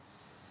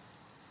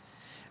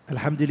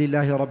الحمد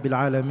لله رب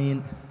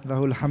العالمين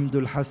له الحمد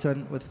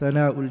الحسن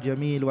والثناء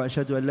الجميل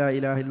وأشهد أن لا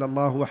إله إلا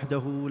الله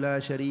وحده لا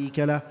شريك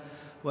له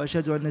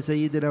وأشهد أن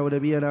سيدنا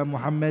ونبينا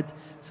محمد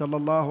صلى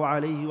الله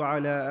عليه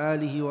وعلى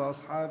آله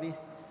وأصحابه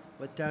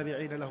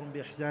والتابعين لهم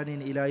بإحسان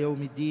إلى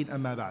يوم الدين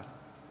أما بعد.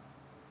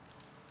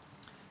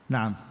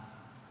 نعم.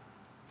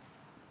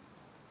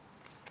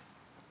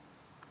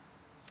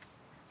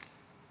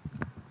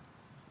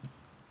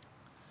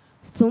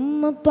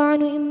 ثم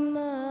الطعن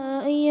إما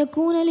أن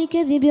يكون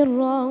لكذب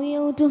الراوي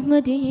أو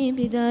تهمته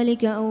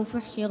بذلك أو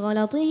فحش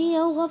غلطه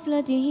أو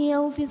غفلته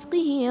أو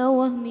فسقه أو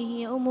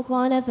وهمه أو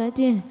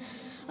مخالفته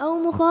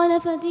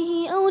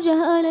أو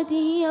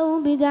جهالته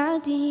أو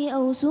بدعته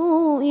أو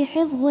سوء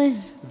حفظه.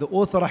 The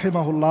author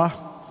rahimahullah,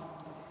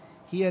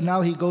 here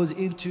now he goes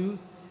into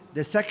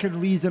the second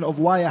reason of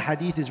why a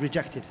hadith is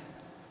rejected.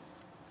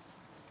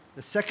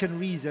 The second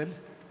reason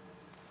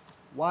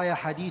why a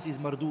hadith is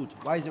mardud,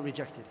 why is it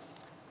rejected?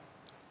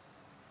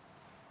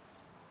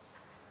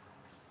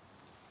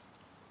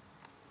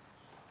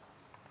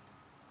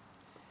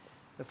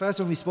 The first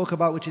one we spoke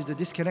about, which is the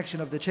disconnection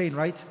of the chain,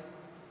 right?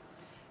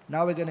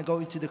 Now we're going to go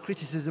into the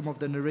criticism of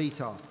the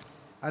narrator.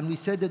 And we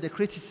said that the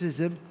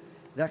criticism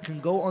that can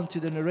go onto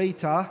the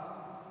narrator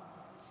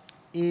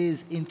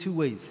is in two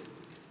ways.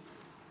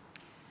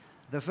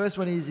 The first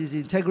one is his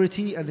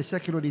integrity, and the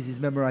second one is his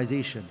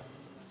memorization.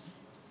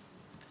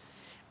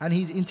 And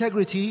his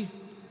integrity,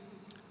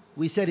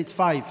 we said it's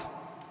 5.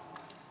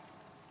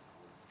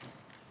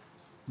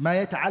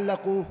 ما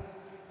يتعلق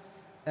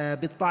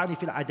بالطعن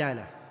في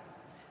العدالة.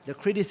 The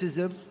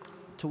criticism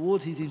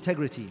towards his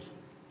integrity.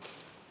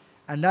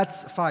 And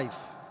that's 5.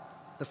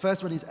 The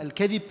first one is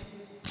al-kadhib,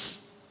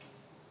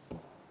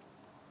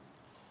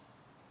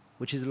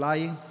 which is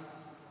lying.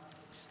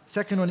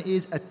 Second one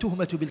is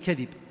at-tuhmatu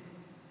bil-kadhib.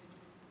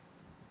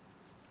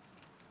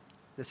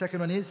 The second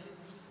one is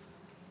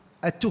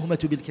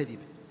at-tuhmatu bil-kadhib.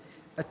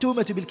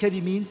 At-tuhmatu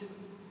bil-kadhib means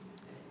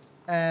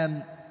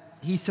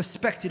he's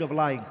suspected of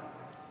lying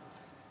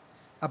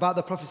about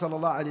the Prophet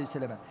sallallahu alaihi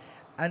wasallam.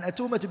 And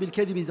at-tuhmatu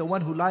bil-kadhib is the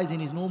one who lies in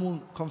his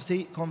normal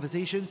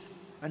conversations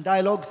and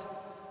dialogues,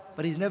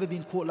 but he's never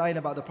been caught lying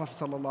about the Prophet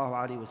sallallahu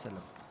alaihi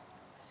wasallam.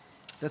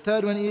 The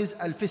third one is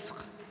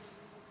al-fisq.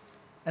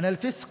 And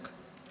al-fisq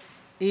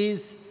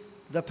is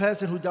the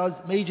person who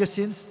does major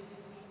sins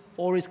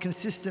or is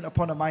consistent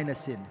upon a minor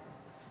sin.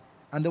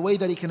 And the way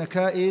that it can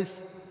occur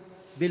is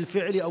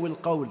bil-fi'li aw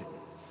al-qawl,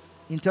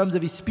 in terms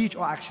of his speech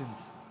or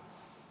actions.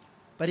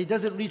 But it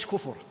doesn't reach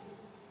kufr.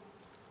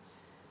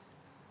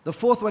 The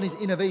fourth one is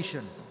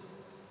innovation,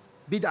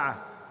 bid'ah.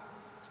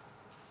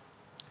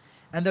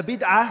 And the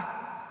bid'ah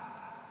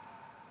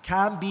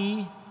can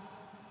be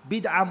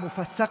bid'ah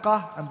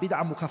mufassaqa and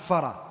bid'ah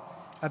mukaffara.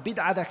 A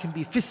bid'ah that can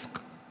be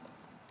fisq,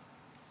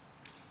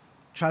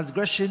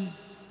 transgression,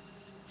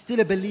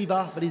 still a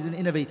believer but he's an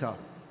innovator.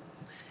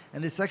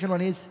 And the second one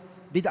is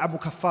bid'ah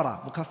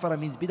mukaffara. Mukaffara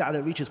means bid'ah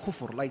that reaches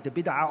kufr, like the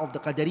bid'ah of the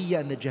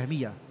Qadariyya and the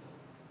Jahmiyya.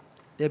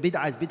 Their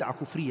bid'ah is bid'ah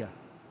kufriya.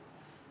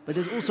 But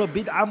there's also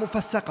bid'ah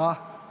mufassaqa,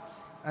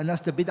 and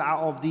that's the bid'ah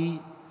of the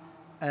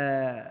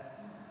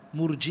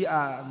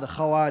murji'ah and the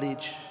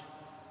khawarij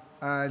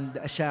and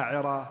the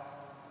asha'ira.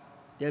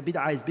 Their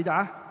bid'ah is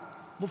bid'ah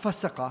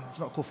mufassaqa, it's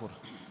not kufr.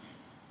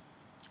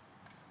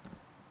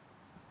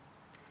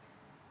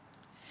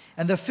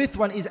 And the fifth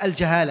one is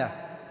al-jahala.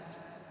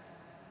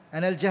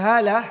 And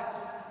al-jahala,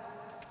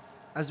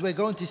 as we're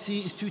going to see,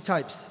 is 2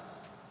 types.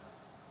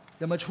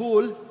 The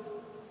majhul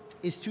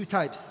is 2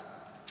 types.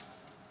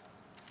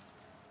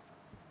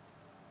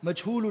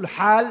 Majhulul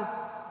hal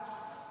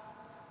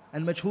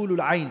and majhulul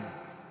ayn.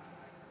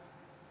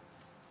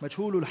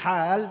 Majhulul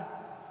hal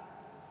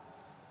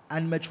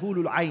and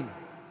majhulul ayn.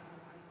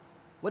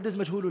 What does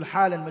majhulul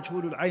hal and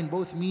majhulul ayn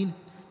both mean?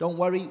 Don't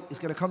worry, it's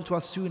going to come to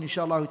us soon,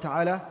 inshallah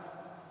ta'ala.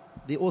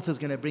 The author's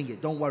going to bring it,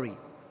 don't worry.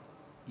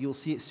 You'll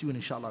see it soon,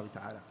 inshallah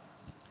ta'ala.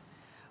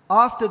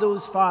 After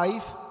those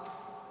 5,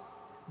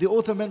 the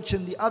author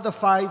mentioned the other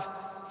 5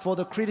 for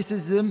the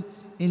criticism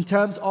in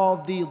terms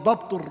of the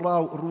dabtul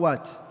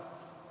ruwat,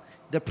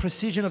 the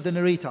precision of the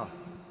narrator.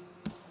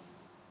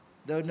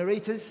 The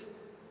narrator's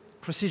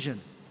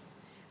precision.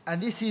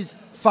 And this is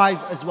 5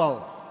 as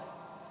well.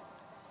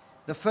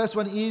 The first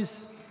one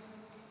is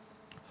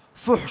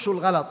fuhshul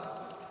ghalat.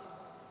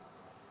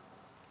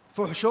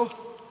 Fuhshu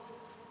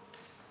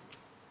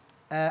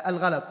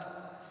al-ghalat.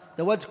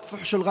 The word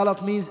fuhshul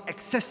ghalat means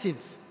excessive.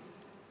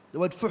 The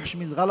word fuhsh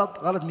means ghalat.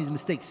 Ghalat means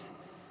mistakes.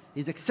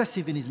 He's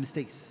excessive in his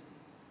mistakes.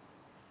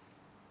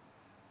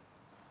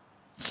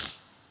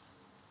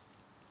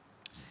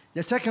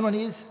 The second one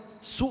is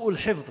su'ul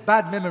hifd,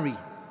 bad memory.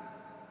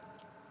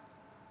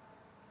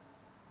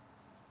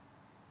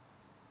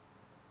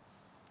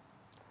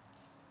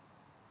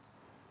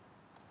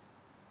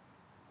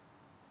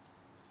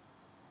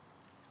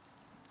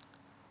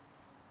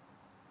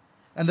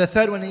 And the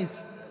third one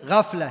is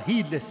ghafla,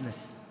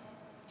 heedlessness.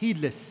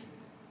 Heedless.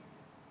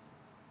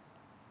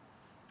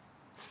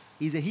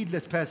 He's a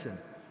heedless person.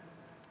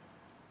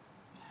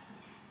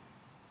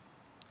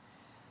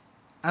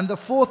 And the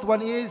fourth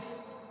one is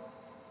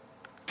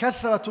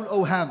كثرة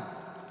الأوهام.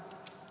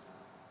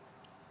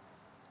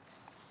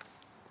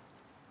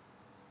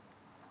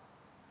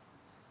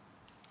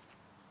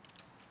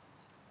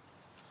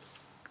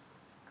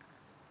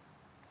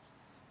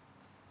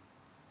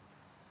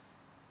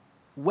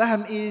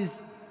 Wahm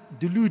is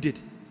deluded.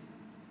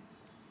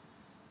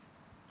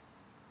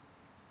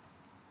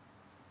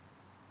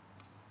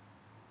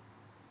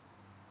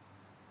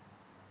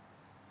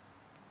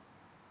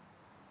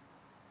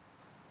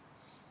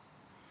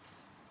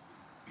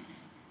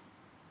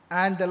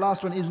 And the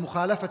last one is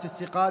مخالفة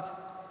الثقات.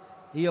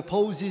 He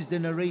opposes the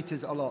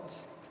narrators a lot.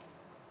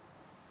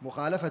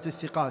 مخالفة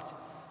الثقات.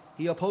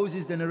 He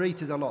opposes the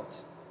narrators a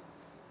lot.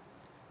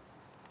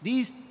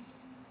 These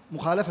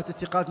مخالفة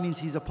الثقات means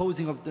he's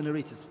opposing of the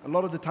narrators. A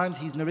lot of the times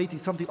he's narrating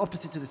something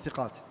opposite to the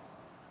thiqat.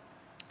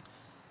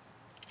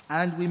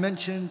 And we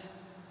mentioned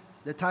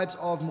the types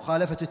of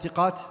مخالفة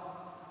الثقات,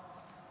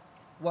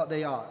 what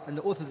they are. And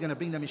the author is going to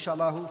bring them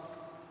inshallah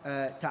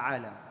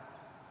ta'ala.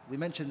 We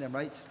mentioned them,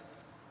 right?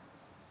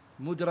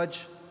 مدرج,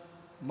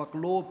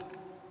 مقلوب,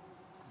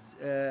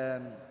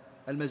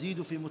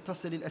 المزيد في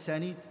متصل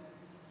الأسانيد,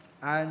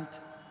 and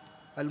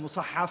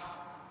المصحف.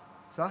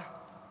 صح؟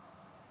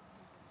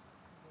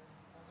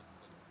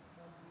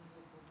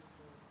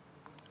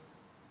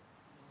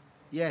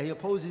 Yeah, he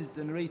opposes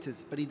the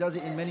narrators, but he does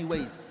it in many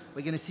ways.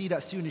 We're going to see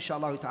that soon,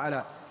 inshallah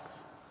ta'ala.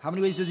 How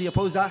many ways does he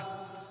oppose that?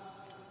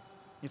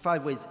 In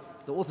 5 ways.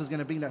 The author is going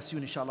to bring that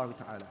soon, inshallah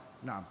ta'ala.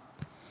 Naam.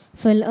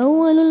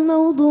 فالأول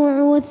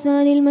الموضوع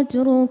والثاني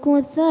المتروك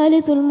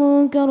والثالث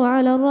المنكر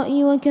على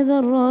الرأي وكذا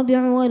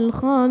الرابع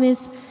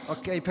والخامس.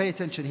 Okay, pay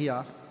attention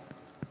here.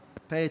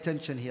 Pay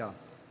attention here.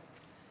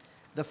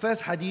 The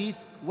first hadith,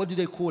 what do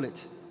they call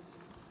it?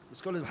 The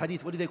scholars of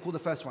hadith, what do they call the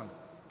first one?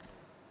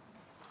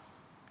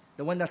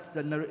 The one that's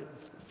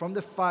from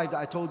the 5 that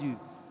I told you.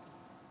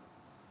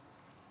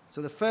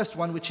 So the first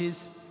one, which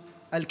is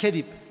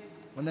al-kadhib,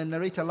 when the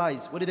narrator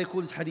lies, what do they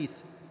call this hadith?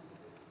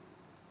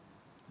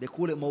 They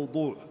call it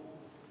mawdu'.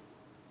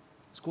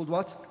 It's called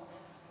what?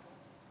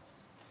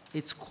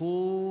 It's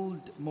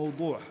called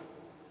mawdu'.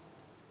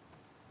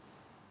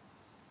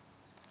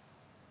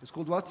 It's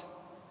called what?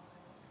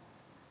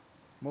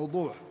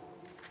 Mawdu'.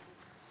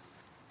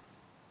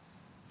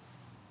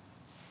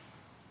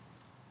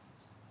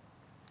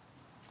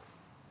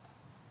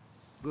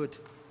 Good.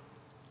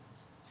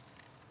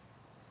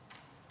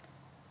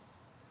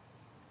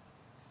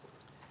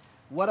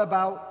 What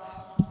about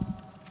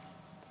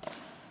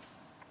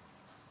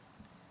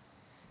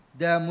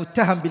the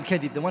muttaham bil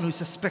kadhib, the one who's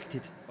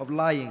suspected of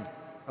lying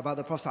about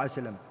the Prophet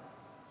ﷺ?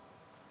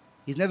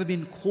 He's never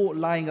been caught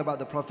lying about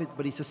the Prophet,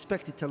 but he's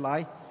suspected to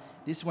lie.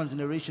 This one's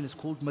narration is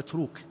called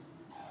matruk.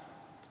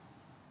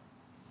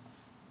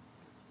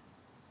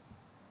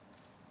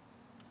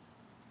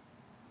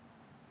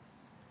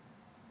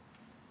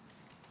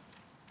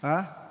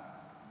 Huh?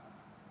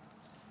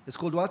 It's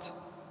called what?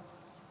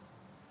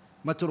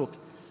 Matruk.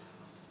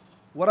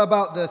 What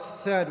about the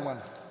third one?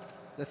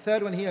 The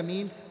third one here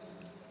means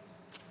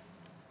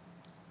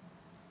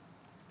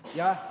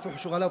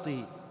فحش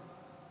غلطه.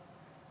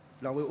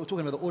 Now we're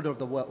talking about the order of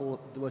the word, or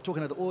we're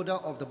talking about the order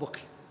of the book.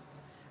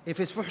 If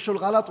it's fuhshul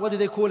ghalat, what do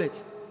they call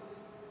it?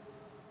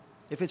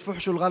 If it's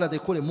fuhshul ghalat, they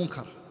call it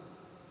munkar.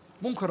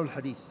 Munkar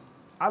al-hadith.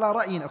 Ala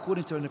ra'yin,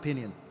 according to an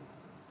opinion.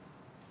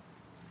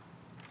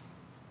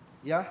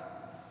 Yeah?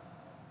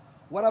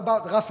 What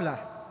about ghafla?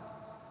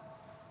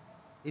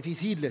 If he's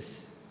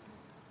heedless.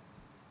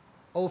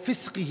 Or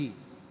fisqihi.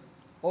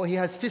 Or he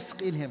has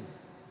fisq in him.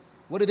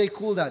 What do they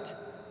call that?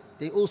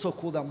 They also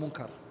call that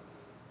munkar.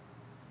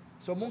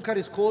 So munkar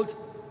is called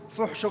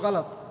fuhsh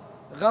ghalat.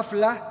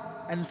 Ghafla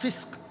and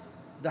fisq.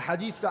 The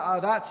hadiths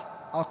that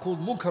are called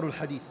munkar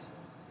al-hadith.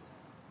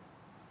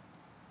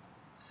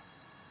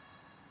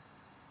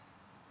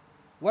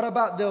 What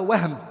about the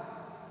wahm?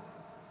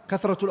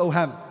 Kathratul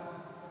awham.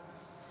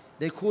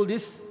 They call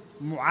this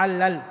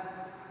mu'allal.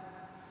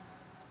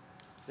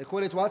 They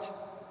call it what?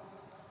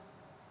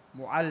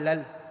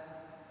 Mu'allal.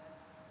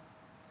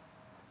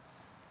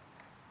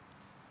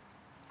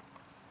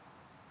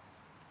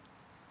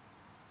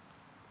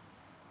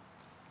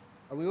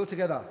 Are we all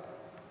together?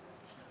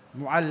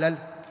 Mu'allal.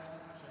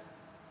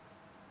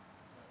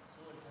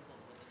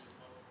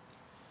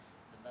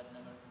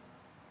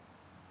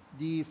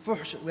 The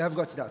fuhsh, we haven't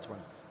got to that one.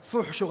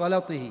 Fuhsh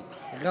ghalatihi,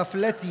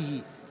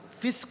 ghaflatihi,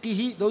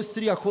 fisqihi, those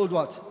 3 are called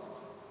what?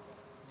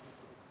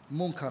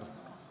 Munkar.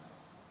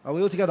 Are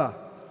we all together?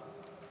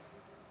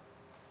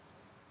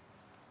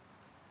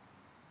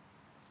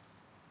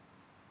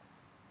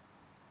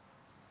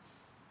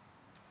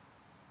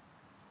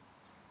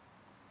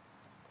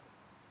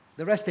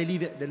 The rest they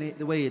leave it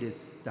the way it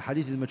is. The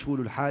hadith is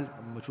majhulul hal,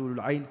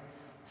 majhulul ayn,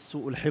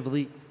 su'ul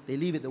hifdhi. They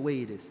leave it the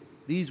way it is.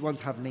 These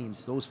ones have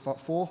names. Those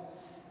 4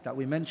 that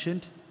we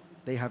mentioned,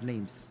 they have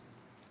names.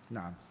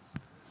 Naam.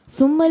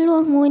 ثم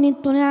الوهم إن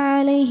اطلع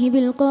عليه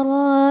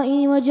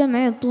بالقرائن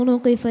وجمع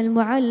الطرق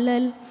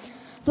فالمعلل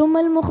ثم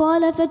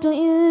المخالفة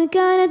إن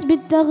كانت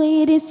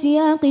بالتغيير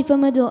السياق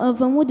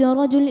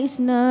فمدرج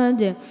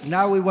الإسناد.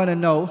 Now we want to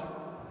know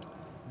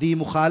the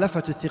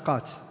مخالفة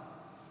الثقات.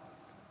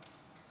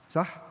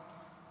 صح؟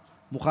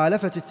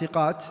 مخالفة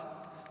الثقات.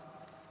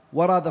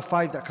 What are the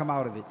 5 that come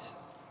out of it?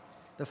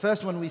 The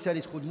first one we said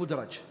is called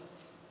mudraj.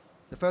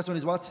 The first one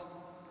is what?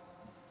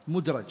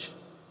 Mudraj.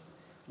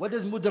 What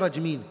does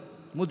mudraj mean?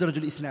 Mudraj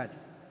al-isnad.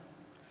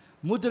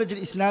 Mudraj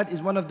al-isnad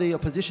is one of the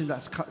oppositions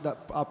that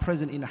are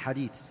present in the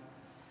hadiths.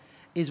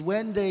 Is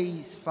when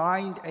they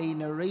find a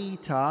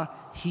narrator,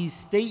 his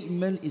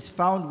statement is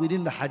found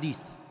within the hadith.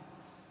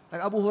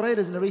 Like Abu Hurairah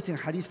is narrating a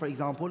hadith, for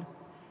example,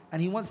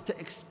 and he wants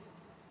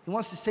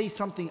to say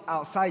something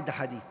outside the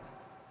hadith,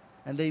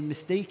 and they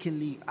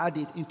mistakenly add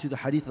it into the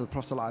hadith of the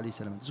Prophet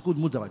ﷺ. It's called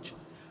mudraj.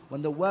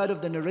 When the word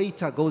of the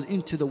narrator goes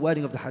into the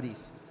wording of the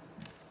hadith.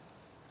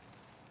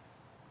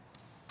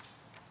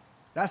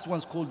 That's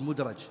one's called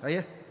mudraj.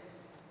 Ayah?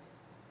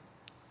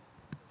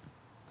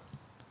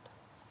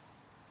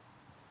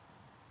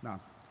 نعم.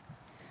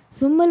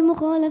 ثم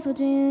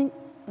المخالفة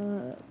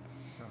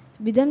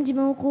بدمج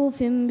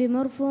موقوف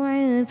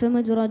بمرفوع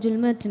فمدرج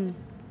المتن.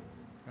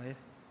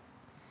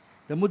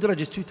 The mudraj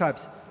is 2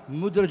 types.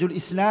 Mudraj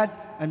al-isnad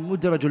and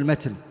mudraj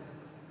al-matn.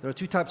 There are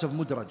 2 types of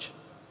mudraj.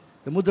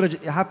 The mudraj,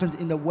 it happens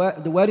in the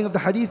wording of the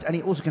hadith, and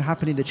it also can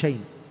happen in the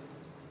chain.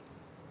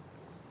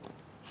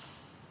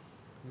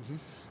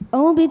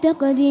 أو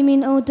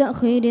بتقديم أو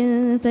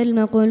تأخير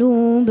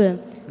فالمقلوب.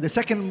 The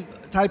second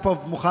type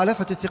of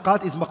مخالفة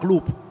الثقات is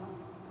مقلوب.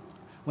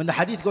 When the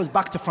hadith goes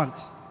back to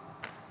front.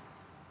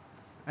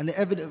 And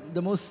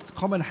the most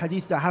common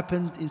hadith that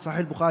happened in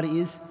Sahih Bukhari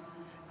is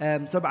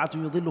سبعة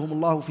يظلهم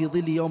الله في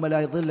ظل يوم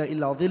لا يظل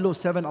إلا ظله.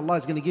 7, Allah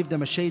is going to give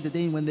them a shade the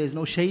day when there is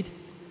no shade.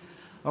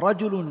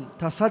 رجل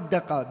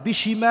تصدق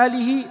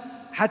بشماله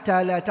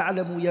حتى لا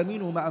تعلم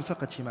يمينه ما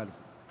أنفقت شماله.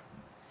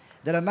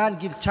 That a man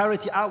gives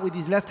charity out with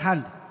his left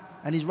hand,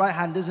 and his right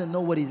hand doesn't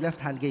know what his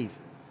left hand gave.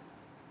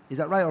 Is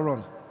that right or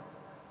wrong?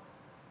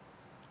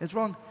 It's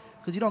wrong,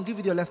 because you don't give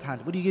with your left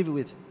hand. What do you give it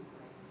with?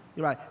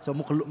 You're right. So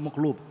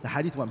maqloob, the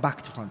hadith went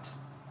back to front.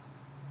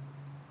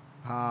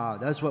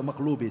 That's what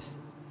maqloob is.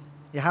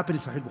 It happened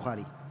in Sahih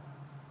Bukhari.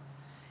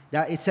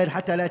 That it said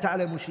حتى لا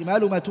تعلم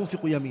شماله ما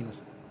تنفق يمينه.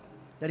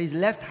 That his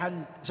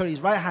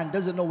right hand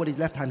doesn't know what his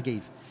left hand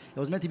gave. It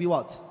was meant to be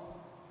what?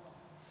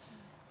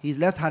 His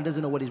left hand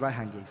doesn't know what his right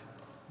hand gave.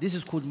 This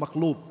is called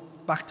maqloob,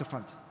 back to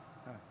front.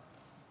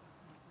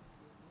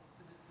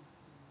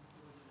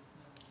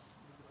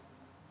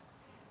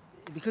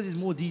 Because it's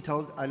more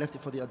detailed, I left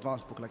it for the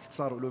advanced book, like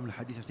Iqtisar Ulum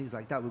al-Hadith and things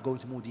like that. We'll go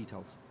into more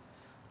details.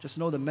 Just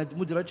know the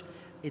mudraj,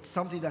 it's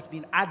something that's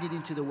been added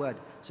into the word.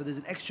 So there's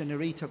an extra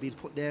narrator being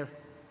put there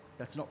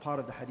that's not part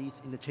of the hadith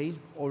in the chain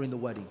or in the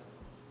wording.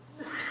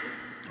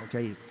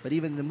 Okay, but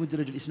even the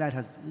mudraj al-isnad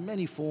has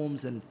many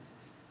forms and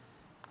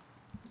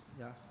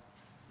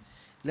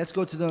Let's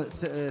go to the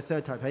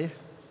third type. Hey?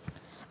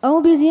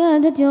 أو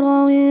بزيادة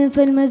راو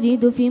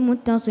فالمزيد في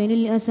متصل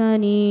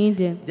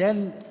الأسانيد.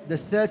 Then the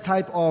third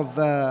type of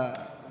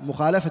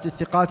مخالفة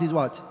الثقات is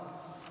what?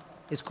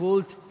 It's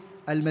called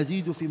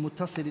المزيد في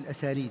متصل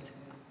الأسانيد.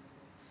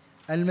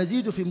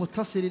 المزيد في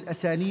متصل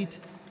الأسانيد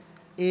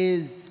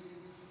is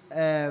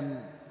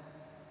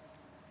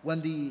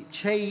when the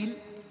chain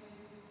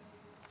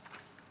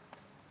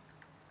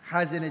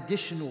has an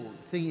additional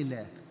thing in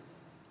there.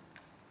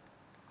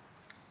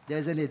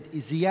 There's an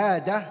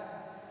ziyada,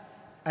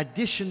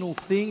 additional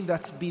thing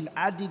that's been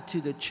added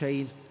to the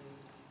chain.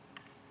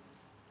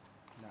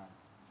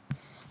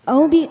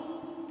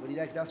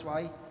 That's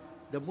why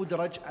the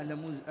mudraj and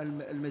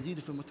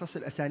al-mazid fi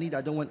muttasil asanid,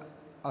 I don't want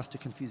us to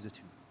confuse the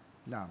two.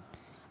 Now,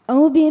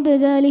 أو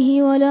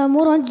ببداله ولا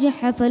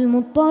مرجح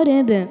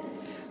فالمضطرب.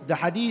 The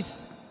hadith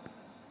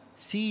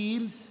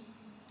seems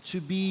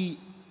to be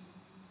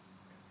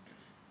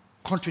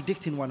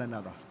contradicting one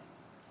another.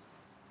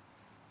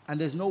 And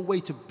there's no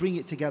way to bring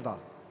it together.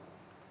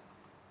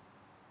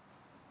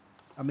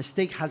 A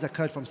mistake has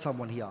occurred from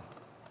someone here.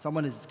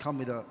 Someone has come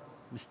with a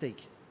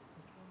mistake.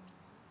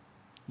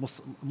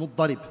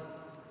 Muddarib.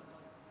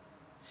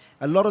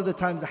 A lot of the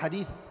times the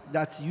hadith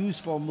that's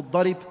used for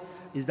muddarib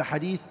is the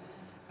hadith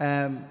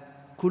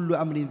كل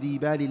أمر ذي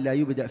بال لا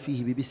يبدأ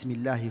فيه ببسم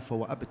الله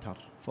فهو أبتر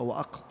فهو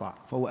أقطع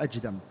فهو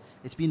أجدم.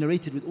 It's been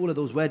narrated with all of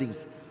those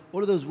wordings.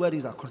 All of those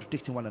wordings are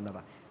contradicting one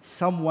another.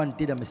 Someone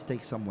did a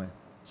mistake somewhere.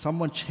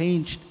 Someone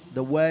changed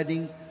the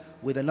wording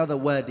with another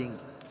wording,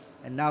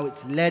 and now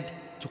it's led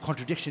to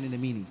contradiction in the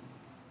meaning.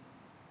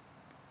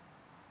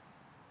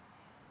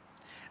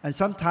 And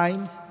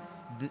sometimes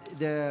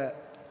the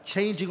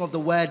changing of the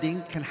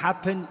wording can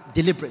happen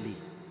deliberately,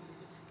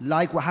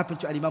 like what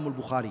happened to Imam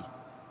al-Bukhari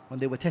when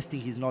they were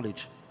testing his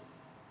knowledge.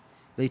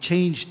 They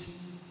changed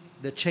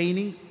the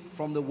chaining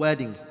from the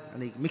wording,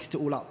 and they mixed it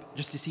all up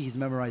just to see his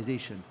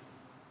memorization.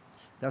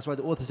 That's why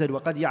the author said,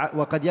 وَقَدْ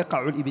يَقَعُ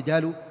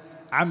الْإِبْدَالُ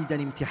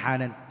عَمْدًا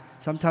امْتِحَانًا.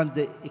 Sometimes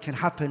it can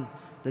happen,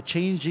 the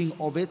changing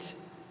of it,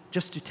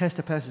 just to test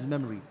a person's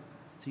memory.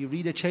 So you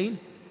read a chain,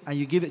 and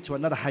you give it to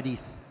another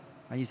hadith,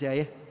 and you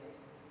say,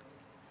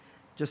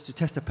 just to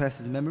test a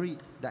person's memory,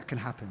 that can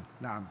happen.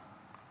 نعم.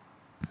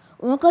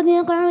 وقد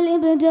يقع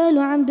الإبدال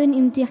عمدا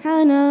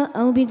امتحانا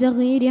أو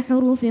بتغيير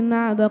حروف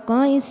مع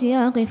بقاء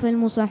السياق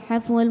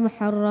فالمصحف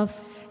والمحرف.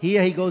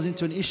 Here he goes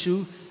into an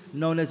issue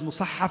known as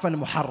musahhaf and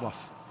muharraf.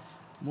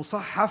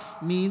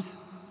 Musahhaf means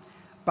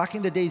back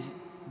in the days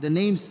the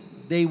names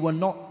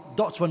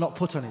dots were not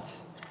put on it.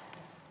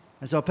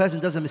 And so a person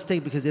does a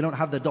mistake because they don't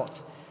have the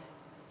dots.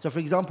 So for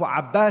example,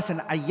 Abbas and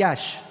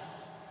Ayyash.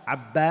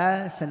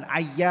 Abbas and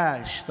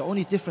Ayyash. The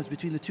only difference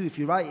between the two, if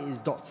you write it, is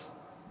dots.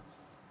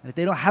 And if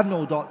they don't have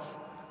no dots,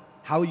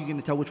 how are you going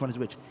to tell which one is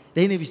which?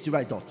 They never used to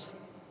write dots.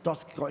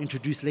 Dots got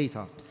introduced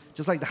later.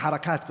 Just like the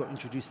harakat got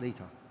introduced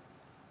later.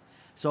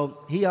 So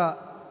here,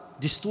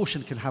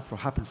 distortion can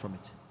happen from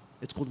it.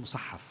 It's called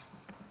musahhaf.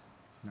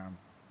 نعم.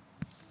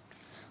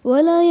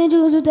 ولا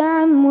يجوز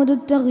تعمد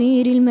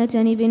التغيير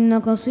المتن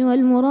بالنقص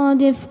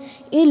والمرادف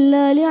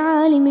إلا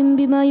لعالم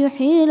بما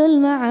يحيل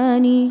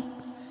المعاني.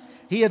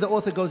 Here the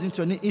author goes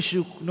into an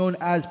issue known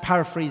as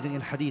paraphrasing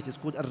in hadith. It's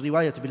called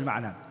al-riwayat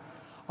bil-ma'na.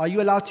 Are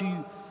you allowed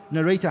to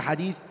narrate a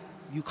hadith?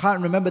 You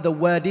can't remember the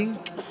wording.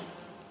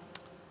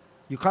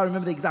 You can't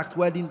remember the exact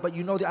wording, but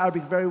you know the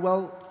Arabic very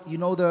well. You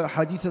know the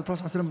hadith of the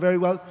Prophet ﷺ very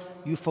well.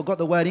 You forgot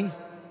the wording.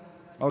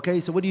 Okay,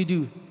 so what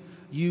do?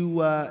 You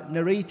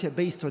narrate it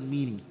based on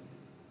meaning.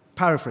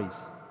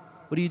 Paraphrase.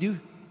 What do?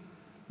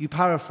 You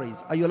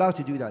paraphrase. Are you allowed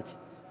to do that?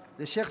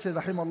 The Shaykh said,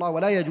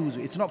 Rahimahullah, وَلَا يَجُوزُ.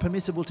 It's not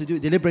permissible to do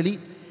it deliberately,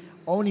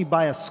 only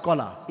by a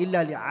scholar.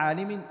 إِلَّا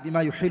لِعَالِمٍ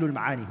بِمَا يُحِيلُ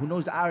الْمَعَانِ. Who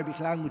knows the Arabic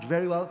language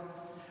very well,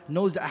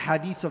 knows the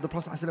ahadiths of the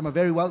Prophet ﷺ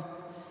very well.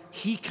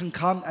 He can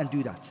come and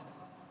do that.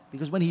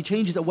 Because when he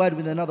changes a word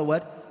with another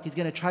word, he's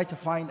going to try to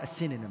find a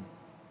synonym.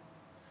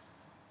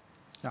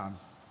 نعم.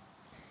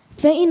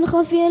 فإن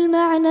خفي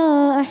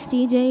المعنى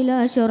احتاج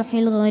إلى شرح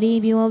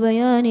الغريب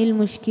وبيان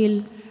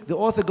المشكل. The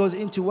author goes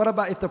into, what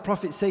about if the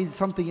Prophet says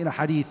something in a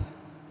hadith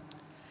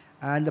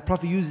and the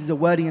Prophet uses a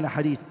wording in a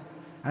hadith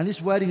and this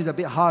wording is a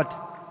bit hard?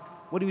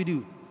 What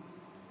do?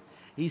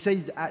 He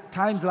says at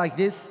times like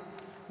this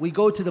we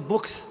go to the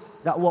books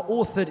that were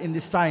authored in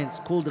this science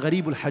called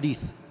Gharib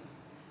al-Hadith.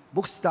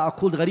 Books that are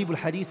called Gharib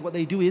al-Hadith, what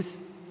they do is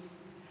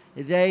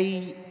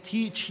they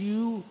teach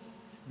you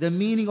the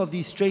meaning of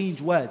these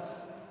strange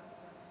words.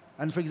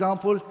 And for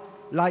example,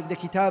 like the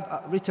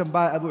kitab written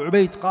by Abu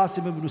Ubaid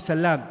Qasim ibn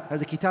Salam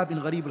has a kitab in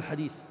Gharib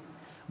al-Hadith.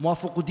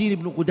 Muwafaquddin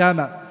ibn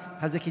Qudama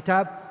has a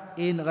kitab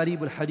in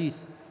Gharib al-Hadith.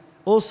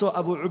 Also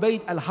Abu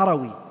Ubaid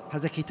al-Harawi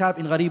has a kitab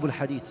in Gharib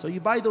al-Hadith. So you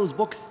buy those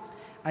books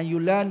and you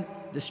learn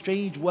the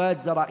strange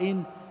words that are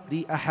in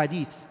the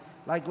ahadiths.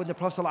 Like when the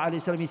Prophet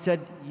ﷺ, he said,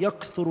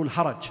 يَكْثُرُ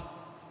الْحَرَجِ.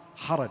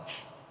 Haraj.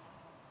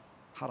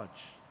 What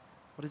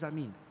does that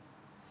mean?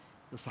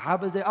 The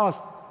Sahabas, they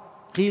asked,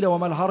 قِيلَ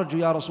وَمَا الْحَرَجُ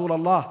يَا رَسُولَ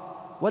اللَّهِ.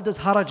 What does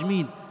haraj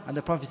mean? And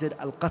the Prophet said,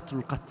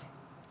 al-qatl.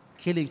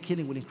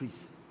 Killing will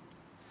increase.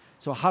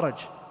 So haraj,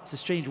 it's a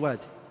strange word.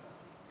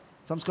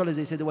 Some scholars,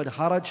 they say the word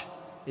haraj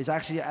is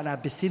actually an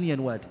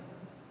Abyssinian word.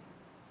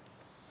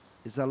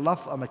 It's a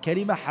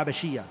kalima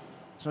habashiyya.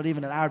 It's not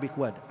even an Arabic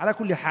word. على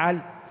كل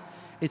حال,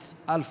 it's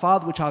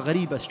alfad which are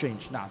ghariba,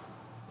 strange. Now.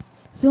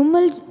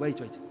 Wait.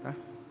 Huh?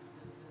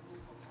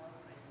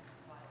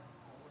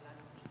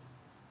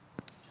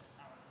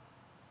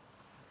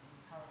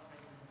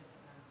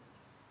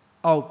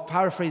 Oh,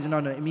 paraphrasing, no,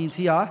 it means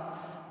here,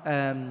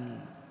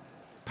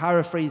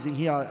 paraphrasing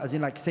here, as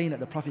in like saying that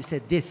the Prophet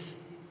said this.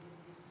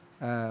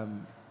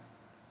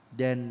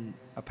 Then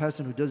a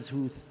person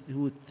who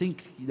would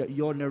think that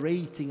you're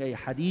narrating a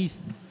hadith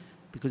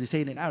because you're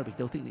saying it in Arabic,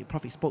 they'll think the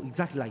Prophet spoke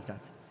exactly like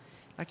that.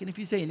 Like, and if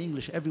you say in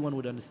English, everyone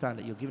would understand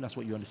that you're giving us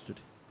what you understood.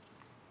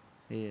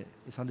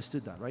 It's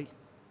understood that, right?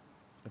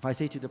 If I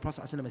say to you, the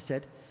Prophet ﷺ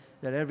said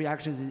that every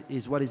action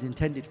is what is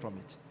intended from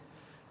it.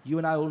 You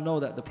and I all know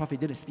that the Prophet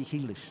didn't speak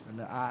English.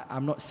 And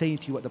I'm not saying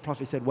to you what the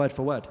Prophet said word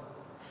for word.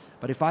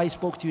 But if I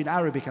spoke to you in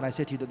Arabic and I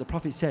said to you that the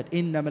Prophet said,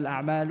 إِنَّمَا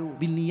الْأَعْمَالُ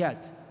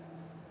بِالنِّيَّاتِ,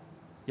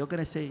 you're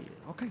going to say,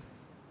 okay.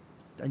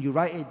 And you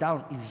write it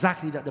down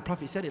exactly that the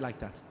Prophet said it like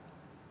that.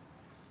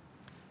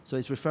 So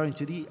it's referring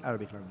to the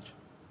Arabic language.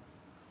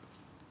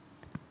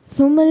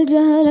 ثم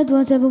الجهالة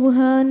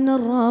وسببها أن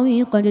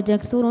الراوي قد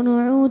تكثر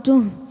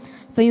نعوته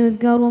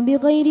فيذكر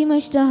بغير ما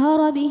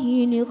اشتهر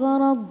به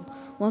لغرض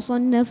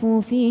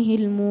وصنفوا فيه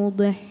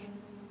الموضح.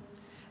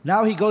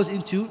 Now he goes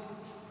into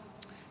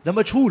the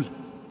majhul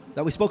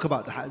that we spoke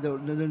about, the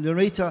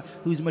narrator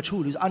who's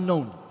majhul, who's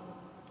unknown.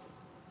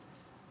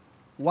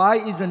 Why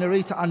is the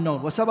narrator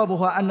unknown?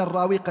 وسببها أن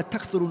الراوي قد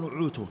تكثر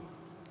نعوته.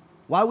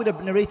 Why would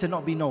a narrator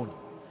not be known?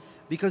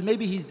 Because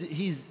maybe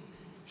his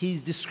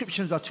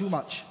descriptions are too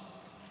much.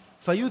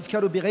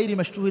 فيذكر بغير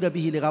ما اشتهر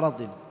به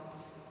لغرض.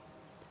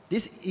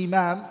 This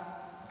Imam,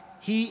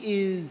 he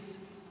is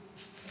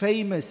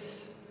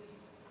famous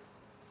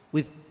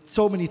with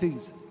so many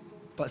things,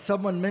 but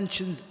someone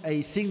mentions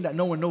a thing that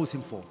no one knows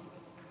him for,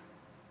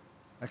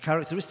 a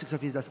characteristic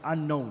of his that's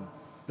unknown.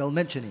 They'll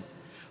mention it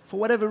for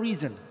whatever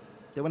reason.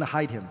 They want to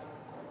hide him.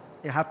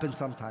 It happens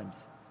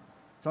sometimes.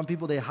 Some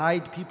people, they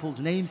hide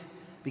people's names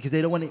because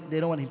they don't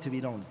want him to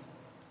be known.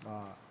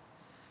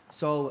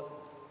 So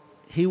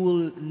he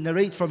will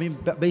narrate from him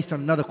based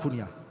on another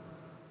kunya.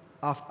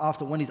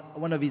 after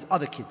one of his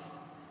other kids.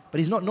 But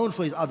he's not known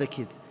for his other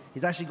kids.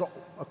 He's actually got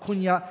a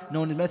kunya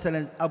known as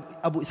Mathalan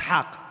Abu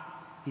Ishaq.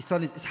 His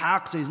son is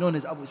Ishaq, so he's known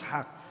as Abu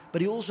Ishaq.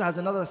 But he also has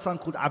another son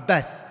called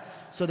Abbas.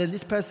 So then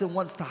this person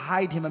wants to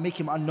hide him and make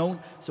him unknown.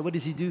 So what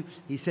does he do?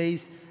 He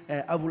says,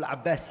 Abu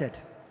Abbas said.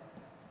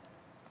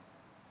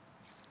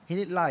 He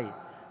didn't lie.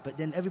 But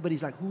then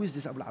everybody's like, who is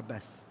this Abu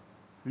Abbas?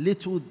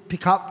 Little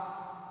pick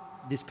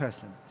up this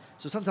person.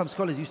 So sometimes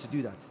scholars used to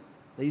do that.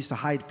 They used to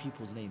hide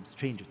people's names,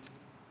 change it.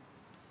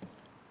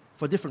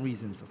 For different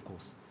reasons, of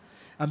course.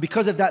 And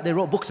because of that, they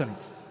wrote books on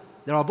it.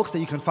 There are books that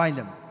you can find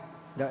them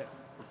that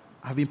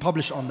have been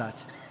published on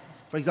that.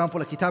 For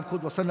example, a kitab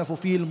called وَصَنَّفُ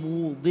فِي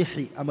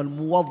الْمُوضِحِ أَمَا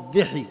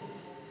الْمُوَضِّحِ.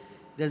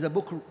 There's a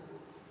book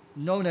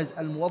known as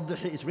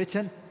Al-Muwaddihi. It's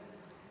written.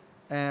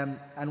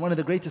 And one of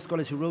the greatest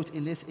scholars who wrote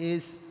in this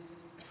is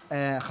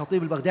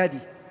Khatib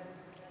al-Baghdadi.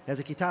 There's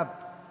a kitab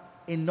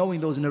in knowing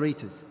those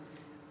narrators.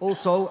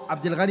 Also,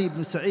 Abdul Ghani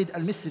ibn Sa'id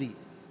al-Misri,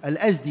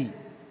 al-Azdi.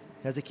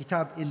 There's a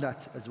kitab in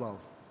that as well.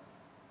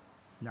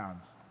 نعم.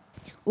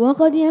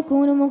 وقد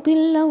يكون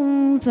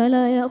مقلا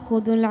فلا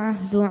يأخذ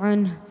العهد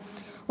عنه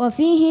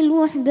وفيه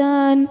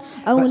الوحدان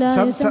أو لا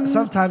يسمى.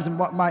 Sometimes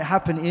what might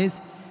happen is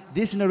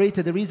this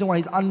narrator, the reason why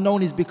he's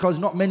unknown is because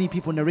not many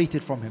people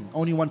narrated from him.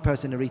 Only one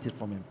person narrated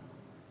from him.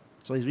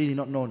 So he's really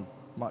not known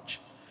much.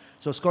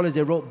 So scholars,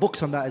 they wrote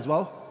books on that as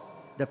well.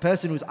 The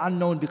person who's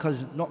unknown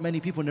because not many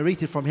people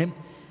narrated from him,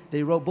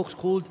 they wrote books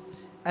called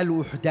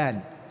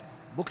Al-Wuhdan.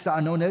 Books that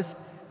are known as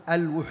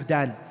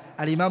Al-Wuhdan.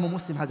 Al-Imam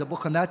Muslim has a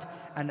book on that,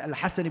 and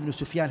Al-Hasan ibn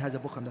Sufyan has a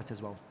book on that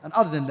as well. And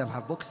other than them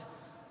have books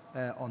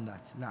on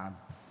that. Na'am.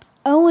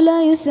 أو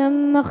لا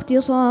يسمى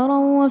اختصارا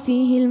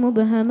وفيه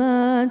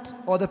المبهمات.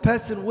 Or the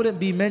person wouldn't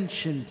be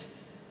mentioned,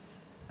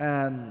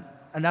 and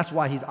that's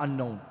why he's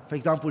unknown. For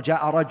example, جاء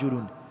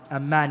رجل, a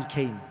man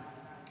came.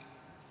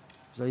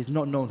 So he's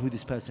not known who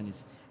this person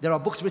is. There are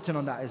books written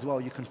on that as well,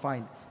 you can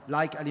find.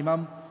 Like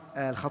Al-Imam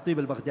Al-Khatib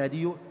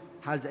al-Baghdadi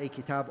has a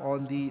kitab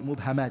on the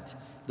Mubhamat.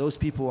 Those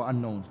people are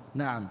unknown.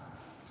 Na'am.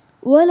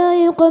 ولا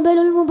يقبل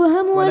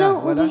المبهم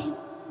ولو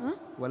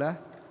أبهم.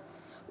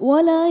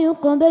 ولا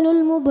يقبل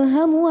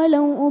المبهم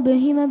ولو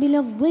أبهم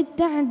بلفظ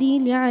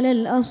التعديل على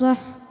الأصح.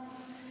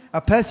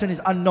 A person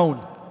is unknown.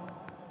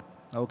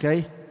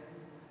 Okay?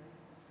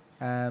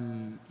 A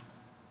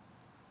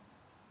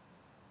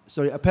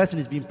person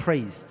is being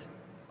praised.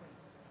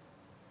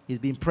 He's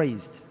being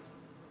praised.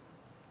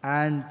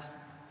 And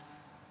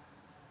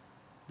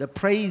the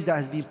praise that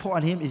has been put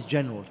on him is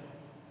general.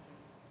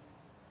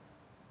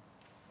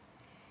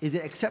 Is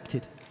it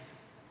accepted?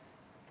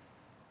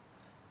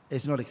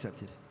 It's not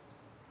accepted.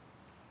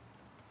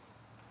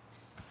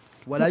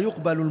 وَلَا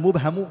يُقْبَلُ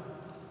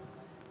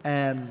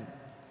الْمُبْهَمُ.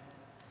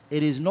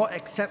 It is not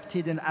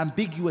accepted an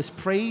ambiguous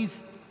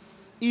praise,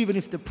 even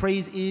if the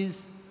praise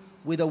is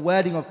with a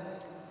wording of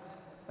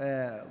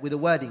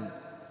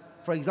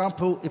For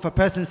example, if a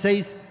person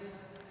says,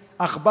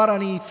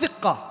 أخبرني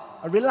ثقة,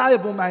 a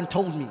reliable man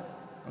told me.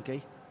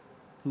 Okay,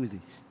 who is he?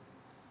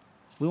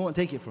 We won't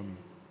take it from you.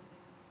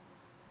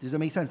 Does that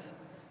make sense?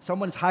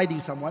 Someone is hiding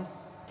someone,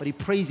 but he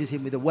praises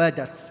him with a word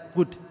that's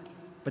good,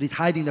 but he's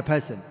hiding the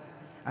person.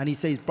 And he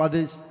says,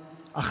 brothers,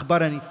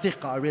 أخبرني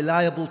ثقة, a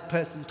reliable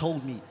person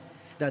told me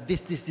that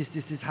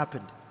this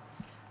happened.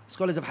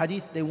 Scholars of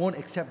hadith, they won't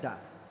accept that.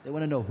 They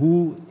want to know,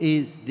 who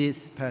is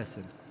this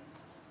person?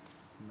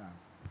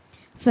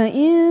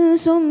 فإن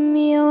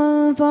سمي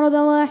وانفرد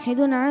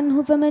واحد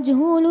عنه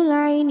فمجهول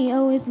العين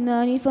أو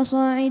اثنان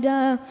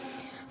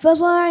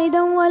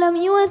فصاعدا ولم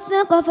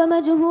يوثق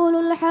فمجهول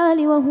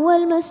الحال وهو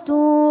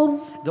المستور.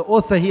 The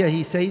author here,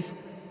 he says,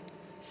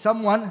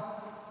 someone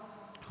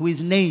who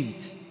is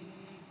named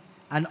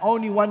and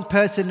only one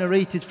person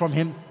narrated from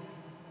him.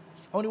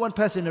 Only one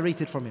person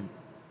narrated from him.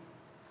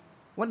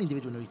 One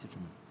individual narrated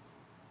from him.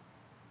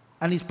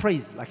 And he's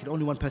praised like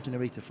only one person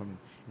narrated from him.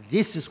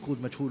 This is called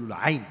majhulul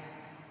ayn.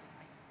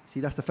 See,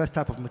 that's the first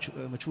type of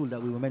majhul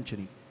that we were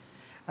mentioning.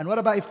 And what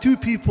about if two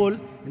people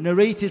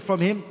narrated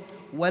from him,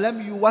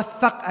 walam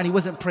yuwathaq, and he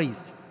wasn't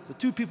praised? So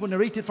two people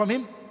narrated from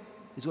him.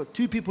 He's got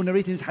two people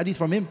narrating his hadith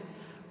from him,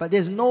 but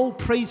there's no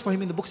praise for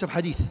him in the books of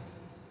hadith.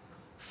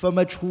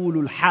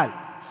 فَمَجْهُولُ الْحَالِ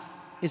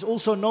is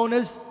also known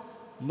as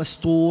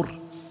mastur.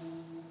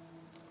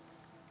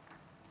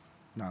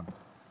 نعم.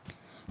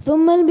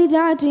 ثم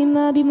البدعة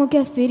إما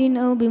بمكفر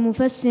أو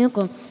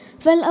بمفسق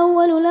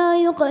فالأول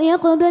لا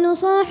يقبل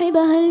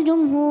صاحبها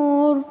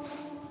الجمهور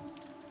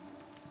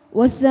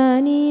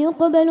والثاني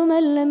يقبل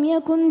من لم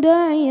يكن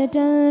داعية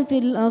في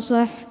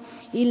الأصح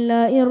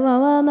إلا إن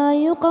روى ما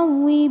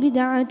يقوي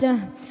بدعته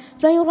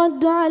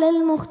فيرد على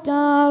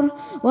المختار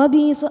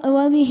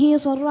وبه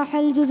صرح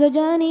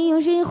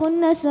الجزجاني شيخ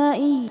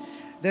النسائي.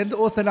 Then the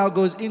author now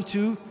goes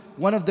into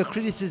one of the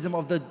criticism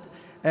of the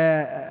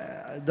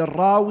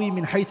rawi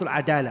min hayth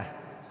al-adalah.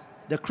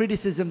 The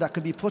criticism that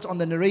can be put on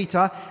the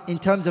narrator in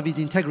terms of his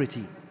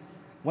integrity.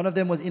 One of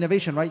them was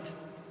innovation, right?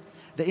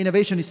 The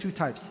innovation is two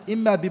types.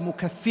 إِمَّا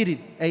بِمُكَفِّرٍ,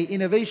 a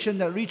innovation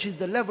that reaches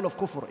the level of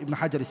kufr, Ibn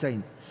Hajar is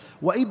saying.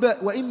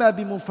 وَإِمَّا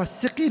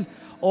بِمُفَسِّقٍ,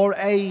 or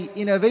a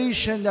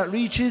innovation that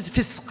reaches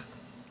fisq,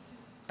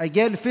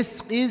 Again,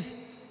 fisq is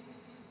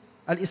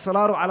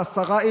al-israru ala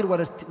al-saghair wa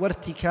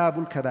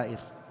irtikabul kabair.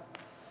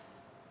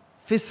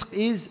 Fisq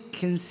is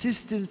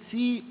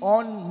consistency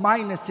on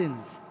minor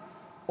sins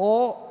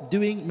or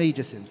doing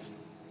major sins.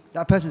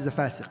 That person is a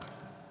fasiq.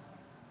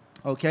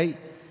 Okay?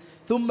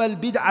 ثم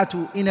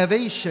البدعة,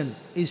 innovation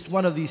is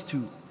one of these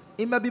two.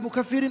 إما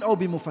بمكفر أو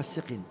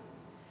بمفسق.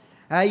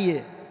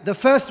 The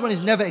first one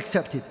is never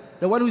accepted.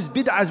 The one whose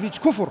bid'ah has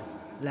reached kufr.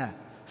 لا.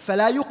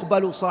 فلا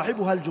يقبل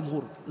صاحبها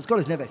الجمهور. The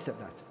scholars never accept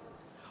that.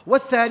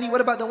 والثاني, what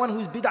about the one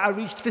whose bid'ah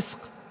reached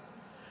fisq?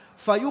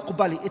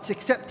 فيقبل, it's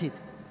accepted.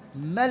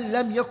 من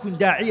لم يكن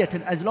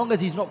داعية, as long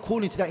as he's not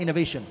calling to that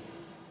innovation.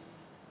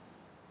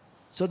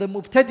 So the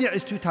mubtadi'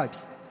 is two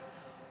types.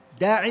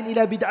 داع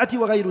إلى بدعتي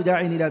وغير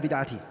داع إلى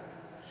بدعتي.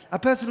 A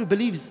person who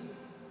believes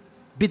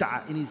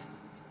bid'ah in his,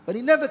 but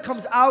he never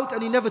comes out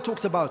and he never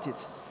talks about it.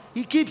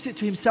 He keeps it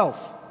to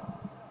himself.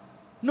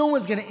 No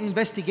one's going to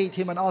investigate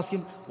him and ask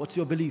him, what's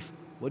your belief?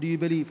 What do you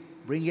believe?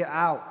 Bring it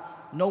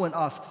out. No one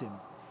asks him.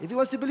 If he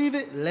wants to believe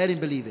it, let him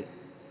believe it.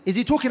 Is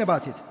he talking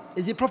about it?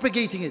 Is he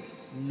propagating it?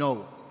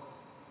 No.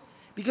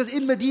 Because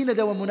in Medina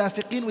there were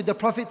munafiqeen with the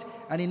Prophet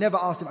and he never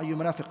asked them, are you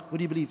munafiq? What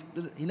do you believe?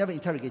 He never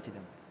interrogated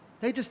them.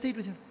 They just stayed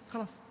with him.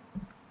 Khalas.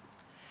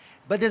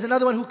 But there's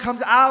another one who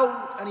comes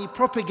out and he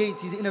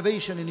propagates his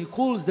innovation and he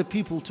calls the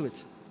people to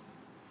it.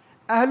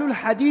 Ahlul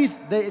Hadith,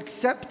 they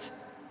accept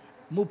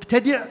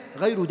mubtadi'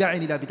 غير داع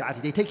إلى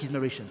بدعته. They take his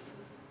narrations.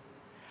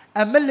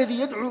 أما الذي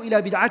يدعو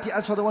إلى بدعته,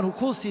 as for the one who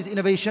calls to his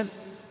innovation,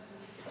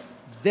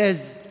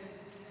 there's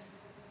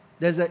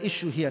an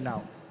issue here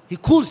now. He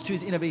calls to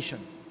his innovation.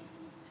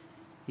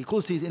 He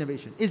calls to his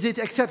innovation. Is it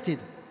accepted?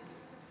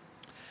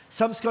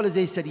 Some scholars,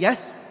 they said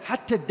yes.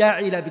 حتى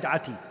الداعي إلى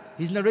بدعته.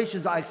 His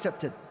narrations are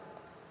accepted.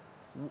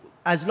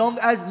 As long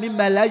as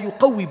مما لا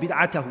يقوي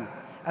بدعته.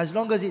 As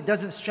long as it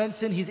doesn't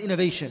strengthen his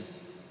innovation.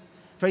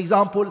 For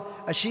example,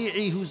 a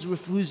Shi'i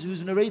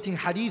who's narrating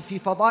hadith في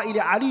فضائل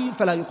علي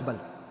فلا يقبل.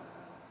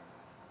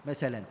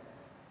 مثلا.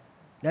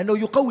 لأنه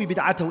يقوي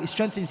بدعته. It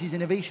strengthens his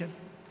innovation.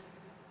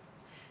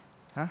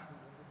 Huh?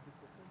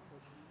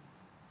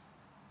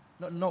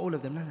 Not all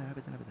of them. لا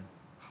أبدا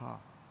أبدا.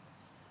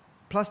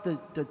 Plus the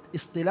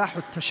اصطلاح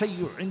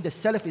التشيع عند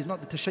السلف is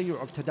not the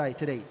تشيع of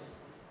today.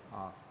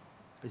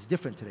 It's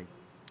different today.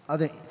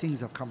 Other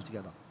things have come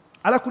together.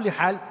 على كل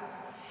حال,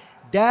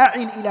 داع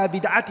إلى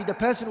بدعته, the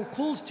person who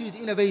calls to his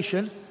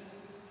innovation,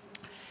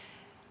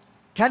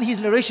 can his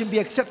narration be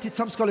accepted?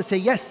 Some scholars say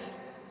yes,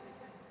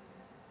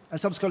 and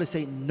some scholars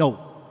say no.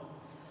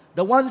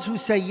 The ones who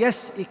say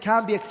yes, it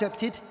can be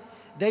accepted,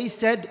 they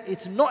said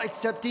it's not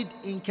accepted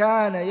إن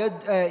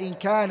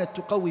كانت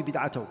تقوي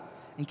بدعته.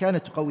 إن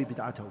كانت تقوي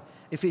بدعته,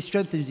 if it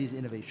strengthens his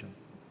innovation.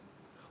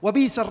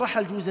 وبه صرح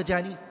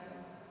الجوزجاني.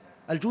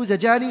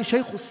 الجوزجاني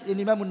شيخ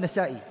الإمام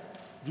النسائي.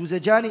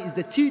 Juzajani is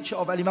the teacher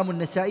of Imam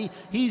al-Nasa'i.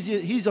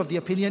 He's of the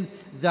opinion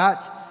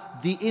that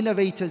the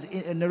innovators'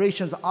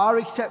 narrations are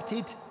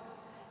accepted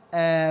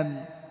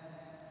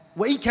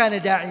وإن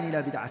كان داعٍ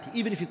إلى بدعته,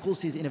 even if he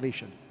calls his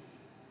innovation.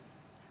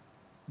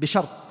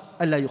 بشرط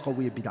ألا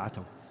يقوي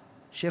بدعته.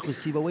 Shaykh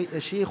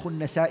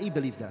al-Nasa'i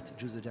believes that.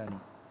 Juzajani.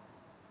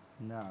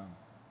 نعم.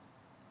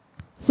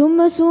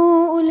 ثم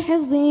سوء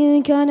الحفظ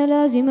إن كان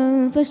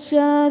لازما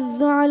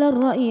فالشاذ على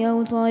الرأي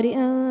أو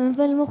طارئا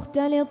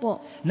فالمختلط.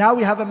 Now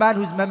we have a man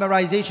whose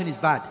memorization is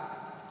bad.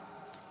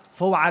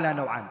 فهو على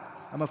نوعان.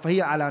 أما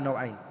فهي على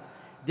نوعين.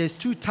 There's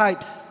two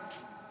types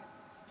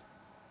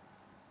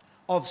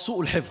of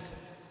سوء الحفظ.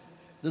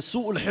 The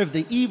سوء الحفظ,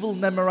 the evil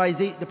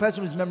memorization, the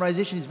person whose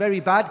memorization is very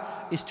bad,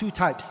 is two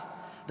types.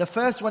 The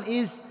first one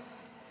is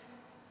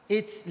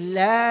it's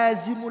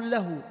لازم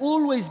له,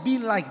 always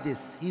been like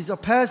this. He's a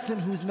person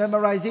whose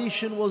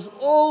memorization was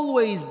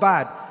always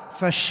bad.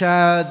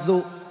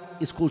 فشاذ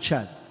is called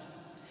shadh.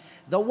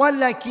 The one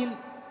like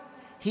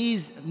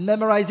his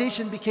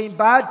memorization became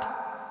bad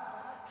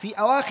في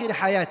أواخر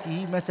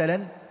حياته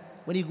مثلا,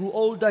 when he grew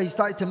older he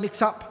started to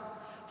mix up.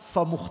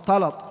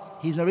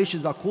 فمختلط, his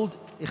narrations are called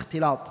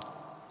اختلاط.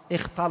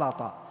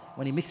 اختلط,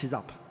 when he mixes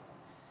up.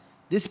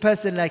 This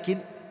person like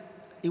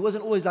he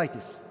wasn't always like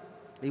this.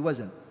 He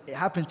wasn't. It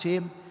happened to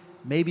him,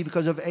 maybe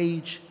because of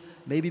age,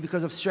 maybe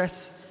because of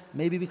stress,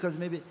 maybe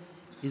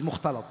he's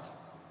mukhtalat.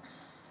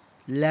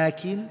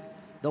 Lakin,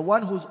 the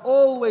one who's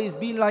always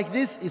been like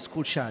this is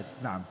called shadh.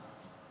 Naam.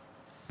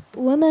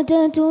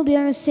 ومتى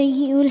توبع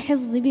السيء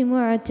الحفظ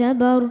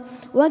بمعتبر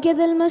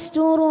وكذا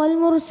المستور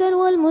والمرسل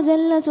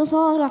والمدلس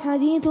صار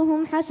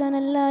حديثهم حسنا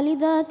لا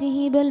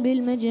لذاته بل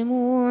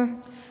بالمجموع.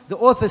 The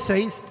author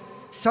says,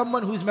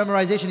 someone whose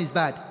memorization is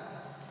bad,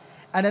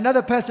 and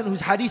another person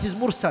whose hadith is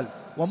mursal,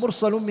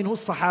 ومرسل منه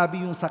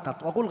الصحابي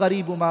سقط وقل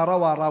غريب ما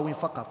روى راو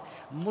فقط.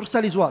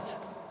 Mursal is what?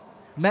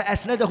 ما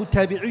أسنده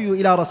التابعي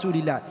إلى رسول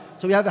الله.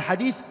 So we have a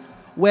hadith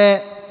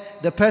where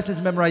the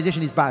person's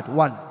memorization is bad,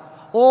 one.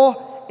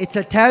 Or it's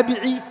a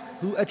tabi'i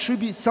who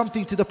attributes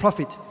something to the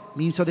Prophet.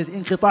 Means so there's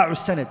inqita'u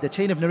sanad, the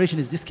chain of narration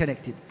is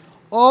disconnected.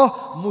 Or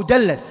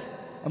mudallas.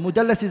 A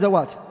mudallas is a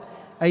what?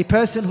 A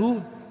person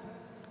who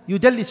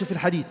yudallisu fil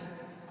hadith.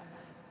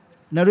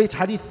 narrates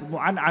hadith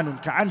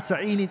mu'an'anun ka'an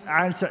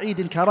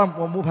sa'id karam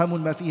wa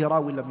mubhamun ma fihi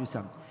rawi lam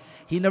yusam.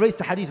 He narrates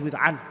the hadith with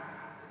an.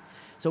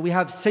 So we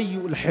have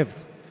sayyu al-hifz,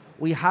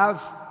 we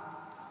have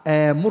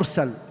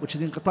mursal, which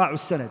is inqita'u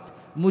al-sanad,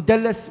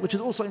 mudallas, which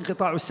is also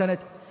inqita'u al-sanad.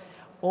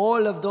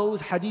 All of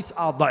those hadiths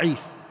are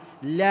da'if.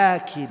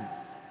 Lakin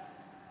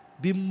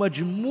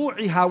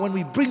بمجموعها, when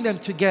we bring them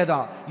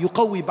together,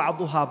 يقوي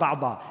بعضها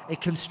بعضا, it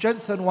can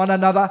strengthen one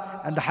another,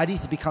 and the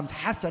hadith becomes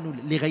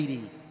حسن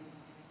لغيره.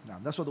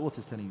 That's what the author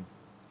is telling you.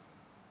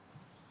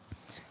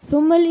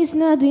 ثم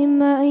الإسناد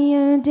إما أن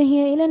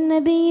ينتهي إلى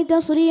النبي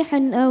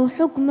تصريحا أو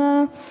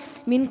حكما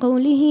من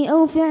قوله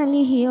أو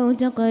فعله أو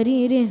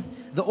تقريره.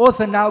 The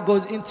author now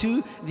goes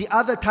into the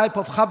other type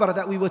of khabar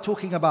that we were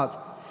talking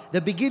about.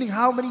 The beginning,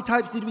 how many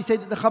types did we say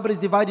that the khabar is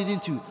divided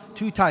into?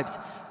 2 types.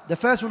 The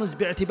first one was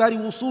باعتبار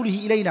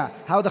وصوله إلينا,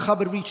 how the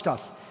khabar reached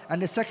us.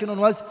 And the second one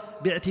was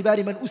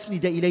باعتبار من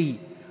أسند إليه,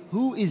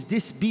 who is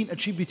this being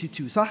attributed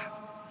to? صح?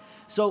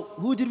 So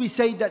who did we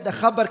say that the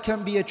khabar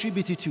can be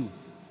attributed to?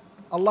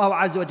 Allah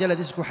Azza wa Jalla,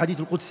 this is called Hadith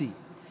al-Qudsi.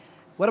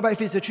 What about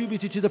if it's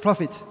attributed to the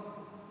Prophet?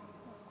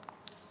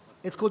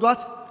 It's called what?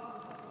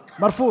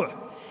 Marfu'.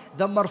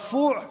 The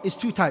marfu' is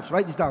 2 types,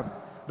 write this down.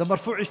 The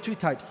marfu' is 2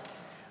 types.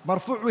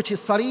 Marfu' which is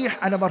sarih,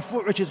 and a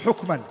marfu' which is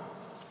hukman.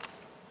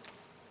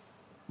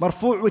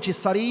 Marfu' which is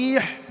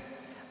sarih,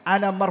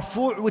 and a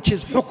marfu' which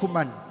is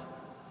hukman.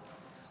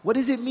 What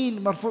does it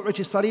mean, marfu' which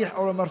is sarih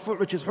or a marfu'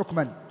 which is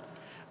hukman?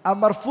 A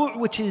marfu'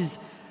 which is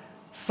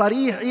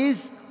sarih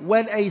is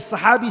when a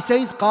sahabi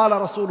says قال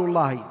رسول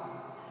الله,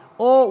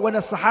 or when a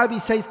sahabi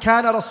says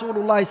كان رسول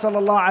الله صلى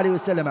الله عليه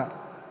وسلم,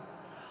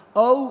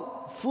 أو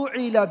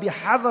فعل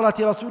بحضرة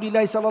رسول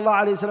الله صلى الله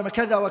عليه وسلم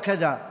كذا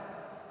وكذا.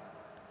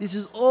 This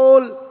is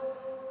all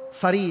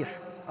sarih.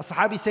 A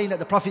sahabi saying that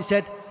the Prophet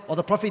said, or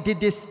the Prophet did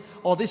this,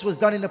 or this was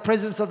done in the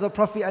presence of the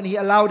Prophet and he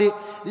allowed it.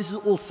 This is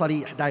all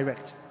sarih,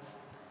 direct.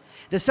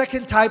 The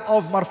second type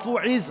of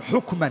marfu' is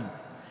hukman.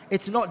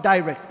 It's not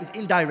direct, it's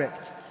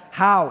indirect.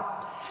 How?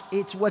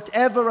 It's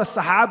whatever a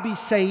sahabi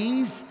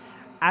says,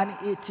 and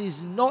it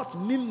is not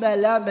مما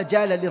لا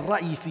مجال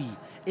للرأي فيه.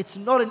 It's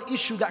not an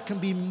issue that can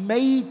be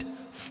made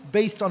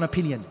based on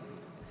opinion.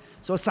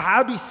 So a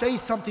sahabi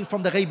says something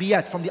from the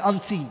ghaybiyat, from the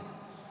unseen.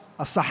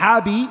 A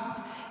sahabi,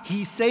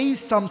 he says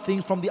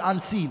something from the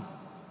unseen.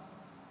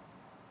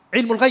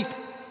 Ilm al-ghayb.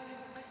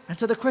 And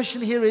so the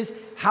question here is,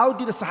 how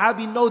did a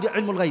sahabi know the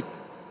ilm al-ghayb?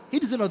 He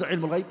doesn't know the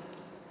ilm al-ghayb.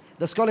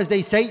 The scholars,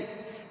 they say,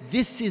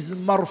 this is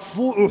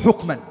marfu'u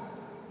hukman.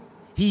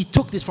 He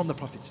took this from the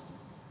Prophet.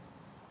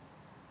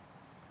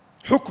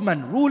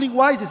 Hukman, ruling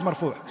wise, is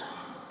marfu'.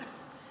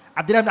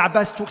 Abdullah ibn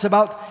Abbas talks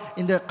about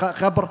in the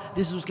qabr,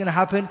 this is what's going to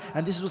happen,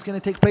 and this is what's going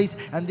to take place,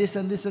 and this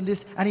and this and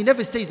this. And he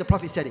never says the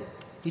Prophet said it.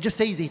 He just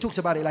says it, he talks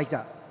about it like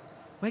that.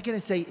 We're going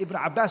to say Ibn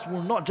Abbas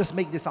will not just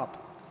make this up.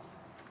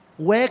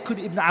 Where could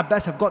Ibn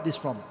Abbas have got this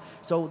from?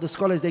 So the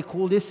scholars, they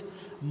call this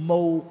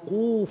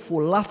mawqoofu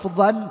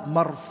lafdhan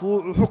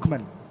marfu'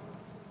 hukman.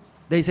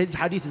 They say this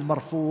hadith is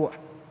marfu'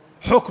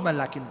 hukman,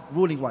 lakin,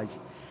 ruling wise.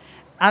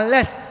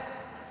 Unless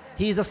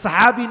he is a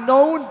sahabi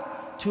known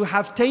to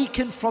have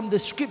taken from the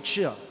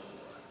scripture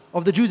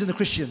of the Jews and the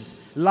Christians,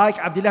 like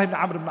Abdullah ibn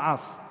Amr ibn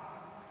As.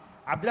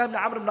 Abdullah ibn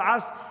Amr ibn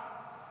As,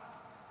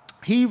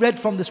 he read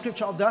from the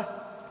scripture of the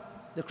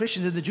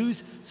Christians and the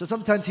Jews, so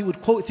sometimes he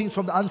would quote things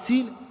from the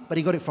unseen, but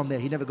he got it from there,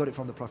 he never got it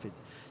from the Prophet.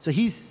 So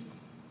his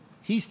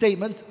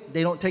statements,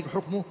 they don't take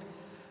hukmu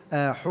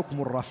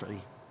al-raf'i.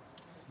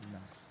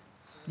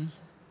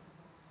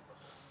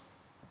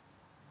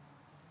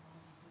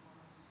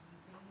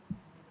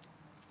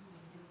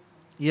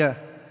 Yeah.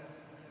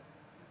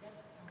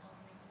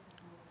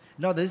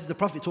 No, this is the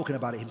Prophet talking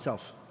about it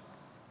himself.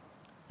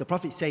 The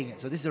Prophet saying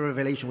it. So this is a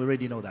revelation, we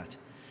already know that.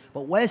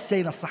 But we're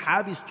saying a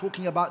sahabi is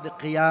talking about the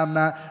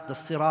qiyamah, the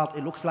sirat,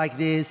 it looks like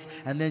this,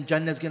 and then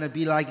Jannah is going to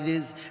be like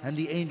this, and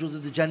the angels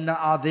of the Jannah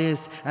are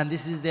this, and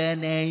this is their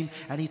name.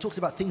 And he talks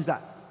about things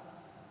that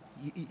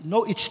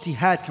no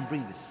ijtihad can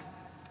bring this.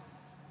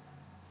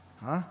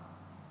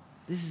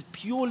 This is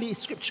purely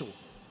scriptural.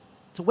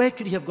 So where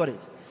could he have got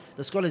it?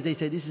 The scholars, they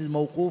say this is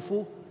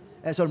marfu'u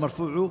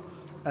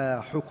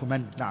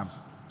hukman. Naam.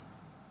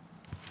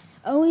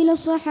 أو إلى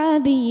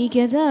الصحابي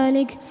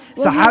كذلك.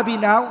 Sahabi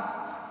now,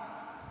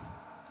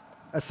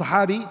 a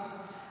sahabi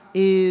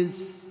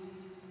is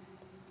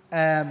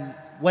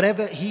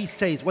whatever he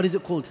says, what is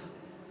it called?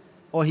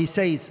 Or he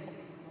says,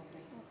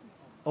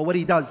 or what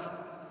he does,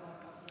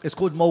 it's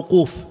called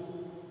mawqoof.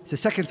 It's the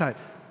second type.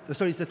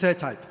 Sorry, it's the third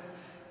type.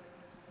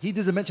 He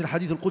doesn't mention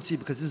Hadith al-Qudsi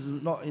because this is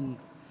not in,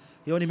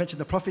 he only mentioned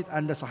the Prophet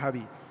and the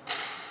sahabi.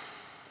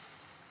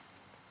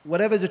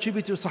 Whatever is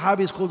attributed to a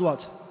sahabi is called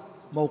what?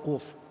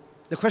 Mawqoof.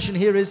 The question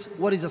here is,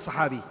 what is a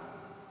sahabi?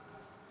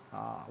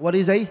 What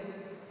is a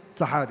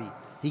sahabi?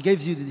 He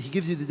gives you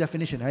the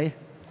definition, hey?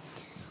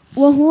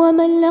 وهو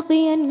من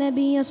لقي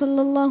النبي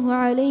صلى الله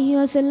عليه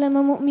وسلم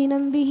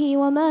مؤمنا به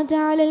ومات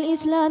على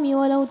الإسلام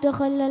ولو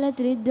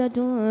تخللت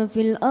ردة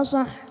في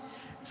الأصح.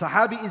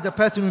 Sahabi is the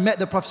person who met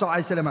the Prophet صلى الله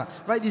عليه وسلم.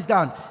 Write this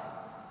down.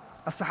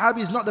 A sahabi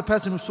is not the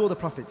person who saw the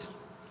Prophet.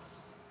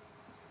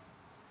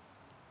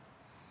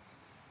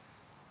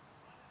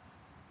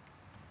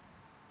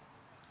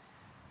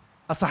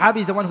 A Sahabi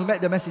is the one who met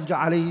the Messenger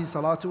alayhi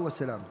salatu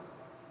wasalam.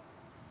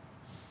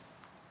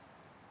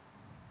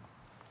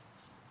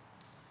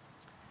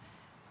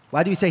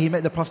 Why do we say he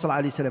met the Prophet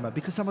sallallahu alayhi wasallam?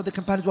 Because some of the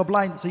companions were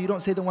blind, so you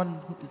don't say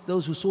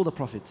those who saw the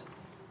Prophet.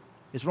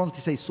 It's wrong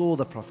to say saw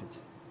the Prophet.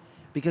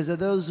 Because there are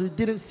those who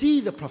didn't see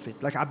the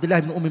Prophet, like Abdullah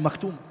ibn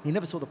Maktoum, he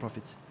never saw the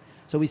Prophet.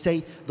 So we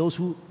say those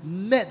who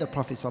met the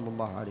Prophet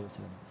sallallahu alayhi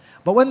wasallam.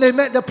 But when they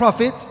met the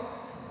Prophet,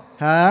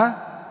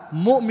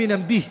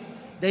 mu'minan bih,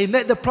 they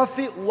met the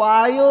Prophet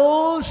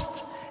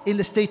whilst in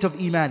the state of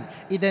Iman.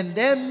 Then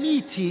their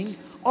meeting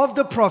of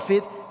the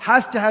Prophet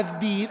has to have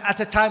been at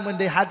a time when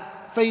they had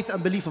faith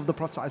and belief of the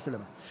Prophet sallallahu alayhi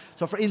wasallam.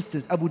 So for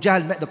instance, Abu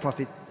Jahl met the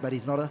Prophet, but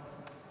he's not a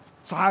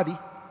Sahabi.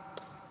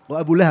 Or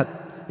Abu Lahab,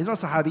 he's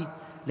not a Sahabi,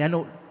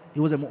 he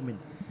was a mu'min.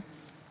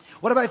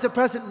 What about if the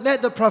person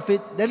met the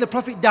Prophet, then the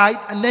Prophet died,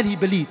 and then he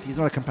believed? He's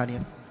not a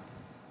companion.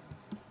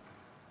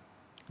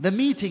 The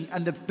meeting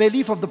and the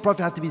belief of the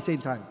Prophet have to be the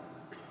same time.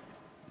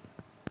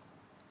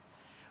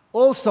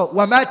 Also,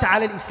 وَمَاتَ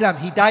عَلَى الْإِسْلَامِ,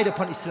 he died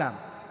upon Islam.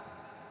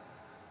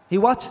 He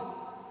what?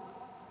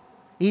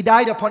 He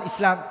died upon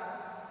Islam.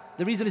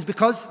 The reason is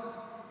because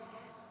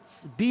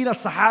being a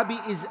Sahabi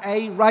is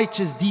a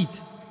righteous deed.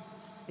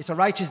 It's a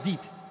righteous deed.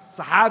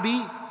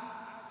 Sahabi,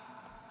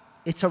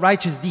 it's a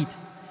righteous deed.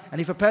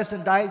 And if a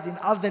person dies in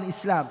other than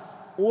Islam,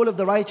 all of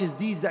the righteous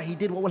deeds that he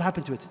did, what will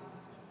happen to it?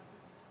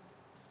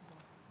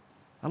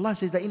 Allah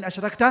says that in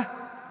ashrakta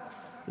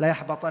la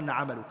yahbatanna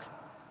amaluk.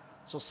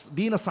 So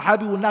being a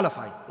Sahabi will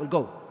nullify, will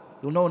go.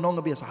 You'll no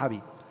longer be a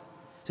Sahabi.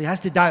 So he has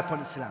to die upon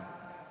Islam.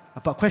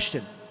 But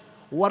question,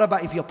 what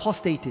about if he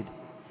apostated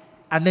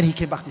and then he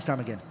came back to Islam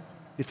again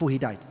before he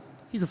died?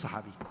 He's a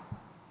Sahabi.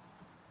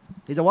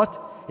 He's a what?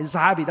 He's a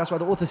Sahabi. That's why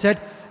the author said,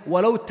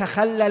 وَلَوْ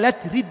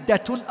تَخَلَّلَتْ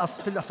رِدَّةٌ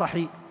أَصْفِلَ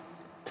صَحِي.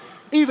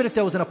 Even if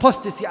there was an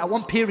apostasy at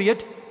one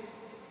period,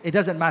 it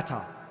doesn't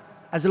matter.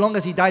 As long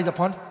as he dies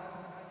upon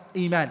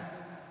Iman.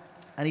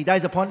 And he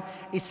dies upon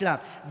Islam.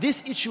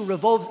 This issue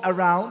revolves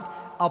around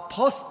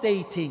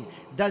apostating.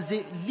 Does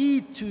it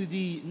lead to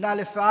the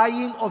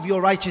nullifying of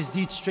your righteous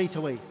deeds straight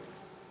away?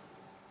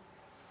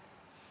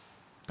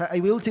 Are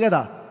we all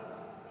together?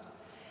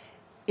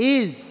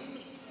 Is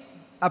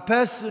a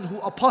person who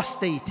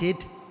apostated,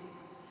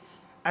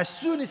 as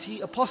soon as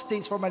he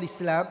apostates from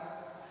Islam,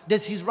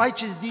 does his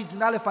righteous deeds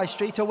nullify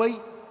straight away?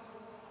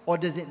 Or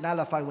does it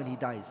nullify when he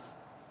dies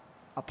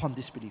upon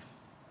disbelief?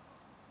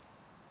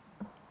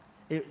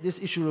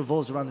 This issue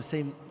revolves around the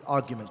same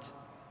argument.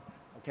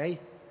 Okay?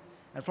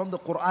 And from the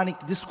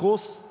Quranic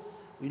discourse,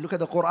 we look at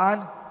the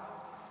Quran,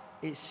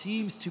 it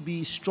seems to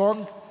be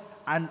strong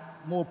and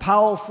more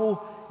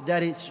powerful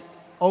that it's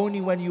only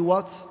when you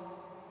what?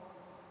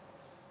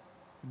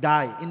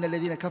 Die. إِنَّ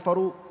الَّذِينَ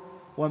كَفَرُوا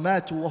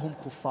وَمَاتُوا وَهُمْ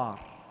كُفَّارٌ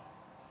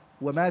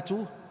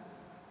وَمَاتُوا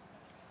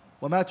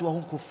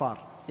وَهُمْ كُفَّارٌ.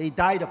 They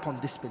died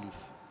upon disbelief.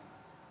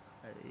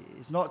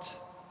 It's not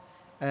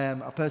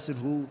a person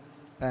who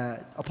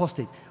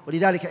apostate.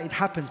 وَلِذَلِكَ it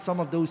happened, some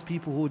of those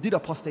people who did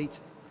apostate,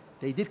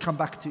 they did come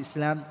back to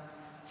Islam.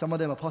 Some of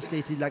them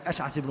apostated, like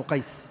Ash'ath ibn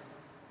Qais.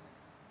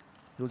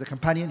 He was a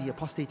companion, he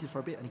apostated for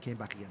a bit and he came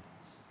back again.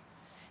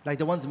 Like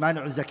the ones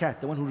Mani'u Zakat,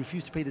 the one who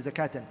refused to pay the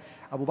zakat, and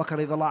Abu Bakr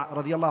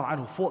radiallahu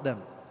anhu fought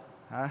them.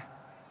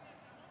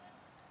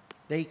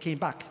 They came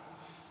back.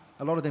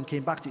 A lot of them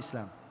came back to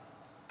Islam.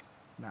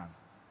 Now.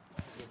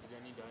 Did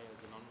any die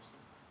as a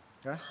non-Muslim?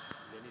 Yeah?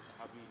 Did any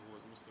Sahabi who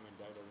was Muslim and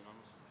died as a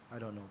non-Muslim? I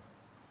don't know.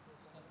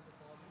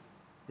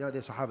 Yeah,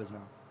 they're Sahabas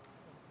now.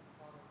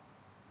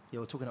 Yeah,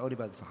 we're talking only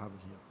about the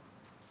Sahabas here.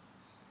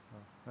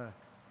 So can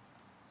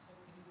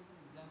you give an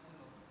example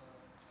of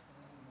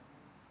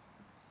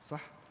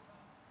صح?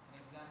 An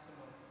example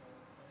of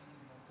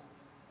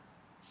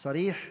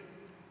صريح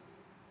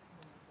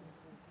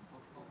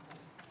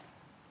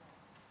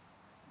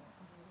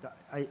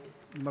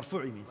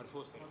مرفوع يمين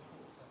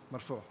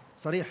مرفوع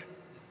صريح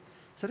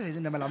is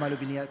إنما الأعمال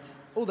بالنيات.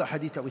 All the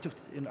hadith that we took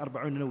in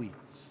Arba'un Nawawi,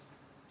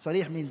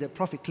 صريح means the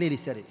Prophet clearly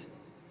said it.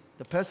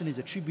 The person is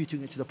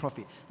attributing it to the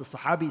Prophet. The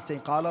Sahabi is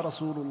saying قال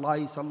رسول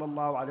الله صلى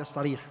الله عليه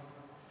صريح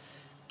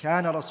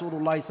كان رسول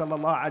الله صلى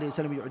الله عليه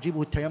وسلم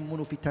يعجبه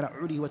التيمن في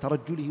تنعله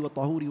وترجله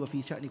وطهوره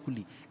وفي شأن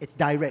كله. It's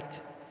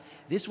direct.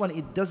 This one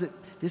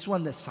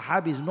the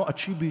Sahabi is not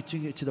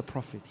attributing it to the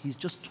Prophet. He's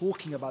just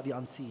talking about the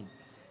unseen.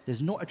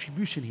 There's no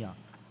attribution here.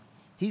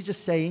 He's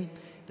just saying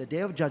the day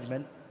of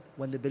judgment,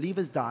 when the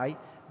believers die,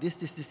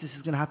 this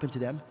is going to happen to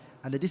them,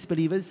 and the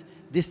disbelievers,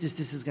 this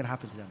is going to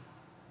happen to them.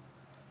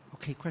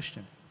 Okay,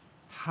 question.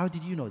 How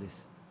did you know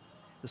this?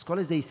 The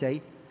scholars, they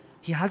say,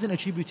 he hasn't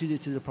attributed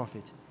it to the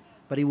Prophet,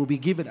 but it will be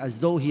given as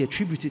though he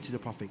attributed it to the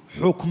Prophet.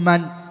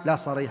 حُكْمًا لَا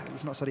صَرِيحًا.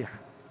 It's not صريحة.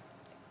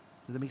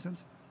 Does that make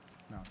sense?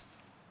 No.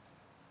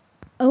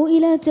 أو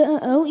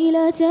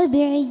إلى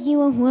تابعي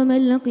وهو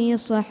من لقي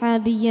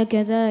الصحابي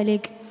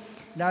كذلك.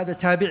 Now the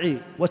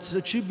tabi'i, what's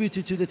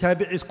attributed to the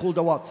tabi'i is called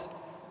a what?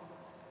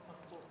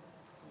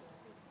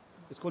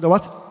 It's called a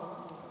what?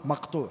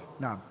 مقطوع.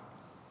 نعم.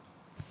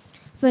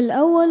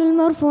 فالأول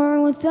المرفوع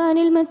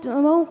والثاني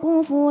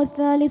الموقوف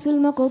والثالث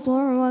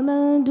المقطوع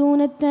ومن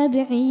دون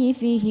التابعي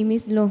فيه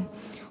مثله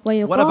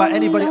What about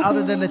anybody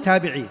other than the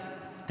tabi'i?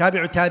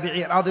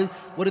 Tabi'i and others,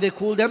 what do they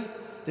call them?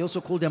 They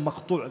also call them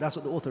maqtu'. That's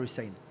what the author is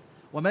saying.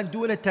 وَمَنْ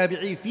دُونَ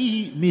التَّابِعِي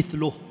فِيهِ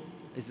مِثْلُهُ.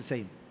 It's the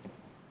same.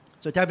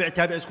 So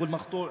tabi'i is called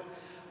maqtu'.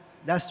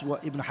 That's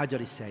what Ibn Hajar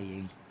is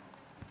saying.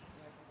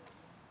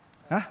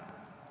 Huh?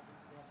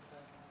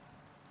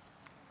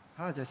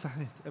 هذا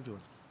صحيح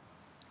everyone.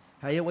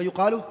 هيا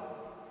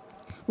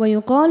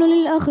ويقال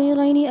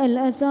للأخيرين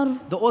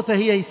الأثر. The author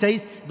here, he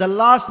says the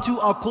last two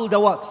are called a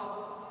what?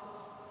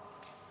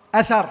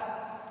 Athar.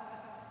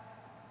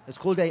 It's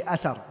called a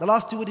athar. The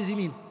last two, what does he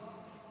mean?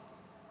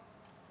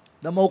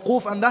 The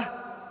mawquf and the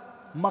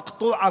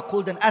maqtu' are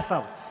called an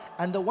athar.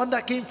 And the one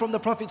that came from the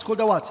Prophet is called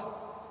a what?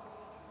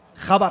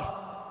 Khabar.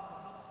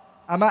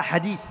 Ama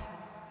hadith.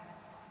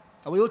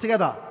 Are we all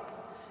together?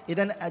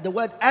 Then the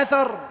word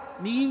athar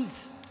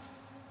means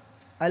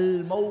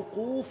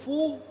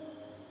al-mawqufu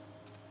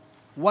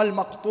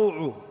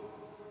wal-maqtu'u.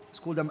 It's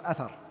called them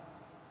athar.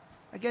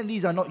 Again,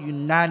 these are not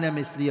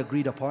unanimously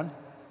agreed upon.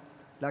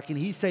 Like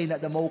he's saying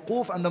that the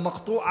mawquf and the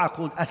maqtu' are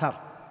called athar.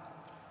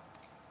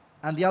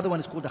 And the other one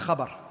is called a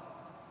khabar.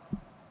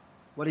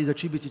 What is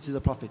attributed to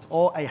the Prophet.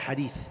 Or a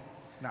hadith.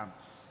 نعم.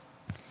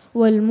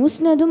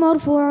 والمسند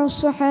مرفوع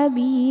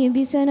الصحابي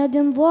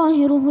بسند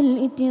ظاهره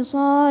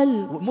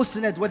الاتصال.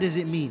 Musnad, what does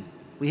it mean?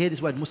 We hear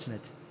this word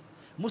musnad.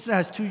 Musnad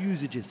has two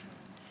usages.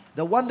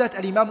 The one that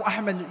Imam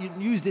Ahmad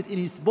used it in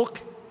his book,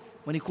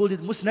 when he called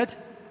it musnad,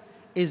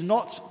 is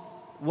not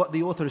what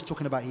the author is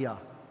talking about here.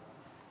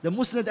 The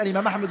musnad that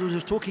Imam Ahmad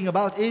was talking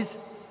about is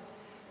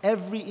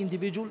every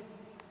individual,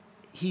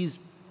 his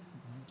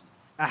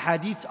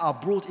ahadiths are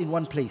brought in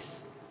one place.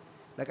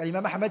 Like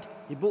Imam Ahmad,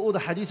 he brought all the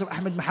hadiths of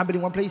Ahmad ibn Hanbal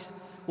in one place,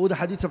 all the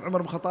hadiths of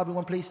Umar ibn Khattab in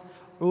one place,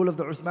 all of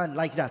the Uthman,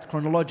 like that,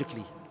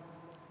 chronologically.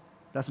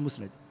 That's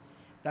musnad.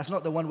 That's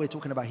not the one we're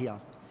talking about here.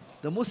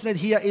 The musnad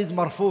here is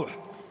marfu'.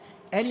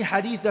 Any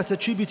hadith that's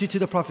attributed to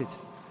the Prophet.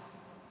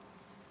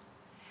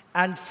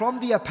 And from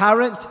the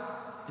apparent,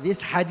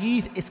 this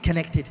hadith is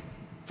connected.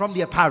 From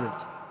the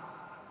apparent.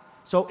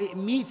 So it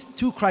meets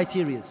two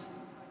criteria.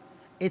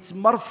 It's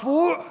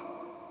marfu'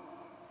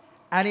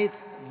 and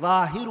it's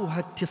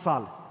zahiruha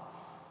ittisal.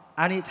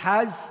 And it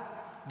has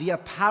the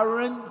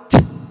apparent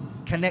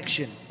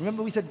connection.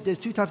 Remember we said there's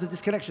two types of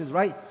disconnections,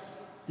 right?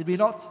 Did we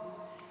not?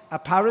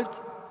 Apparent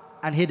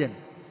and hidden.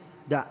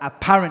 The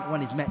apparent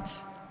one is met,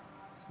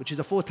 which is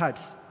the four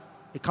types.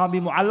 It can't be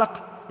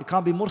mu'allaq, it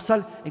can't be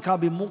mursal, it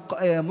can't be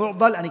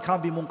mu'dal, and it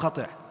can't be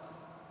munqati'.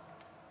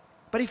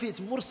 But if it's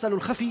mursal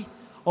al-khafi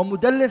or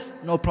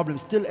mudallis, no problem,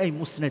 still a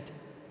musnad.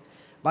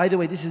 By the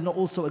way, this is not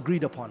also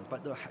agreed upon, but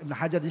Ibn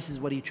Hajar, this is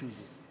what he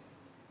chooses.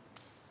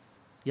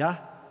 Yeah?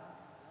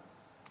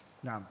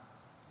 نعم.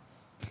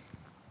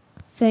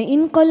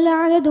 فإن قل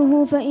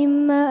عدده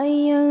فإما أن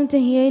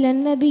ينتهي إلى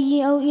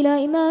النبي أو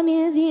إلى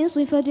إمام ذي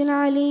صفة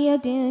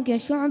عالية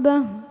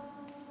كشعبة.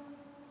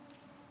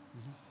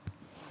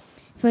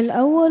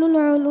 فالأول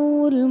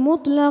العلو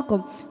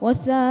المطلق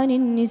والثاني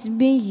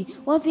النسبي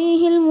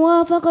وفيه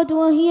الموافقة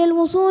وهي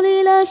الوصول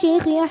إلى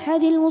شيخ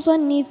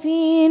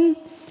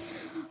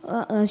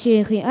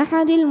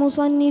أحد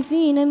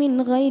المصنفين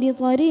من غير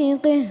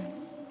طريقه.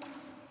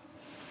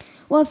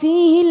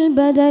 وفيه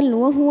البدل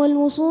وهو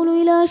الوصول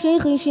إلى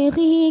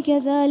شيخه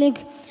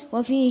كذلك.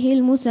 وفيه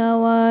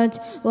المساواة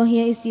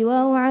وهي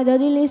استواء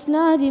عدد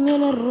الإسناد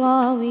من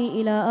الراوي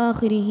إلى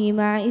آخره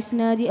مع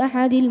إسناد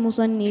أحد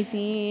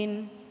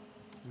المصنفين.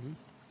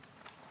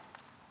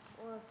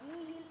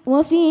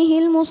 وفيه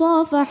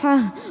المصافحة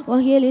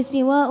وهي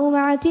الاستواء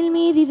مع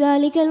تلميذ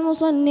ذلك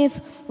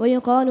المصنف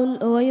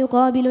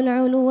ويقابل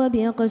العلو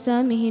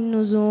بأقسامه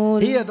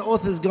النزول. Here the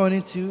author is going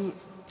into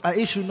an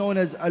issue known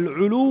as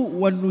al-ulu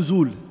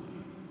wal-nuzul.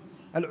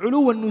 Al-ulu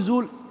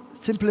wal-nuzul,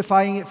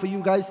 simplifying it for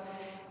you guys,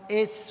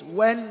 it's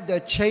when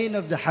the chain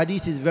of the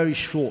hadith is very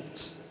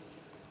short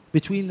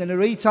between the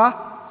narrator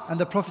and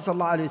the Prophet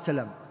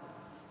ﷺ.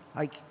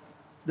 Like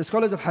the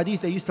scholars of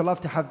hadith, they used to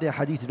love to have their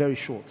hadith very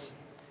short.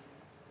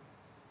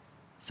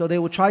 So they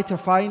would try to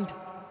find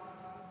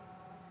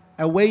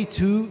a way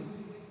to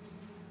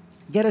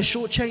get a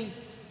short chain.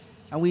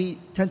 And we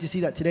tend to see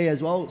that today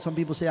as well. Some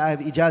people say, I have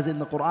ijazah in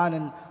the Quran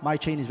and my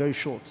chain is very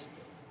short.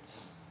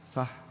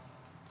 صح.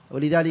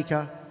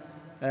 ولذلك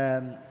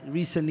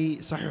recently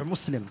Sahih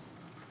Muslim.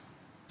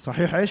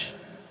 Sahih إيش?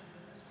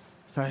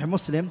 Sahih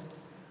Muslim.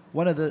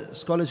 One of the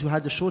scholars who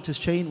had the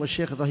shortest chain was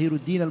Sheikh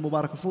Zahiruddin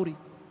al-Mubarakfuri,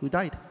 who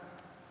died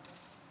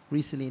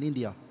recently in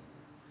India.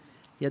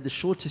 He had the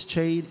shortest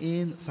chain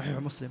in Sahih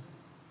Muslim.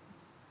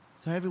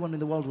 So everyone in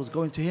the world was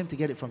going to him to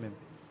get it from him.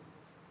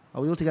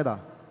 Are we all together?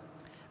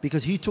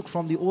 Because he took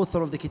from the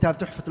author of the Kitab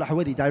Tuhfatul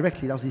Ahwadi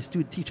directly. That was his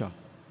student teacher.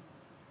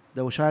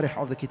 The sharih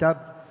of the Kitab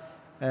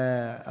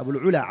Abu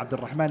al-Ula Abdul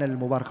Rahman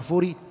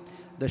al-Mubarakfuri,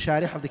 the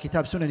sharih of the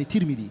Kitab Sunan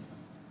al-Tirmidhi,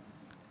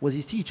 was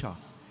his teacher.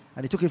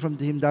 And he took it from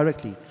him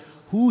directly.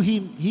 Who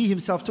he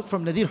himself took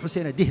from Nadir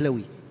Hussain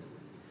al-Dihlawi.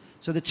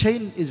 So the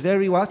chain is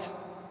very what?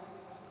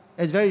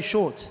 It's very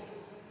short.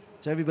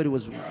 So everybody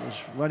was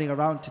running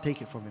around to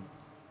take it from him.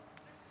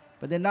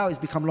 But then now it's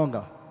become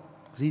longer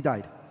because he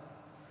died.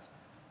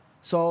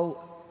 So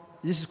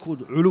This is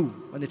called ulu,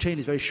 when the chain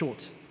is very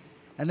short.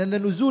 And then the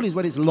nuzul is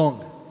when it's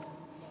long.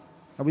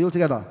 Are we all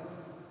together?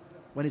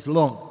 When it's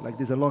long, like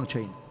there's a long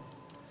chain.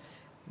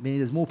 Meaning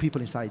there's more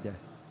people inside there.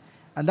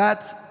 And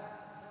that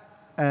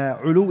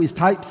ulu is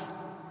types.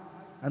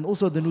 And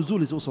also the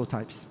nuzul is also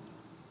types.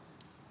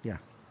 Yeah.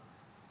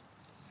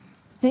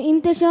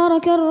 فإن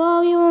تشارك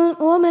الراوي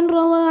ومن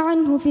روى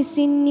عنه في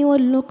السن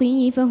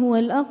واللقي فهو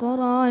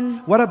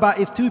الأقران. What about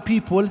if two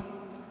people,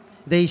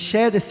 they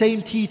share the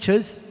same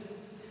teachers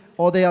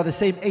or they are the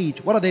same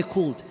age? What are they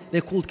called?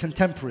 They're called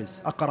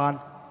contemporaries, aqran.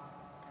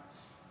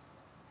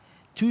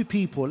 Two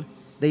people,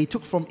 they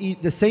took from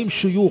the same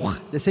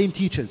shuyukh, the same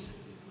teachers,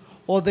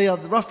 or they are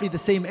roughly the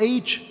same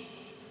age,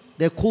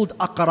 they're called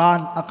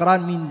aqran.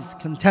 Aqran means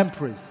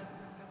contemporaries.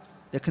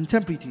 They're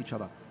contemporary to each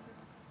other.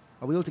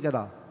 Are we all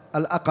together?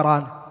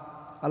 Al-aqran.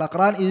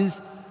 Al-aqran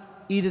is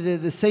either they're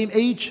the same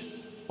age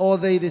or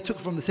they took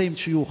from the same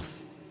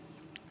shuyukhs.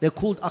 They're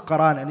called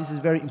aqran, and this is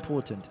very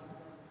important.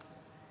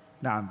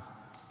 Naam.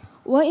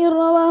 وإن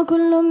روى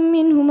كل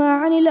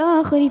منهما عن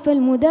الآخر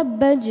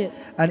فالمدبج.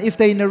 And if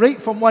they narrate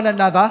from one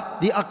another,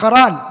 the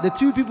aqran, the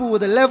two people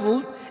with a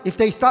level, if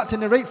they start to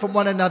narrate from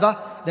one another,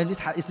 then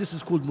this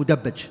is called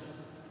mudabbaj.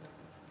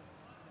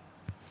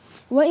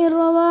 وإن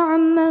روى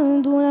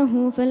عمن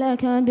دونه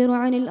فالأكابر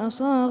عن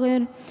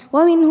الأصاغر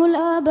ومنه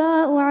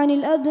الآباء عن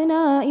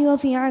الأبناء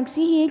وفي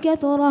عكسه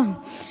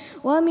كثرة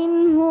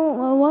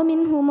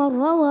ومنه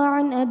من روى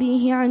عن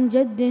أبيه عن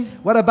جده.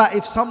 What about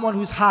if someone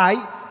who's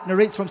high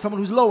narrates from someone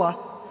who's lower?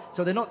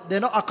 So they're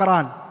not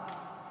aqran.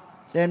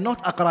 They're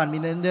not aqran,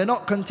 meaning they're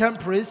not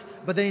contemporaries,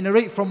 but they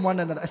narrate from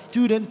one another. A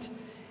student,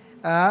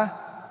 a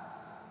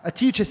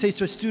teacher says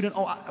to a student,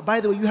 oh, by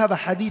the way, you have a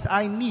hadith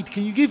I need.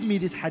 Can you give me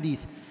this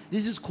hadith?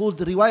 This is called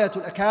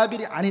riwayatul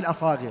akabir anil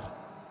asagir.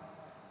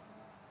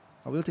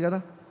 Are we all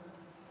together?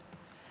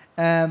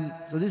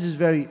 So this is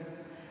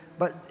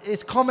but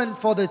it's common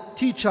for the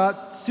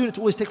student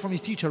to always take from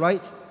his teacher,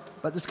 right?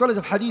 But the scholars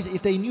of hadith,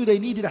 if they knew they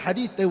needed a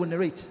hadith, they would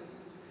narrate.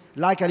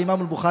 Like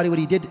Imam al-Bukhari, what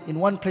he did in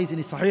one place in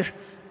his Sahih,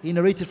 he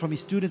narrated from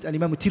his student, and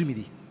Imam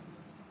al-Tirmidhi.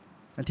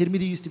 And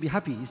Tirmidhi used to be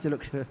happy. He said,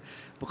 look,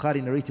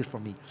 Bukhari narrated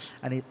from me.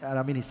 And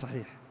I'm in his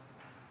Sahih.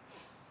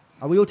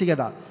 Are we all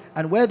together?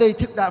 And where they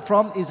took that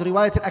from is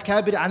riwayat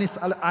al-akabir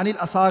anil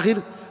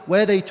asagir.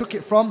 Where they took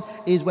it from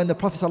is when the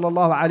Prophet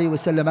sallallahu alaihi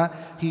wasallam,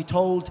 he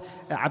told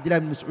Abdullah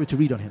ibn Mas'ud to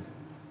read on him.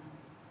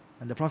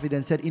 And the Prophet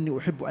then said, Inni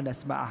uhibbu an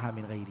asma'aha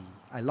min ghayri.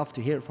 I love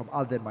to hear it from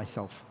other than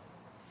myself.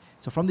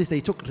 So from this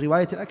they took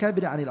riwayat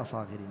al-akabir anil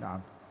asagir.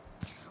 Na'am.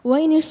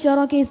 وإن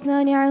اشترك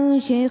اثنان عن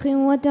شيخ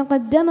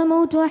وتقدم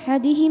موت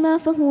أحدهما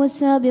فهو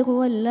السابق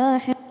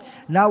واللاحق.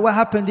 Now what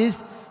happened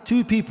is,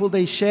 two people,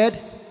 they shared.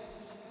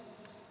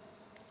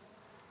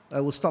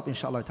 We'll stop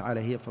inshallah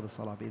ta'ala here for the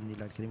salah.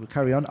 We'll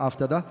carry on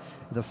after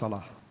the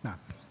salah. Now.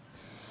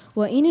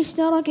 وإن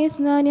اشترك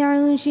اثنان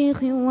عن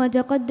شيخ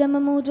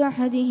وتقدم موت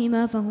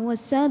أحدهما فهو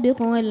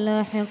السابق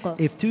واللاحق.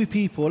 If two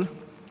people,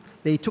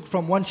 they took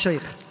from one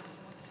shaykh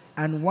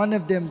and one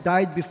of them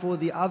died before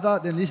the other,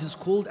 then this is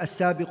called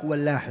as-sabiq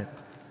wal-lahiq.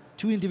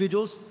 Two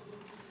individuals,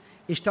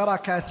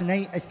 اشترك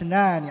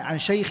اثنان عن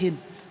شيخ,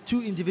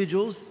 two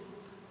individuals,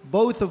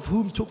 both of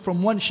whom took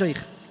from one shaykh,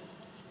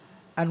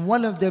 and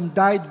one of them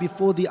died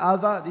before the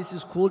other, this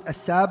is called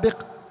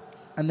as-sabiq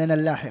and then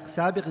al-lahiq.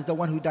 Sabiq is the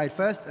one who died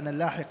first, and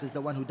al-lahiq is the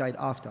one who died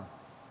after.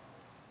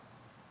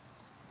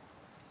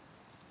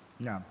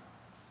 Now.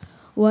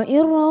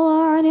 وإن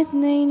روى عن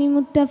اثنين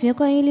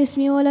متفقي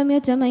الاسم ولم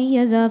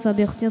يتميزا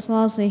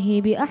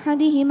فباختصاصه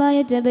بأحدهما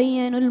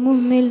يتبين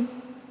المهمل.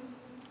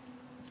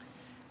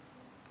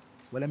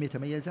 ولم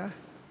يتميزا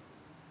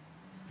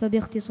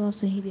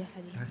فباختصاصه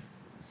بأحدهما.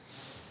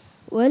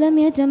 ولم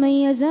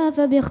يتميزا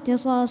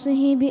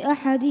فباختصاصه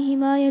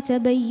بأحدهما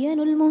يتبين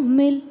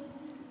المهمل.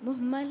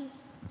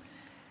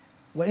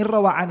 وإن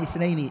روى عن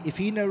اثنين, if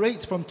he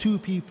narrates from two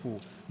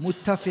people,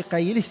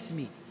 متفقي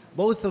الاسم,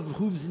 both of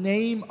whose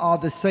name are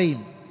the same,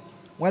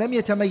 ولم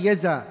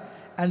يتميزا,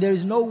 and there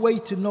is no way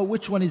to know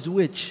which one is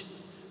which,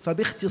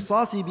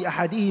 فباختصاصه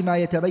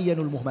بأحدهما يتبين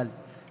المهمل.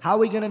 How are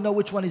we going to know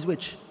which one is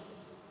which?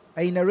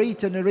 A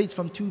narrator narrates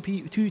from two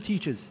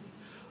teachers.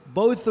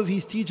 Both of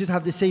his teachers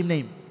have the same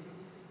name.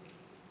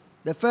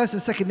 The first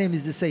and second name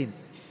is the same.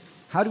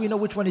 How do we know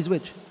which one is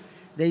which?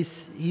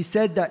 He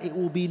said that it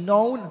will be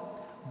known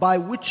by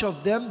which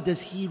of them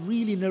does he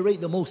really narrate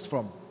the most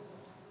from.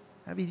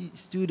 Every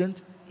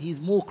student,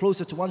 he's more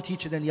closer to one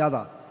teacher than the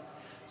other.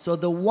 So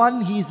the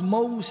one he's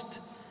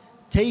most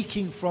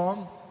taking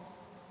from,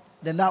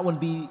 then that one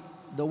be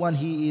the one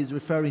he is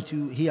referring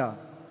to here.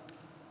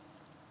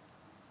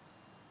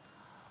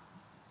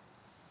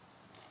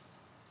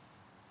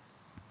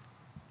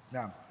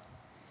 Now.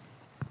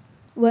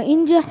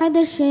 وإن جحد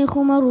الشيخ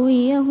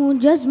مرويه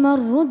جزما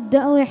رد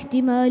أو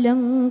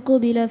احتمالا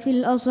قبل في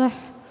الأصح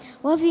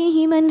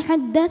وفيه من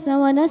حدث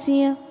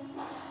ونسي.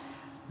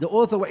 The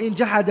author, وإن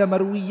جحد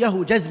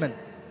مرويه جزما.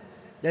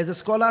 There's a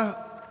scholar,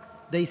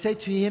 they say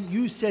to him,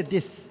 you said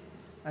this.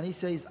 And he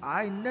says,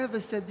 I never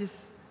said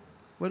this.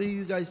 What are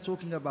you guys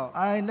talking about?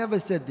 I never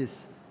said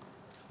this.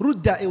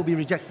 Rudda, it will be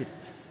rejected.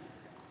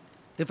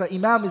 If an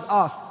imam is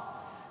asked,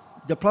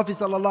 the Prophet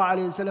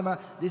ﷺ,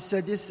 this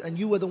said this, and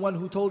you were the one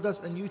who told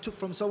us, and you took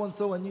from so and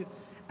so,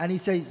 and he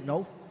says,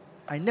 no,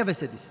 I never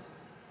said this.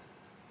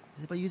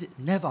 He said, but you did.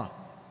 Never.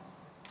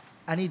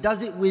 And he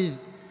does it with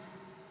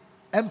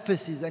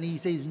emphasis, and he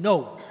says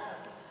no.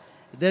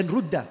 Then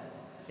rudda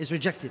is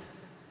rejected.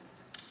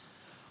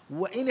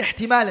 وَإِنْ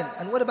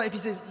احْتِمَالًا. And what about if he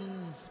says,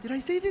 did I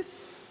say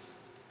this?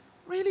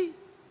 Really?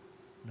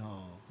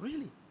 No,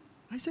 really?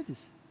 I said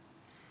this.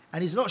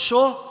 And he's not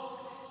sure,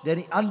 then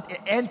he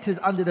enters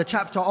under the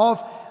chapter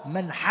of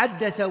Man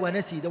haddatha wa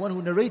nasi, the one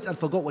who narrates and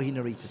forgot what he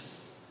narrated.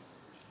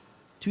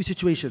 Two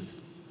situations.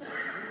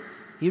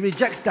 He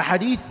rejects the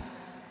hadith,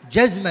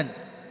 jazman.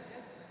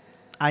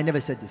 I never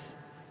said this.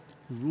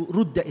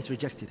 Rudda is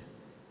rejected.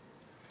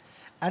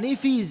 And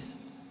if he's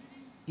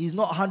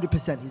not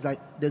 100%, he's like,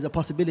 there's a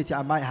possibility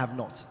I might have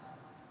not.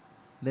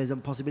 There's a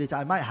possibility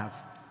I might have.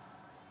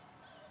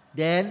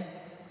 Then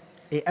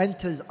it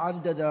enters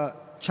under the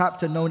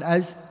chapter known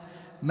as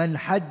Man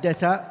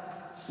haddatha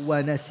wa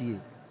nasi,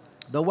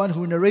 the one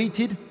who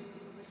narrated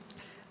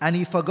and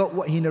he forgot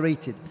what he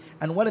narrated.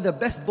 And one of the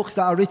best books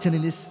that are written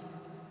in this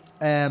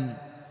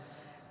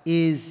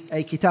is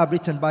a kitab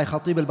written by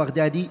Khatib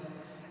al-Baghdadi,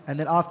 and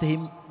then after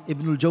him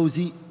Ibn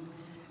al-Jawzi,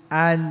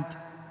 and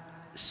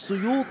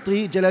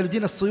Suyuti,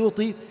 Jalaluddin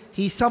al-Suyuti,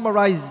 he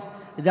summarized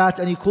that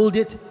and he called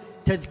it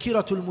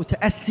Tadhkiratul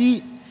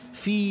Muta'assi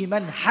fi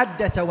man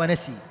haddatha wa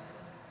nasi.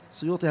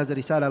 Suyuti has a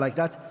risala like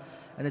that,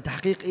 and the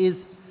tahqiq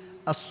is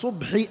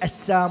As-Subhi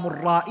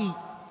As-Samurra'i.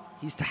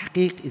 His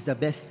tahqiq is the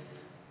best.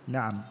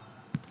 Naam.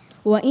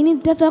 وإن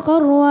اتفق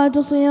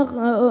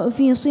الرواة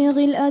في صيغ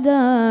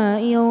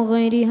الأداء أو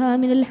غيرها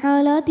من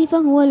الحالات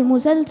فهو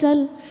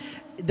المسلسل.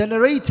 The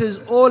narrators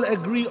all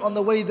agree on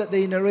the way that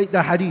they narrate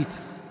the hadith.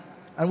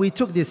 And we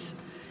took this,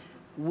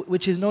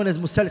 which is known as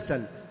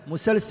مسلسل.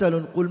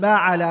 مسلسل قل ما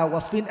على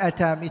وصف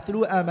أتى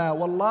مثل أما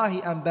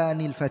والله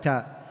أنباني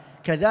الفتى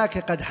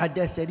كذاك قد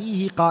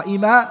حدثنيه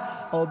قائما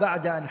أو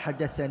بعد أن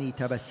حدثني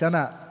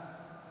تبسما.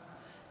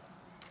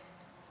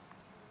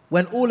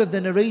 When all of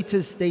the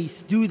narrators, they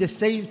do the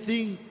same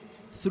thing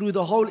through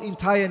the whole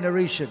entire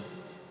narration.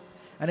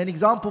 And an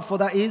example for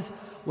that is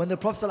when the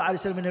Prophet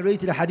ﷺ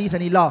narrated a hadith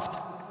and he laughed.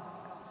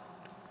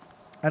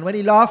 And when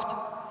he laughed,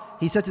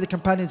 he said to the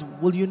companions,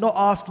 will you not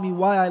ask me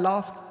why I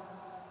laughed?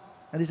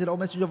 And they said, O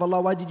Messenger of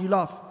Allah, why did you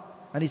laugh?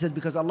 And he said,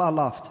 because Allah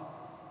laughed.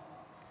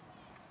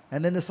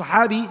 And then the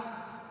Sahabi,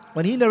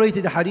 when he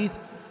narrated the hadith,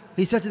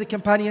 he said to the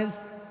companions,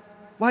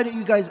 why don't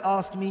you guys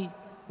ask me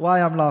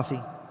why I'm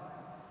laughing?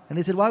 And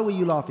they said, why were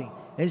you laughing?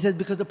 And he said,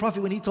 because the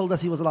Prophet, when he told us,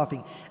 he was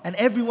laughing. And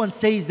everyone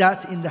says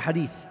that in the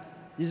hadith.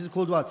 This is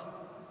called what?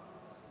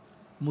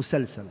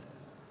 Musalsal.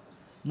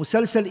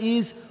 Musalsal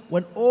is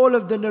when all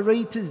of the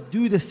narrators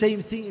do the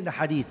same thing in the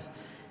hadith.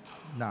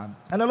 Naam.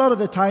 And a lot of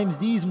the times,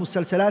 these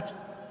musalsalat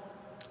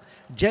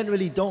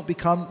generally don't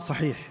become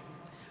sahih.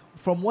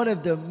 From one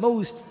of the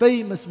most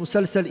famous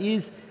musalsal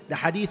is the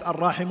hadith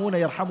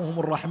Ar-Rahimuna yarhamuhum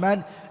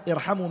ar-Rahman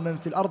irhamu man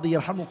fil ardi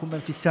yarhamukum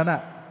man fis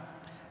sama.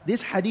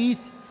 This hadith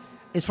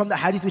is from the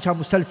hadith which are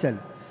musalsal,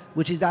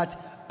 which is that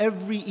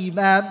every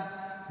imam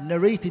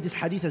narrated this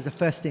hadith as the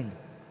first thing.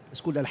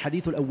 It's called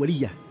al-hadith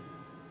al-awwaliyah.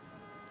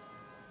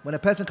 When a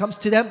person comes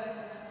to them,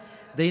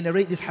 they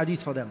narrate this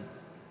hadith for them.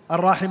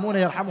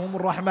 Ar-Rahimuna yarhamuhum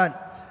ar-Rahman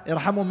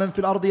irhamu man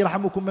fil ardi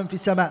yarhamukum man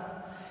fis sama.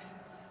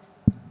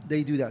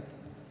 They do that.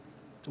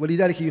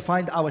 ولذلك you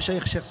find our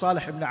Shaykh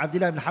Salih ibn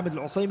Abdullah ibn Hamid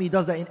al-Usaymi, he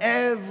does that in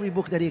every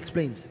book that he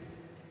explains.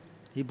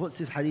 He puts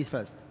this hadith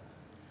first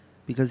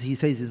because he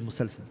says it's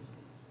musalsal.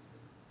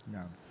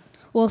 نعم.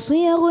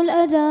 وصيغ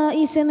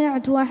الأداء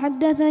سمعت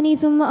وحدثني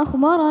ثم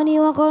أخبرني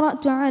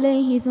وقرأت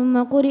عليه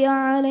ثم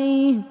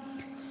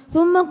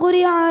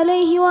قرئ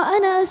عليه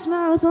وأنا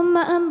أسمع ثم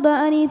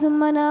أنبأني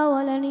ثم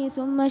ناولني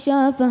ثم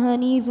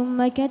شافهني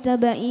ثم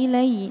كتب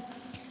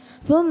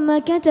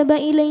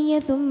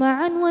إلي ثم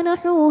عن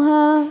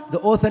ونحوها. The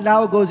author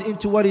now goes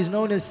into what is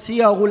known as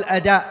siyagul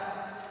ada.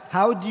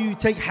 How do you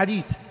take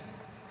hadiths?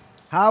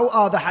 How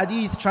are the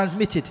hadiths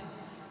transmitted?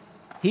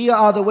 Here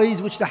are the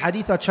ways which the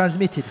hadith are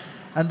transmitted.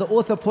 And the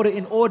author put it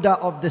in order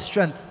of the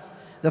strength.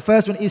 The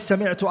first one is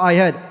سمعت I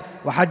heard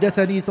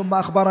وحدثني ثم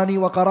أخبرني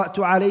وقرأت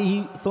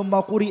عليه ثم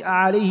قرئ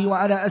عليه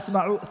وأنا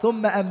أسمع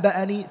ثم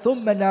أنبأني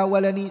ثم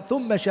ناولني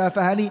ثم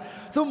شافهني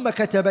ثم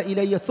كتب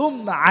إلي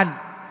ثم عن.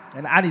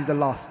 And an is the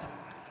last.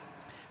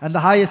 And the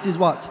highest is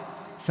what?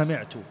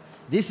 سمعت.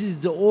 This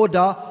is the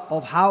order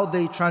of how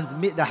they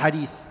transmit the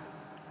hadith.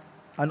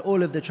 And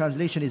all of the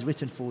translation is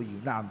written for you.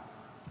 نعم.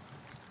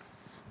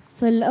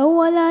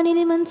 فالأولان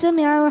لمن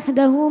سمع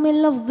وحده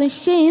من لفظ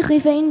الشيخ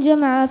فإن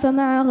جمع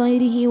فمع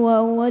غيره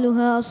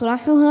وأولها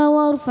أصرحها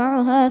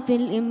وأرفعها في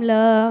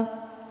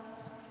الإملاء.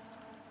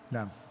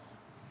 نعم.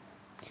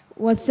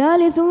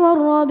 والثالث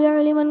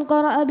والرابع لمن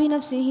قرأ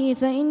بنفسه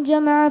فإن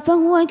جمع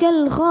فهو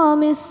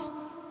كالخامس.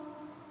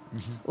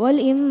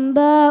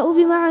 والإنباء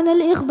بمعنى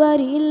الإخبار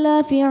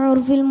إلا في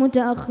عرف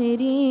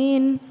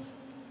المتأخرين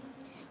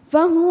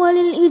فهو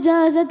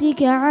للإجازة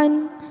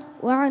كعن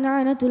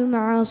وعنعنة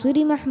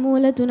المعاصر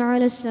محمولة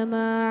على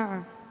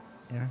السماع.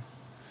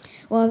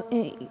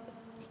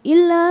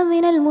 إلا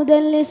من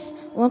المدلس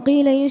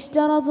وقيل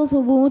يشترط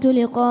ثبوت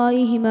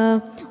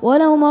لقائهما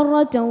ولو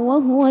مرة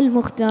وهو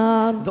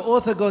المختار. The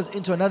author goes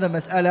into another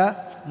mas'ala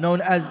known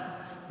as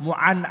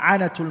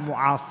mu'an'anatul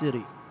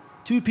mu'asiri.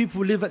 Two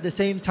people live at the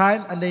same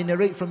time and they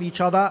narrate from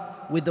each other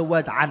with the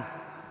word an.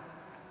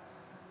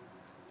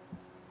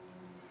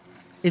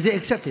 Is it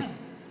accepted?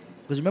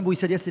 Because remember we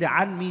said yesterday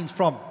an means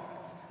from,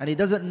 and it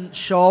doesn't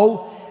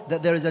show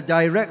that there is a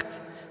direct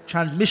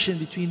transmission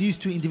between these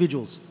two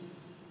individuals.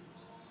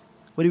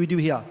 What do we do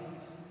here?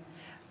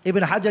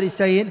 Ibn Hajar is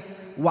saying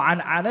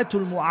وَعَنْعَنَةُ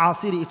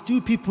الْمُعَاصِرِ, if two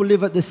people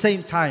live at the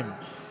same time,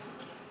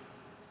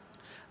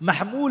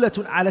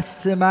 مَحْمُولَةٌ عَلَى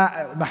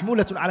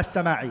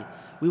السَّمَاعِ,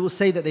 we will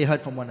say that they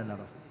heard from one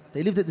another.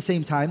 They lived at the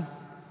same time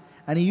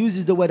and he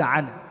uses the word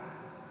an,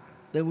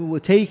 then we will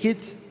take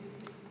it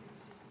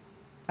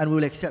and we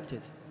will accept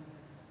it.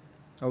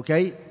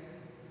 Okay?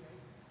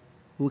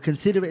 We will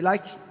consider it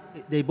like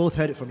they both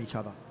heard it from each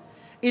other.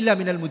 إِلَّا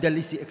مِنَ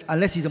الْمُدَلِّسِ,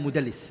 unless he's a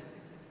mudallis.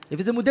 If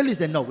it's a mudallis,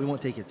 then no, we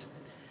won't take it.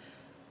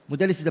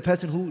 Mudallis is the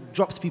person who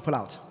drops people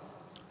out.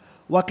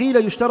 وَقِيلَ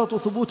يُشْتَرَطُ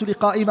ثُبُوتُ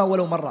لِقَائِمَا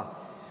وَلَوْ مَرَّةً.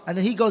 And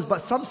then he goes,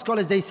 but some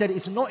scholars, they said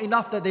it's not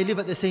enough that they live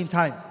at the same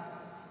time.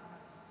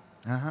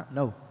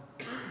 No.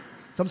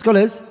 Some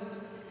scholars,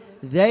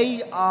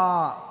 they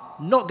are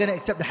not going to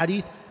accept the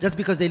hadith just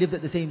because they lived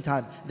at the same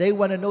time. They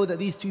want to know that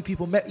these two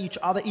people met each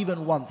other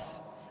even once.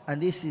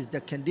 And this is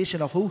the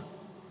condition of who?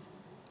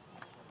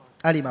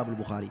 Al-Imam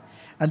al-Bukhari.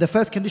 And the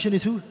first condition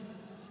is who?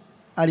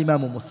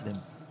 الإمام مسلم.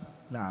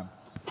 نعم.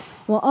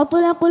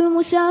 وأطلقوا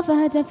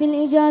المشافهة في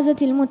الإجازة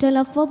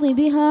المتلفظ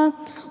بها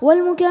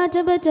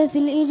والمكاتبة في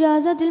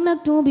الإجازة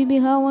المكتوب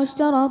بها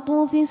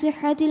واشترطوا في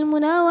صحة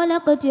المناولة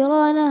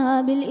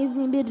اقترانها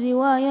بالإذن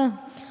بالرواية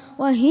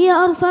وهي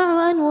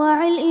أرفع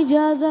أنواع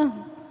الإجازة.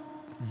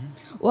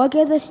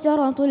 وكذا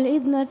اشترطوا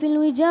الإذن في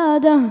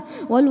الوجادة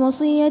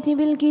والوصية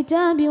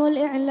بالكتاب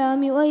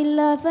والإعلام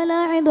وإلا فلا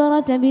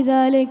عبرة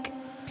بذلك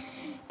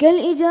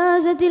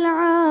كالإجازة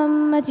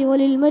العامة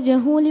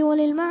وللمجهول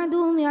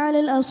وللمعدوم على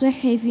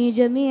الأصح في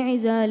جميع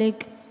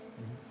ذلك.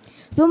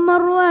 ثم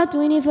الرواة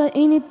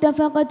إن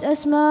اتفقت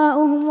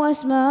أسماؤهم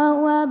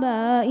وأسماء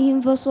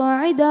آبائهم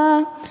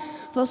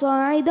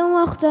فصاعدا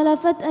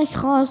واختلفت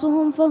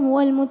أشخاصهم فهو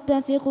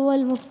المتفق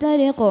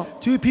والمفترق.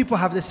 Two people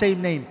have the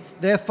same name.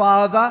 Their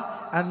father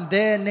and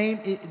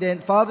their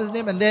father's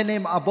name and their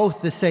name are both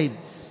the same.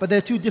 But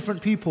they're two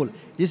different people.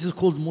 This is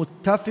called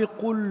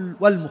متفق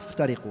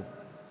والمفترق.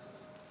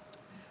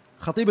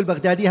 Khatib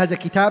al-Baghdadi has a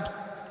kitab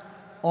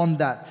on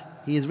that.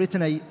 He has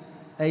written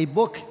a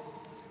book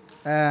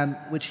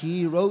which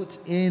he wrote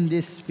in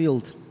this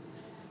field.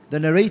 The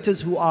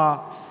narrators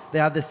they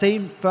have the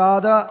same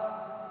father,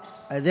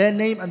 their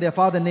name and their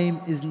father's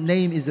name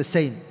is the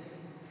same.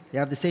 They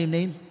have the same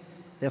name,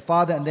 their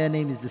father and their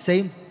name is the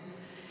same,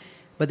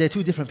 but they're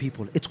two different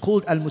people. It's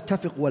called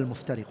al-muttafiq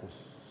wal-muftariq.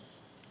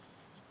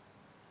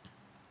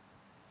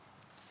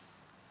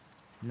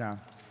 Now.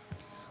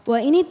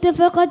 وإن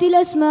اتفقت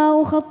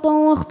الأسماء خطا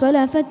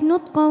واختلفت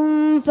نطقا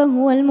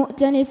فهو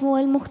المؤتلف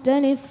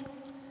والمختلف.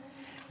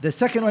 The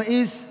second one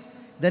is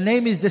the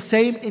name is the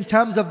same in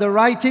terms of the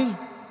writing,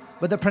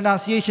 but the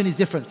pronunciation is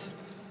different.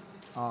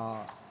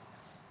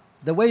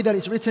 The way that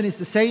it's written is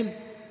the same,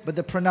 but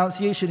the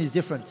pronunciation is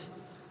different.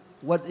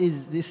 What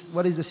is this?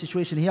 What is the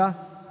situation here?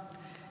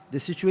 The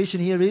situation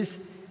here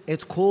is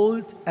it's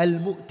called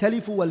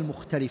al-mu'talif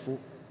wal-mukhtalif.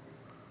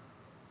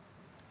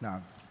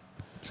 نعم.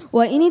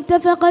 وإن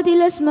اتفقت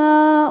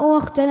الأسماء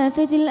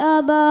واختلفت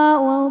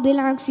الآباء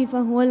وبالعكس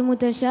فهو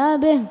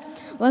المتشابه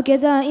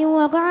وكذا إن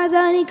وقع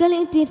ذلك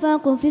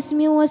الاتفاق في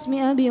اسم واسم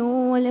أبي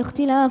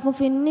والاختلاف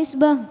في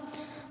النسبة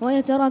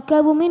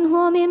ويتركب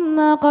منه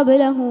مما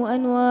قبله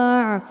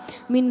أنواع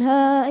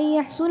منها أن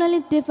يحصل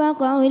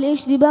الاتفاق أو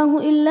الاشتباه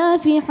إلا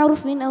في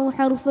حرف أو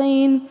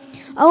حرفين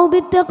أو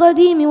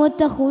بالتقديم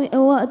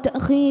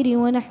والتأخير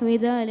ونحو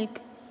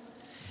ذلك.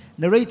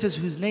 Narrators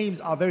whose names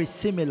are very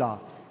similar,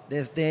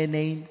 their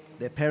name,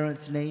 their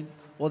parents' name,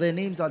 or their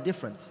names are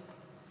different.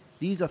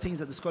 These are things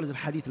that the scholars of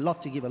hadith love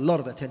to give a lot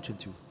of attention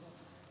to.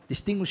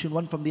 Distinguishing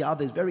one from the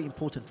other is very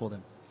important for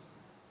them.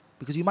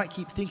 Because you might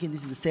keep thinking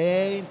this is the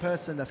same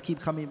person that's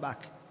keep coming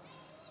back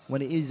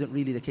when it isn't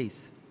really the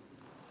case.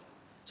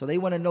 So they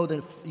want to know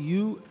that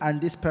you and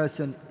this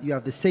person, you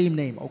have the same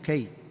name,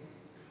 okay.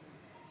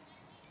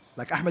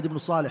 Like Ahmad ibn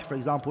Salih, for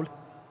example.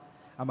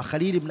 I'm a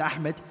Khalil ibn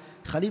Ahmad.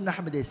 Khalil ibn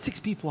Ahmad, there are 6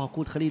 people who are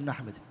called Khalil ibn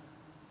Ahmad.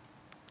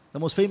 The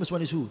most famous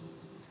one is who?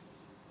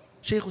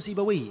 Shaykh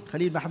Sibawayh.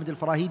 Khalil ibn Ahmad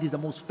al-Farahidi is the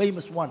most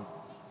famous one.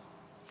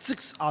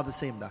 6 are the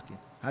same.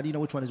 How do you know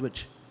which one is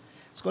which?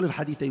 Scholars of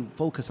hadith, they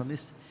focus on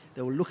this.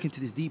 They will look into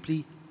this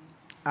deeply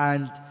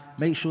and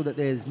make sure that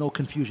there is no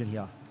confusion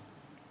here.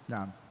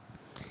 نعم.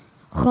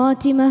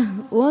 خاتمة.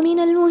 ومن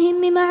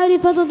المهم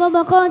معرفة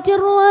طبقات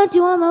الرواة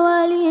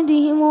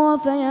ومواليدهم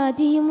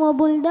ووفياتهم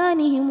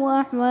وبلدانهم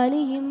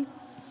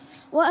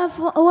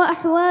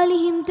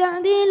وأحوالهم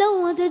تعديلا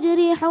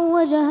وتجريحا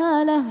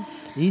وجهالة.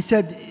 He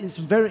said it's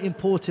very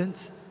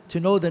important to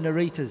know the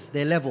narrators,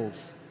 their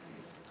levels.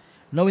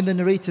 knowing the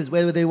narrators,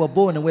 where they were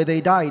born and where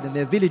they died, and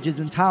their villages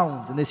and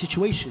towns and their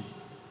situation.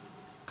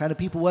 What kind of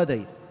people were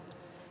they?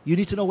 You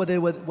need to know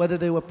whether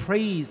they were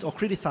praised or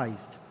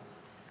criticized,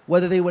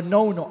 whether they were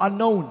known or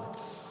unknown.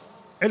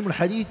 Ilm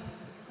al-Hadith,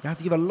 you have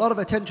to give a lot of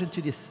attention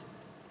to this.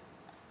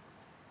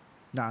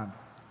 Naam.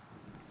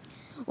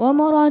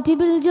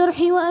 ومراتب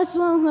الجرح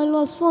وأسوأها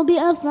الوصف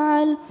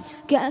بأفعل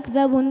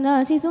كأكذب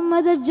الناس ثم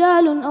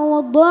دجال أو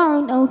وضاع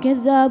أو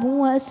كذاب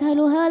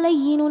وأسهلها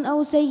لين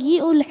أو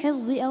سيء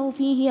الحفظ أو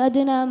فيه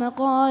أدنى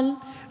مقال.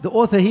 The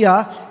author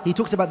here, he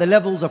talks about the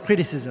levels of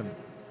criticism.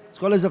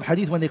 Scholars of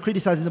hadith, when they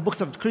criticize in the books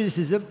of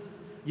criticism,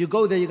 you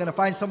go there, you're going to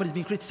find somebody's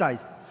being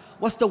criticized.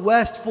 What's the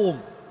worst form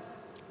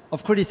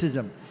of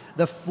criticism?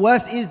 The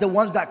worst is the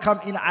ones that come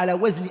in ala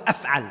wazni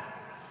af'al.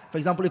 For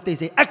example, if they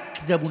say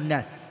أكذب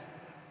الناس,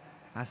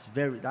 it's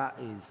very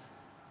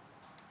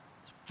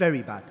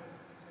bad.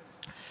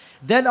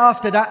 Then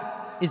after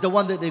that is the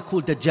one that they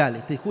call Dajjal.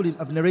 If they call him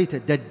a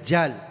narrator,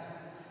 Dajjal,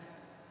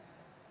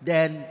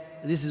 then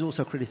this is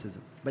also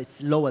criticism, but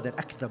it's lower than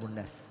أكذب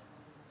الناس.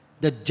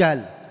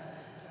 Dajjal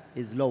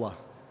is lower.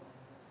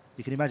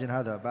 You can imagine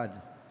how that bad.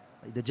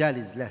 Dajjal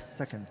is less,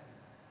 second.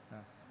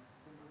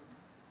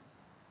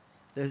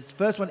 The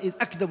first one is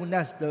أكذب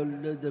الناس,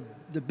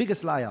 the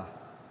biggest liar.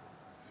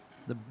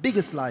 The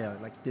biggest liar,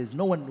 like there's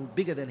no one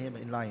bigger than him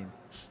in lying.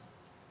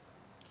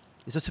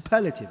 It's a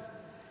superlative.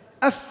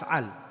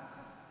 Af'al.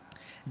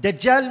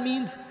 Dajjal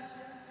means,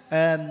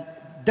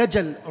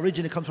 Dajjal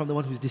originally comes from the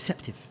one who's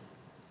deceptive.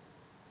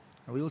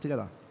 Are we all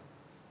together?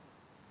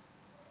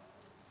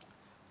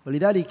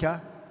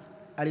 ولذلك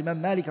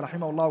Imam Malik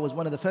rahimahullah was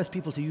one of the first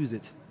people to use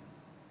it.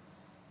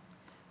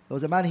 There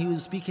was a man he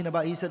was speaking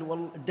about, he said,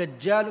 well,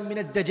 Dajjal min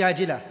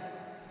ad-dajajila.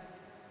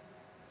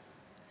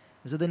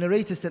 So the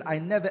narrator said, I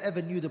never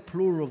ever knew the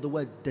plural of the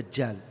word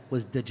Dajjal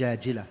was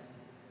Dajajila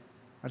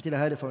until I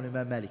heard it from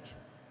Imam Malik.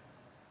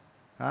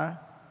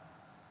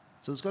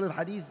 So the scholar of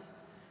hadith,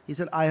 he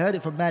said, I heard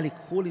it from Malik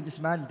calling this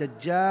man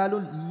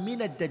Dajjalun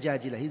min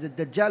ad-Dajajila. He's a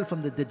Dajjal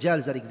from the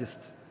Dajjals that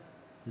exist.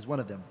 He's one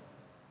of them.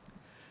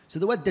 So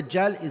the word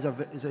Dajjal is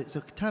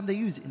a term they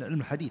use in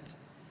Ilm al-Hadith.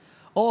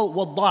 Or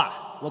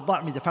Wadda'.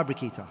 Wadda' means a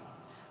fabricator.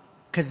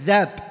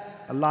 Kadhab,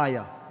 a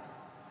liar.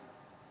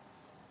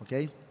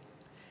 Okay?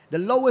 The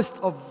lowest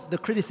of the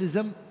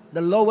criticism, the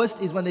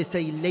lowest is when they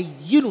say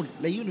layyinun.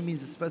 Layyinun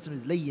means this person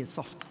is layyin,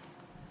 soft.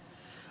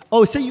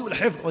 Oh, sayyul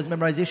hifd, or his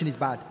memorization is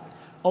bad.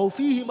 Oh,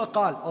 fihi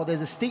maqal, or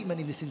there's a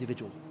statement in this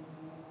individual.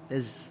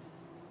 There's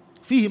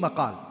fihi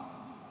maqal.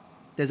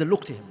 There's a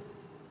look to him.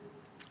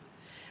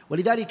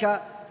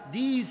 ولذلك,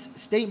 these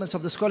statements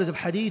of the scholars of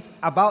hadith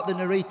about the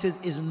narrators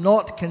is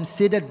not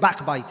considered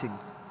backbiting.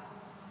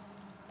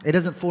 It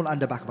doesn't fall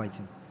under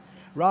backbiting.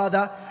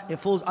 Rather, it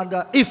falls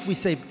under, if we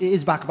say it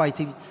is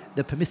backbiting,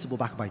 the permissible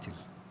backbiting.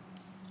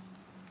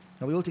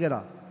 Are we all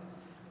together?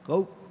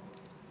 Go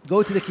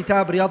to the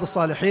Kitab Riyadh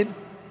al-Salihin.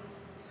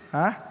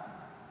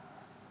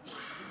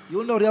 You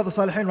all know Riyadh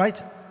al-Salihin,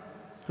 right?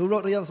 Who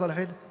wrote Riyadh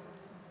al-Salihin?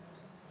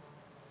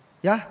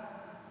 Yeah?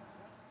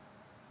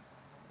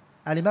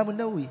 Al-Imam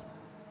al-Nawawi.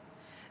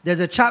 There's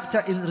a chapter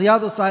in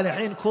Riyadh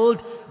al-Salihin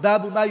called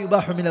Babu ma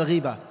yubahu min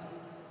al-ghiba.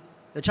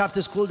 The chapter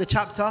is called the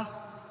chapter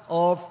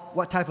of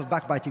what type of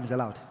backbiting is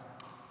allowed.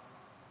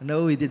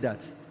 No, he did that.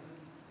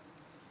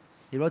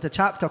 He wrote a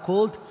chapter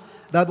called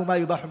Babu ma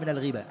yubahu min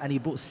al-ghiba, and he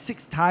brought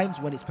 6 times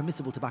when it's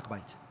permissible to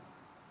backbite.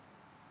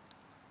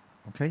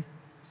 Okay?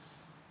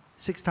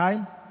 6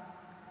 times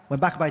when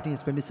backbiting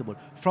is permissible.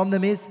 From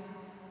them is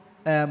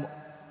in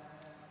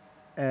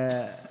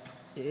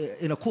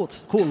a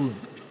courtroom.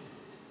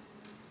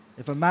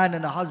 If a man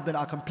and a husband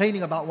are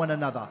complaining about one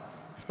another,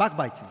 it's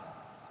backbiting.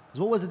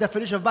 So what was the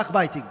definition of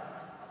backbiting?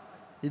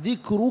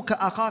 ذِكْرُكَ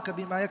أَخَاكَ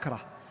بِمَا يَكْرَهُ.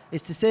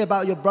 It's to say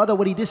about your brother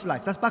what he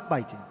dislikes. That's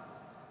backbiting.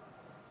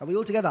 Are we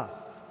all together?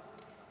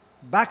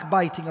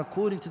 Backbiting,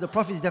 according to the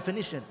Prophet's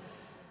definition,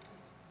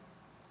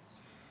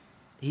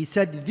 he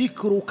said,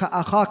 ذِكْرُكَ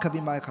أَخَاكَ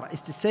بِمَا يَكْرَهُ.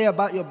 It's to say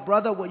about your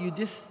brother what he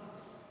dislikes.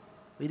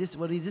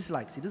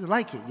 He doesn't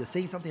like it. You're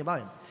saying something about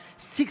him.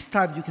 6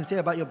 times you can say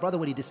about your brother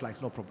what he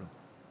dislikes, no problem.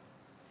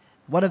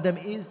 One of them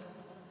is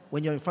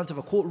when you're in front of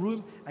a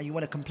courtroom and you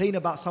want to complain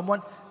about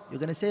someone, you're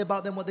going to say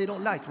about them what they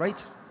don't like,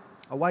 right?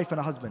 A wife and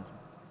a husband.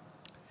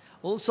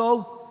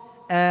 Also,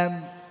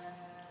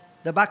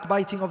 the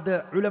backbiting of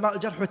the ulama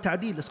al-jarh wa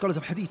ta'deel, the scholars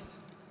of hadith.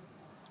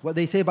 What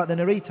they say about the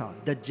narrator,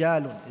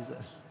 Dajjalun.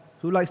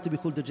 Who likes to be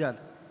called Dajjal?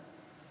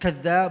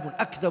 Kadhabun,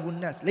 akdhabun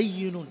nas,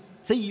 layyinun,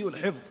 sayyul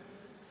hifd.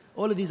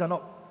 All of these are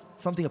not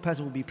something a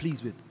person will be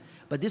pleased with.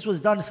 But this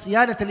was done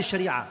siyanatan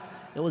li-sharia.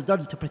 It was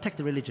done to protect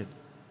the religion.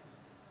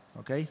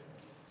 Okay?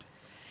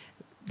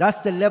 That's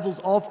the levels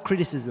of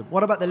criticism.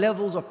 What about the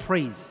levels of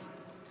praise?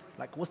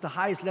 Like, what's the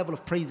highest level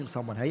of praising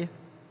someone? Hey?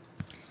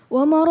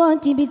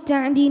 ومراتب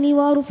التعديل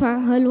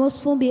ورفعها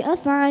الوصف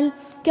بأفعل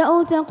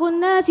كأوثق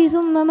الناس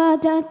ثم ما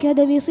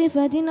تأكد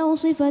بصفة أو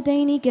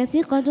صفتين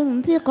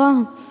كثقة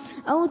ثقة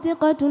أو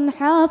ثقة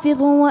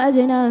حافظ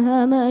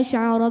وأدناها ما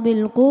أشعر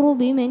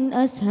بالقرب من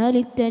أسهل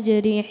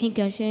التجريح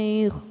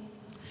كشيخ.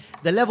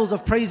 The levels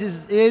of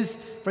praises is,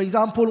 for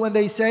example, when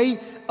they say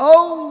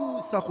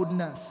أوثق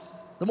الناس,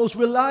 the most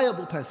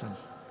reliable person.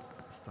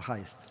 It's the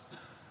highest.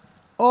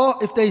 Or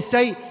if they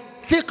say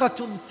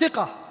ثقة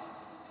ثقة,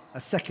 a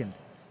second.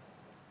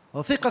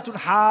 Or ثقة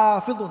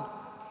حافظ,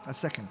 a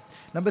second.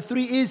 Number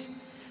 3 is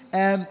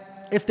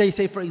if they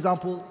say, for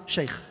example,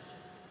 Shaykh.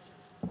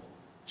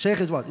 Shaykh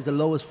is what? Is the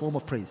lowest form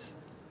of praise.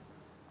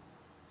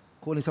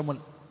 Calling someone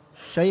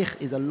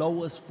Shaykh is the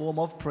lowest form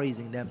of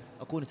praising them,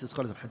 according to the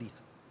scholars of Hadith.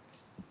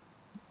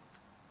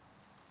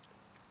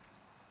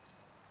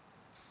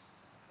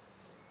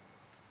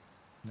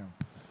 No.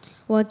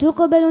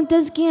 وتقبل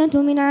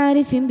التزكية من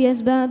عارف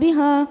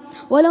بأسبابها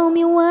ولو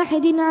من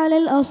واحد على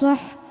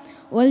الأصح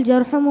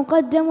والجرح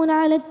مقدم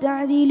على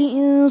التعديل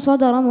إن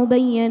صدر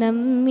مبينا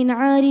من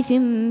عارف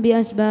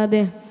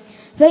بأسبابه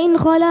فإن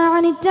خلا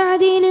عن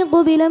التعديل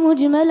قبل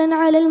مجملا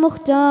على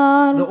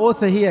المختار. The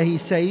author here, he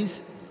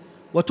says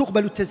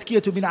وتقبل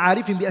التزكية من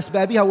عارف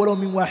بأسبابها ولو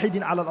من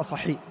واحد على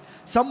الأصح.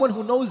 Someone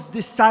who knows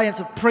this science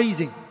of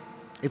praising,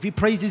 if he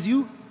praises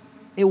you,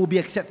 it will be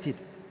accepted.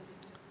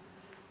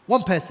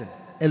 One person,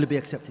 it will be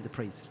accepted, the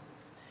praise.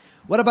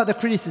 What about the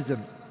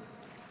criticism?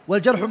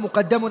 والجرح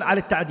مقدم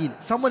على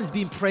التعديل. Someone is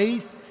being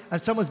praised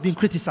and someone is being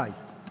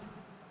criticized.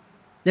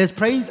 There's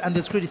praise and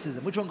there's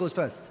criticism. Which one goes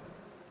first?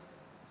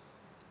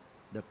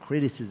 The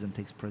criticism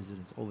takes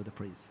precedence over the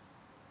praise.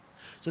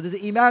 So there's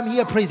an imam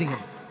here praising him,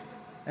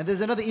 and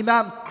there's another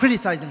imam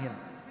criticizing him.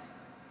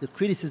 The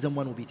criticism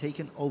one will be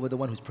taken over the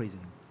one who's praising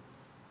him.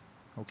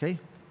 Okay?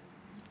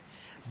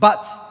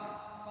 But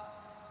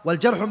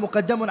والجرح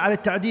مقدم على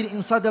التعديل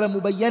إن صدر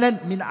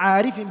مبينا من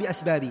عارف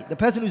بأسبابه. The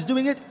person who's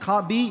doing it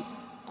can't be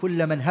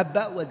كل من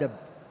هب ودب.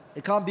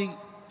 It can't be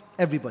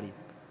everybody. It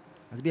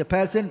has to be a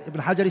person,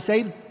 Ibn Hajar is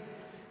saying,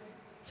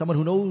 someone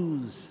who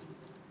knows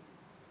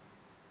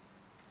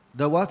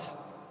the what?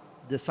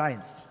 The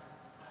science.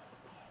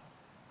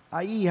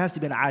 I.e. he has to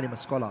be an alim, a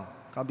scholar.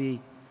 Can't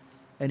be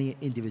any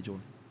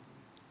individual.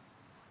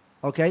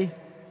 Okay?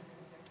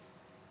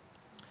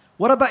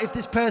 What about if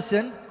this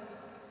person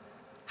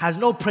has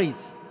no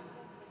praise?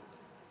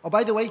 Oh,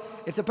 by the way,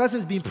 if the person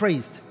is being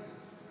praised,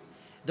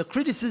 the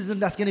criticism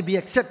that's going to be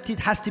accepted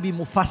has to be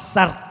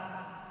mufassar.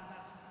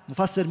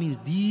 Mufassar means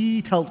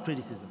detailed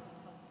criticism.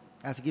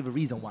 He has to give a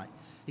reason why.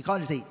 He can't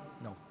just say,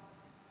 no.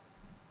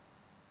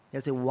 He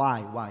has to say,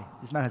 why? Why?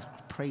 This man has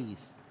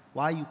praise.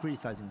 Why are you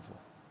criticizing him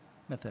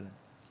for? Mathalan.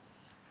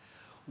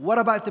 What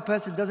about if the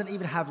person doesn't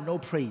even have no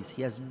praise?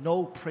 He has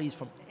no praise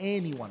from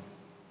anyone.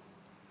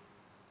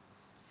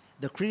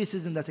 The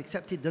criticism that's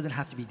accepted doesn't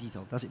have to be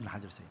detailed. That's what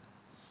Ibn Hajar saying.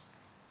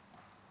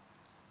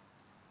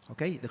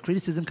 Okay? The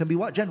criticism can be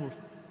what? General.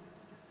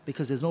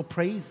 Because there's no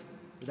praise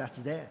that's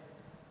there.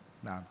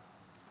 Now.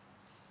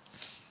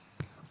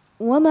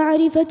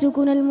 ومعرفة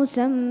كن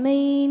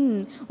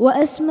المسمين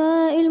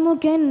وأسماء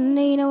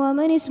المكنين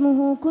ومن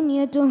اسمه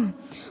كنيته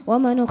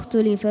ومن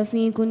اختلف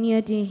في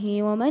كنيته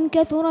ومن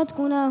كثرت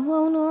كناه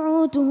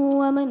ونعوته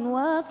ومن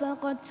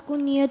وافقت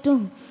كنيته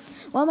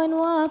ومن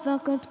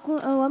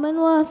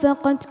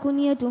وافقت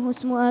كنيته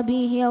اسم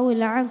أبيه أو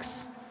العكس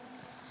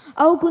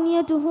أو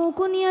كنيته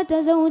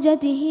كنية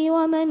زوجته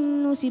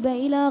ومن نسب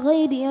إلى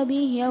غير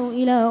أبيه أو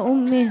إلى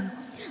أمه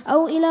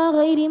أو إلى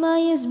غير ما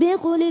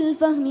يسبق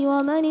للفهم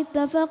ومن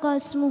اتفق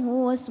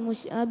اسمه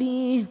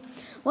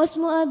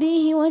واسم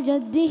أبيه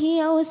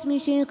وجده أو اسم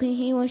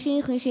شيخه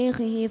وشيخ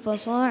شيخه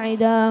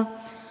فصاعدا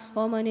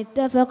ومن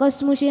اتفق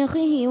اسم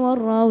شيخه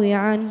والراوي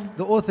عنه.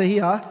 The author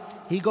here,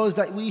 he goes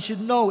that we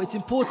should know, it's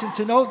important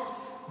to know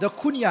the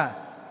kunya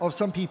of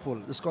some people,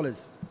 the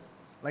scholars.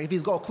 Like if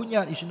he's got a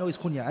kunya, you should know his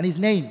kunya and his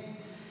name.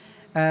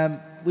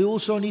 We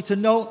also need to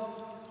know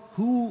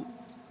who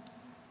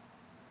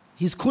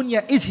his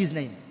kunya is his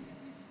name.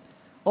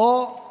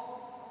 Or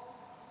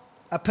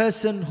a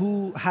person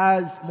who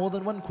has more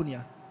than one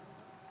kunya.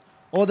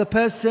 Or the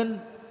person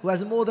who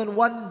has more than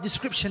one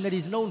description that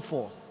he's known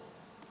for.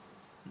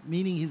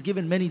 Meaning he's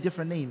given many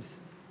different names.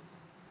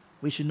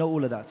 We should know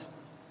all of that.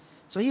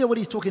 So here what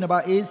he's talking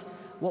about is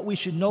what we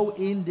should know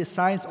in the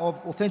science of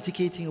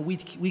authenticating and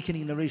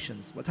weakening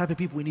narrations. What type of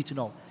people we need to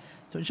know.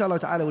 So inshallah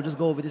ta'ala we'll just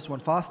go over this one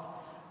fast.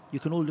 You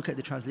can all look at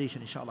the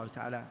translation inshallah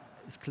ta'ala.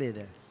 It's clear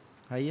there.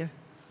 Hayya.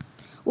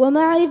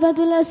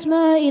 ومعرفة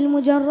الأسماء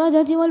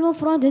المجردة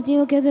والمفردة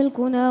وكذا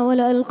الكنى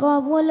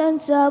والألقاب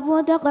والأنساب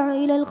وتقع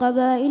إلى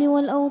القبائل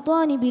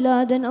والأوطان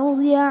بلادا أو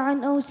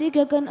ضياعا أو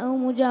سككا أو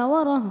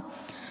مجاورة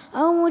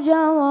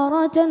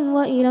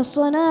وإلى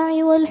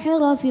الصناع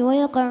والحرف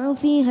ويقع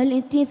فيها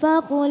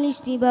الاتفاق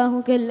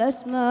والاشتباه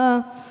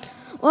كالأسماء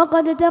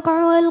وقد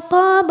تقع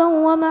ألقابا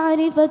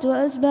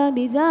ومعرفة أسباب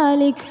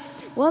ذلك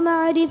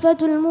ومعرفة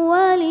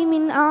الموالي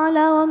من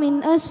أعلى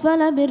ومن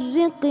أسفل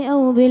بالرق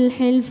أو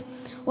بالحلف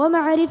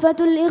ومعرفة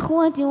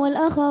الإخوة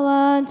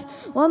والأخوات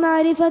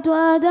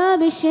ومعرفة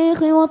آداب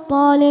الشيخ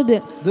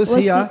والطالب. This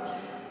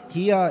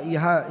here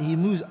he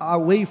moves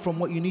away from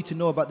what you need to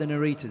know about the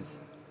narrators.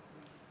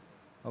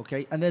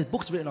 Okay, and there's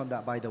books written on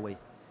that, by the way.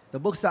 The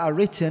books that are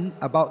written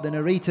about the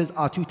narrators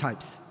are two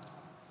types.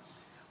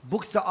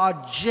 Books that are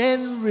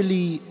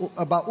generally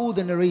about all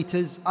the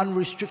narrators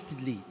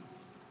unrestrictedly.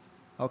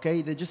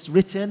 Okay, they're just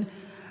written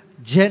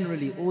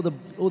generally, all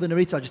the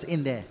narrators are just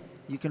in there.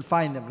 You can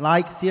find them,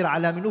 like Sir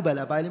A'lam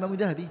Nubala by Imam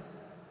Dhahabi.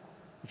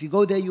 If you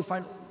go there, you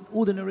find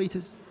all the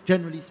narrators,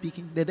 generally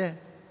speaking, they're there.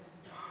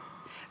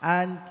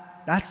 And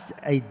that's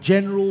a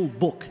general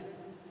book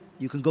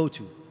you can go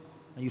to,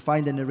 and you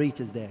find the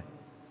narrators there.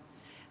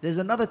 There's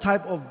another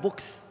type of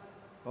books,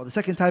 or the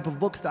second type of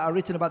books that are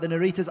written about the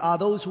narrators are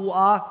those who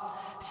are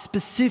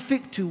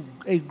specific to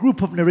a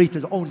group of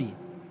narrators only.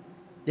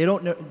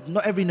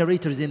 Not every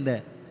narrator is in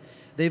there.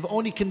 They've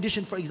only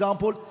conditioned, for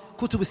example,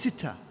 Kutub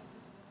al-Sitta,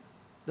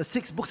 the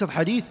 6 books of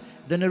hadith,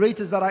 the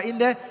narrators that are in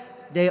there,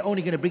 they're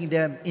only going to bring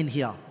them in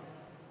here.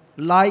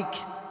 Like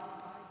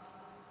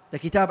the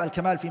Kitab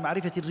Al-Kamal fi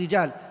Ma'rifat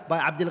al-Rijal by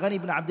Abdul Ghani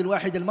ibn Abdul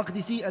Wahid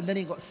al-Maqdisi, and then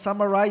it got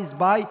summarized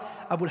by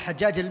Abu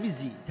al-Hajjaj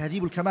al-Mizzi,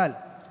 Tahdhib al-Kamal.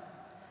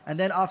 And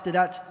then after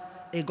that,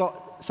 it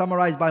got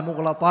summarized by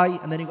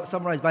Mughlatai, and then it got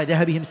summarized by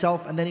Dhahabi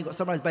himself, and then it got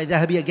summarized by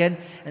Dhahabi again,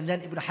 and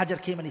then Ibn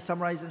Hajar came and he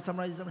summarized,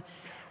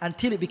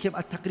 until it became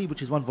At-Taqrib,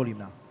 which is 1 volume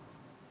now.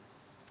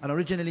 And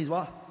originally is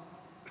what?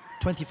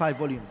 25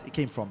 volumes it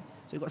came from.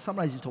 So it got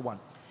summarized into 1.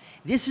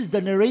 This is the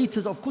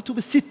narrators of Kutub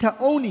al-Sitta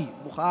only.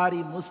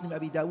 Bukhari, Muslim,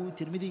 Abi Dawud,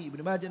 Tirmidhi,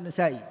 Ibn Majah,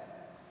 Nasa'i.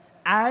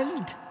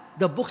 And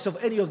the books of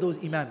any of those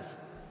Imams.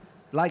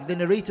 Like the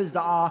narrators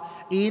that are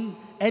in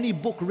any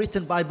book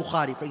written by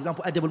Bukhari. For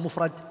example, Adab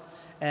al-Mufrad,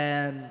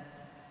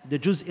 the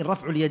Juz in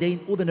Raf'ul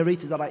Yadayn, all the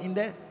narrators that are in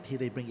there, here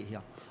they bring it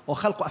here. Or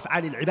Khalq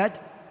Af'al al-Ibad,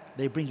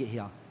 they bring it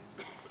here.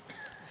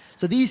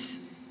 So these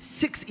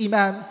 6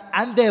 Imams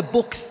and their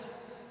books,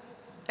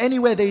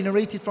 anywhere they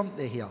narrated from,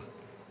 they're here.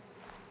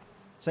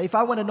 So if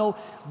I want to know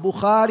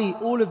Bukhari,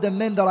 all of the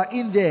men that are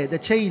in there, the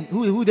chain,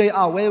 who they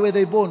are, where were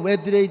they born, where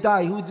did they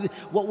die,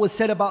 what was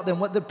said about them,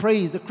 what the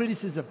praise, the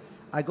criticism,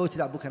 I go to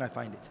that book and I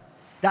find it.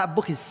 That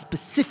book is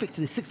specific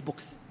to the 6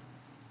 books.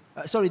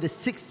 The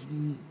 6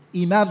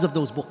 Imams of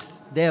those books,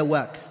 their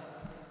works.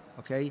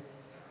 Okay?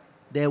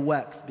 Their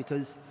works,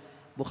 because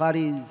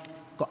Bukhari's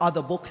got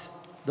other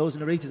books, those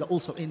narrators are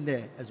also in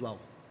there as well.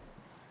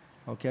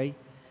 Okay?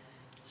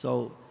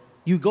 So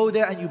you go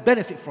there and you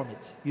benefit from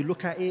it. You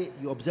look at it,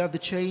 you observe the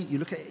chain, you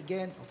look at it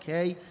again,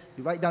 okay?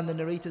 You write down the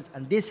narrators,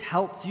 and this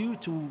helps you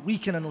to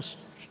weaken and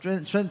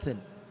strengthen.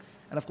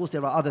 And of course,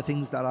 there are other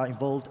things that are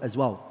involved as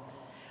well.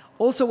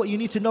 Also, what you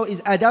need to know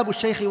is Adab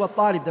al-Shaykh wa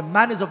talib, the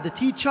manners of the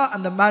teacher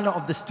and the manner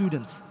of the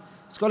students.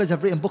 Scholars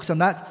have written books on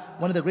that.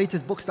 One of the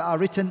greatest books that are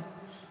written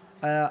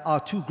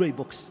are 2 great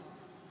books.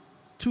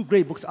 2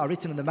 great books are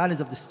written on the manners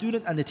of the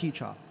student and the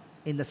teacher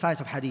in the science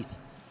of hadith.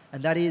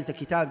 And that is the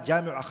Kitab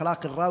Jami'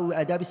 Akhlaq al-Rawi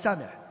Adab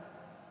al-Sami',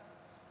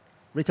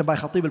 written by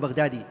Khatib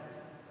al-Baghdadi.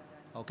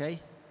 Okay?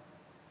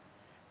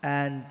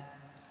 And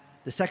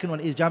the second one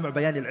is Jami'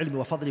 Bayan al-Ilmi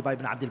wa Fadli by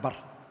Ibn Abd al-Barr,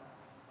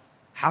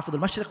 Hafidh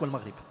al-Mashriq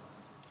wal-Maghrib.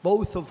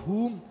 Both of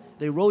whom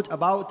they wrote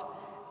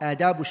about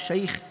Adab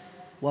al-Shaykh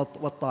wa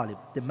talib,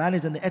 the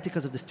manners and the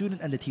etiquettes of the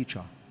student and the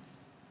teacher.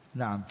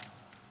 Naam.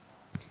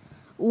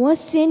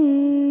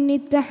 والسن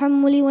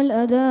التحمل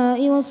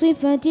والأداء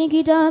وصفة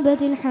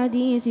كتابة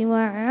الحديث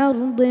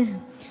وعرضه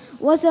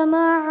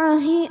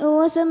وسماعه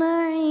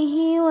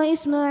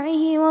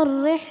وإسماعه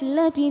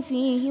والرحلة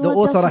فيه. The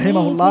author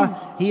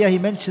rahimahullah, here he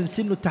mentions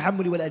سن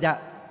التحمل والأداء.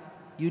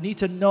 You need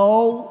to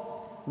know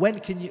when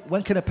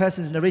can a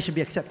person's narration be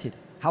accepted.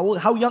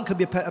 How young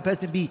can a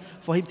person be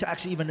for him to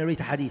actually even narrate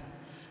a hadith,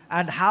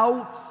 and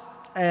how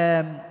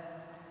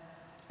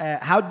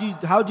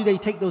do they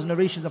take those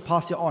narrations and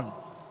pass it on.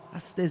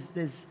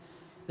 There's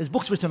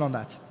books written on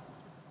that.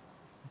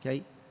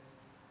 Okay.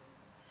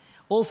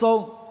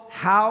 Also,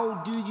 how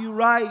do you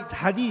write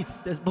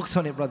hadiths? There's books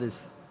on it,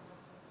 brothers.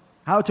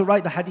 How to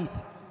write the hadith.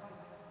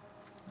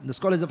 And the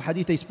scholars of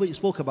hadith, they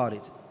spoke about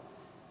it.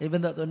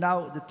 Even though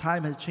now the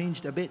time has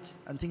changed a bit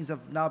and things have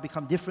now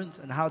become different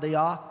and how they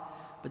are,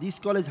 but these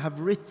scholars have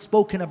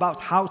spoken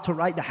about how to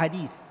write the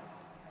hadith.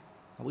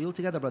 Are we all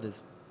together, brothers?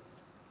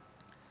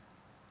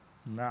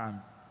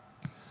 Naam.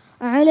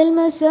 على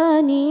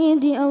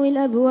المسانيد أو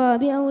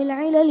الأبواب أو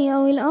العلل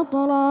أو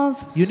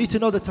الأطراف. You need to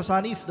know the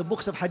tasanif, the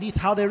books of hadith,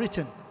 how they're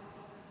written.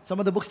 Some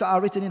of the books that are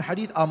written in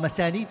hadith are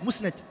masanid,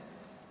 musnad.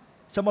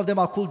 Some of them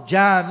are called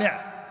jami',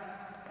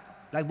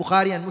 like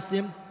Bukhari and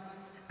Muslim,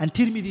 and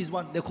Tirmidhi is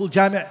one. They're called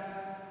jami'.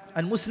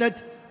 And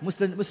musnad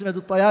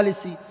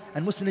al-Tayalisi,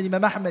 and Musnad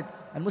Imam Ahmad,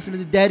 and Musnad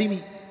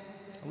al-Darimi.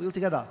 Are we all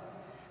together?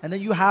 And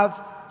then you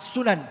have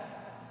sunan.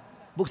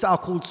 Books that are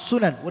called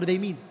sunan. What do they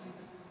mean?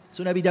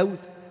 Sunan Abi Dawud,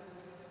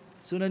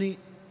 Sunani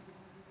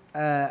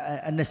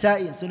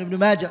al-Nasa'i, and Sunan Ibn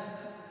Majah.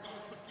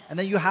 And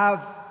then you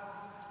have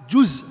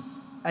juz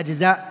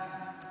ajza,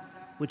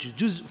 which is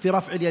juz fi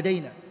raf'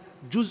 al-yadayn,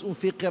 juz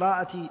fi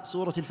qira'ati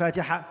surah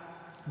al-Fatiha,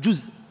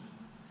 juz.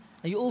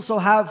 And you also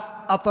have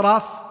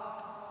atraf,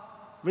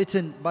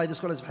 written by the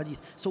scholars of hadith.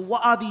 So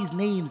what are these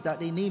names that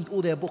they named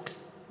all their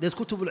books? There's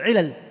kutub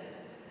al-ilal,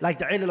 like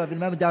the ilal of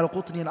Imam Dawrah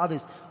Ilmiyyah and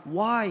others.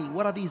 Why?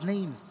 What are these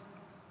names?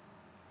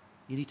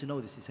 You need to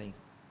know this, he's saying.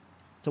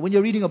 So when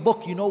you're reading a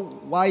book, you know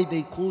why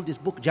they call this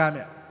book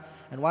Jami',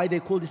 and why they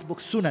call this book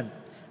Sunan,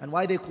 and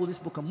why they call this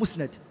book a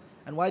Musnad,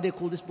 and why they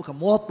call this book a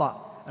Muwatta,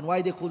 and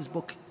why they call this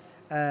book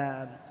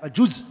a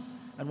Juz,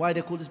 and why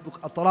they call this book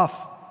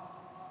At-Taraf.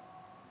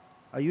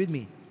 Are you with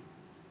me?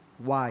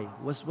 Why?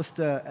 What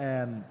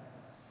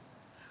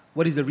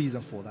is the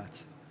reason for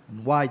that?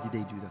 And why did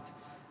they do that?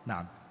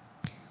 Naam.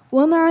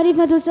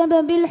 ومعرفة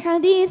سبب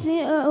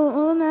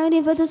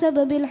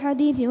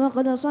الحديث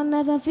وقد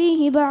صنف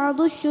فيه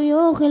بعض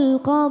الشيوخ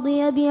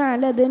القاضي أبي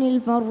يعلى بن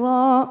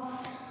الفراء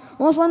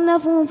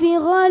وصنفوا في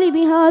غالب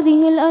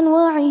هذه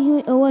الأنواع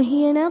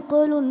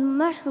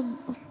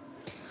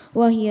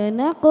وهي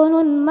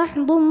نقل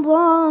محض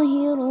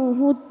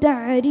ظاهره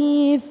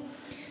التعريف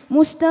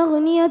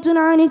مستغنية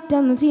عن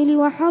التمثيل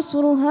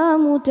وحصرها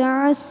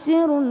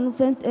متعسر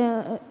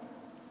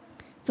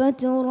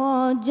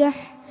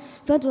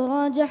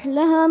فتراجح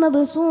لها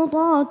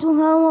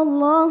مبسوطاتها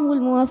والله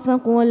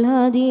الموفق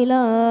والهادي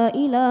لا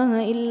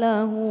إله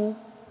إلا هو.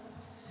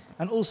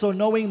 And also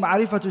knowing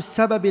معرفة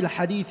السبب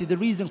الحديث, the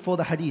reason for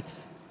the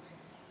hadiths.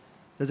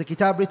 There's a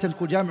kitab written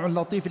called جامع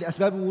اللطيف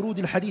لأسباب ورود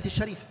الحديث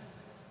الشريف.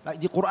 Like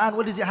the Quran,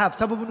 what does it have?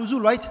 سبب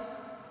النزول, right?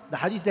 The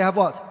hadiths, they have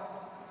what?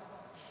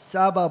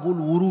 سبب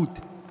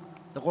الورود.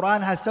 The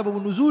Quran has سبب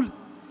النزول.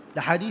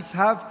 The hadiths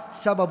have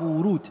سبب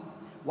الورود.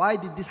 Why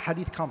did this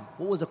hadith come?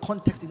 What was the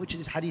context in which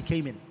this hadith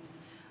came in?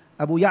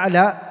 Abu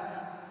Ya'la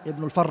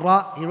ibn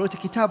al-Farra, he wrote a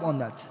kitab on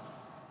that.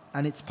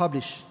 And it's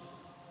published.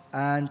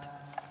 And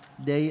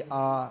they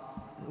are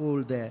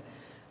all there.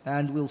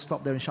 And we'll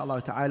stop there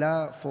inshallah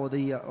ta'ala for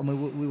the,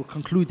 we will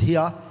conclude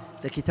here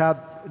the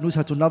kitab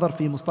Nuzhatul Nadar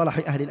fi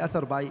Mustalahi Ahli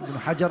al-Athar by Ibn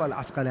Hajar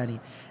al-Asqalani.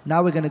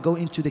 Now we're going to go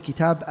into the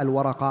kitab Al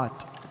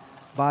Waraqaat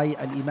by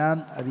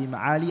Al-Imam Abi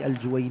Ma'ali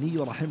al-Juwayni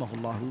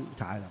rahimahullah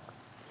ta'ala.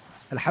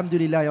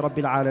 Alhamdulillahi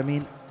Rabbil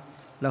Alameen,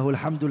 lahu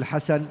alhamdu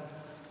al-hasan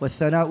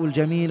والثناء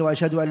الجميل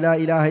وأشهد أن لا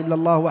إله إلا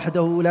الله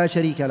وحده لا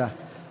شريك له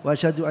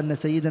وأشهد أن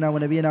سيدنا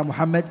ونبينا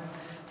محمد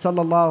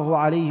صلى الله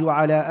عليه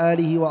وعلى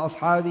آله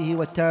وأصحابه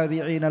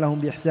والتابعين لهم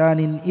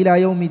بإحسان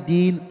إلى يوم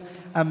الدين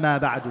أما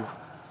بعد.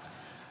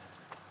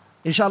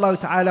 Inshallah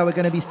ta'ala, we're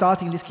going to be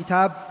starting this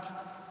kitab.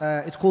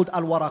 It's called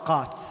Al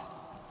Waraqaat.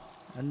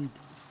 And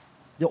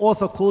the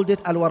author called it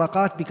Al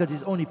Waraqaat because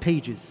it's only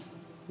pages.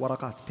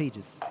 Waraqaat,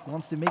 pages. He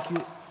wants to make you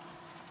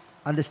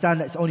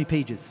understand that it's only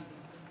pages.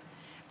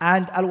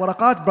 And Al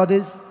Waraqaat,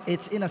 brothers,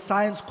 it's in a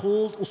science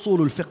called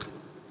Usulul Fikr.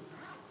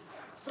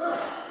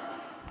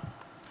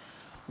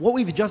 What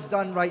we've just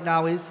done right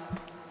now is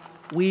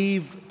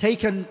we've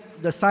taken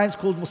the science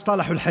called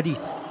Mustalahul Hadith.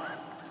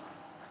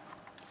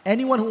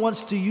 Anyone who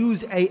wants to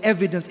use a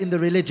evidence in the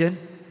religion,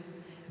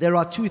 there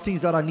are two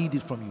things that are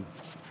needed from you.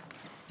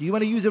 Do you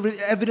want to use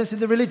evidence in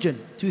the religion?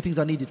 Two things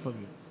are needed from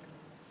you.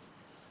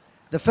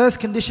 The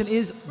first condition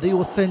is the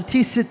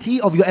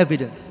authenticity of your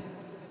evidence.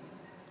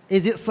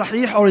 Is it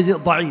sahih or is it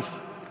da'if?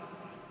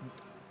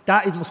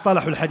 That is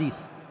Mustalahul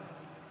Hadith.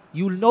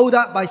 You'll know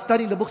that by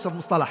studying the books of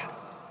Mustalah.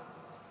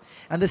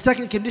 And the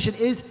second condition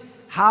is,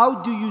 how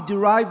do you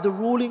derive the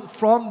ruling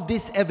from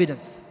this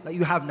evidence that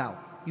you have now?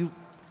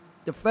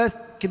 The first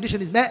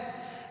condition is met,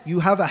 you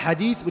have a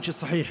hadith which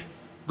is sahih.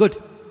 Good.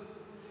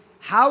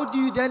 How do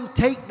you then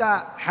take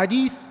that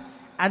hadith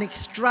and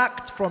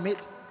extract from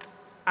it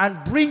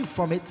and bring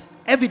from it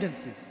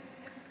evidences?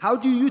 How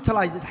do you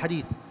utilize this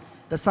hadith?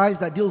 The science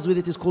that deals with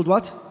it is called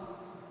what?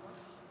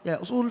 Yeah,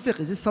 Usul al-Fiqh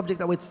is this subject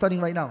that we're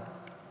studying right now.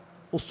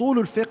 Usul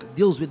al-Fiqh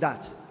deals with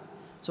that.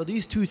 So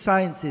these two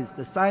sciences,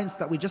 the science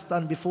that we just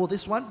done before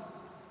this one,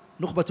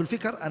 Nukhbatul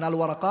Fikr and Al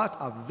Waraqaat,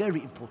 are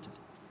very important.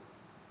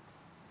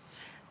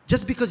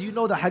 Just because you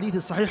know the hadith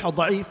is sahih or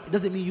da'if, it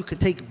doesn't mean you can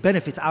take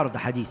benefit out of the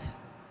hadith.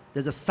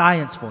 There's a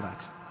science for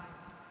that.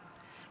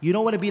 You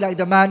don't want to be like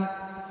the man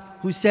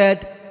who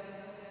said,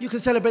 you can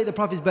celebrate the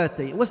Prophet's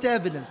birthday. What's the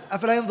evidence?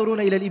 أَفَلَا يَنْظُرُونَ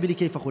إِلَى الْإِبِلِ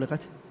كَيْفَ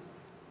خُلِقَتْ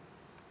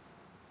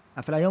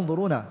أَفَلَا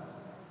يَنْظُرُونَ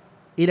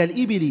إِلَى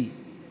الْإِبِلِ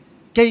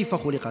كَيْفَ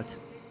خُلِقَتْ.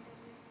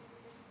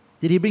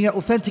 Did he bring an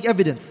authentic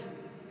evidence?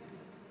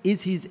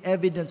 Is his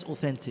evidence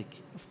authentic?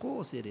 Of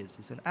course it is.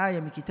 It's an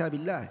ayah min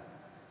kitabillah.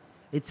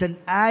 It's an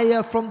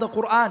ayah from the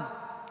Quran.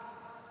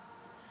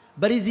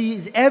 But is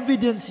his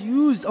evidence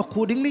used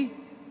accordingly?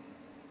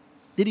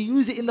 Did he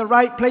use it in the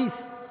right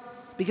place?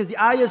 Because the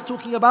ayah is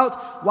talking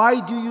about, why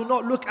do you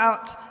not look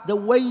at the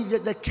way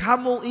that the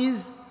camel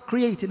is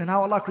created and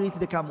how Allah created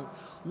the camel?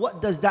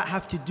 What does that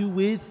have to do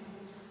with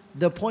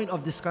the point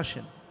of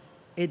discussion?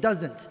 It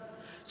doesn't.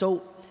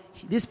 So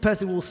this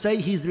person will say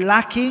he's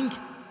lacking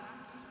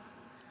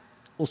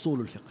usul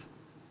al-fiqh.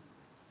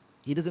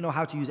 He doesn't know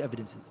how to use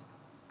evidences.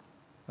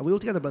 Are we all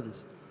together,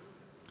 brothers?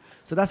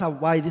 So that's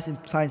why this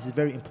science is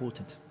very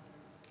important.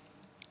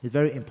 It's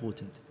very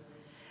important.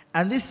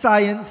 And this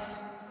science,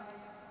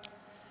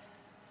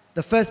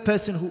 the first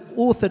person who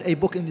authored a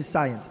book in this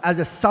science as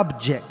a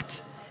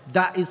subject,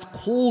 that is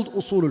called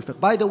usul al-fiqh.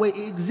 By the way,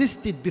 it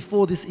existed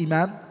before this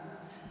imam.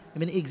 I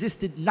mean, it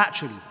existed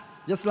naturally.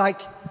 Just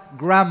like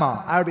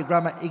grammar, Arabic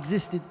grammar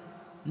existed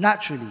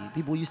naturally.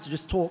 People used to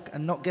just talk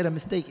and not get a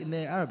mistake in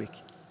their Arabic.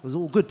 It was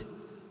all good.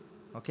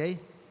 Okay?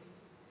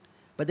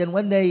 But then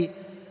when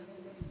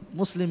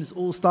Muslims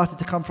all started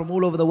to come from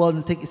all over the world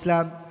and take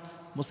Islam,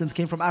 Muslims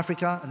came from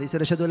Africa and they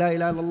said, Ashhadu la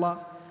ilaha illallah.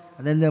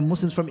 And then the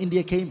Muslims from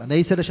India came and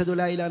they said, Ashhadu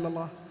la ilaha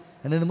illallah.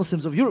 And then the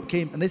Muslims of Europe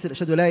came and they said,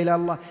 Ashhadu la ilaha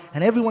illallah.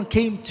 And everyone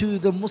came to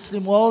the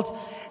Muslim world.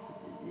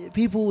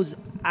 People's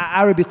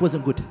Arabic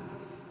wasn't good.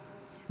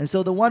 And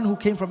so the one who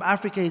came from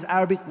Africa, his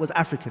Arabic was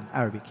African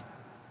Arabic.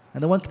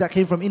 And the one that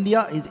came from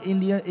India,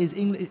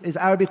 his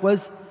Arabic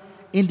was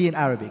Indian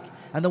Arabic.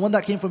 And the one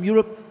that came from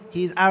Europe,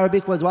 his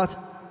Arabic was what?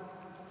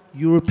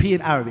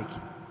 European Arabic.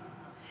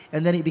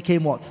 And then it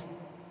became what?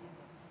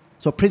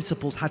 So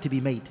principles had to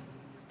be made.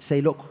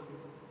 Say, look,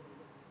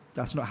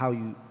 that's not how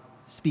you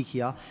speak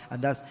here.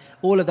 And that's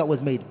all of that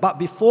was made. But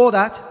before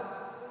that,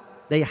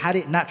 they had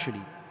it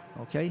naturally.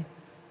 Okay?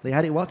 They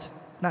had it what?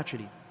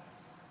 Naturally.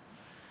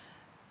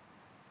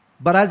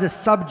 But as a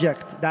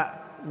subject,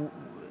 that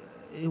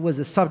it was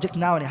a subject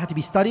now and it had to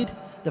be studied,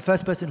 the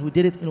first person who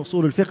did it in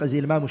Usul al-Fiqh is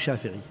Imam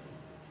al-Shafi'i.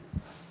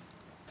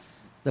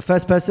 The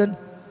first person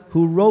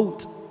who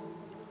wrote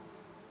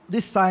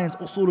this science,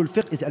 Usul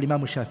al-Fiqh, is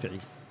Imam al-Shafi'i.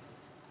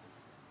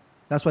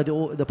 That's why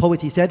the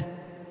poet, he said,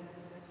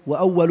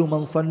 وَأَوَّلُ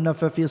مَنْ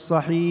صَنَّفَ فِي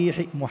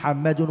الصَّحِيحِ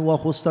مُحَمَّدٌ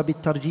وَخُصَّ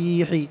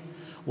بِالتَّرْجِيحِ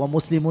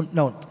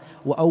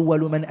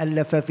وأول من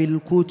ألف في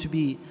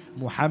الكتب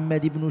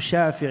محمد بن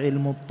شافع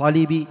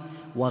المطلب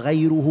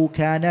وغيره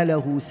كان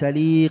له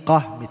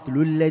سليقة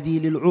مثل الذي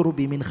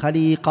للعرب من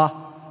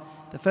خليقة.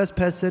 The first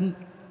person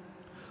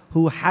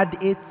who had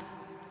it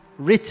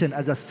written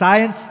as a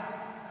science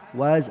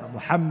was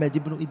Muhammad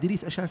ibn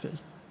Idris al-Shafi'i,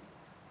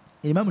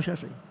 Imam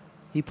al-Shafi'i.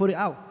 He put it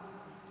out.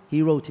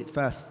 He wrote it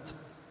first.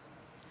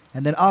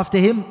 And then after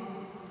him,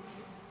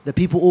 the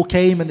people all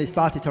came and they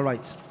started to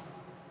write.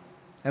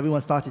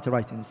 Everyone started to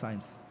write in the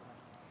science.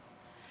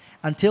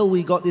 Until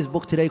we got this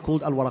book today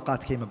called Al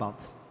Waraqaat came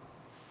about.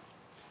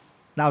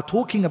 Now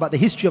talking about the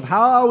history of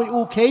how it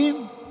all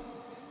came,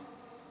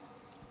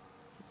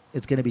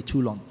 it's going to be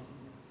too long.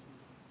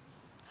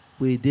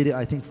 We did it,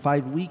 I think,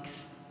 5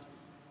 weeks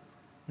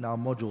in our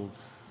module,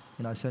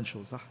 in our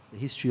essentials, the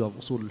history of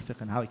Usul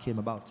al-Fiqh and how it came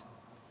about.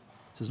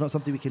 So it's not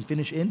something we can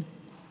finish in.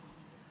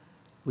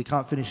 We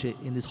can't finish it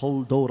in this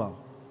whole Dawrah.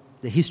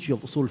 The history of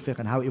Usul al-Fiqh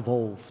and how it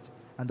evolved,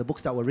 and the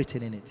books that were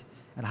written in it,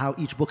 and how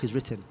each book is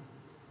written.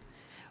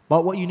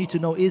 But what you need to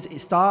know is, it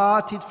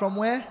started from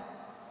where?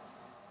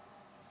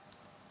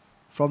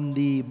 From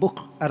the book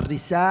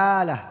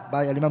Al-Risala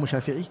by Imam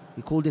Shafi'i.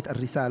 He called it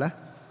Al-Risala.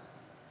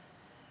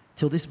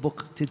 Till this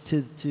book,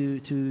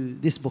 to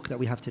this book that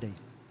we have today.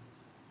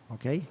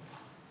 Okay?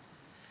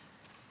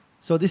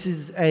 So this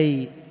is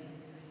a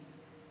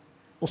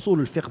Usul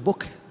al-Fiqh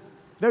book.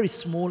 Very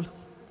small.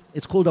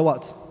 It's called a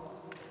what?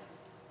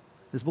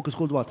 This book is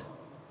called what?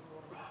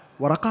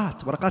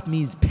 Waraqaat. Waraqaat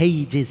means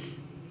pages.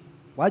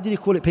 Why did he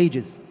call it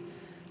pages?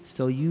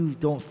 So you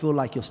don't feel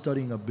like you're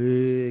studying a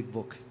big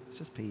book. It's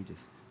just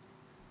pages.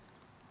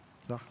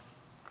 So,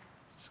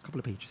 just a couple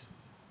of pages.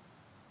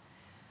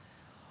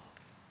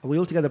 Are we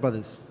all together,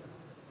 brothers?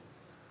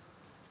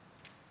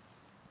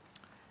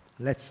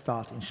 Let's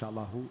start,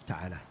 inshaAllah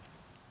ta'ala.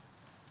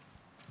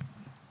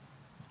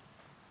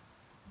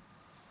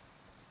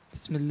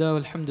 بسم الله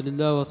والحمد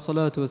لله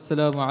والصلاة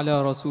والسلام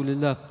على رسول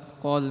الله.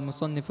 قال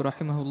المصنف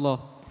رحمه الله: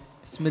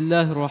 بسم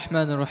الله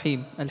الرحمن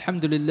الرحيم.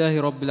 الحمد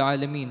لله رب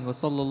العالمين،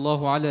 وصلى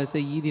الله على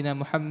سيدنا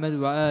محمد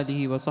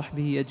وآله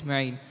وصحبه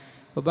أجمعين.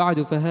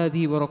 وبعد،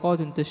 فهذه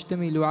ورقات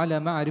تشتمل على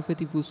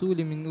معرفة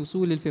فصول من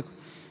أصول الفقه،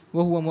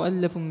 وهو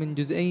مؤلف من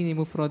جزئين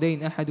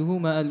مفردين،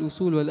 أحدهما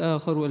الأصول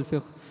والآخر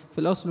الفقه.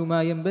 فالأصل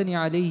ما ينبني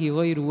عليه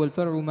غيره،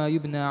 والفرع ما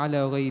يبنى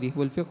على غيره،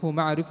 والفقه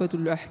معرفة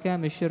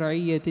الأحكام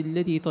الشرعية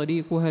التي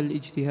طريقها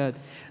الاجتهاد.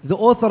 The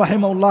author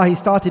rahimahullah, he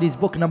started his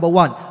book number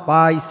 1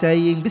 by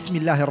saying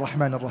Bismillahir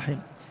Rahmanir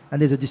Rahim.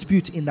 And there's a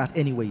dispute in that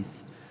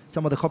anyways.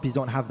 Some of the copies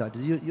don't have that.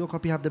 Does your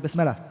copy have the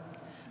Bismillah?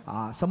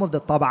 Some of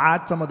the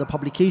taba'at, some of the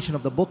publication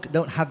of the book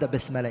don't have the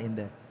Bismillah in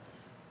there.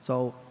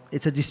 So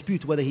it's a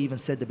dispute whether he even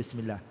said the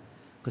Bismillah.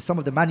 Because some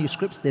of the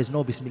manuscripts, there's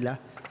no Bismillah.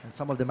 And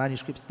some of the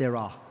manuscripts, there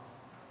are.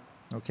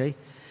 Okay?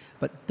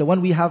 But the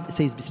one we have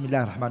says Bismillah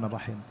ar-Rahman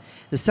ar-Rahim.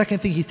 The second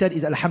thing he said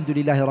is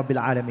Alhamdulillahi Rabbil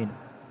Alameen,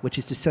 which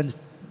is to send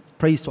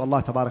praise to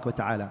Allah Tabarak wa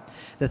Ta'ala.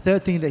 The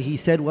third thing that he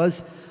said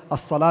was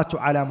As-salatu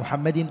ala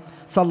Muhammadin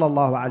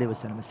sallallahu alayhi wa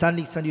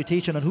sallam.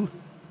 Salutation on who?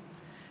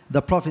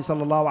 The Prophet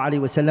sallallahu alayhi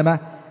wa sallam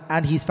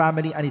and his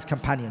family and his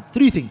companions.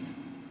 3 things.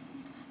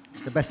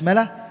 The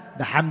Basmalah,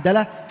 the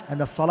Hamdalah, and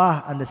the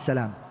Salah and the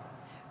Salam.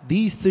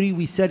 These 3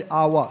 we said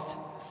are what?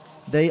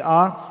 They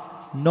are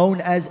known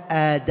as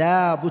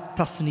Adab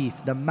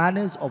al-Tasnif, the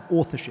manners of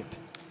authorship.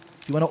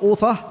 If you want to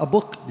author a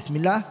book,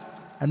 Bismillah,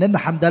 and then the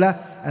Hamdalah,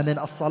 and then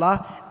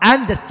As-Salah,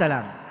 and the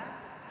Salam.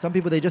 Some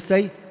people, they just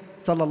say,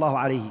 Sallallahu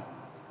Alayhi.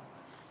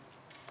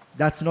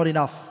 That's not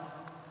enough.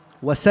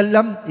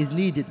 Wasallam is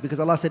needed, because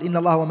Allah said, Inna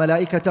Allah wa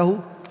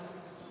malaikatahu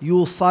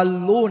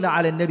yusalluna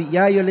ala nabi.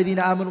 Ya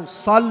ayyuhalladhina amanu,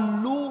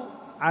 sallu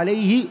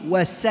alayhi wa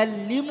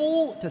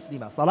sallimu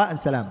taslima. Salah and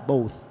Salam,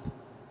 both.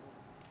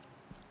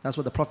 That's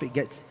what the Prophet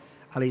gets,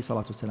 alayhi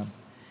salatu wasalam.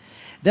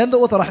 Then the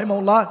author,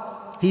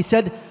 rahimahullah, he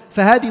said,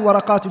 فَهَذِي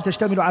وَرَقَاتٌ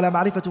تَشْتَمِلُ عَلَى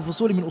مَعْرِفَةُ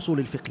فُصُولٍ مِنْ أُصُولِ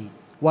الْفِقْهِ.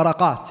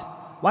 Waraqat.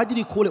 Why did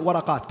he call it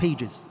waraqat?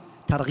 Pages.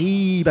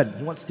 Targhiban.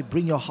 He wants to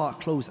bring your heart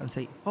close and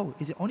say, oh,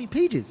 is it only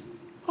pages?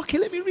 Okay,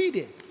 let me read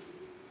it.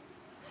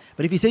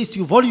 But if he says to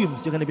you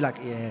volumes, you're going to be like,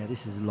 yeah,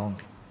 this is long.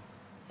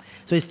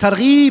 So it's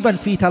ترغيبا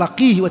في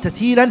تلقيه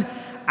وتسهيلا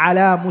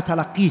على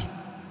متلقيه.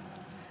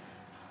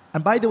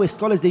 And by the way,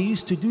 scholars, they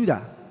used to do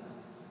that.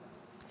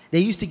 They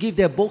used to give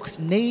their books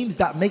names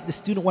that make the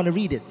student want to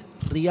read it.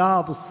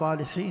 Riyadh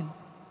al-Salihin.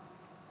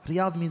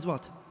 Riyadh means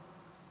what?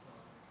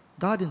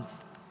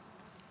 Gardens.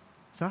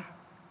 صح?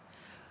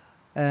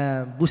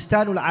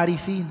 Bustan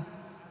al-Arifin.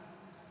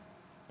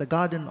 The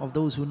garden of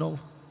those who know.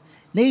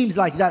 Names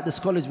like that, the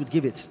scholars would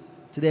give it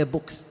to their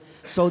books.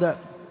 So that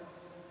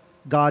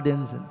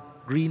gardens and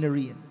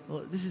greenery. And,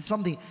 well, this is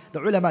something,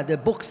 the ulama, their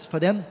books for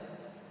them,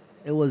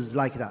 it was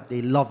like that.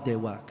 They loved their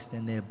works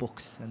and their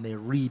books and their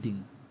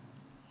reading.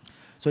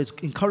 So it's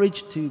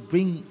encouraged to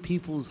bring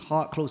people's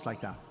heart close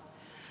like that.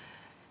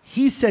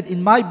 He said,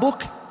 in my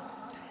book,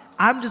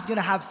 I'm just going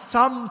to have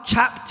some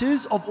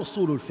chapters of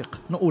Usul al-Fiqh.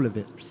 Not all of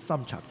it,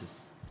 some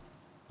chapters.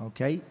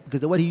 Okay?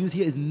 Because the word he used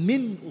here is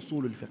min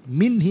Usul al-Fiqh.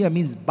 Min here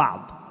means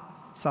ba'd,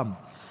 some.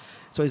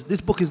 So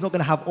this book is not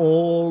going to have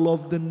all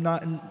of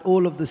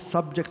the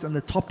subjects and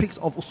the topics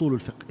of Usul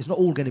al-Fiqh. It's not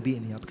all going to be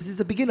in here because it's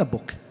a beginner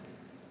book.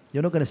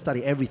 You're not going to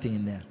study everything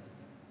in there.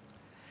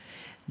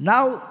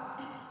 Now,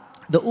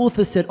 the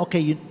author said, okay,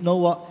 you know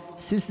what?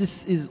 Since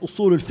this is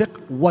Usul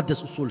al-Fiqh, what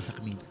does Usul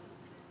al-Fiqh mean?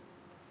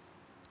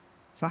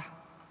 Sah?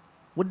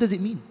 What does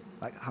it mean?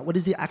 Like, what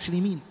does it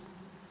actually mean?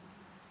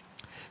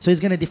 So he's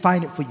going to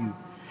define it for you.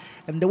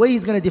 And the way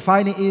he's going to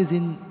define it is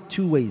in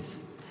two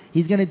ways.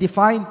 He's going to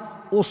define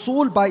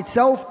Usul by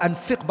itself and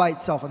Fiqh by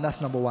itself, and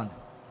that's number one.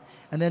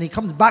 And then he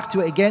comes back to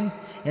it again,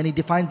 and he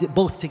defines it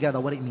both together,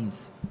 what it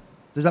means.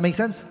 Does that make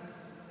sense?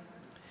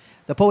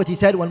 The poet, he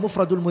said,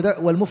 وَالْمُفْرَدُ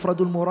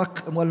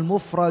الْمُرَكَّبُ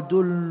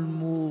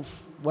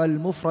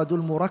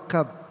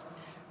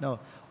No.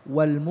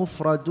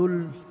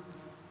 وَالْمُفْرَدُ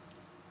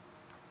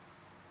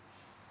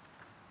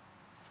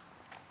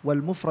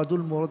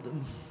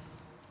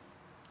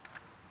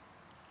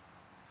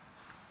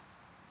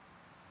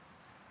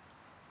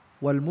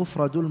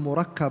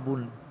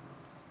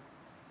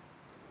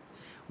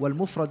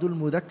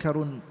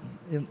المذكر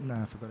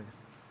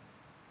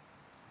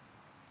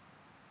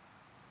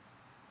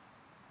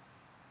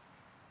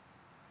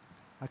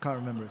I can't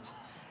remember it.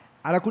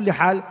 على كل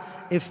حال,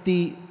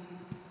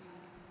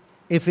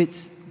 if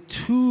it's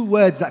two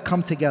words that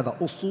come together,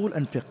 usul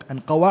and fiqh,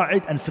 and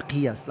qawa'id and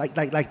fiqhiyas, like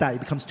that, it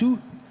becomes two.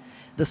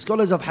 The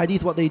scholars of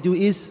hadith, what they do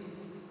is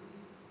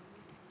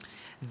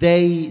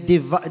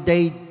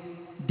they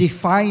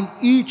define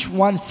each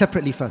one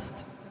separately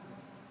first.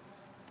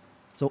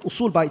 So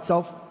usul by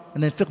itself,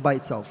 and then fiqh by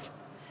itself.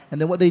 And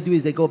then what they do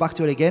is they go back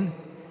to it again,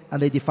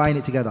 and they define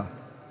it together.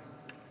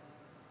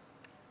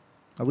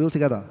 Are we all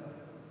together?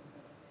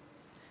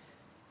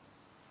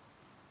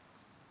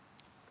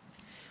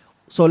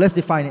 So let's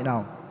define it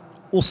now.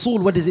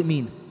 Usul, what does it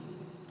mean?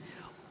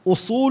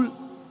 Usul,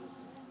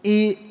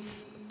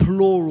 it's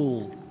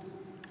plural.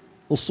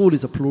 Usul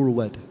is a plural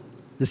word.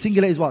 The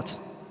singular is what?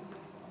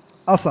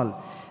 Asal.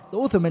 The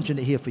author mentioned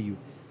it here for you.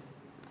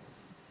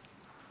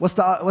 What's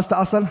the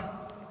asal?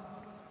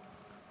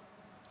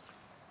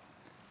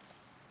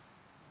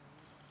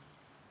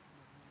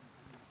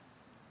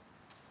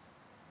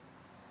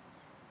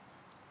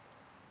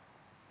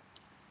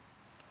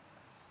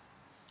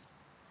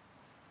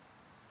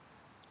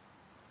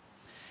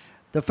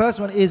 The first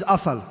one is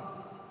asal.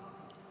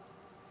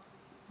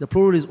 The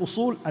plural is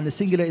usul and the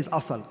singular is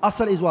asal.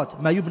 Asal is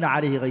what? ما يبنى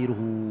عليه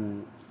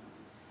غيره.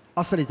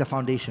 Asal is the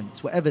foundation.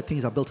 It's whatever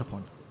things are built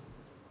upon.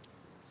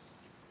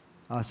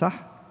 Sah?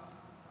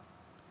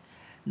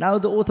 Now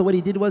the author, what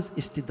he did was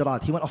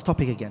istidrad. He went off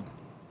topic again.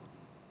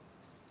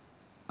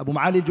 Abu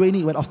Ma'ali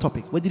al-Juwayni went off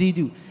topic. What did he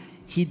do?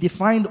 He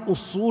defined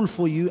usul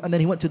for you and then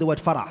he went to the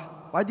word fara'.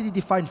 Why did he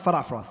define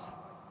fara' for us?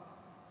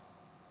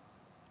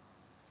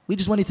 We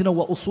just wanted to know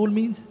what usul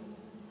means,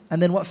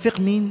 and then what fiqh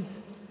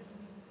means,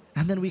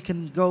 and then we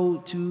can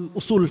go to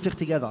usul al-fiqh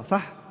together.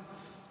 Sah?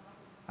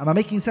 Am I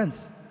making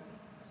sense?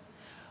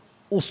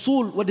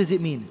 Usul, what does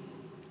it mean?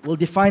 We'll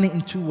define it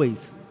in two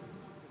ways.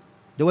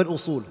 The word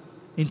usul.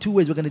 In two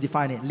ways we're going to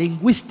define it.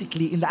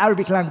 Linguistically, in the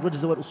Arabic language, what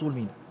does the word usul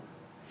mean?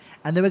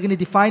 And then we're going to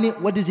define it,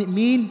 what does it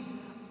mean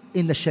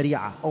in the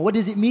Sharia? Or what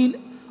does it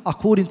mean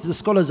according to the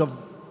scholars of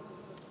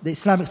the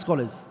Islamic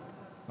scholars?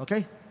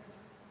 Okay?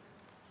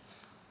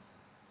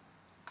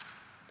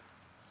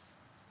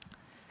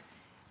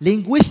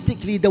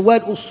 Linguistically, the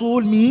word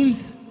usul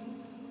means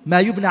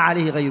ما يبنى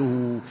عليه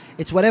غيره.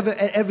 It's whatever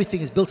everything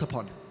is built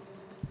upon.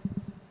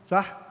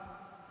 صح?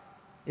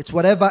 It's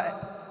whatever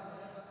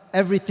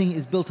everything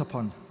is built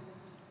upon.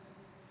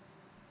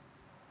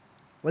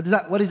 What is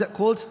that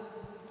called?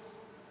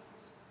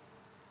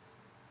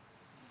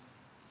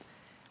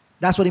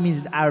 That's what it means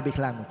in the Arabic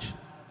language.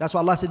 That's what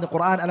Allah said in the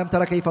Quran. أَلَمْ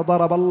تَرَ كَيْفَ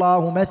ضَرَبَ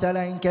اللَّهُ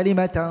مَثَلًا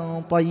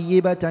كَلِمَةً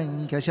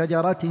طَيِّبَةً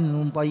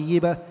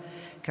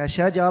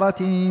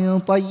كشجرة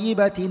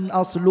طيبة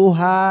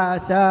أصلها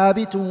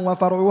ثابت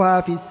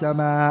وفرعها في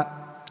السماء.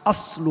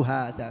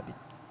 أصلها ثابت.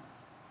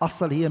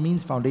 أصل here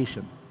means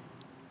foundation.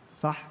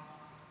 صح?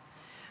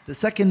 The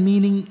second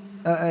meaning,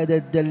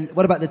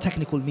 what about the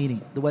technical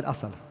meaning? The word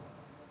asal.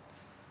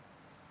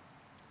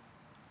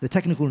 The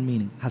technical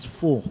meaning has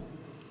 4.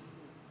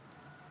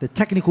 The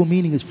technical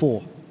meaning is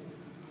 4.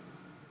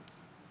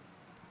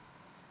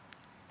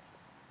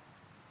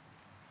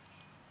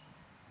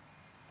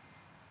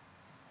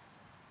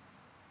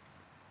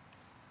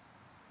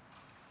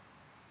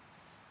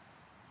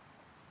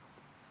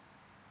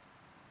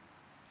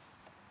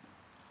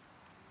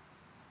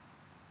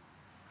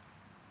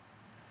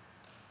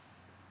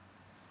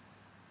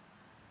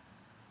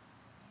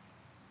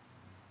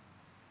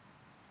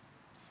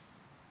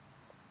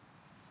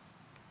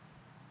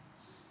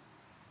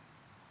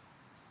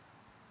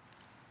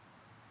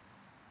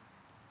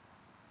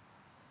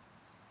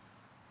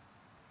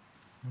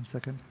 One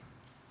second.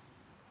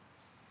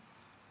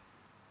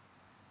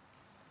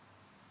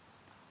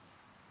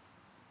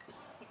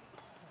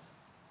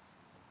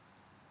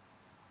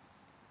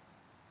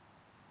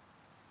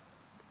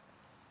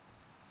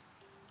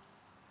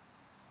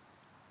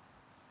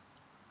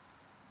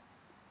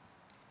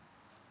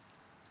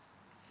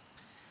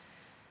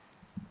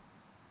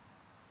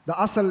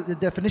 The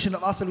definition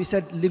of asl, we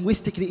said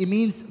linguistically it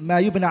means ما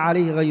يبنى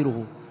عليه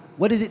غيره.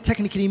 What does it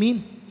technically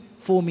mean?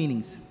 4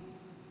 meanings.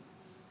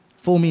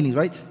 4 meanings,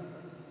 right?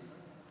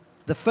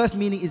 The first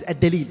meaning is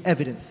ad-dalil,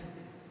 evidence.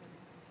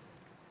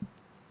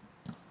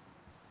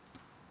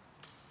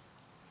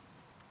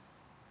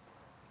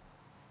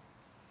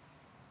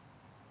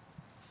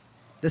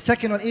 The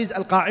second one is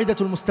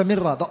al-qa'idatul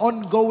mustamirra, the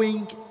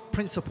ongoing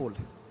principle.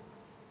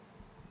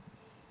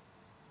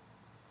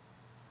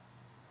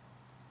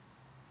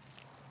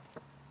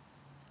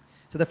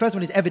 So the first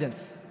one is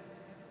evidence.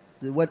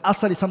 The word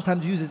asal is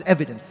sometimes used as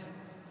evidence.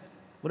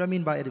 What do I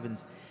mean by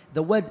evidence?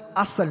 The word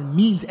asal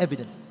means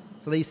evidence.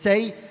 So they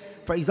say,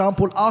 for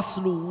example,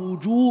 aslu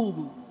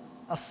wujub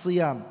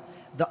as-siyam.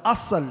 The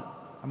asal,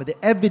 the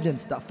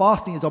evidence that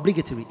fasting is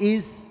obligatory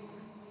is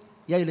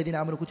يا أيها الذين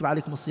آمنوا كتب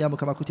عليكم الصيام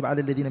كما كتب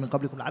على الذين من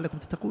قبلكم لعلكم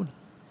تتقون.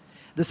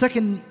 The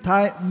second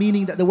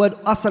meaning that the word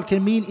asal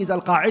can mean is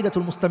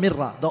al-qa'idatul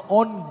mustamirra, the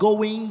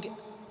ongoing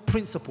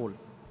principle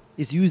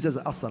is used as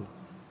asal.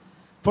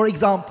 For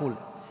example,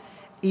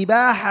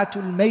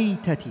 ibahatul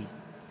maytati,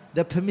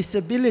 the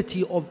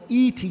permissibility of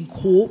eating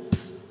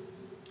corpse,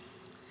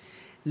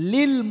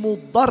 lil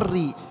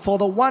mudarri, for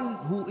the one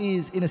who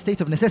is in a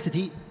state of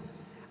necessity,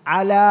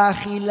 ala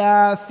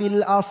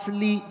khilafil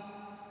asli.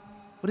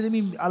 What do they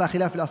mean ala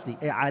khilafil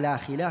asli? Ala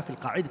khilafil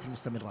qa'idatil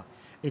mustamirra.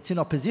 It's in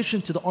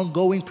opposition to the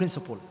ongoing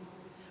principle.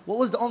 What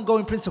was the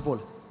ongoing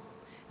principle?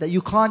 That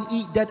you can't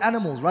eat dead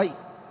animals, right?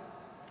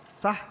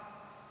 Sah?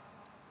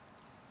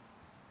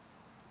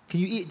 Can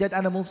you eat dead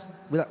animals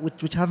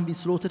which haven't been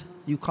slaughtered?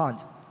 You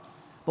can't.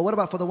 But what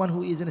about for the one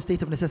who is in a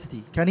state of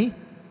necessity? Can he?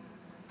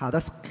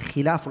 That's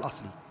خلاف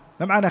الأصل.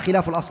 ما معنى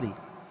خلاف الأصل?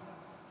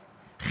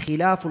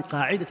 خلاف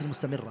القاعدة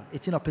المستمرة.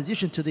 It's in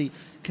opposition to the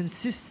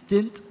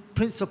consistent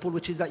principle,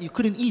 which is that you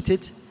couldn't eat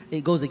it.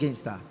 It goes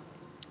against that.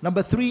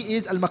 Number 3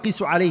 is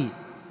al-maqisu alayhi.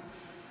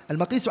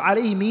 Al-maqisu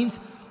alayhi means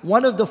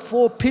one of the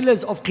 4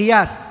 pillars of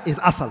qiyas is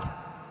asal.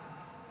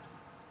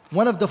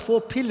 One of the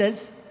 4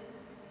 pillars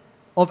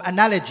of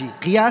analogy,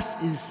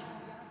 qiyas, is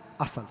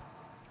asal.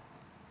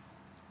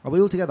 Are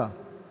we all together?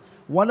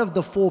 One of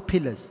the 4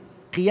 pillars.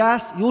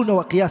 Qiyas, you all know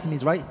what qiyas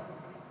means, right?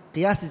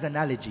 Qiyas is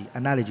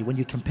analogy, when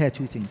you compare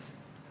 2 things.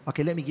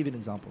 Okay, let me give you an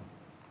example.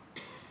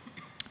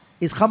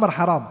 Is khamr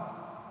haram?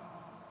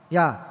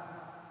 Yeah.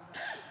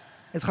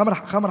 Is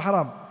khamr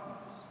haram?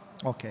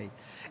 Okay.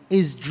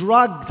 Is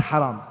drugs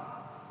haram?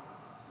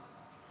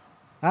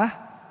 Huh?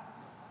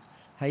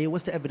 Hey,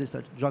 what's the evidence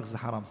that drugs are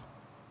haram?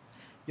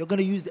 You're going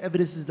to use the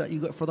evidences that you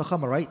got for the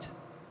khamr, right?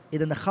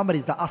 Then the khamr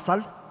is the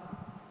asal.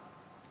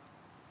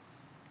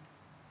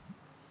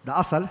 The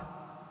asal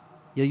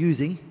you're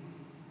using,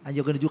 and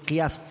you're going to do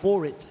qiyas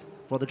for it,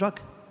 for the drug.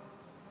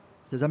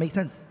 Does that make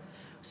sense?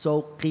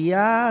 So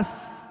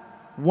qiyas,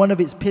 one of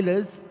its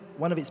pillars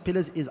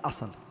is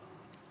asal.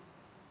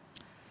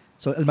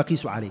 So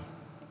al-maqisu alayh.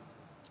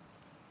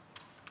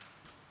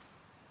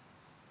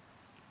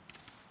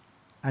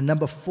 And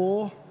number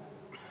 4,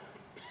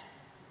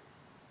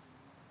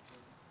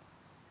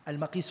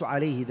 al-maqisu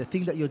alayhi, the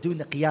thing that you're doing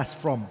the qiyas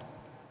from,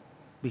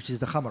 which is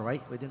the khamr,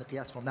 right? We're doing the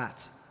qiyas from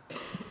that.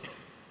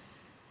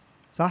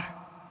 Sah?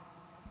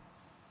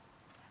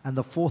 And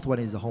the 4th one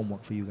is the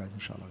homework for you guys,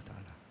 inshallah ta'ala.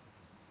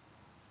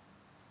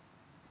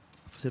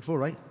 I said 4,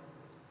 right?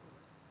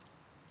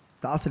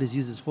 The asal is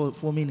used as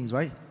 4 meanings,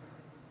 right?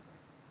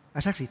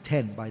 That's actually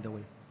 10, by the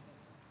way.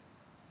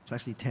 It's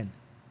actually 10.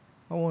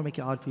 I won't make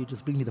it hard for you,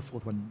 just bring me the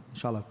 4th one,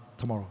 inshallah,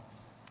 tomorrow.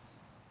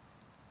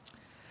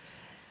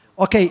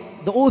 Okay,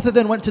 the author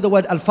then went to the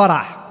word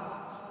al-farah.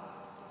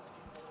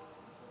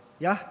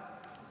 Yeah?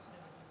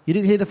 You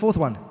didn't hear the 4th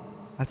one?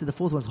 I said the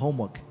 4th one's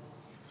homework.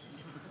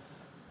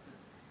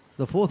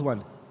 The 4th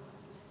one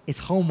is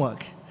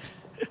homework.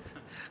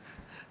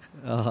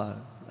 I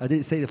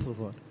didn't say the 4th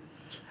one.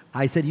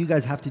 I said you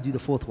guys have to do the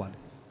 4th one.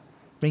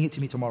 Bring it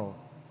to me tomorrow.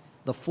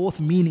 The 4th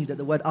meaning that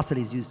the word asal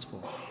is used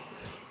for.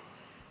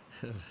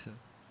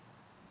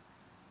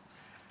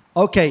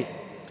 Okay.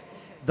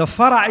 The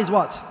fara' is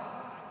what?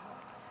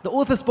 The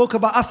author spoke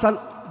about asal.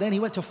 then he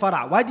went to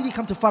fara'. Why did he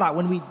come to fara'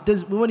 when we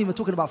weren't even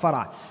talking about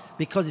fara'?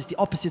 Because it's the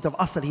opposite of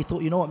asl. He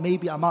thought, you know what,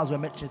 maybe I might as well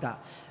mention that.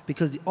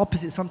 Because the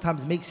opposite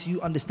sometimes makes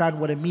you understand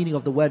what the meaning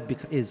of the word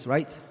is,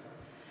 right?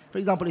 For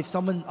example, if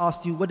someone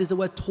asked you, what does the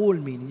word tall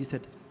mean? And you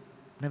said,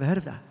 never heard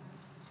of that.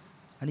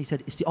 And he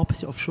said, it's the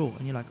opposite of short.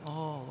 And you're like,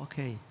 oh,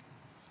 okay.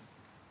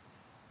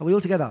 Are we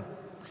all together?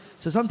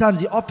 So sometimes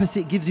the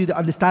opposite gives you the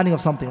understanding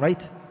of something,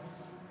 right?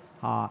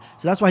 So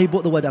that's why he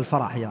brought the word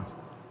al-fara' here.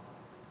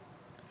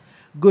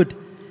 Good.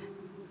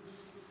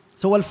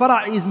 So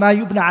al-fara' is ma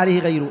yubna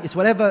alayhi ghayru. It's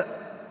whatever,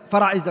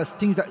 fara' is the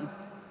things that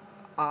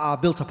are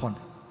built upon.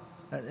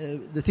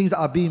 The things that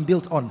are being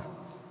built on.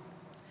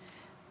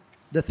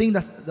 The thing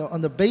that's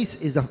on the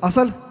base is the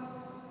asal,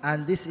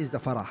 and this is the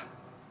fara'.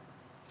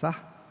 Sah?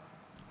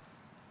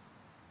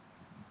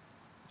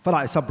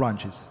 Fara' is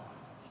sub-branches.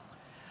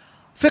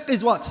 Fiqh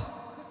is what?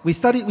 We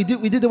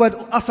did the word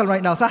asal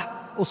right now, sah?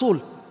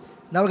 Usul.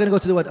 Now we're going to go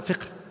to the word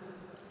fiqh.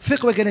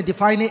 Fiqh, we're going to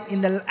define it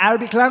in the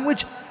Arabic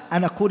language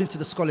and according to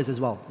the scholars as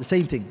well. The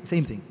same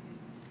thing.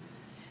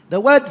 The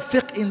word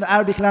fiqh in the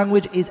Arabic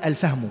language is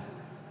al-fahmu.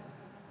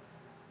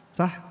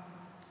 Sah?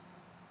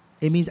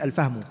 It means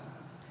al-fahmu.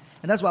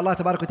 And that's what Allah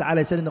Tabarak wa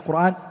Ta'ala said in the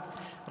Quran.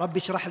 رَبِّ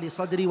اشْرَحْ لِي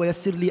صَدْرِي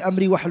وَيَسِّرْ لِي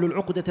أَمْرِي وَحْلُلْ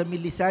عُقْدَةً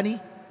مِّن لِسَانِي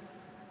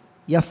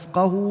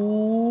يَفْقَهُ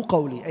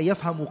قَوْلِي أي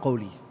يَفْهَمُ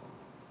قَوْلِي.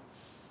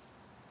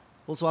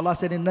 Also Allah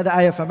said in another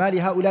ayah, فَمَا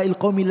لِهَؤُلَاءِ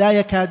الْقَوْمِ لَا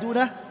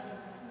يَكَادُونَ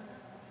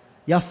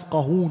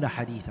يَفْقَهُونَ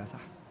حَدِيثًا.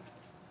 صح؟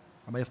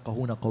 أما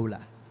يَفْقَهُونَ قَوْلًا.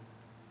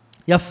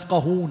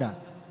 يَفْقَهُونَ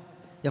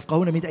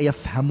means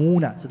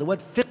يَفْهَمُونَ. So the word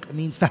fiqh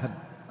means fahm,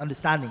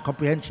 understanding,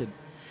 comprehension.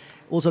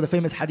 Also the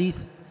famous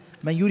hadith,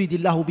 مَنْ يُرِدِ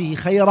اللَّهُ بِهِ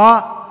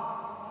خَيْرًا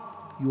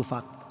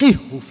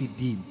يُفَقِّهُ فِي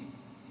الدِّينِ.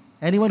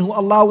 Anyone who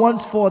Allah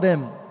wants for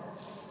them.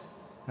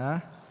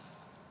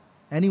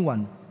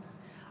 Anyone.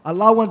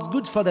 Allah wants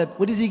good for them.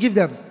 What does He give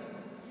them?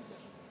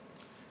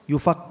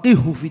 يُفَقِّهُ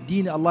فِي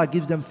الدِّينِ. Allah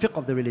gives them fiqh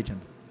of the religion.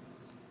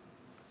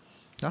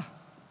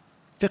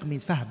 Fiqh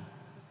means fahm,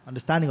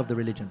 understanding of the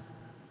religion.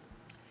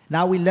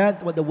 Now we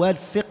learned what the word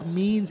fiqh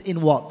means in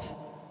what?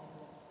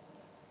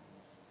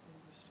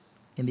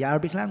 In the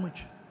Arabic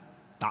language.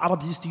 The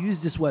Arabs used to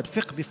use this word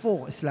fiqh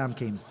before Islam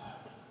came.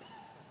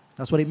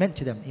 That's what it meant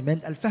to them. It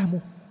meant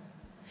al-fahmu.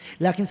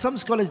 Like in some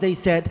scholars they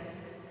said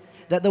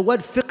that the word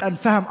fiqh and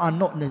fahm are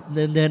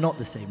they're not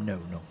the same. No.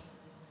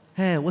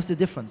 Hey, what's the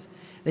difference?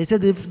 They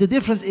said the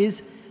difference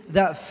is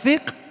that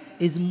fiqh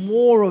is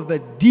more of a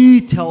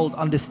detailed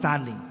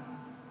understanding.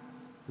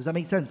 Does that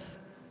make sense?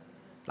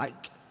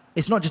 Like,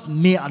 it's not just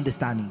mere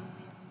understanding.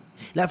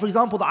 Like for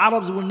example, the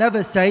Arabs will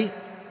never say,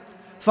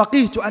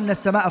 فَقِهْتُ أَنَّ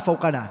السَّمَاءَ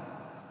فَوْقَنَا.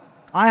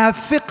 I have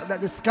fiqh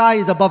that the sky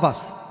is above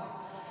us.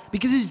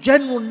 Because it's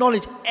general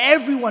knowledge.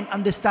 Everyone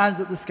understands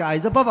that the sky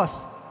is above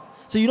us.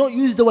 So you don't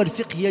use the word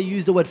fiqh here, you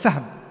use the word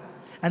fahm.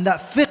 And that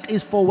fiqh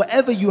is for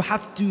whatever you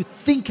have to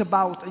think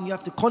about and you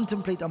have to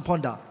contemplate and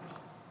ponder.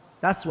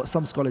 That's what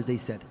some scholars they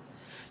said.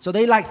 So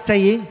they like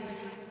saying,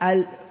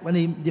 when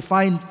they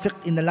define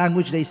fiqh in the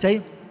language, they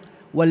say,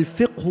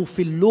 وَالْفِقْهُ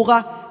فِي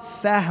اللُّغَةِ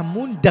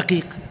فَهْمٌ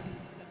دَقِيقٌ.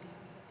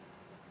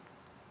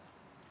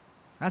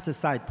 That's a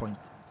side point.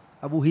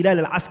 Abu Hilal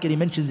al-Askari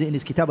mentions it in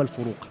his Kitab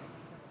al-Furuq.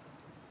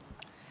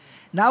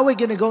 Now we're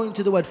going to go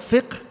into the word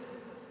fiqh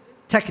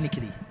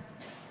technically.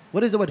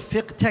 What does the word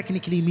fiqh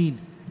technically mean?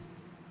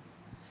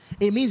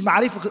 It means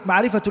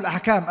معرفة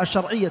الأحكام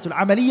الشرعية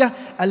العملية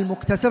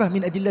المكتسبة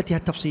من أدلتها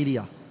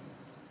التفصيلية.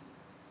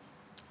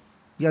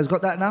 You guys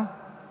got that now?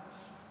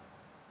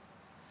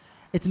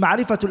 It's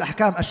معرفة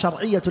الأحكام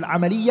الشرعية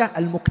العملية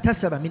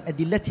المكتسبة من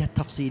أدلتها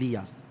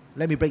التفصيلية.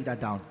 Let me break that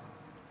down.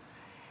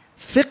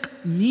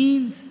 Fiqh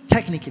means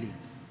technically,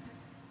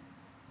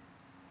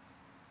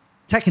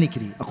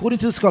 according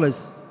to the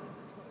scholars,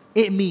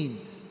 it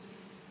means,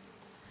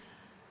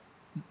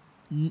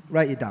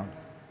 write it down,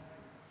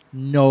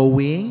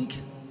 knowing.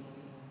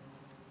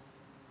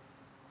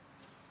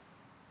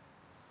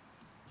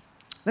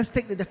 Let's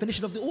take the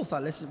definition of the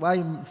author.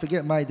 Why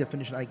forget my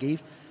definition I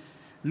gave?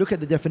 Look at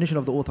the definition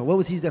of the author. What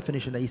was his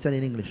definition that he said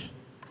in English?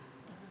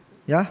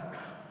 Yeah?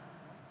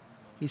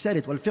 He said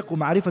it. وَالْفِقْهُ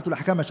مَعْرِفَةُ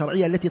الْأَحْكَامِ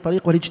الشَّرْعِيَّةِ الَّتِي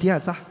طَرِيقُهَا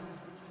الْاجْتِهَادِ. صح؟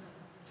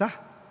 صح؟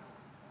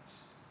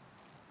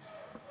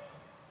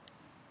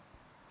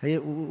 Hey,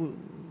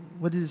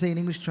 what does it say in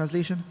English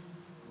translation?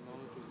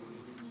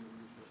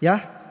 Yeah?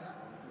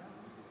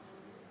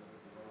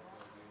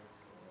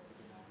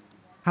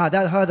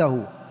 هذا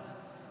هو.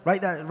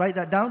 Write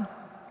that down.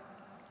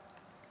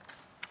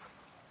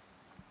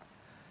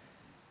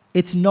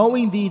 It's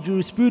knowing the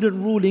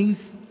jurisprudent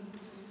rulings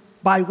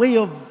by way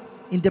of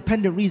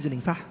independent reasoning.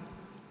 صح؟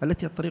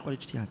 التي الطريق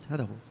والاجتهاد.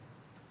 هذا هو.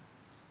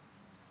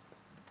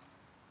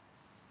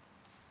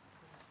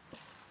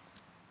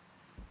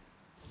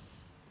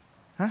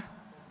 ها؟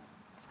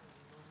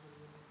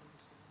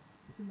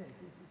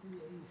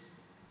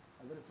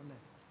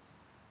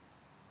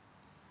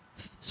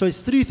 So it's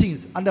three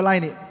things.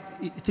 Underline it.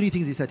 Three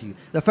things he said to you.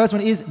 The first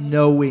one is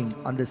knowing.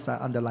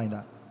 Underline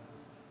that.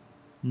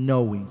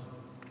 Knowing.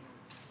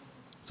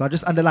 So I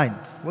just underline.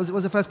 What's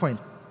the first point?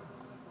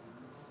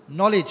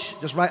 Knowledge.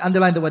 Just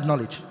underline the word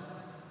knowledge.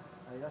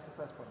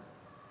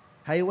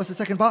 Hey, what's the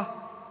second part?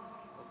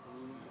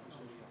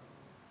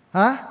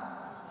 Huh?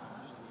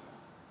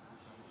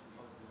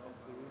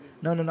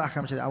 No,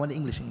 ahkam sharia. I want the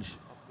English.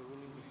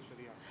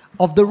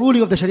 Of the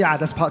ruling of the sharia,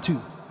 that's part 2.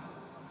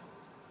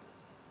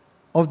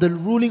 Of the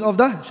ruling of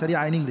the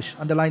sharia in English,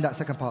 underline that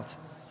second part.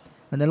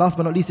 And then last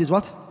but not least is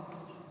what?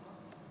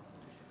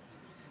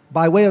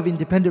 By way of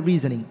independent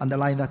reasoning,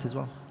 underline that as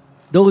well.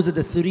 Those are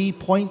the 3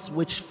 points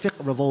which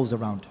fiqh revolves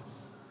around.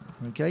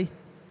 Okay?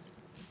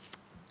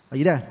 Are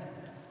you there?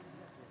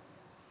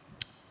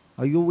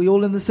 We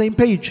all on the same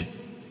page?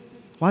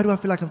 Why do I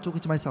feel like I'm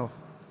talking to myself?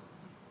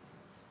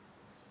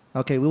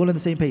 Okay, we're all on the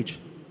same page.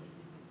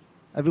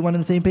 Everyone on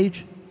the same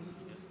page?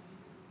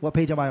 What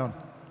page am I on?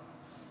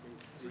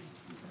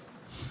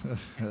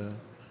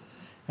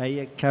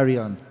 Hey, carry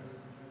on.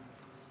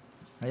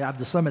 Hey,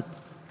 Abdul Samad.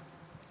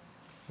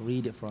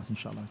 Read it for us,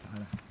 inshallah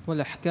ta'ala.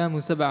 والأحكام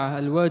 7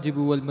 الواجب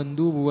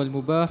والمندوب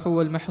والمباح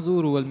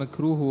والمحظور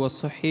والمكروه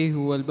والصحيح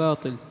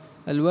والباطل.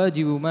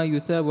 الواجب ما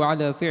يثاب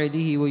على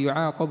فعله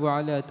ويعاقب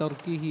على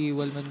تركه،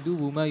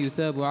 والمندوب ما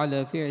يثاب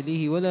على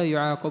فعله ولا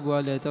يعاقب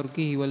على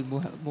تركه،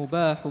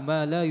 والمباح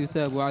ما لا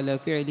يثاب على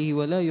فعله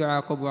ولا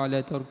يعاقب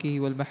على تركه،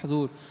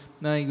 والمحظور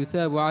ما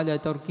يثاب على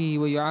تركه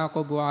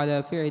ويعاقب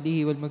على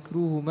فعله،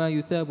 والمكروه ما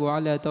يثاب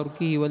على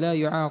تركه ولا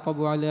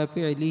يعاقب على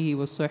فعله،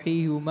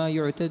 والصحيح ما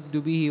يعتد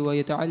به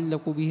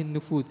ويتعلق به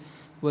النفوذ،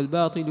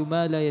 والباطل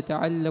ما لا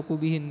يتعلق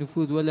به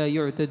النفوذ ولا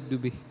يعتد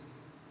به.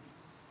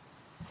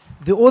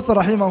 The author,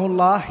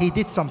 rahimahullah, he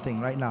did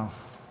something right now.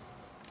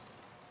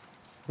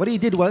 What he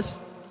did was,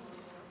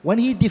 when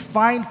he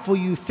defined for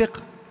you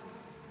fiqh,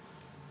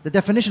 the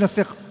definition of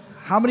fiqh,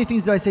 how many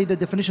things did I say the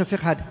definition of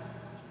fiqh had?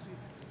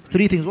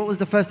 3 things. What was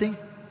the first thing?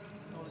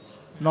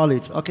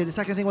 Knowledge. Okay, the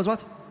second thing was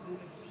what?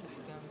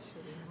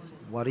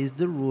 What is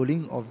the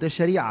ruling of the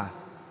sharia?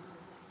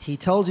 He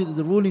tells you that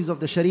the rulings of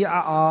the sharia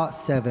are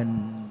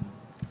 7.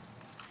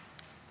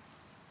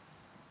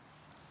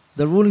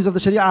 The rulings of the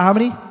sharia are how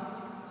many?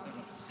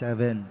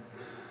 7.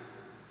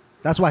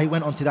 That's why he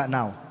went on to that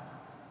now.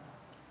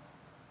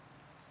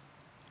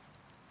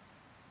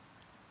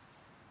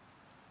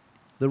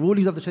 The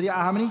rulings of the sharia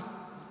are how many?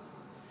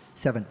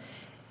 7.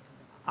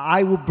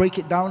 I will break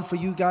it down for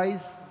you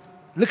guys.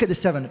 Look at the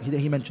 7 that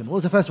he mentioned. What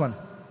was the first one?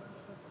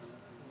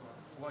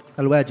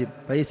 Al-wajib.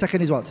 The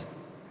second is what?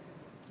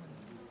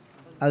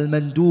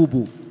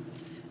 Al-mandubu.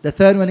 The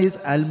third one is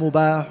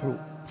Al-mubahu.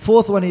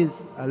 Fourth one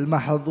is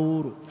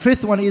Al-mahdhur.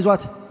 Fifth one is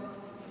what?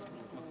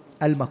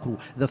 Al-makruh.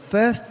 The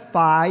first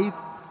five,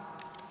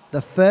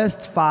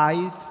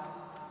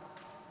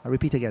 I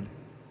repeat again,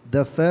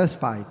 the first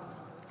 5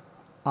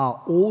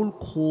 are all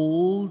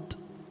called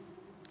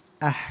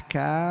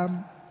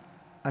ahkam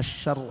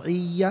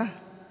al-shar'iyyah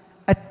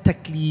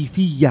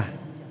al-taklifiyah.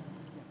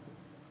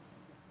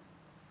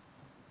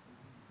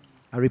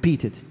 I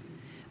repeat it.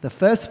 The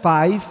first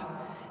 5,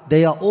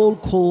 they are all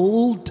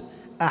called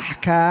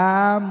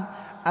ahkam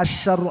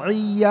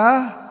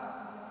al-shar'iyyah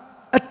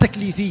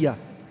al-taklifiyah.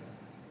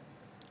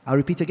 I'll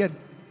repeat again.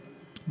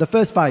 The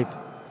first 5.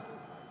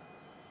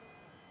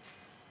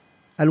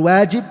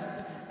 Al-wajib,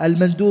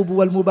 al-mandub,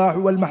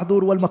 wal-mubah,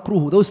 wal-mahdhur,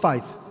 wal-makruh. Those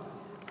 5.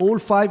 All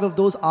 5 of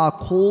those are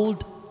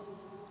called,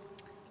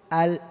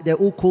 they're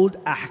all called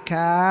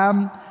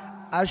ahkam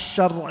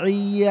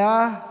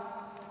al-shar'iyyah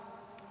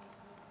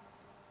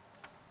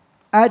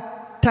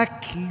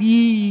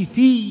al-taklifiyah.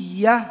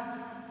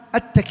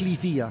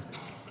 Al-taklifiyah.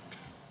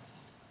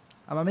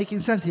 Am I making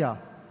sense here?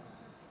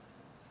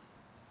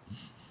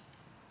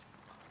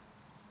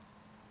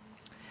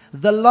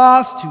 The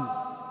last 2,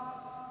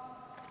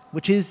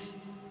 which is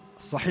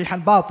Sahih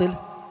and Batil,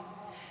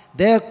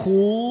 they're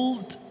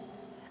called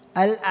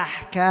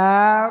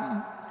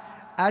Al-Ahkam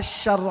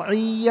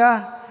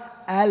Al-Shar'iyyah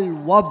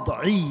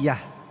Al-Wad'iyyah.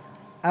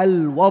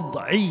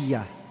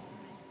 Al-Wad'iyyah.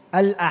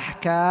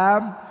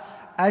 Al-Ahkam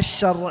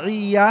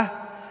Al-Shar'iyyah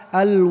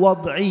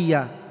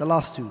Al-Wad'iyyah. The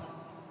last 2.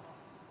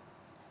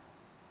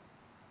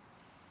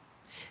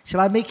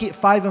 Shall I make it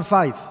 5 and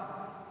 5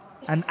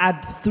 and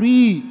add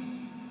 3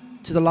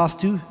 to the last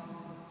 2?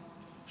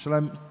 Shall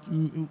I,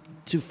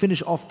 to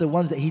finish off the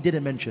ones that he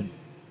didn't mention?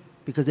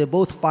 Because they're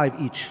both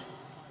 5 each.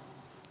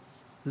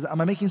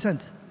 Am I making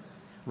sense?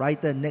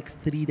 Write the next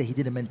 3 that he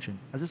didn't mention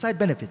as a side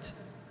benefit.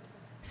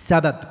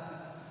 Sabab.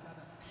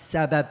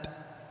 Sabab.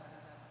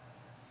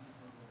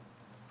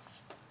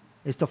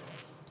 It's the...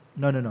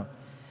 No.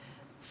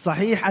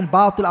 Sahih and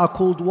Batil are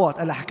called what?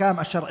 Al-Ahkam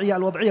Al-Shar'iyyah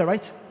Al-Wad'iyyah,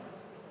 right?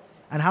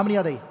 And how many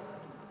are they?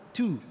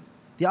 2.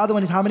 The other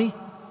one is how many?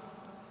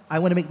 I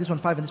want to make this one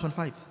 5 and this one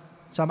 5.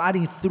 So I'm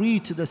adding 3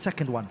 to the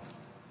second one.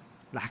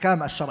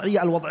 Al-Ahkam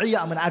Al-Shar'iyyah Al-Wad'iyyah,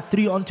 I'm going to add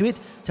 3 onto it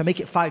to make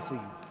it 5 for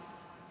you.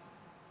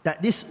 That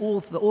this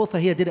author, the author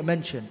here didn't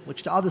mention,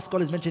 which the other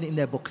scholars mention in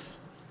their books.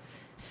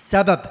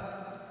 Sabab.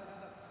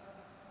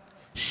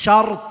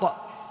 Shart.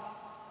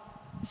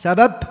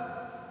 Sabab.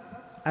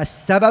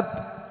 As-sabab.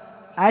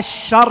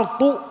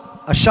 Ash-shartu.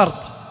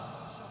 Ash-shart.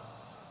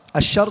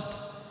 Ash-shart.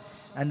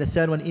 And the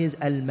third one is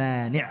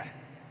Al-mani'.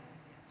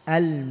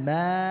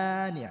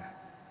 Al-mani'.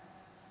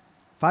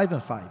 5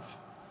 and 5.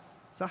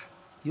 صح?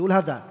 You all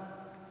have that.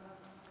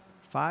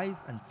 5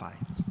 and 5.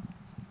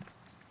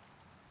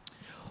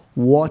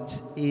 What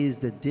is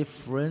the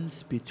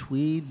difference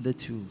between the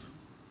two?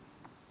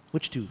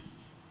 Which two?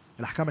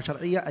 الأحكام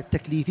الشرعية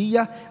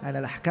التكليفية and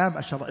الأحكام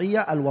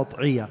الشرعية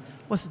الوضعية.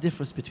 What's the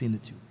difference between the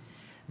two?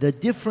 The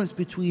difference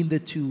between the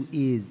two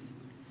is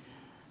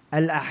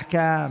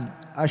الأحكام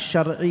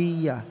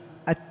الشرعية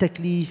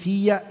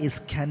التكليفية is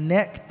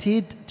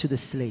connected to the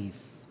slave.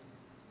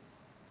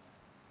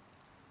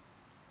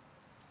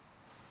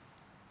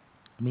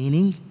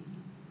 Meaning,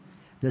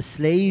 the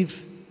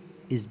slave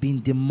is being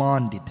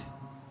demanded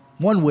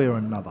one way or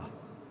another.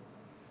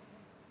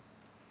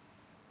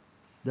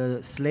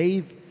 The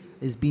slave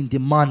is being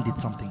demanded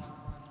something.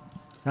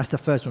 That's the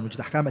first one, which is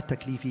الأحكام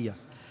التكليفية.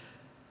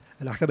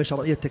 الأحكام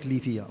الشرعية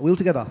التكليفية. Are we all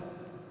together?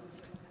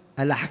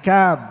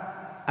 الأحكام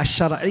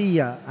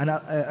الشرعية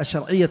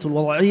الشرعية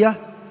الوضعية.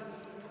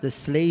 The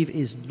slave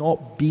is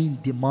not being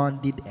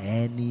demanded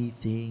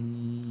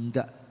anything.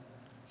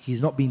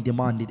 He's not being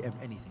demanded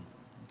anything.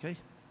 Okay?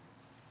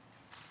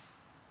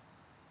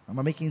 Am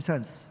I making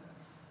sense?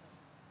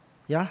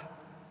 Yeah?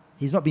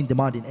 He's not being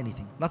demanded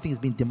anything. Nothing is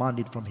being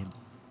demanded from him.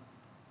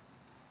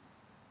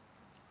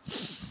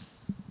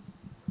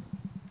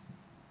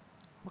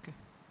 Okay.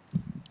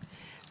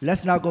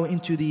 Let's now go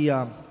into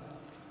the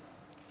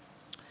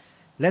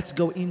let's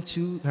go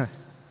into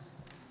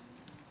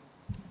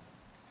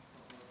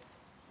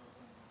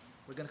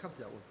we're going to come to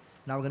that one.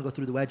 Now we're going to go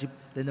through the wajib,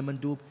 then the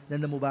mandub,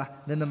 then the mubah,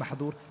 then the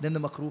mahdhur, then the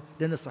makruh,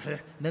 then the sahih,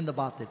 then the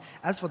batil.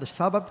 As for the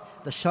sabab,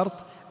 the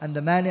shart, and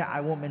the mani',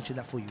 I won't mention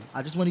that for you.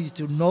 I just want you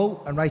to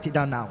know and write it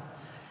down now.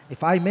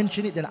 If I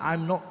mention it, then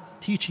I'm not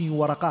teaching you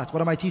waraqat.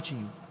 What am I teaching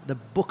you? The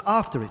book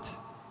after it.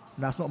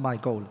 And that's not my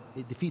goal.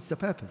 It defeats the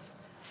purpose.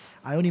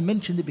 I only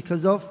mentioned it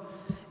because of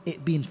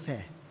it being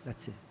fair.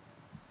 That's it.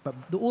 But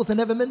the author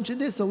never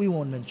mentioned it, so we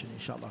won't mention it,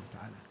 inshallah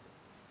ta'ala.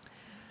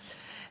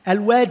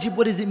 Al-wajib,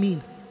 what does it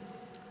mean?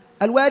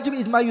 Al-wajib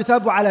is ma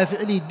yuthabu ala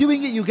fi'li.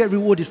 Doing it, you get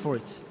rewarded for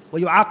it. Wa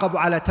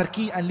yu'aqabu ala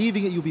tarki, and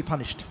leaving it, you'll be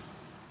punished.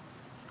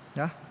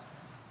 Yeah?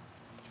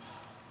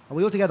 Are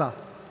we all together?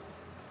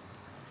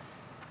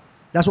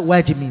 That's what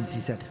wajib means, he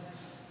said.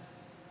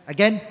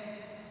 Again,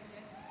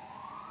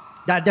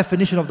 that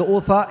definition of the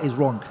author is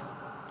wrong.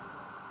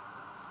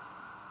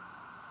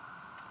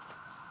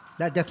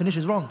 That definition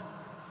is wrong.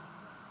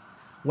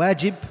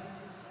 Wajib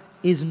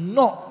is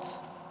not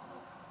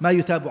ma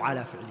yuthabu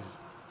ala fi'li.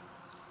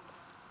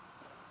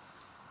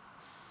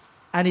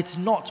 And it's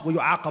not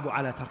وَيُعَاقَبُ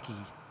عَلَى تَرْكِهِ.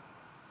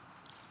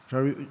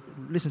 Shall I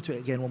listen to it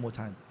again one more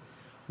time?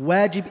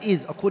 Wajib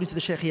is, according to the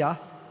Shaykh here,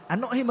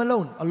 and not him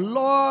alone, a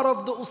lot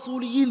of the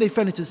usuliyin, they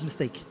fell into this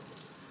mistake.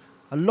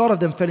 A lot of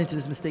them fell into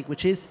this mistake,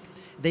 which is,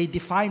 they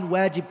define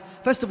wajib.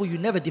 First of all, you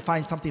never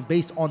define something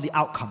based on the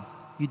outcome.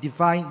 You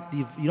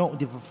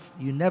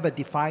never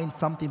define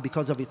something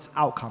because of its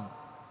outcome.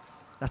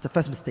 That's the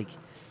first mistake.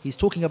 He's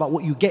talking about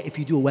what you get if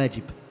you do a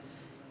wajib.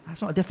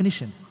 That's not a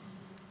definition.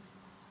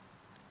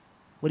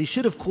 What he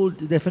should have called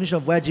the definition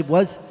of wajib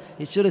was,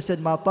 he should have said,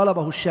 مَا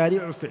طَلَبَهُ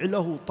الشَّارِعُ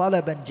فِعِلَهُ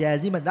طَلَبًا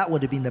جَازِمًا. That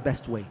would have been the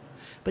best way.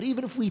 But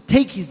even if we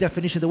take his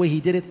definition the way he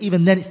did it,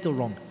 even then it's still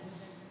wrong.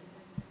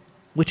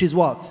 Which is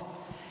what?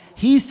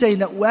 He's saying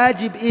that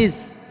wajib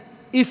is,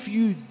 if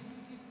you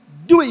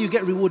do it, you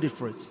get rewarded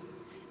for it.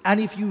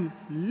 And if you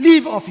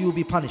leave off, you will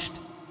be punished.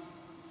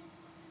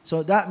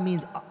 So that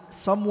means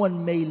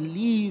someone may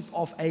leave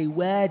off a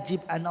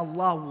wajib and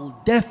Allah will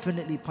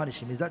definitely punish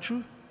him. Is that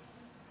true?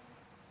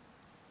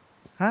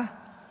 Huh?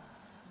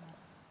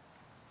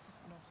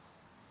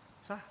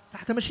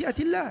 تحت مشيئة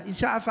الله إن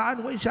شاء فعل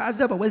وإن شاء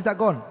عذب. Where's that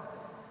gone?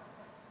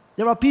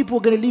 There are people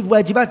who are going to leave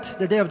wajibat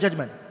the day of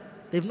judgment.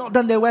 They've not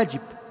done their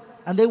wajib.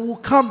 And they will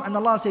come and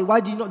Allah say, why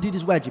did you not do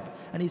this wajib?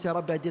 And he said,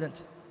 Rabbi, I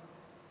didn't.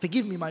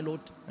 Forgive me, my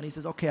Lord. And he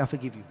says, okay, I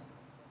forgive you.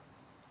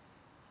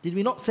 Did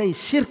we not say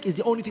shirk is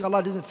the only thing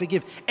Allah doesn't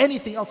forgive?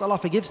 Anything else Allah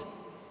forgives?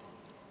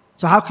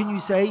 So how can you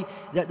say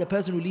that the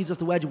person who leaves off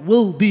the wajib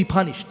will be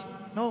punished?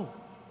 No.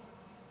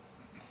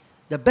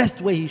 The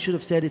best way he should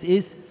have said it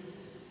is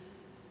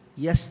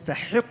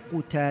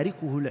يَسْتَحِقُّ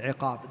تَارِكُهُ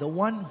الْعِقَابِ. The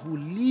one who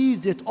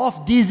leaves it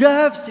off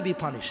deserves to be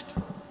punished.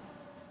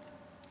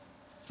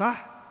 Sah?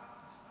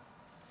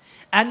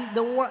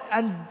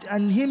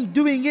 And him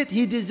doing it,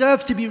 he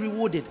deserves to be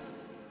rewarded.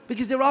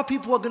 Because there are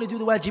people who are going to do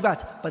the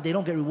wajibat, but they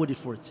don't get rewarded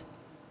for it.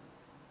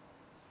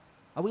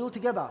 Are we all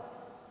together?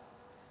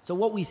 So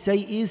what we say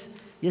is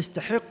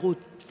يَسْتَحِقُّ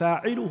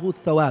فَاعِلُهُ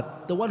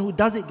الثَّوَابِ. The one who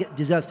does it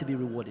deserves to be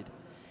rewarded.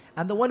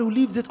 And the one who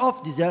leaves it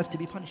off deserves to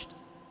be punished.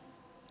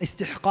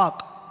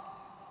 Istihqaq.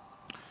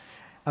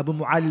 Abu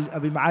Ma'ali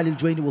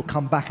al-Juwayni will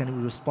come back and he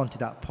will respond to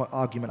that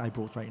argument I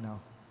brought right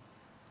now.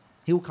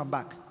 He will come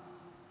back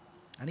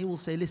and he will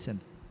say, listen,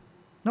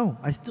 no,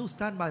 I still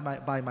stand by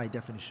my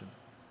definition.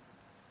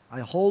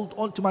 I hold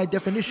on to my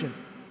definition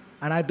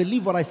and I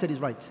believe what I said is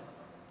right.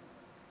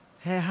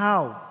 Hey,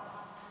 how?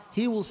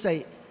 He will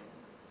say,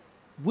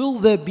 will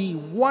there be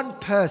one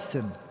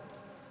person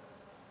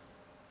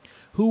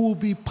who will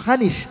be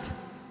punished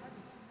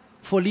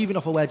for leaving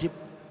off a wajib?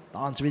 The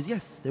answer is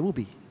yes, there will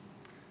be.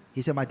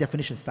 He said, my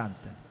definition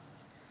stands then.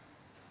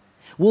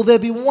 Will there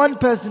be one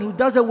person who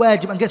does a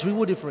wajib and gets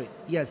rewarded for it?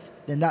 Yes,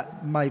 then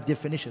that my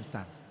definition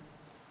stands.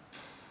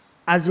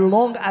 As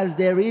long as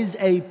there is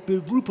a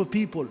group of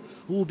people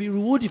who will be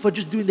rewarded for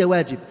just doing their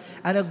wajib,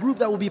 and a group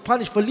that will be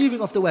punished for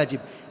leaving off the wajib,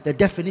 the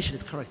definition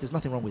is correct. There's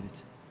nothing wrong with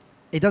it.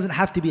 It doesn't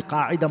have to be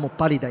qa'ida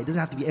muttarida. It doesn't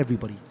have to be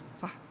everybody.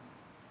 Sah?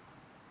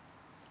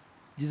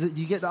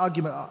 You get the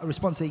argument,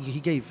 response he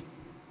gave.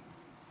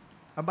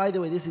 And by the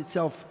way, this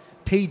itself,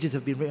 pages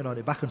have been written on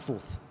it, back and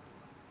forth.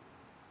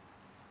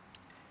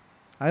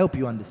 I hope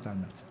you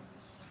understand that.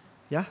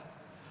 Yeah?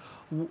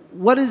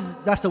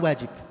 That's the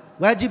wajib.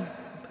 Wajib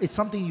is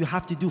something you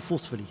have to do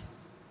forcefully.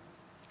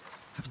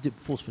 Have to do it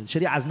forcefully.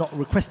 Sharia is not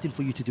requesting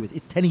for you to do it.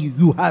 It's telling you,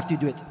 you have to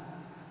do it.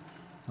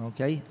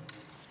 Okay?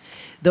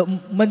 The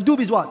mandub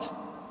is what?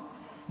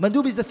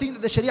 Mandub is the thing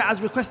that the Sharia is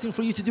requesting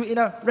for you to do in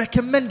a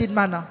recommended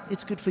manner.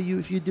 It's good for you.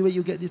 If you do it,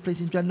 you get this place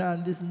in Jannah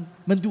and this is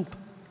mandub.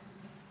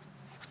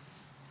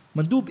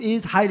 Mandub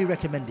is highly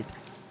recommended.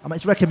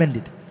 It's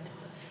recommended.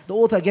 The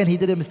author, again, he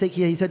did a mistake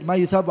here. He said, مَا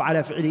يُثَابُ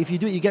عَلَى فِعْلِهِ. If you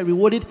do it, you get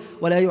rewarded.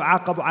 وَلَا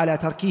يُعَاقَبُ عَلَى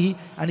تَرْكِهِ.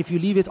 And if you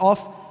leave it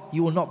off,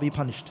 you will not be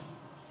punished.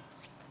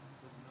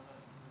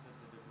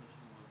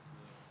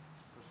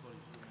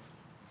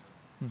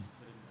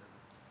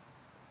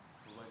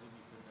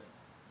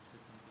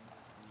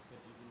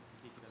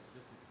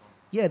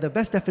 Yeah, the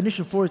best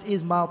definition for it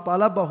is مَا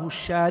طَلَبَهُ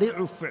الشَّارِعُ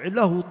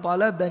فِعْلَهُ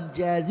طَلَبًا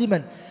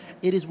جَازِمًا.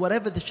 It is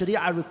whatever the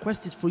Sharia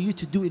requested for you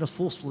to do in a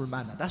forceful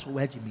manner. That's what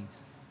wajib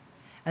means.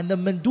 And the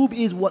mandub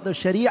is what the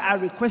Sharia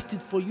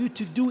requested for you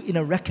to do in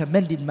a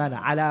recommended manner.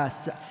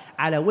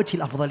 على وجه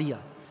الأفضلية.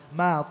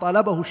 ما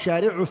طلبه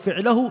الشارع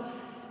فعله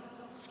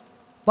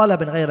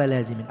طلبا غير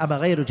لازم أما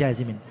غير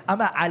جازم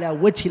أما على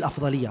وجه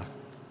الأفضلية.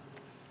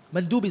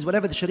 Mandub is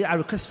whatever the Sharia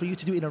requests for you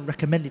to do in a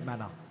recommended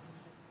manner.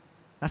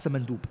 That's a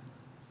mandub.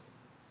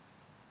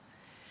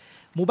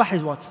 Mubah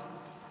is what?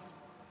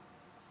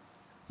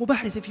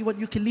 Mubah is if you want,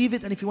 you can leave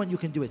it, and if you want, you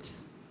can do it.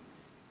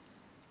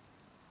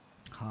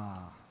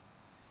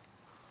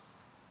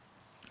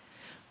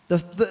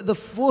 The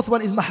fourth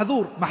one is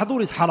mahdhur.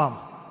 Mahdhur is haram.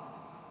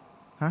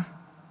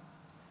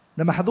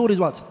 The mahdhur is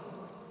what?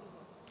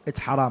 It's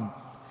haram.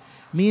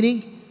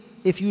 Meaning,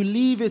 if you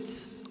leave it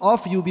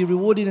off, you'll be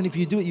rewarded, and if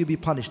you do it, you'll be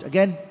punished.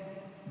 Again,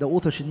 the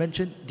author should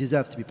mention,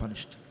 deserves to be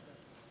punished.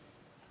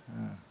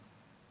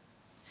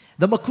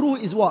 The makruh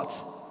is what?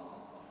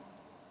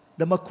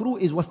 The makruh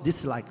is what's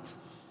disliked.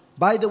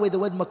 By the way, the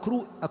word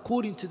makruh,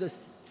 according to the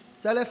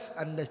Salaf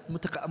and the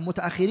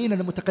Mutaakhirin and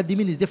the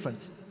Mutaqaddimin, is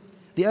different.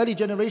 The early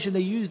generation,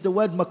 they used the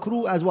word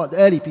makruh as what? The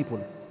early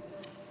people.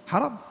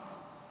 Haram.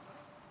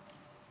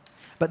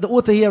 But the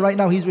author here right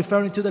now, he's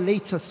referring to the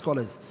later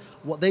scholars.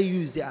 What they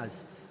used it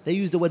as. They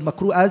used the word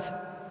makruh as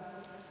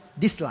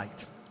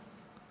disliked.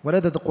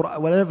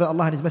 Whatever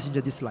Allah and His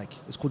Messenger dislike,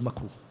 it's called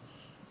makruh.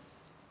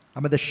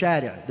 The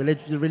Sharia,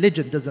 the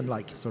religion doesn't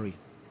like, sorry.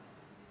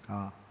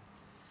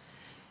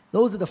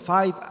 Those are the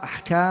 5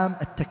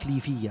 ahkam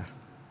at-taklifiyya.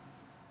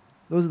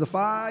 Those are the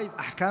 5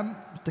 ahkam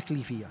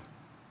at-taklifiyya.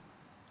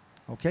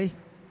 Okay?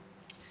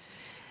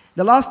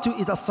 The last 2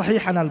 is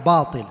as-sahih and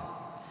al-batil.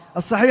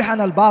 As-sahih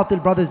and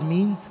al-batil, brothers,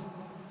 means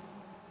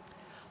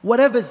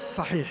whatever is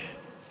sahih.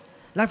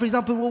 Like for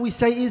example, what we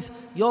say is,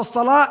 your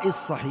salah is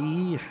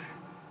sahih.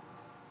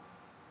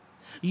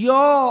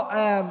 Your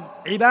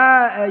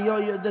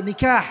the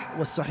nikah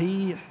was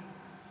sahih.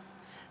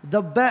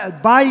 The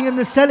buying and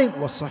the selling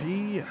was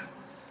sahih.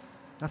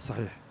 That's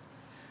sahih.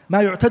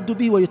 ما يعتد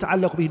به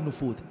ويتعلق به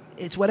النفوذ.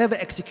 It's whatever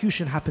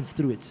execution happens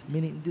through it.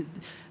 Meaning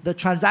the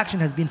transaction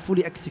has been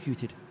fully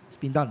executed. It's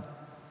been done.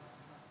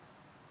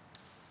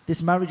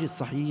 This marriage is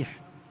sahih.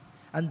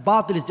 And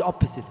batil is the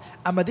opposite.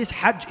 Amma this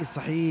hajj is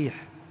sahih.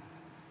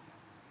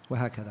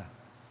 وهكذا.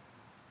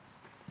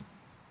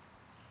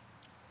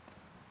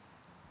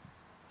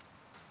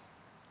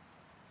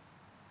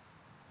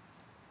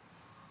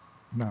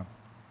 نعم.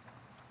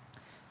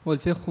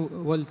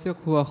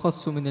 والفقه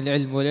أخص من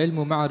العلم،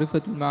 والعلم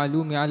معرفة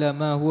المعلوم على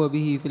ما هو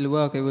به في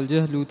الواقع،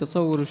 والجهل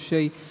تصور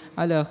الشيء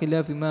على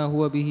خلاف ما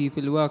هو به في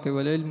الواقع،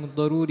 والعلم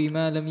الضروري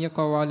ما لم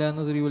يقع على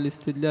نظر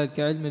والاستدلال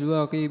كعلم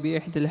الواقع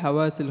بإحدى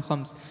الحواس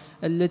الخمس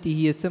التي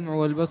هي السمع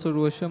والبصر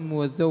والشم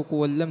والذوق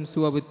واللمس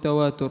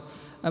وبالتواتر.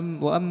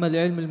 وأما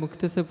العلم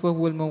المكتسب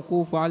فهو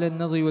الموقوف على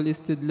النظر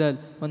والاستدلال،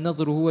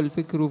 والنظر هو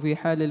الفكر في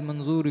حال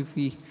المنظور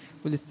فيه،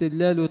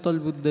 والاستدلال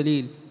طلب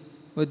الدليل،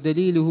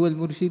 والدليل هو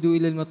المرشد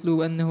إلى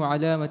المطلوب أنه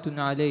علامة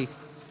عليه،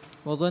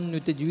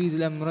 وظن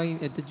تجويز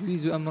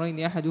أمرين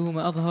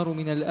أحدهما أظهر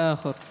من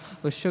الآخر،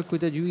 والشك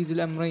تجويز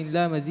الأمرين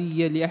لا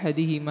مزية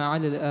لأحدهما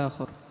على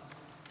الآخر.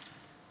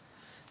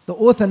 The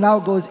author now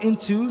goes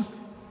into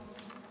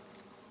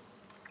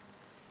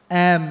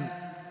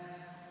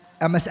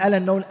a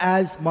mas'ala known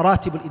as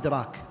maratib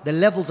al-idrak, the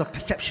levels of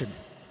perception.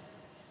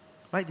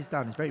 Write this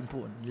down, it's very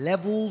important.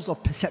 Levels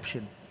of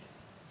perception.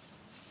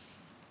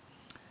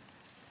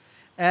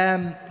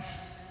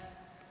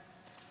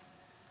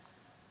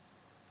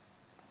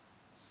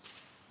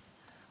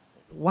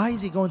 Why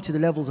is he going to the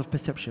levels of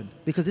perception?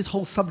 Because this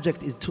whole subject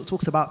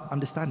talks about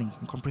understanding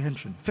and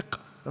comprehension. Fiqh.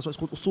 That's why it's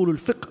called usulul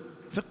fiqh.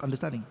 Fiqh,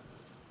 understanding.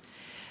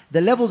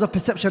 The levels of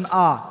perception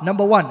are,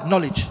 number one,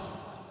 knowledge.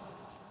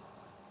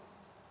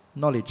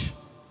 Knowledge.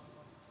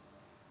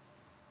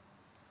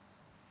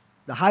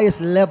 The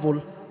highest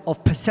level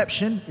of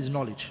perception is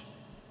knowledge.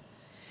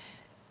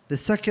 The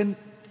first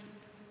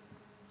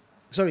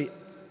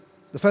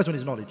one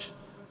is knowledge.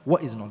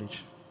 What is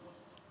knowledge?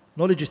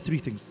 Knowledge is three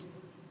things.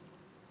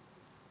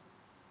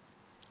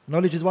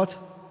 Knowledge is what?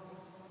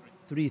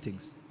 Three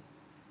things.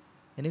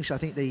 In English, I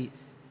think they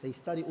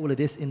study all of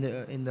this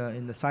in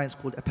the science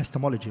called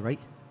epistemology, right?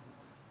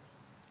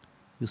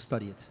 You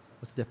study it.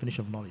 What's the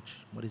definition of knowledge?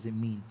 What does it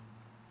mean?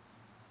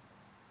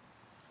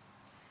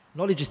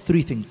 Knowledge is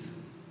three things.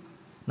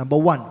 Number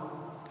one,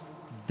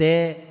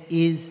 there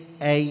is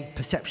a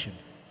perception.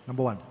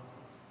 Number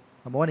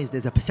one is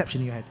there's a perception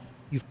in your head.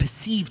 You've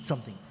perceived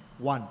something.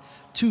 One.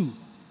 Two,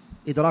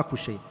 idraku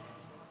shay.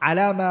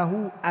 Ala ma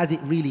hu, as it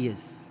really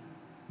is.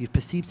 You've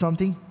perceived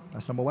something.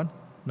 That's number one.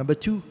 Number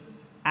two,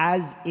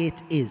 as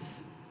it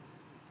is.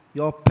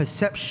 Your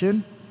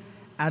perception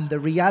and the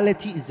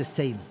reality is the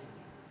same.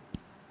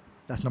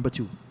 That's number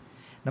two.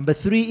 Number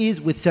three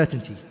is with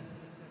certainty.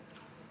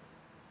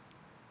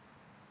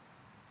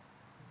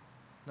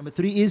 Number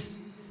three is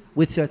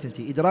with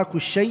certainty. Idraku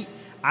shay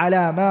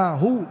ala ma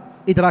hu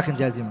idrakan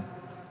jazima.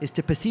 Is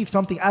to perceive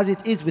something as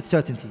it is with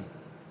certainty.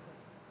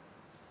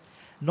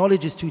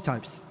 Knowledge is two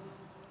types.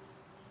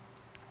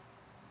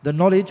 The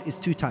knowledge is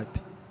two types.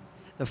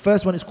 The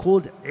first one is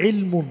called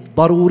ilmun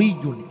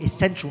daruriyun,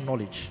 essential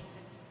knowledge.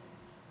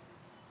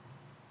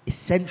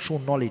 Essential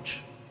knowledge.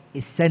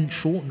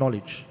 Essential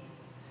knowledge.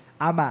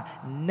 Ama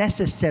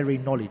necessary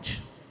knowledge.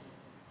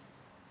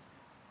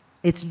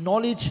 It's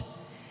knowledge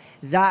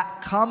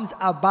that comes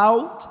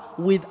about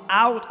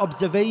without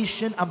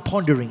observation and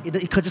pondering.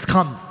 It just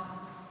comes.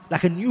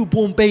 Like a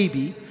newborn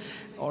baby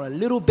or a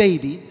little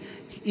baby,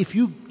 if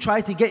you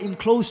try to get him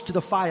close to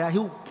the fire,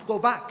 he'll go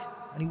back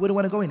and he wouldn't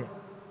want to go in it.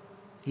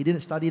 He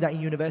didn't study that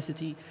in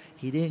university.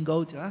 He didn't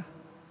go to,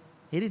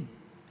 he didn't.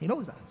 He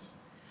knows that.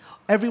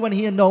 Everyone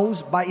here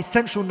knows by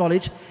essential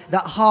knowledge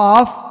that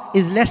half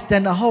is less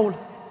than a whole.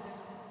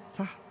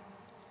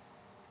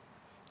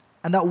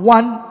 And that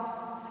one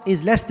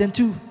is less than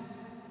two.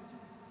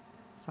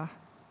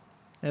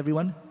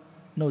 Everyone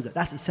knows that.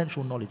 That's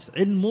essential knowledge.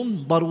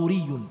 Ilmun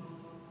daruriyun.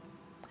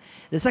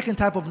 The second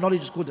type of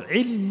knowledge is called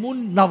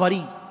ilmun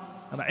nadari.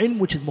 Ilm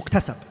which is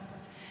muktasab.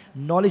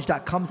 Knowledge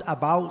that comes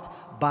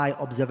about by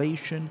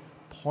observation,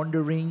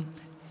 pondering,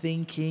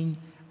 thinking,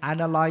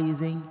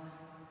 analyzing,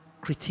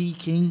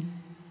 critiquing,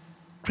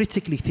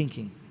 critically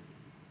thinking.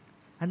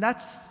 And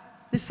that's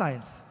this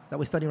science that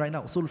we're studying right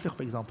now. Usul al-Fiqh,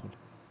 for example.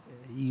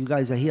 You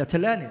guys are here to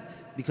learn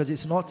it because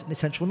it's not an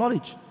essential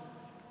knowledge.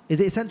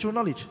 Is it essential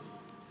knowledge?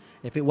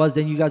 If it was,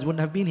 then you guys wouldn't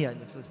have been here.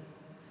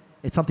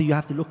 It's something you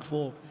have to look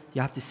for.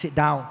 You have to sit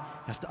down.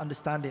 You have to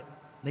understand it.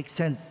 Makes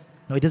sense.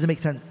 No, it doesn't make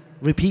sense.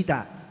 Repeat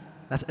that.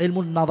 That's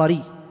ilmun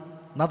nadari.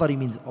 Nadari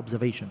means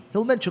observation.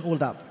 He'll mention all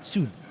that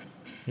soon.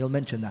 He'll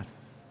mention that.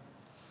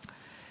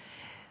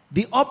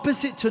 The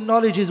opposite to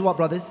knowledge is what,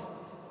 brothers?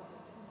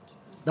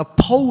 The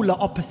polar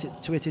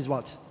opposite to it is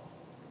what?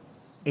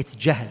 It's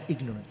jahl,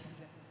 ignorance.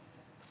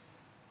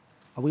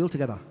 Are we all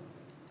together?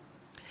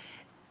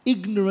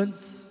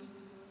 Ignorance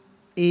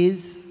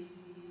is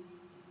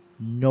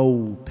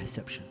no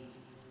perception.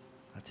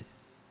 That's it.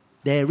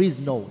 There's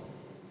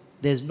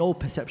no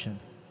perception.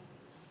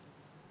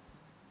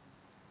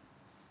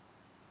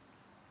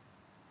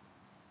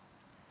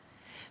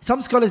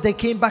 Some scholars, they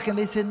came back and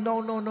they said,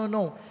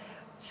 no.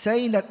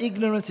 Saying that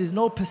ignorance is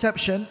no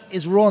perception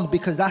is wrong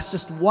because that's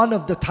just one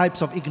of the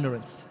types of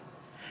ignorance.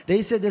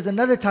 They said there's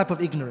another type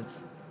of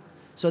ignorance.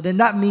 So then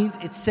that means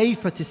it's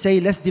safer to say,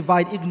 let's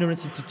divide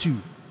ignorance into two.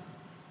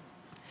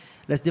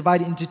 Let's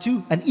divide it into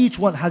two, and each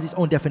one has its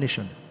own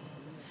definition.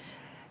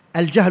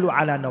 Al-jahlu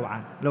ala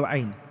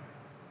naw'ain.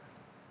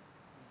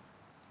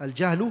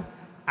 Al-jahlu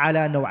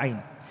ala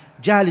naw'ain.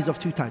 Jahl is of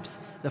two types.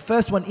 The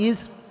first one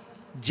is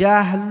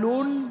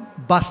jahlun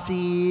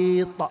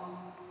basit.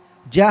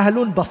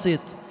 Jahlun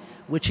basit,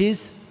 which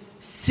is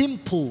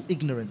simple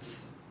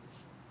ignorance.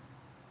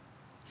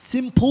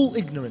 Simple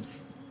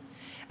ignorance.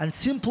 And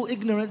simple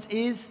ignorance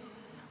is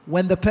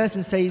when the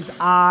person says,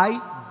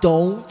 I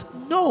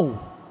don't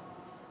know.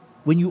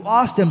 When you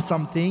ask them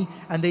something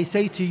and they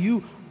say to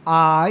you,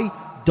 I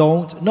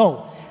don't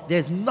know.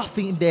 There's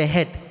nothing in their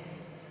head.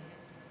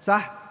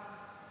 Sah?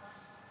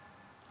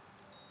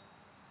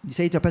 You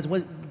say to a person,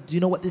 well, do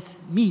you know what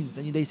this means?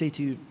 And they say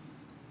to you,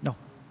 no.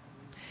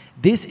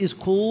 This is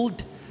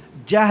called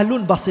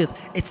jahlun basit.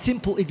 It's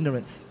simple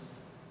ignorance.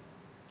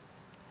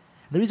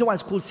 The reason why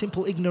it's called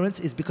simple ignorance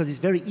is because it's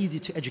very easy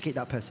to educate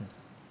that person.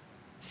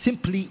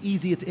 Simply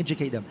easier to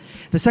educate them.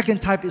 The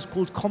second type is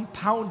called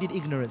compounded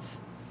ignorance.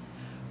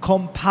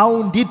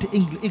 Compounded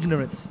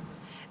ignorance.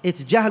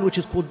 It's jahl, which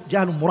is called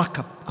jahlun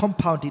murakkab,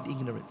 compounded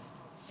ignorance.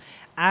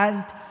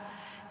 And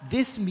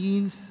this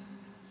means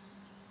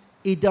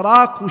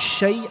idraku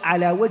shay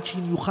ala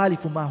wajhin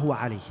yukhalifu ma huwa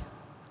alayh.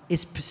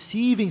 It's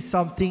perceiving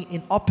something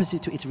in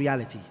opposite to its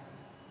reality.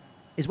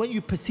 It's when you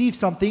perceive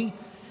something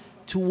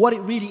to what it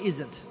really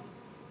isn't.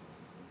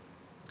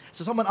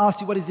 So someone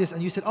asked you, what is this?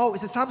 And you said, oh,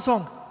 it's a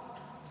Samsung.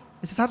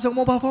 It's a Samsung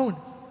mobile phone.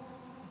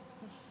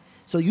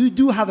 So you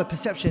do have a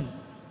perception,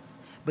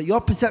 but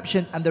your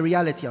perception and the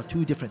reality are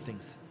two different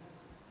things.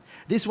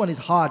 This one is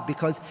hard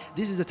because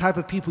this is the type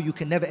of people you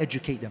can never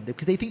educate them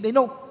because they think they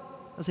know.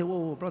 They'll say,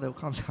 whoa, brother,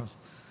 calm down.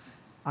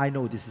 I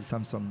know this is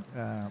Samsung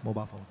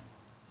mobile phone.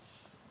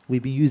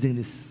 We've been using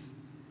this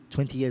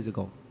 20 years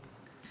ago.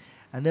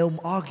 And they'll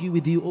argue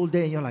with you all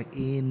day and you're like,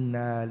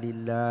 Inna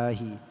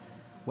lillahi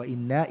wa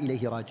inna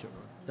ilayhi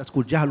raji'un. That's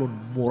called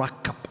jahlun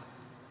murakkab.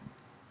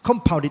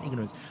 Compounded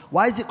ignorance.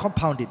 Why is it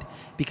compounded?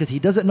 Because he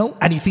doesn't know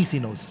and he thinks he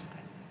knows.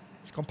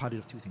 It's compounded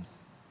of two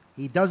things.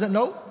 He doesn't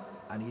know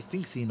and he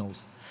thinks he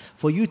knows.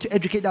 For you to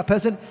educate that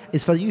person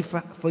is for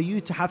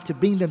you to have to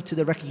bring them to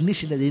the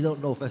recognition that they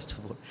don't know, first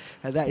of all.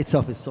 And that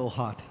itself is so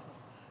hard.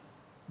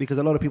 Because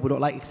a lot of people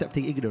don't like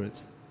accepting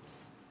ignorance.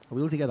 Are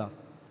we all together?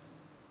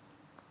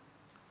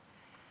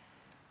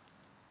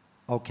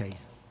 Okay.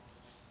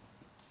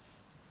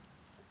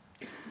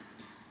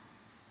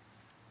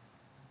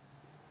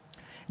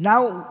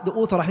 Now, the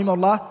author,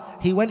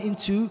 rahimahullah, he went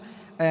into,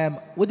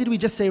 what did we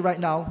just say right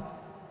now?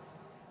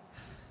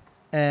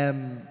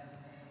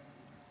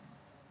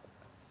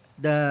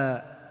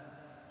 The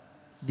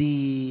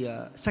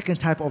second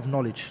type of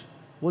knowledge.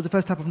 What was the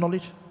first type of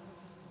knowledge?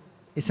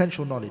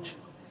 Essential knowledge.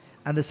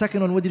 And the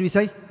second one, what did we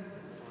say?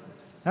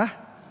 Huh?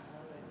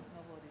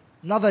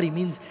 Nadari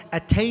means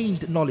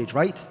attained knowledge,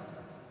 right?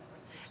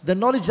 The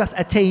knowledge that's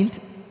attained,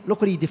 look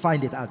what he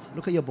defined it as.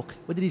 Look at your book.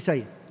 What did he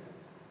say?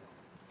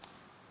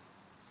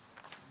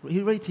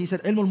 He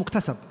said, ilm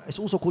al-muktasab. It's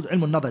also called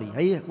ilm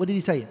al-nadari. What did he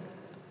say?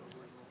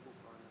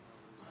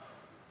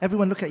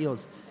 Everyone look at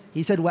yours.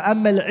 He said,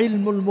 وَأَمَّا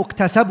الْعِلْمُ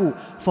الْمُكْتَسَبُ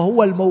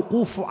فَهُوَ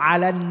الْمَوْقُوفُ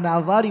عَلَى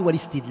النَّظَرِ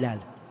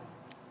وَالِاسْتِدْلَالِ.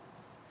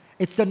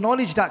 It's the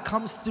knowledge that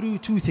comes through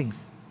two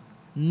things.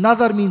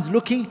 Nazar means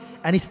looking,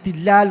 and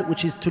istidlal,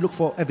 which is to look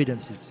for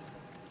evidences.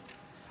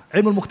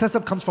 Ilm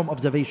al-muktasab comes from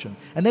observation.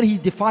 And then he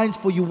defines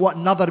for you what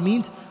nazar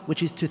means,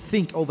 which is to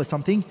think over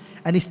something.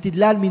 And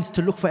istidlal means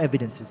to look for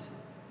evidences.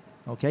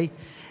 Okay?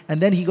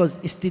 And then he goes,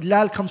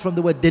 istidlal comes from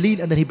the word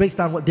dalil, and then he breaks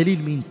down what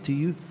dalil means to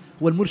you.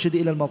 وَالْمُرْشِدِ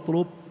إِلَى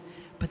الْمَطْلُوبِ.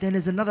 But then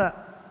there's another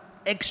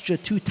extra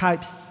two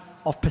types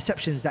of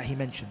perceptions that he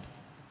mentioned.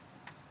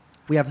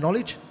 We have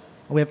knowledge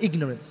and we have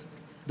ignorance.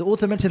 The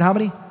author mentioned how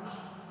many?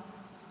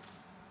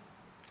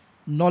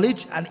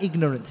 Knowledge and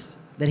ignorance.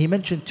 Then he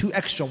mentioned two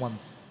extra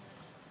ones,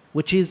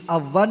 which is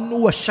al-dhannu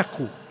wa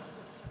shakku.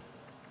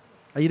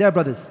 Are you there,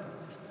 brothers?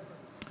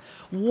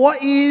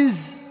 What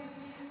is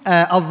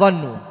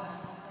al-dhannu?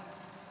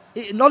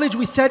 Knowledge,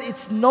 we said,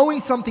 it's knowing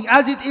something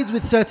as it is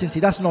with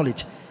certainty. That's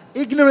knowledge.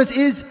 Ignorance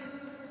is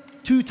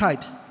two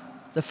types.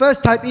 The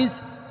first type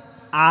is,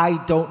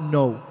 I don't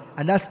know.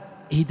 And that's,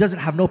 he doesn't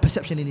have no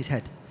perception in his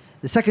head.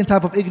 The second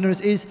type of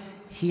ignorance is,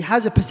 he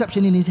has a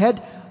perception in his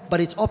head, but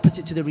it's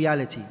opposite to the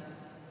reality.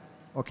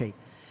 Okay.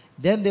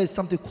 Then there's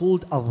something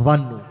called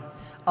al-dhannu.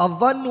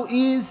 Al-dhannu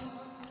is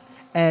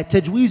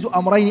تجويز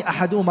أمرين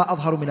أحدهما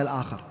أظهر من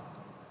الآخر.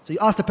 So you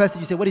ask the person,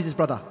 you say, what is this,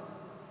 brother?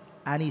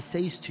 And he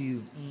says to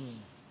you,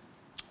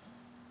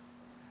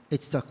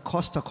 it's the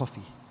Costa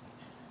coffee.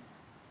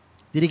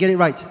 Did he get it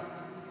right?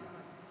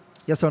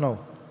 Yes or no?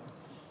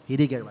 He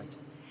did get it right.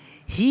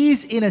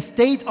 He's in a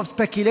state of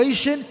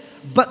speculation,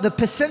 but the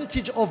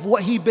percentage of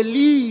what he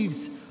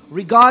believes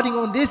regarding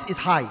on this is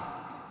high.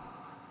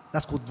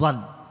 That's called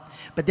dhann.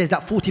 But there's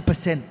that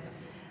 40%,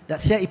 that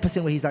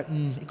 30% where he's like,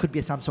 it could be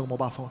a Samsung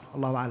mobile phone.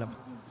 Allahu Alam.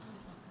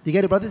 Do you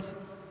get it, brothers?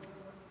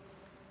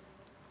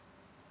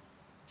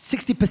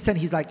 60%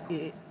 he's like,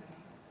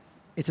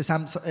 it's a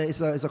Samsung,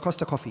 it's a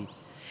Costa coffee.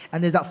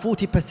 And there's that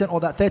 40% or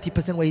that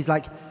 30% where he's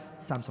like,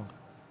 Samsung.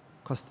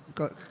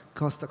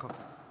 Costa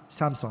coffee.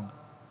 Samsung.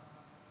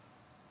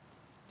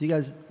 Do you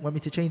guys want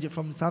me to change it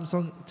from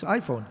Samsung to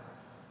iPhone?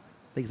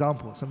 The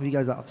example. Some of you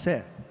guys are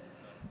upset.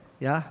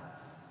 Yeah?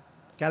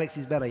 Galaxy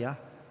is better, yeah?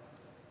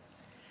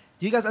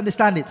 Do you guys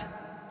understand it?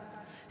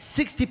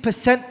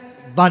 60%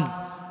 dhann.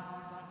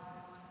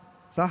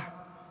 Sah?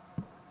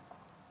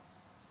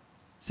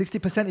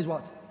 60% is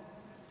what?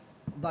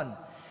 Dhann.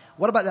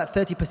 What about that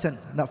 30%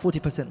 and that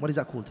 40%? What is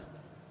that called?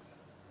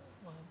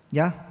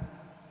 Yeah?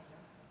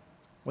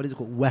 What is it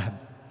called? Wahm.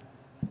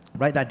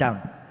 Write that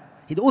down.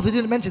 The author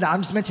didn't mention that.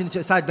 I'm just mentioning it to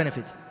a side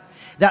benefit.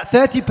 That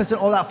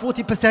 30% or that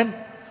 40%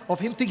 of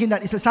him thinking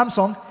that it's a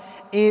Samsung,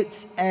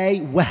 it's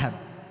a wahm.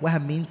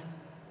 Wahm means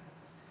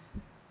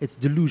it's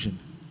delusion.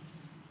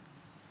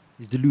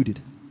 He's deluded.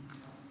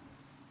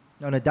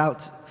 No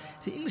doubt.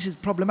 See, English is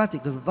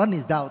problematic because dhann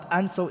is doubt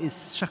and so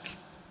is shak.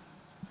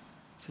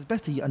 So it's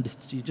better you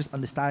just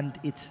understand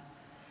it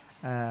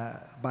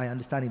by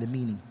understanding the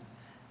meaning.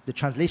 The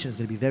translation is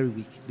going to be very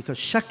weak because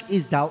shak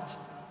is doubt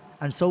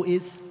and so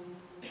is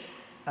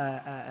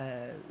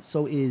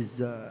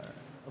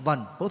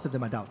dhann. Both of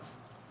them are doubts.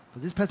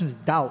 Because this person is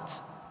doubt,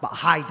 but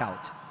high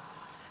doubt.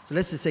 So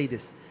let's just say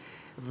this.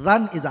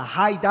 Dhann is a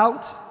high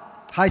doubt,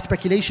 high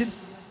speculation,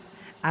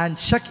 and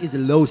shak is a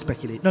low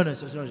speculation. No, I'm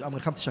going to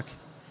come to shak.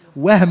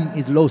 Wahm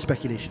is low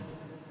speculation.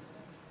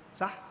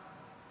 Sah?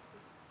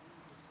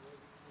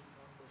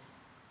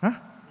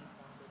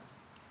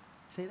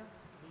 Say that?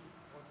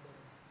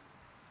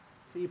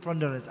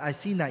 Preponderant. I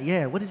seen that.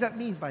 Yeah. What does that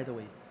mean, by the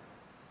way?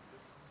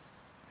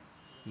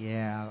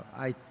 Yeah.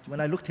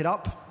 When I looked it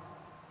up,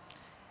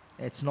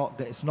 it's not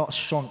a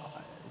strong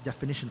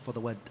definition for the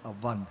word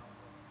dhann.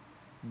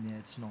 Yeah,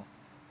 it's not.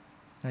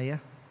 Yeah.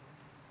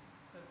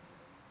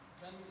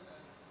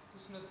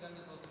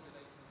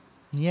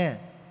 Yeah.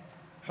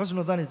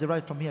 Husnul dhann is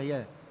derived from here.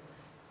 Yeah.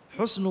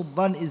 Husnul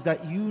dhann is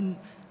that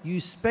you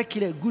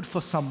speculate good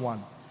for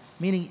someone,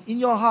 meaning in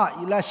your heart,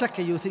 la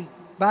shakka, you think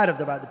bad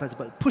about the person,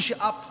 but push it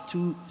up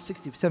to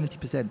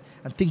 60-70%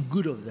 and think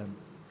good of them.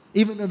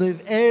 Even though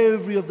if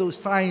every of those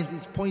signs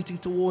is pointing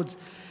towards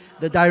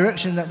the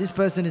direction that this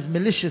person is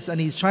malicious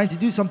and he's trying to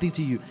do something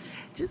to you,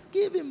 just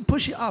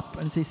push it up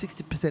and say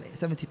 60%,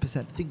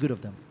 70%, think good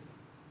of them.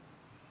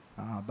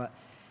 But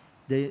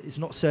it's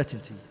not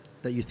certainty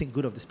that you think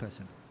good of this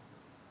person.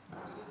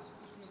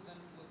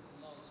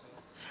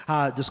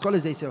 The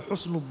scholars, they say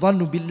husnul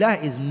dhannu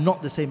billah is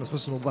not the same as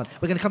husnul dhann.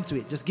 We're going to come to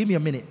it. Just give me a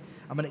minute.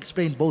 I'm going to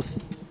explain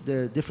both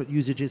the different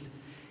usages.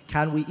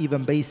 Can we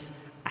even base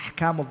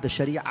ahkam of the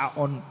sharia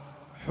on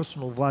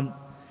husnul dhann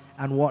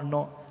and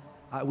whatnot?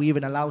 Are we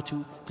even allowed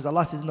to? Because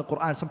Allah says in the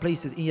Quran, some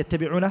places, إِن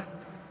يَتَّبِعُونَ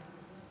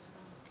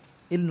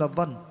إِلَّا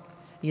الظَّنِّ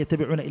إِن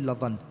يَتَّبِعُونَ إِلَّا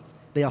الظَّنِّ.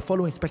 They are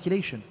following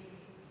speculation.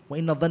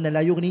 وَإِنَّ الظَّنَّ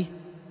لَا يُغْنِي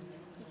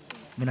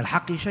مِنَ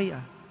الْحَقِّ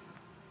شَيْئًا.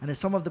 And in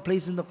some of the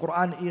places in the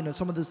Quran,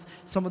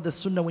 some of the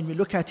sunnah, when we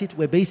look at it,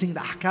 we're basing the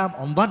ahkam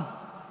on dhann.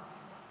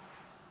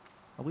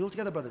 Are we all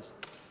together, brothers?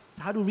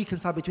 So how do we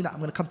reconcile between that? I'm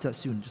going to come to that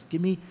soon. Just give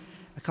me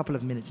a couple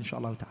of minutes,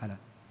 inshallah ta'ala.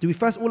 Do we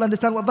first all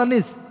understand what dhann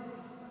is?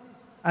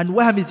 And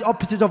wahm is the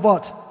opposite of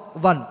what?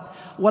 Dhann.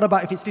 What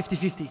about if it's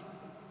 50-50?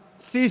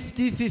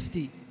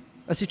 50-50.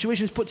 A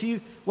situation is put to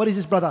you. What is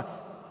this, brother?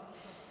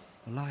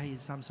 Wallahi,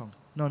 it's Samsung.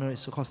 No,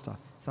 it's Costa.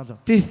 Samsung.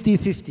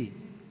 50-50.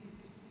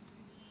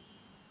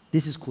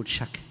 This is called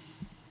shak.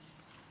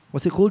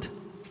 What's it called?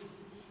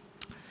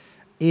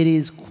 It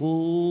is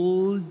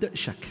called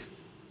shak.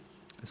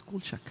 It's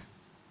called shak.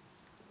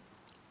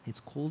 It's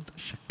called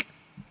shak.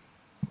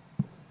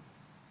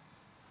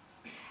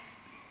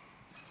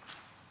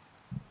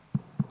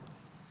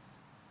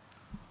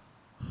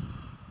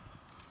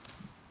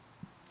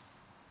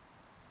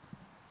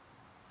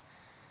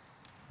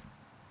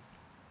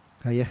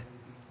 Yeah.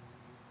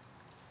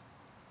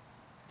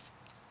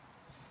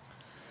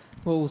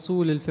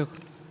 وأصول الفقه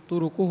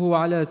طرقه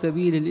على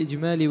سبيل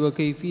الإجمال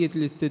وكيفية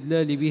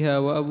الاستدلال بها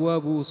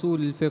وأبواب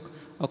أصول الفقه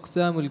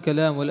أقسام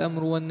الكلام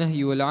والأمر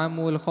والنهي والعام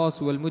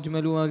والخاص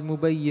والمجمل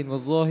والمبين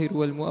والظاهر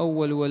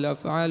والمؤول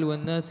والأفعال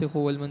والناسخ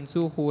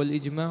والمنسوخ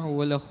والإجماع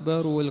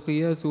والأخبار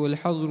والقياس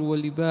والحظر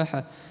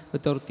والإباحة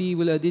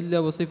وترتيب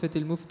الأدلة وصفة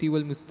المفتي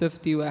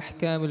والمستفتي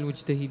وأحكام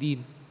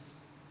المجتهدين.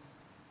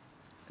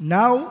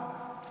 Now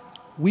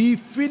we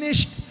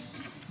finished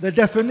the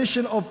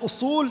definition of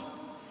usul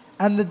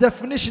and the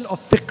definition of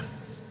fiqh,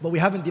 but we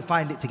haven't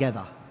defined it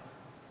together.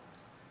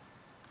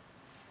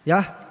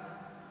 Yeah?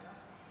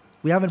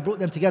 We haven't brought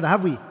them together,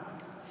 have we?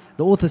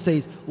 The author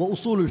says, well,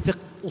 usul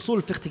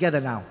al-fiqh together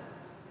now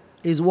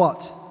is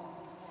what?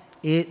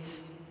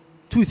 It's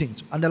two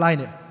things.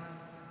 Underline it.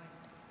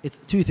 It's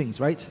two things,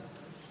 right?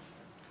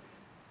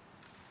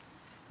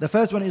 The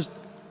first one is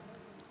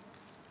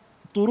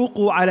طرق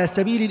على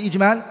سبيل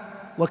الإجمال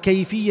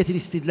وكيفية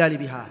الاستدلال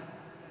بها.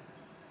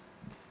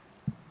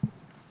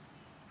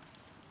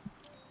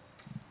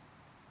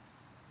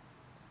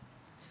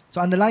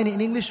 So underline it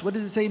in English. What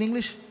does it say in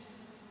English?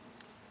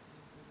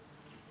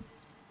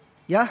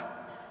 Yeah?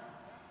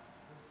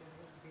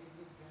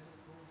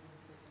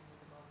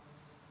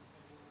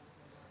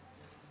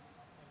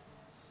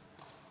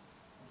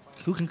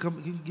 Who can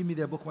give me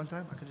their book one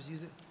time? I can just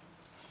use it.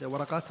 Their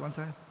waraqat one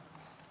time.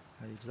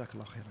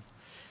 Jazakallah khairan.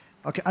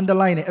 Okay,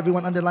 underline it.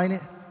 Everyone underline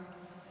it.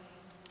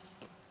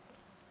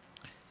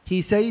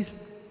 He says,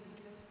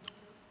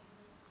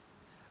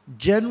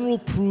 general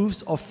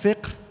proofs of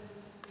fiqh.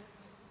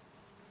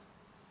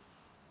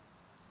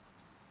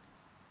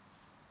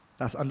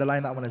 That's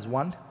underline that one as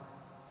one.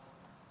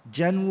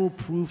 General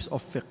proofs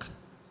of fiqh.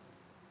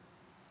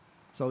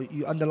 So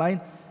you underline,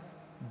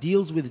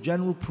 deals with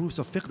general proofs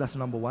of fiqh, that's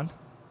number one.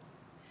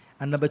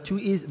 And number two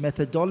is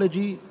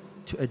methodology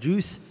to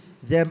adduce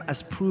them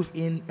as proof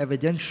in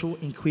evidential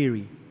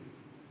inquiry.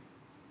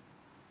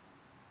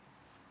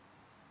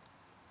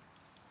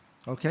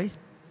 Okay?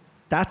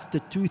 That's the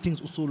two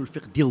things usul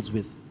al-fiqh deals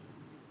with.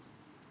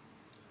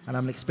 And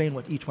I'm going to explain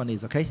what each one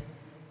is, okay?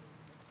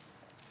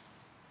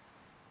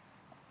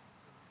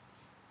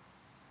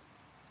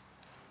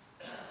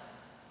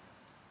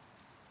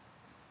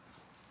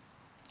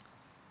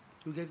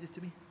 Who gave this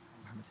to me?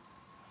 Muhammad.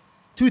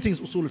 Two things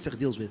usul al-fiqh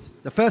deals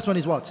with. The first one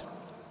is what?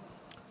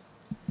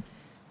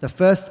 The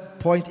first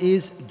point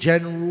is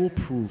general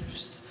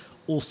proofs.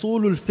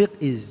 Usul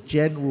al-fiqh is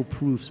general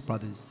proofs,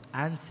 brothers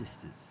and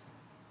sisters.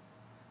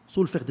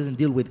 Usul al-fiqh doesn't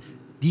deal with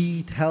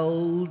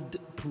detailed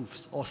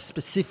proofs or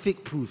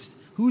specific proofs.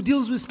 Who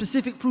deals with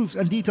specific proofs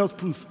and detailed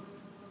proof?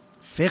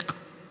 Fiqh.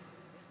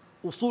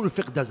 Usul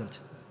al-fiqh doesn't.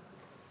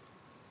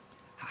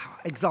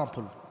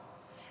 Example.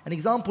 An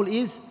example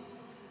is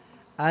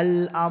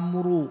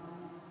Al-amru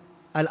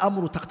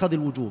taqtadi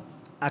al-wujub.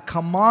 A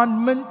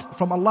commandment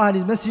from Allah and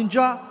His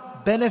Messenger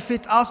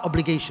benefit us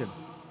obligation.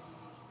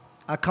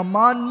 A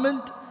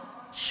commandment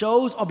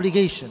shows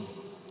obligation.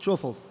 True or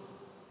false?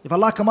 If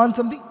Allah commands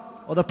something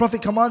or the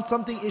Prophet commands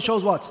something, it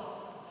shows what?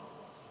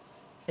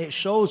 It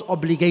shows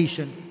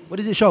obligation. What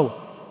does it show?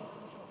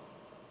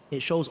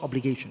 It shows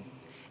obligation.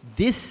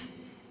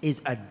 This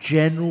is a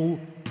general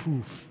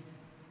proof.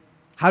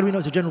 How do we know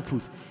it's a general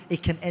proof?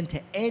 It can enter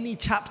any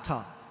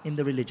chapter in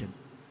the religion.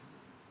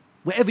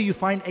 Wherever you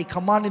find a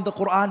command in the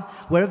Quran,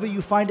 wherever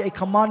you find a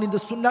command in the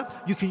Sunnah,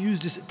 you can use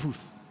this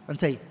proof and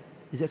say,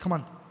 is it a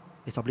command?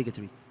 It's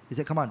obligatory. Is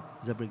it a command?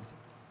 It's obligatory.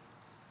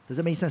 Does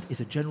that make sense? It's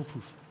a general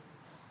proof.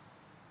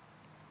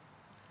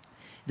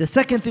 The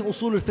second thing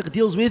Usul al-Fiqh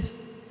deals with,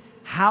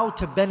 how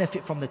to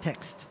benefit from the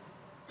text.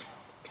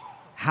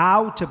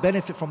 How to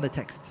benefit from the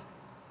text.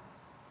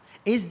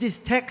 Is this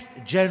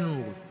text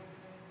general?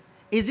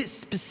 Is it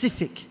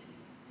specific?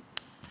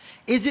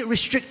 Is it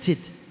restricted?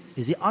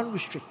 Is it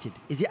unrestricted?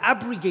 Is it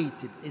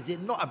abrogated? Is it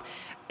not?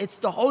 It's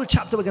the whole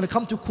chapter we're going to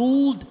come to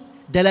called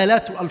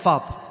Dalalatul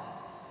Alfadh.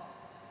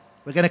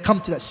 We're going to come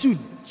to that soon.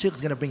 Shaykh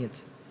is going to bring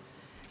it.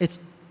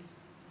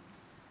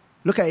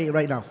 Look at it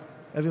right now.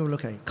 Everyone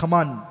look at it.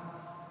 Command,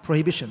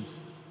 prohibitions,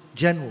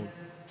 general,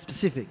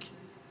 specific,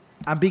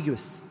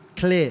 ambiguous,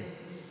 clear,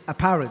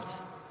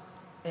 apparent,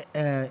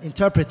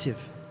 interpretive,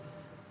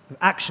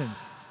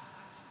 actions,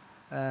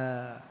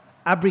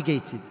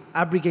 abrogated,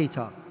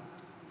 abrogator.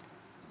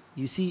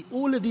 You see,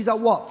 all of these are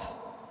what?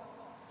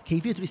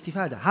 Kayfiyatul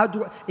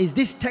istifada. Is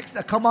this text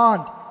a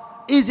command?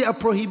 Is it a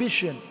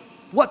prohibition?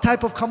 What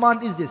type of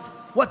command is this?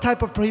 What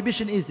type of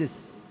prohibition is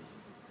this?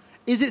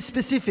 Is it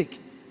specific?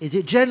 Is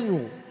it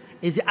general?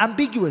 Is it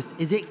ambiguous?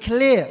 Is it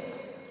clear?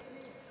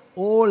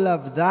 All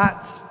of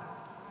that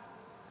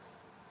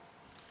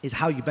is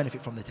how you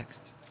benefit from the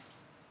text.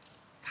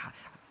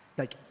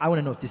 Like, I want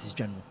to know if this is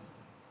general.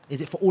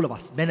 Is it for all of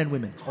us, men and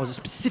women? Or is it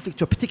specific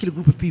to a particular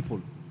group of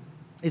people?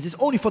 Is this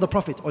only for the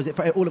Prophet, or is it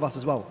for all of us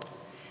as well?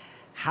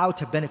 How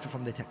to benefit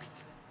from the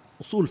text.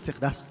 Usul fiqh,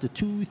 that's the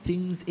two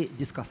things it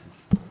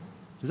discusses.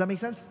 Does that make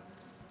sense?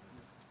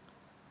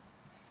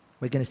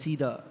 We're going to see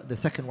the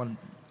second one.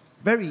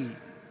 The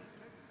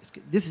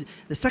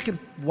second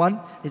one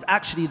is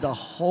actually the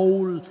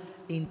whole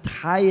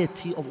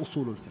entirety of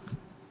Usul al-Fiqh.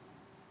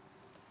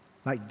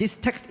 Like this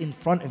text in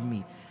front of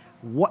me,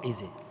 what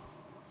is it?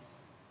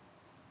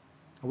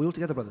 Are we all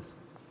together, brothers?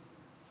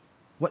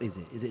 What is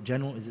it? Is it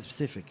general? Is it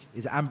specific?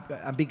 Is it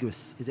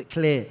ambiguous? Is it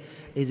clear?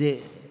 Is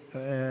it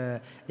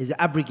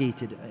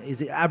abrogated?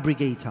 Is it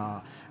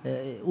abrogator?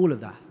 All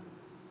of that.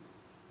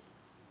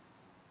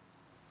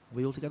 Are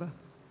we all together?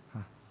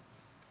 Huh.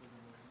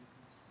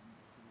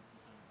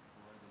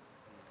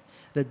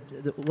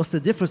 What's the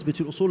difference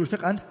between Usul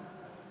al-Fiqh and?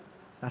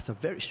 That's a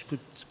very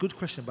good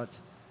question, but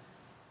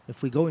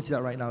if we go into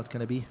that right now, it's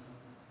going to be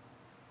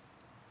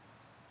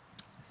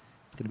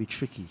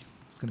tricky.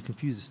 It's going to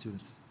confuse the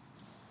students.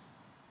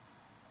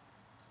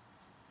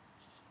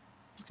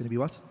 It's going to be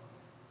what?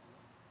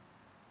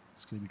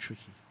 It's going to be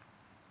tricky.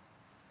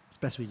 It's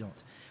best we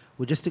don't.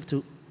 We'll just stick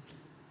to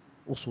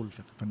Usul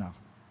al-Fiqh for now.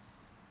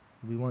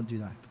 We won't do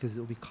that because it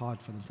will be hard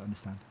for them to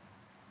understand.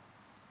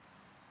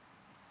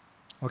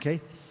 Okay?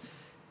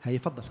 هيا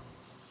فضل.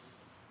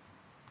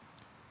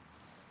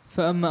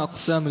 فأما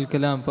أقسام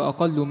الكلام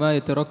فأقل ما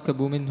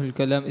يتركب منه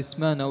الكلام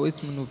اسمان أو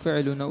اسم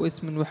وفعل أو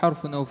اسم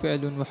وحرف أو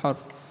فعل وحرف.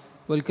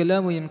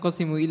 والكلام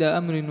ينقسم إلى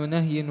أمر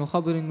ونهي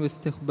وخبر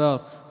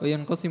واستخبار،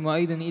 وينقسم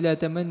أيضا إلى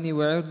تمني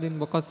وعرض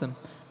وقسم.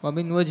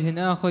 ومن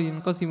وجه آخر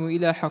ينقسم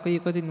إلى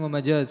حقيقة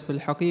ومجاز،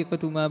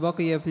 فالحقيقة ما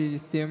بقي في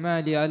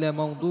الاستعمال على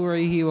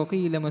موضوعه،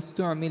 وقيل ما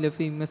استعمل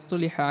فيما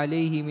اصطلح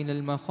عليه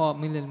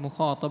من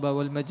المخاطبة،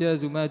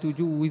 والمجاز ما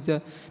تجوز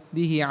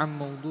به عن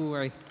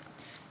موضوعه.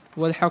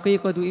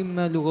 والحقيقة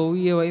إما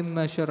لغوية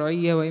وإما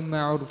شرعية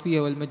وإما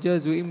عرفية،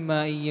 والمجاز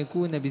إما أن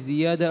يكون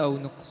بزيادة أو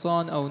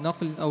نقصان أو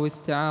نقل أو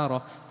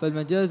استعارة.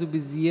 فالمجاز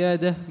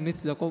بالزيادة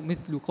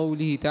مثل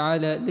قوله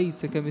تعالى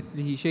ليس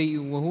كمثله شيء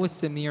وهو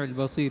السميع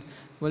البصير.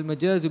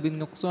 والمجاز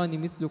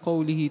بالنقصان مثل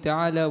قوله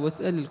تعالى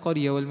واسأل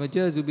القرية.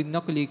 والمجاز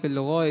بالنقل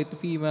كالغاية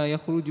فيما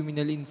يخرج من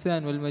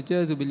الإنسان.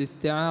 والمجاز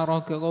بالاستعارة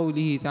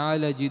كقوله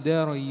تعالى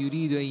جدارا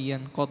يريد أن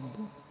ينقض.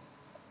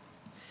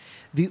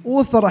 The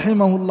author,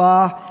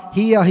 rahimahullah,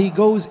 here he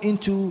goes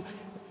into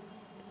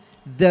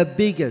the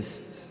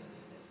biggest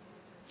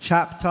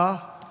chapter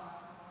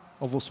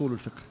of Usul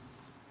al-Fiqh.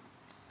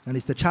 And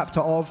it's the chapter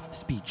of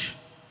speech.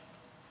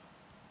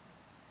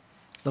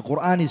 The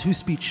Quran is whose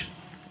speech?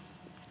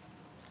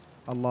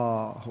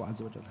 Allahu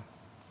Azza wa Jalla.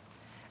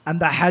 And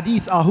the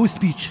hadiths are whose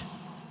speech?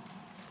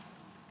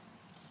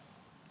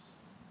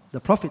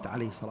 The Prophet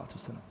alayhi salatu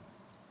wasalam.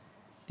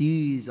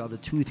 These are the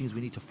two things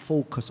we need to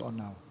focus on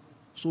now.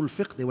 Usul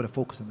al-Fiqh, they want to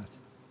focus on that.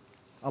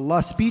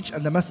 Allah's speech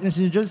and the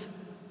Messenger's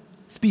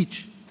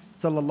speech.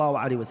 Sallallahu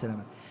alayhi wa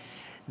sallam.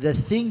 The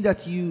thing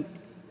that you...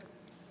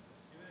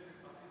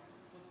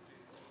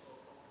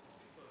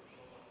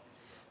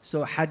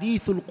 So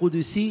Hadith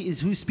al-Qudusi is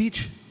whose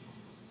speech?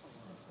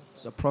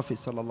 the Prophet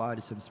sallallahu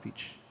alaihi wasallam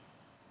speech.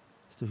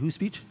 It's the whose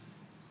speech?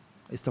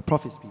 It's the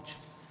Prophet's speech.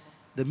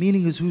 The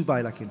meaning is who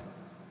by lakin?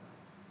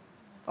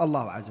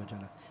 Allah Azza wa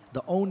Jalla.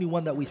 The only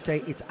one that we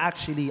say it's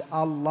actually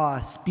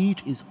Allah's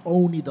speech is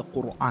only the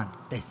Quran.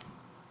 Yes.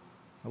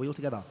 Are we all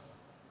together?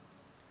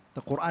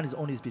 The Quran is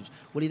only speech.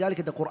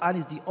 ولذلك the Quran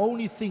is the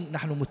only thing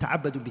نحن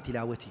متعبد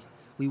بتلاوته.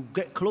 We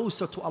get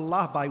closer to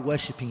Allah by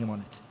worshipping Him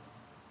on it.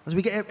 As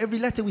we get every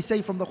letter we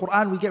say from the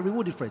Quran, we get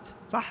rewarded for it.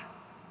 صح?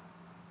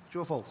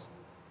 True or false?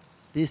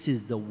 This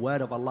is the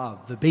word of Allah,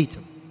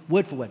 verbatim,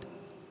 word for word.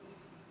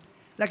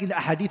 Like in the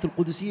Ahadith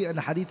al-Qudusiyya and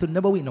the Hadith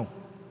al-Nabawi, no.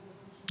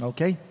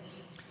 Okay?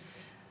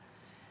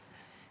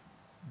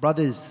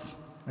 Brothers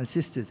and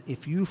sisters,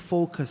 if you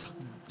focus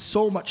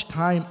so much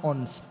time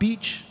on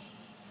speech,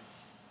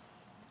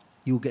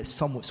 you'll get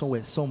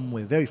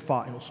somewhere very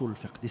far in Usul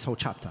al-Fiqh, this whole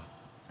chapter.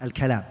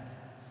 Al-Kalam.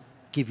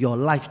 Give your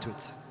life to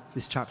it.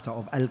 This chapter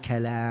of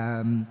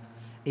Al-Kalam.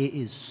 It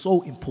is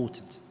so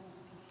important.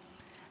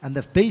 And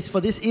the base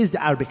for this is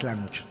the Arabic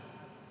language.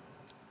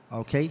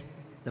 Okay?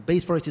 The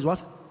base for it is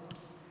what?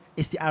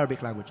 It's the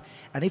Arabic language.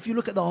 And if you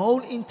look at the whole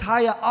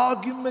entire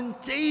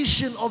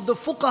argumentation of the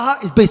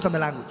fuqaha, is based on the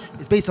language.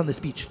 It's based on the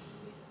speech.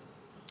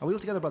 Are we all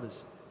together,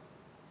 brothers?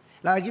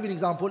 Like, I'll give you an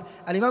example.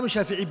 Al-Imam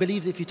al-Shafi'i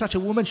believes if you touch a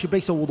woman, she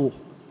breaks her wudu.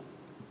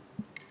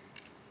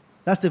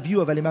 That's the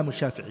view of Al-Imam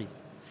al-Shafi'i.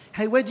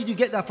 Hey, where did you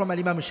get that from,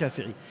 Al-Imam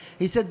al-Shafi'i?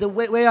 He said, the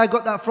way I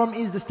got that from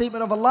is the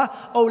statement of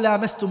Allah, أَوْ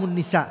لَامَسْتُمُ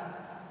النِّسَاءِ.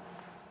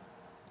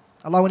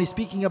 Allah, when He's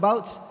speaking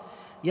about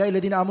يا أيها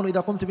الذين آمنوا إذا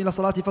قمتم إلى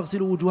الصلاة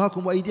فاغسلوا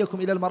وجوهكم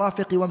وأيديكم إلى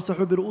المرافق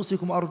وامسحوا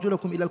برؤوسكم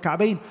وأرجلكم إلى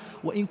الكعبين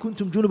وإن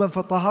كنتم جنبا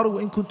فطهروا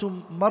وإن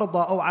كنتم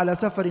مرضى أو على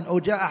سفر أو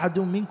جاء أحد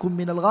منكم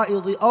من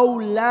الغائض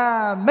أو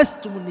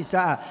لامستم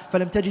النساء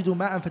فلم تجدوا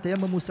ماء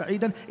فتيمموا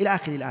سعيدا إلى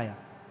آخر الآية.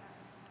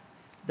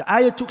 The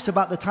ayah talks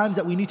about the times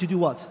that we need to do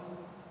what?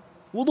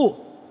 Wudu.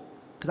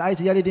 Because the ayah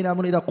says يا الذين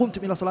آمنوا إذا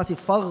قمتم إلى الصلاة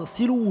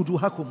فاغسلوا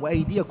وجوهكم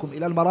وأيديكم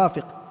إلى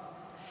المرافق.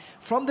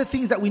 From the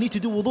things that we need to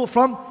do wudu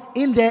from,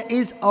 in there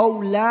is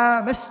أَوْ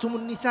لَامَسْتُمُ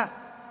النِّسَاء.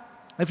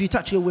 If you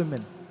touch your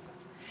women.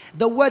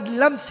 The word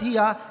lams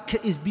here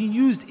is being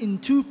used in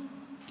two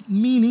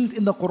meanings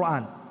in the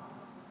Quran.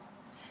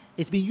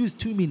 It's been used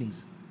two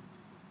meanings.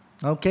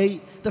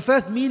 Okay? The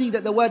first meaning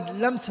that the word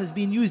lams has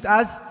been used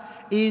as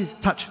is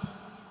touch.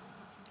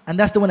 And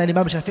that's the one that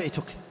Imam Shafi'i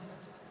took.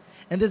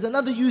 And there's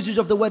another usage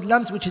of the word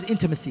lams which is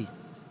intimacy.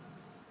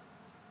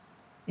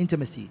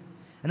 Intimacy.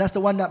 And that's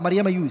the one that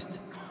Maryama used.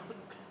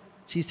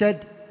 She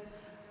said,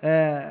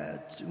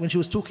 when she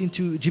was talking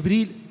to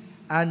Jibreel,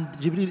 and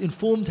Jibreel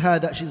informed her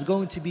that she's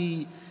going to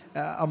be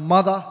a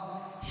mother,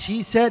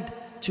 she said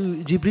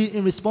to Jibreel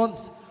in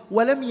response,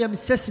 وَلَمْ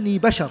يَمْسَسْنِي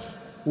بَشَرٌ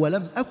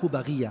وَلَمْ أَكُ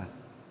بَغِيًّا.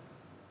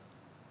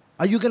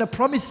 Are you going to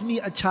promise me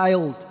a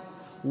child?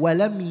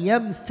 وَلَمْ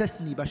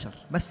يَمْسَسْنِي بَشَرٌ.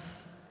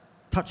 Mas,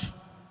 touch.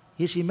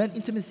 Here she meant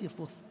intimacy, of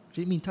course. She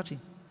didn't mean touching.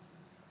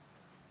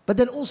 But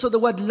then also the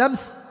word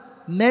lams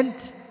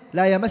meant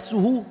لَا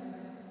يَمَسُّهُ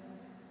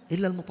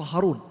إِلَّا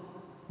الْمُطَهَّرُونَ.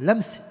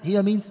 Lams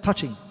here means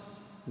touching.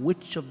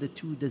 Which of the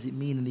two does it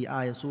mean in the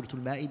ayah, Surah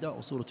Al-Ma'idah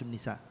or Surah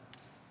Al-Nisa?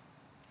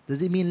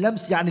 Does it mean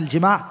lams يعني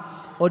الجماع,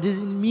 or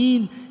does it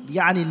mean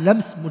يعني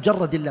lams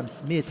مجرد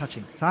اللمس, mere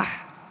touching? صح?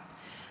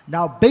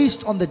 Now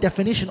based on the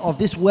definition of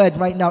this word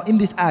right now in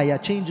this ayah,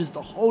 changes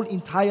the whole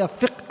entire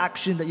fiqh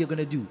action that you're going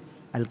to do.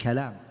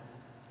 Al-Kalam.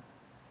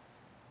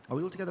 Are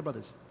we all together,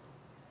 brothers?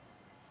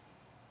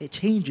 It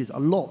changes a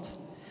lot.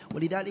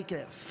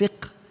 وَلِذَلِكَ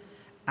fiqh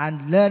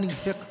and learning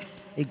fiqh,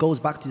 it goes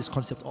back to this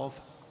concept of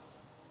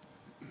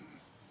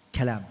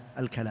kalam,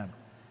 al-kalam.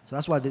 So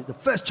that's why the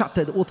first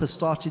chapter the author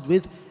started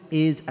with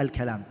is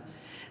al-kalam.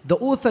 The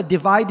author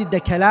divided the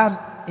kalam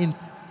in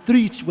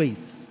three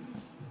ways.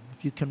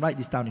 If you can write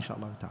this down,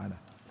 inshallah ta'ala.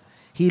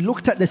 He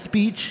looked at the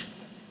speech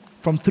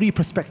from three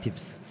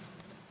perspectives.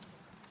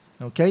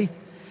 Okay?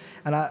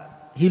 And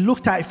he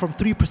looked at it from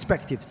three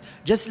perspectives.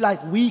 Just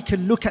like we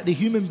can look at the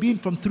human being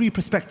from three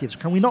perspectives.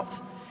 Can we not?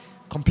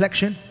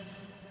 Complexion,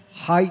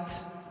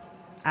 height,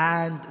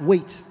 and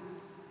weight.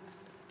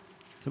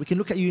 So we can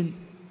look at you,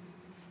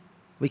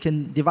 we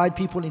can divide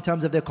people in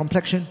terms of their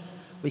complexion,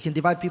 we can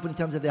divide people in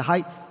terms of their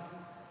height,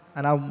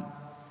 the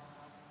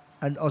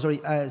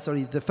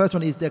first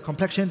one is their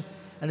complexion,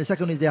 and the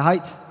second one is their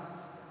height,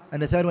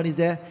 and the third one is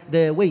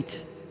their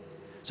weight.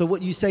 So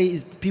what you say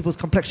is people's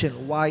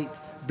complexion, white,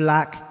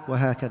 black,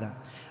 وهكذا.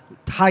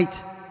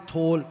 Height,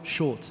 tall,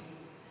 short.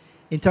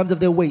 In terms of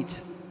their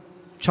weight,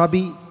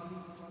 chubby,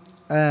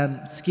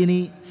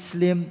 skinny,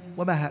 slim,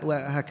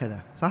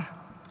 وهكذا. صح?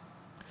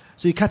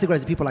 So you categorize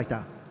the people like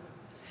that.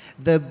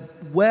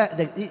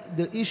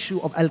 The issue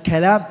of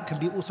al-kalam can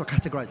be also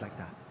categorized like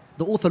that.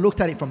 The author looked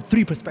at it from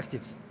three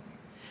perspectives.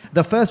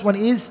 The first one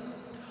is,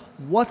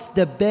 what's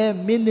the bare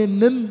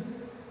minimum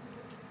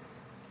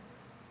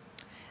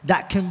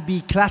that can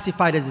be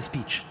classified as a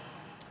speech?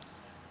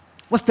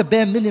 What's the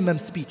bare minimum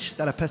speech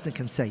that a person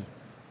can say?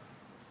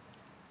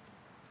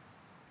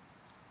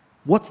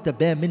 What's the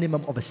bare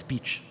minimum of a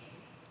speech?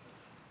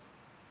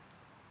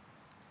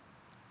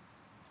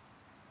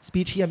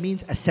 Speech here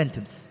means a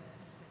sentence.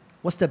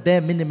 What's the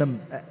bare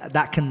minimum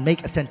that can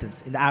make a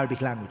sentence in the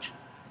Arabic language?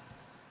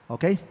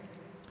 Okay?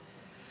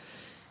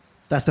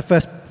 That's the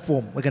first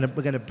form. We're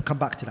gonna come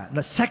back to that. And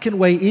the second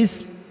way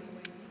is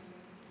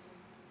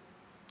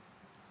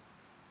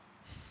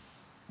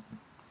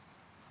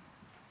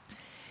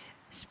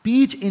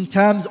speech in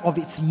terms of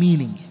its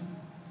meaning.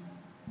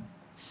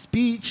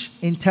 Speech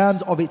in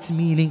terms of its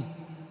meaning.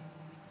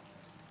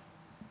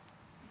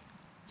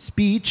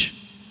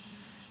 Speech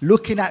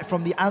looking at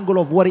from the angle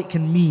of what it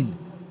can mean.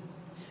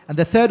 And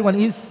the third one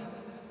is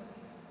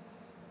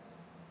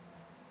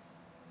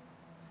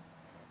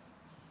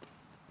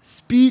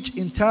speech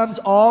in terms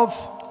of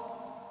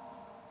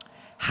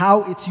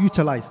how it's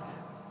utilized.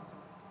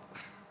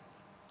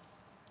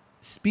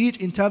 Speech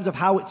in terms of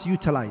how it's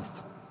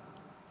utilized.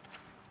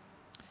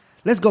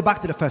 Let's go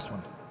back to the first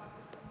one.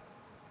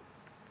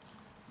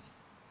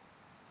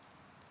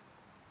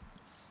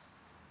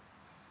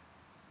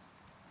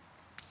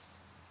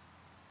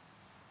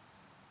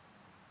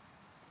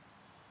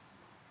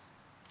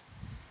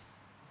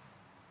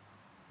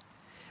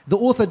 The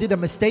author did a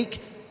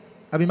mistake,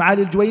 Abi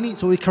Ma'ali al-Juwayni,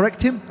 so we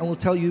correct him and we'll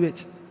tell you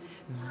it.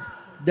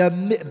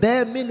 The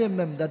bare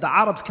minimum that the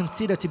Arabs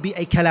consider to be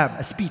a kalam,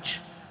 a speech,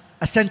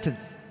 a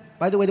sentence.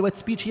 By the way, the word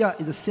speech here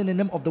is a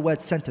synonym of the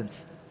word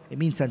sentence. It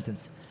means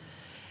sentence.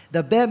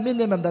 The bare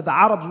minimum that the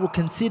Arabs will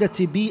consider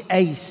to be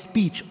a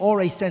speech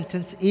or a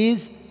sentence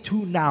is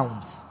 2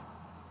 nouns.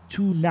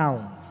 2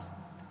 nouns.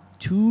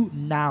 2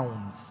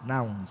 nouns.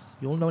 Nouns.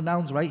 You all know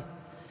nouns, right?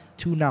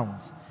 2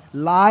 nouns.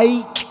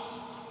 Like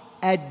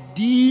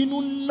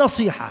ad-deen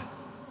nasiha.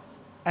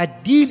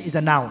 Ad-deen is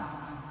a noun.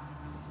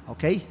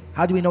 Okay?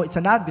 How do we know it's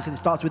a noun? Because it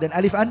starts with an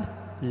alif and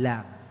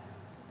lam.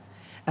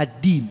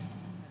 Ad-deen.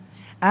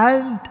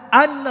 And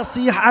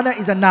an-nasiha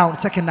is a noun,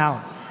 second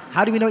noun.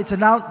 How do we know it's a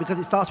noun? Because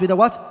it starts with a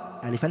what?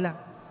 Alif and lam.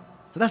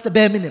 So that's the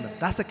bare minimum.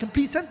 That's a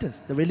complete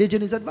sentence. The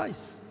religion is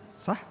advice.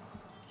 Sah?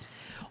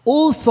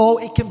 Also,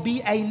 it can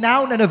be a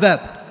noun and a verb.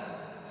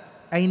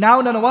 A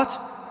noun and a what?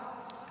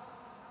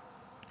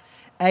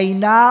 A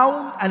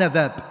noun and a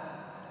verb.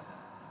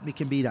 It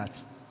can be that.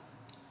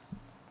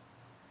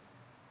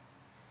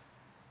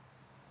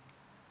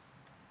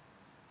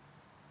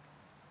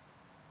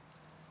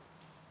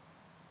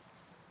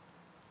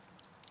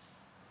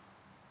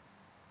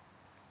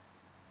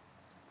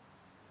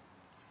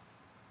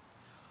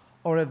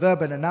 Or a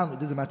verb and a noun, it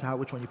doesn't matter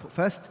which one you put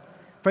first.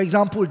 For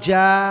example,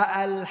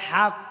 جاء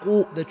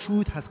الحق, the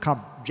truth has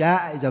come.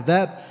 جاء is a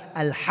verb,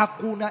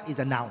 الحقنا is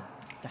a noun.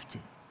 That's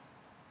it.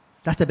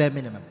 That's the bare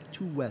minimum.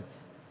 2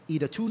 words.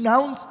 Either 2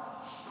 nouns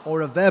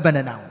or a verb and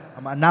a noun.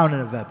 A noun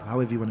and a verb,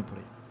 however you want to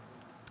put it.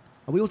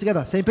 Are we all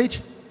together? Same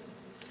page?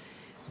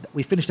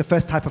 We finished the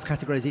first type of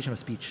categorization of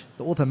speech.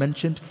 The author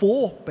mentioned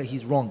 4, but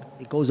he's wrong.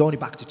 It goes only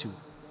back to 2.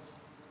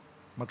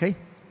 Okay?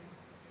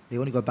 They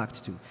only go back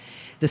to 2.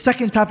 The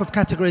second type of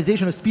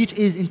categorization of speech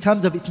is in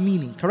terms of its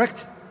meaning,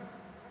 correct?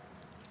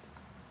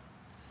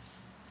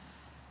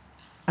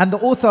 And the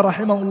author,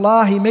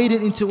 rahimahullah, he made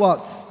it into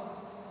what?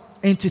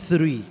 Into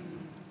 3.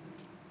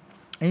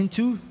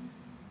 Into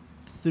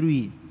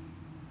 3.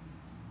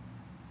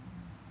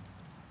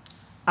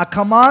 A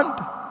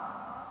command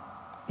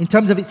in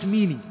terms of its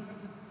meaning.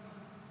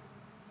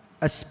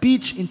 A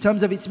speech in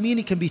terms of its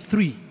meaning can be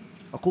 3.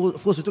 Of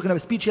course, we're talking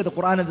about speech here, the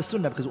Quran and the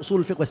Sunnah, because Usul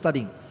al-Fiqh we're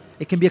studying.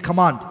 It can be a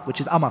command, which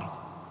is amar.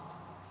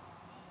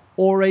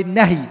 Or a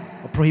nahi,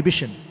 a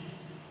prohibition.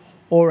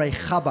 Or a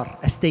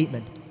khabar, a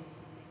statement.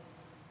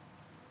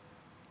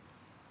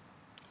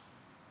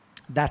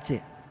 That's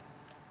it.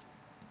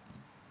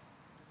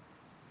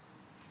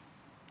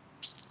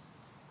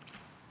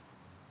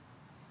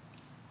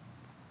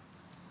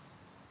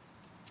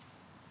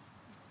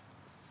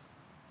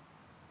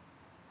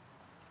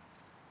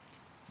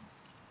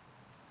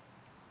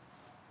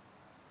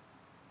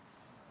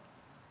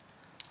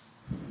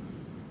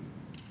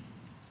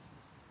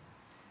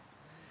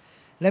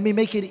 Let me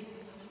make it,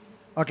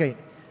 okay.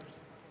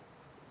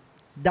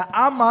 The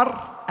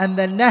amar and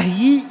the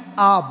nahi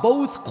are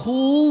both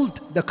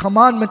called, the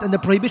commandment and the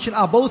prohibition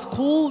are both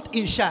called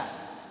insha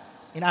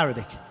in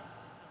Arabic.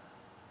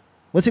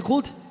 What's it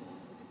called?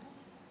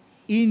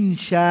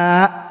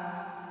 Insha.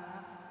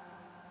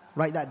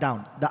 Write that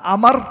down. The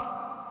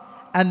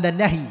amar and the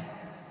nahi,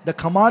 the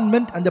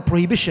commandment and the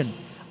prohibition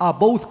are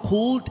both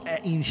called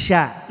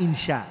insha.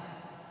 Insha.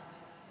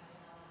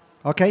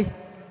 Okay?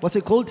 What's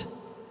it called?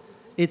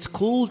 It's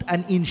called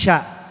an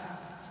insha.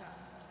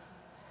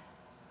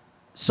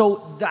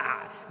 So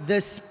the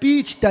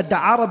speech that the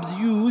Arabs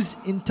use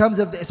in terms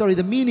of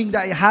the meaning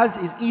that it has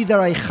is either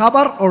a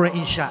khabar or an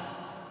insha.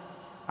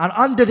 And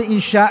under the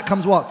insha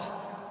comes what?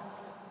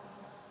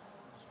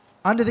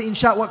 Under the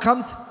insha what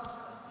comes?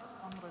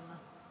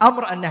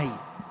 Amr and nahi.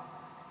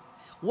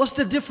 What's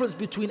the difference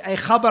between a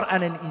khabar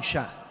and an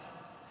insha?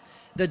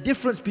 The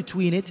difference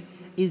between it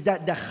is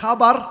that the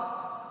khabar,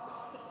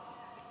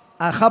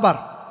 a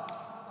khabar,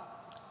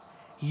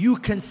 you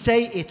can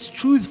say it's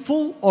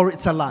truthful or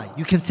it's a lie.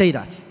 You can say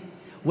that.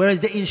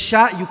 Whereas the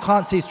insha, you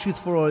can't say it's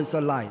truthful or it's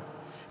a lie.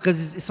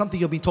 Because it's something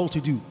you're being told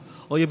to do.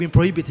 or you're being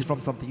prohibited from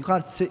something. You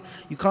can't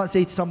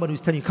say to someone who's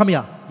telling you, come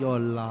here, you're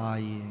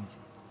lying.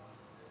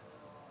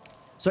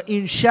 So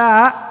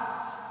insha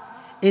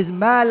is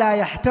ما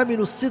لا يحتمل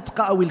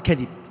الصدق أو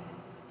الكذب.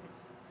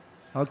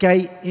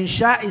 Okay,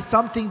 insha is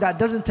something that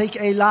doesn't take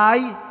a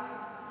lie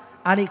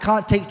and it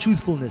can't take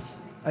truthfulness.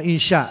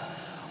 Insha.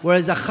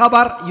 Whereas a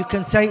khabar, you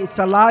can say it's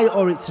a lie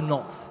or it's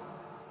not.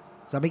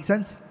 Does that make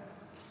sense?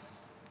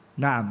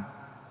 Naam.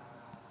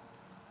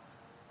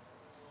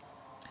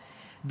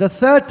 The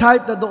third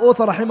type that the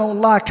author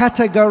rahimahullah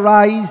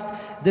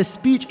categorized the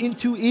speech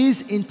into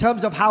is in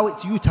terms of how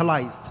it's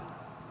utilized.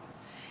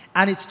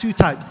 And it's two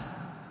types.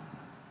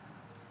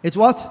 It's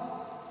what?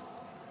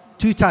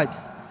 Two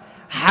types.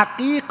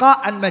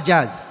 Haqiqa and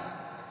majaz.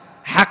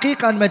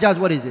 Haqiqa and majaz,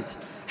 what is it?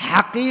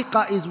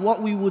 Haqiqa is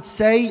what we would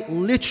say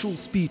literal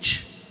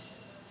speech.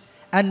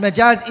 And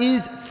majaz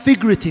is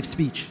figurative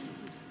speech.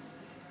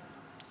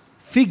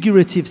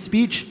 Figurative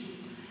speech.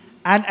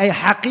 And a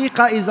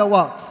haqiqa is a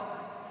what?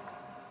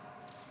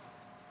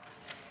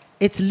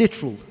 It's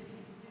literal.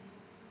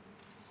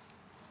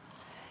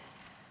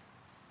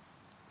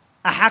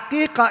 A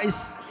haqiqa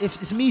is,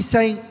 if it's me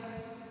saying,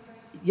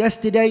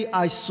 yesterday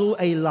I saw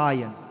a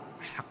lion.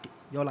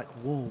 You're like,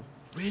 whoa,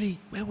 really?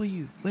 Where were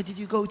you? Where did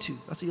you go to?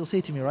 That's what you'll say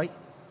to me, right?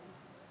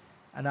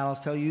 And I'll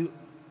tell you,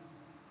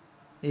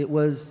 it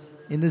was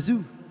in the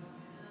zoo.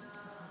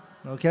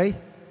 Okay?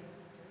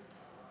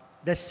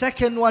 The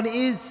second one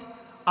is,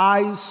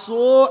 I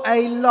saw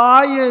a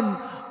lion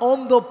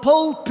on the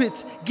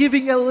pulpit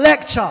giving a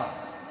lecture.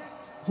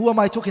 Who am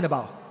I talking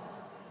about?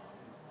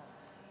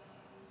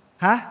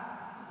 Huh?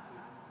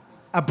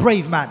 A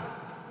brave man.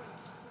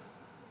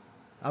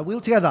 Are we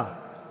all together?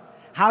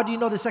 How do you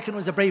know the second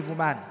one is a brave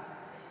man?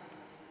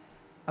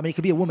 I mean, it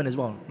could be a woman as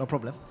well, no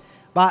problem.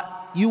 But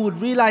you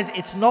would realize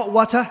it's not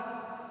water.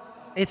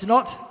 It's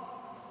not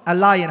a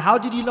lion. How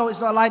did you know it's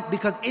not a lion?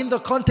 Because in the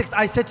context,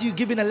 I said to you,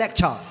 giving a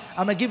lecture.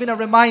 I'm giving a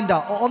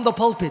reminder or on the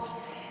pulpit.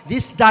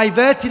 This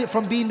diverted it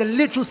from being the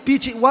literal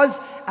speech it was,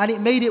 and it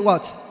made it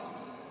what?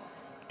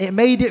 It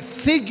made it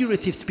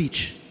figurative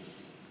speech.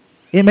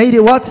 It made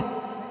it what?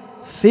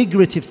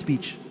 Figurative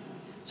speech.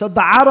 So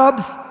the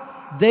Arabs,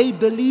 they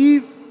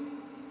believe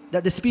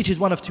that the speech is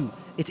one of two.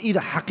 It's either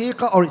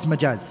haqiqa or it's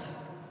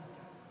majaz.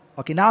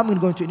 Okay, now I'm going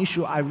to go into an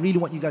issue I really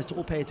want you guys to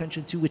all pay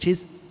attention to, which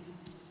is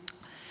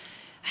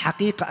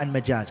haqiqa and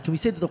majaz. Can we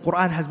say that the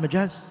Quran has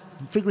majaz,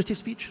 figurative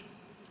speech?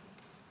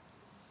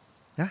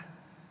 Yeah?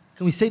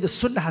 Can we say the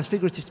Sunnah has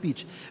figurative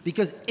speech?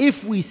 Because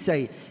if we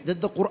say that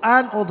the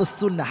Quran or the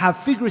Sunnah have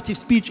figurative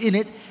speech in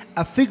it,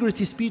 a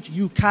figurative speech,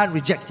 you can't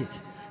reject it.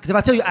 Because if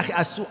I tell you,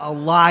 I saw a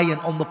lion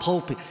on the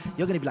pulpit,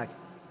 you're going to be like,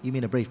 you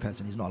mean a brave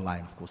person? He's not a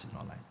lion. Of course he's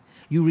not a lion.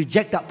 You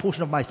reject that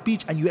portion of my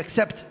speech and you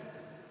accept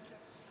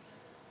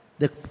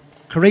the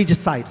courageous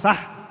side.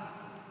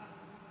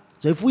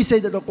 So if we say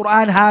that the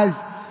Quran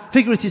has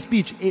figurative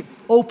speech, it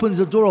opens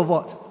the door of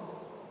what?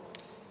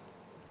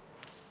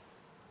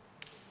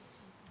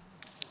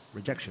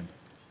 Rejection.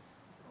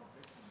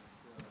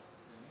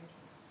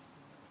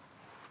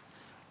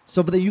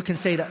 So but then you can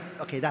say that,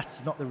 okay,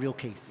 that's not the real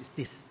case, it's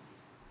this.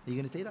 Are you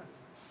going to say that?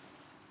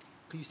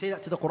 Can you say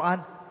that to the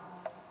Quran?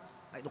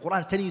 Like the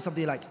Quran is telling you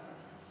something like,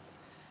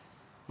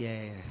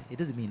 yeah, it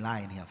doesn't mean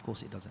lying here, of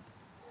course it doesn't.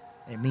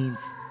 It means,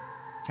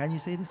 can you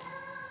say this?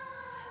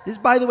 This,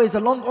 by the way, is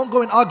a long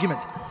ongoing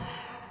argument.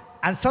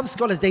 And some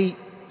scholars, they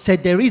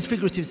said there is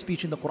figurative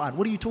speech in the Quran.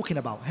 What are you talking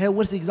about? Here,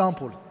 what's the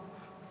example?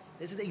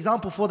 This is the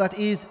example for that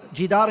is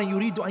جِدَارًا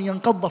يُرِيدُ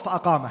أَن يَنْقَضَّ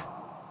فَأَقَامَهُ.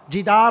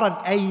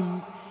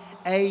 جِدَارًا,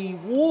 a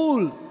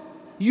wall.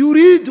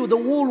 يُرِيدُ, the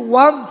wall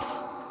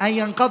wants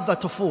أن ينقض,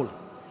 to fall.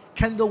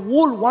 Can the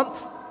wall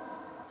want?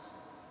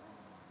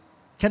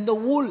 Can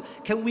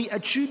we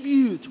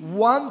attribute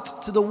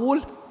want to the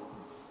wall?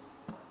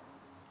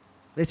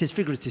 This is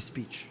figurative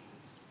speech.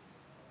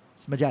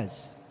 It's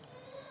majaz.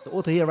 The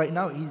author here right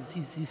now, he's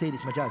saying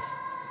it's majaz.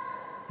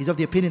 He's of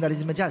the opinion that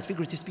it's majaz,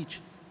 figurative speech.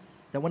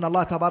 That when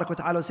Allah Tabarak wa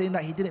Ta'ala was saying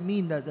that, He didn't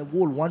mean that the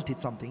wall wanted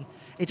something.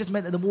 It just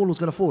meant that the wall was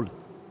going to fall.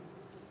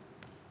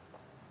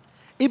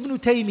 Ibn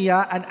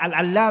Taymiyyah and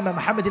Al-Allama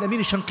Muhammad al-Amin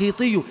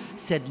al-Shanqiti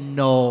said,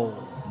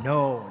 no,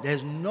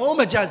 there's no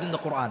majaz in the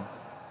Quran.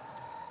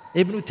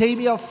 Ibn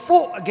Taymiyyah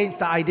fought against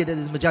the idea that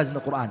there's majaz in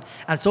the Quran.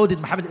 And so did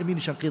Muhammad al-Amin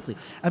al-Shanqiti.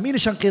 Amin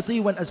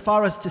al-Shanqiti went as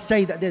far as to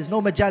say that there's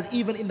no majaz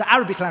even in the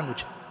Arabic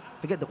language.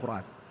 Forget the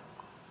Quran.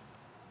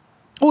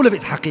 All of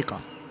it's haqiqah.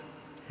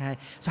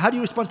 So how do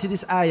you respond to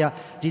this ayah?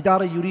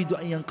 جِدَارًا يُرِيدُ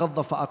أَن يَنْقَضَّ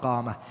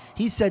فَأَقَامَهُ.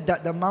 He said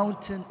that the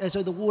mountain,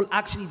 so the wall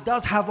actually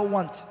does have a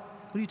want.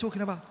 What are you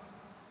talking about?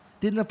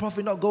 Didn't the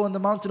Prophet not go on the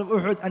mountain of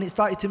Uhud and it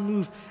started to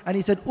move? And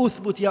he said,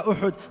 أُثْبُتْ يَا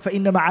أُحُدْ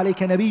فَإِنَّمَا عَلَيْكَ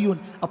نَبِيٌّ.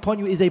 Upon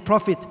you is a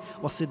prophet.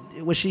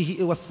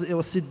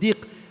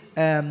 وَالصِّدِّيقُ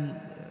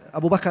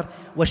Abu Bakr.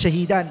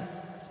 وَالشَّهِيدان,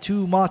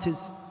 two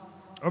martyrs,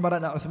 Umar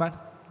and Uthman.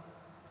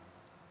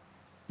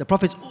 The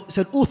Prophet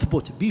said,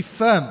 Uthbut, be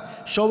firm,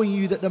 showing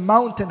you that the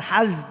mountain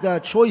has the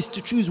choice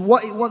to choose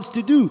what it wants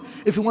to do.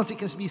 If it wants, it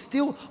can be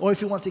still, or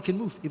if it wants, it can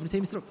move. Ibn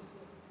Taymiyyah, what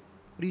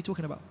are you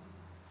talking about?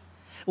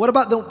 What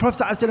about the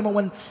Prophet ﷺ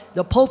when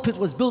the pulpit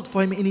was built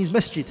for him in his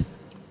masjid?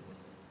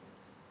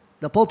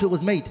 The pulpit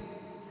was made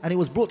and it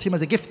was brought to him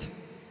as a gift.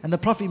 And the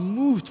Prophet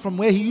moved from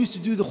where he used to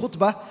do the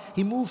khutbah,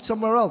 he moved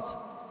somewhere else.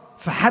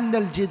 فَحَنَّ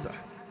الْجِذْعُ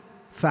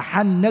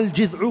فَحَنَّ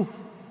الْجِذْعُ.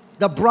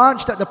 The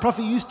branch that the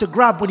Prophet used to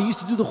grab when he used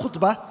to do the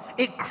khutbah,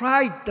 it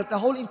cried that the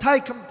whole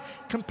entire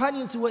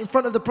companions who were in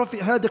front of the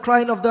Prophet heard the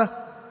crying of the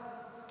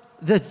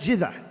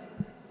jidh'.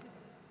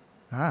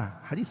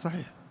 Hadith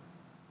sahih.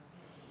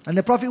 And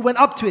the Prophet went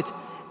up to it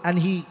and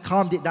he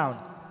calmed it down.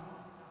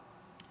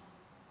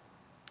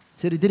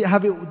 Said, did it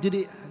have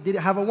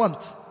a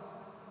want?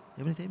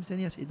 Ibn Taymiyyah said,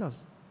 yes, it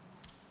does.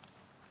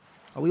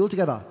 Are we all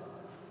together?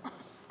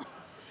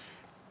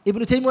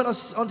 Ibn Taymiyyah went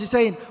on to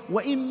saying,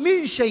 وَإِن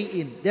مِّن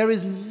شَيْءٍ. There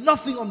is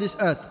nothing on this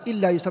earth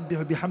إِلَّا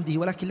يُسَبِّحُ بِحَمْدِهِ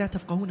وَلَكِنْ لَا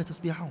تَفْقَهُونَ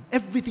تَسْبِيحَهُم.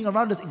 Everything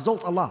around us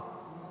exalts Allah.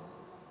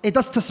 It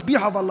does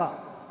tasbih of Allah.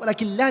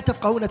 وَلَكِنْ لَا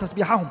تَفْقَهُونَ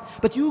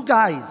تَسْبِيحَهُم. But you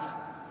guys,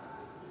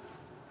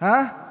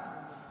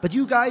 But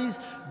you guys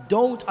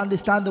don't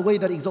understand the way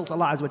that exalts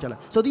Allah Azza wa Jalla.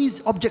 So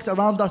these objects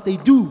around us, they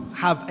do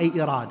have a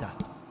irada.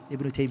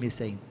 Ibn Taymiyyah is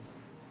saying.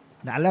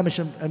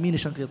 Al-Allama Amin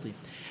al-Shanqiti.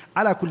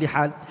 Ala kulli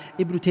hal,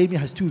 Ibn Taymiyyah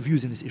has two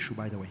views in this issue,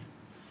 by the way.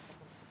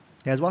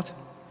 He has what?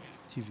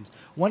 Two views.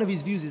 One of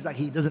his views is like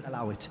he doesn't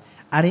allow it.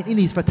 And in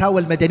his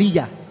Fatawa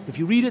al-Madaniyah, if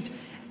you read it,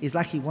 it's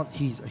like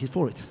he's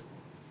for it.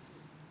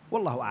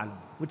 Wallahu a'lam.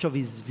 Which of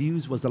his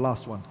views was the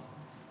last one?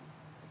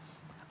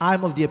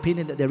 I'm of the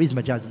opinion that there is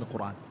majaz in the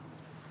Quran.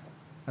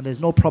 And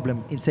there's no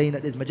problem in saying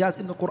that there's majaz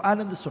in the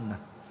Quran and the Sunnah.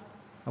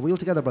 Are we all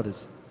together,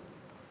 brothers?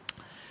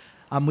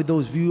 I'm with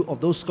those view of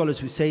those scholars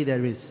who say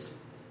there is.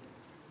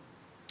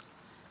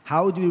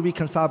 How do we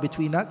reconcile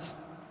between that?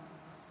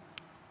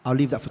 I'll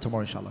leave that for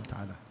tomorrow, inshallah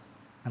ta'ala.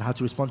 And how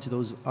to respond to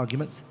those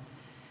arguments,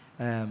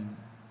 I'll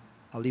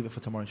leave it for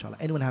tomorrow, inshallah.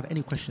 Anyone have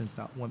any questions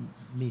that want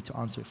me to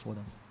answer it for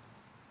them?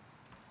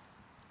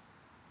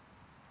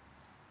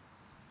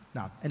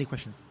 Now, any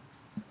questions?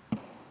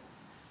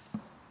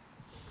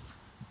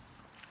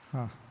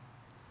 Huh.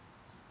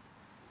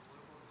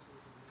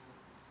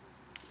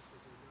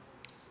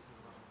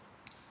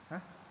 Huh?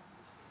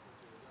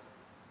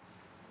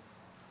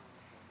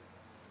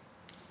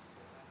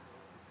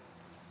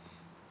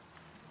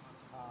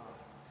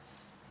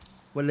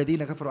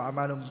 والذين كفروا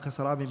أعمالهم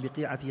كسراب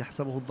بقيعة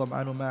يحسبه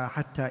الظمآن ماء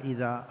حتى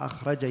إذا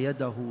أخرج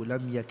يده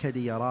لم يكد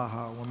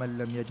يراها ومن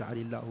لم يجعل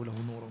الله له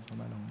نورا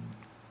فما له من نور.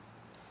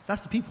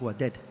 That's the people who are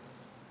dead.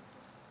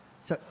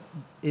 So,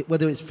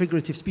 whether it's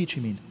figurative speech,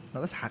 you mean? No,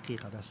 that's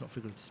haqiqah, that's not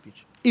figurative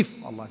speech.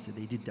 If Allah said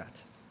they did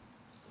that,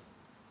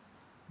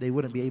 they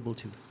wouldn't be able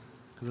to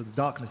because of the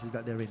darknesses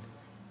that they're in.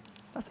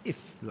 That's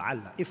if,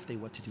 la'alla, if they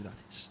were to do that.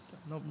 It's just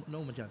no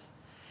majaz.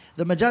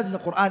 The majaz in the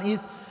Quran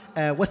is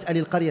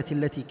وَاسْأَلِ الْقَرْيَةِ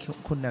الَّتِي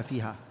كُنَّا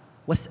فِيهَا.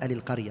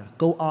 وَاسْأَلِ الْقَرْيَةِ.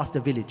 Go ask the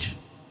village.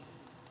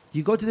 Do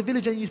you go to the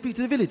village and you speak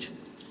to the village?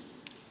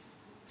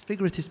 It's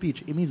figurative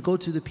speech. It means go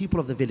to the people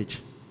of the village.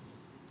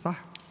 Sah?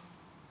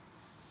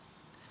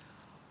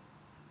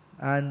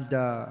 And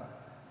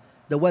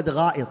the word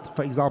غائط,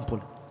 for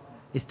example,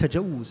 is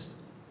tajawuz.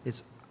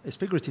 It's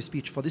figurative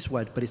speech for this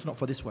word, but it's not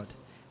for this word.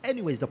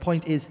 Anyways, the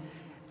point is,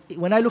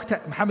 when I looked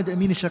at Muhammad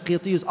Amin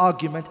al-Shanqiti's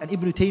argument and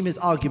Ibn Taymiyyah's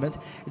argument,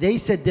 they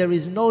said there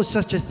is no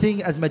such a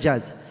thing as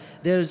majaz.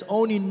 There is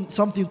only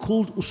something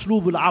called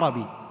uslub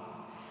al-Arabi.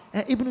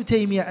 Ibn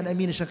Taymiyyah and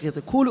Amin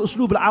al-Shanqiti, call it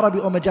uslub al-Arabi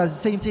or majaz, the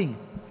same thing.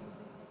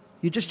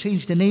 You just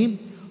change the name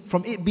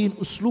from it being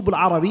uslub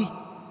al-Arabi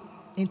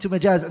into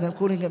majaz and then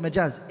calling it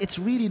majaz. It's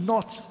really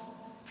not.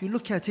 If you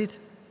look at it,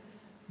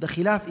 the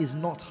khilaf is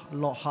not a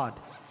lot hard.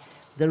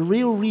 The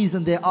real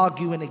reason they're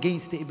arguing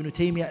against the Ibn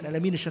Taymiyyah and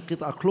Al-Amin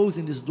al-Shanqiti are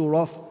closing this door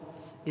off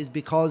is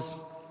because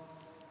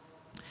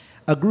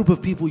a group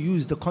of people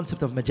use the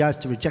concept of majaz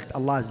to reject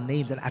Allah's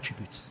names and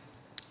attributes.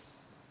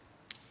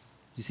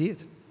 You see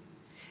it?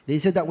 They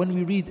said that when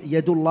we read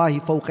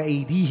Yadullahi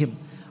fawqa aydihim,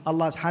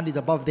 Allah's hand is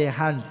above their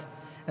hands,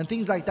 and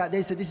things like that,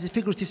 they said this is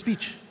figurative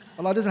speech.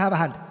 Allah doesn't have a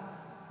hand.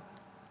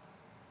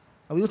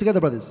 Are we all together,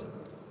 brothers?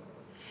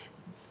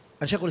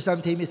 And Shaykh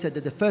al-Islam Taymiyyah said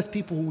that the first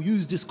people who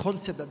used this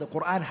concept that the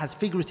Quran has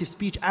figurative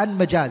speech and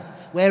majaz,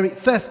 where it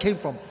first came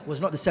from, was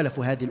not the Salaf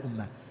wa hadhi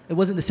al-Ummah. It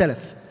wasn't the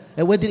Salaf.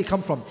 And where did it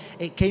come from?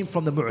 It came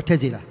from the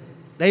Mu'tazila.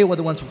 They were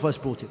the ones who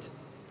first brought it.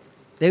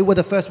 They were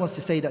the first ones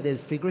to say that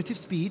there's figurative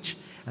speech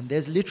and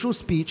there's literal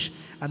speech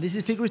and this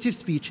is figurative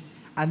speech,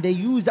 and they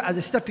used it as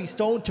a stepping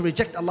stone to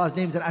reject Allah's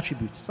names and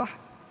attributes. Sah?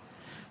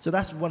 So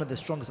that's one of the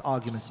strongest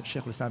arguments of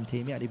Shaykh al-Islam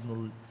Taymiyyah and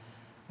Ibn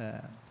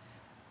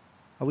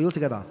Are we all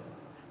together?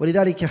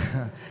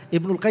 ولذلك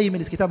Ibn al-Qayyim in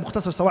his kitab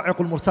مختصر صواعق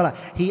المرسلة,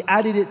 he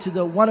added it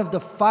to one of the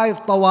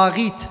 5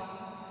 tawaghit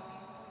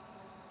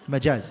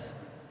majaz.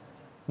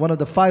 One of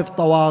the 5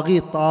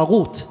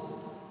 tawaghut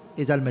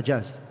is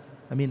al-majaz.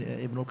 I mean,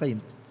 Ibn al-Qayyim,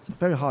 it's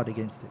very hard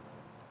against it.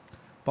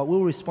 But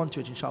we'll respond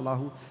to it,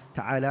 inshallah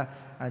ta'ala,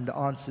 and the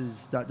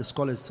answers that the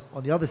scholars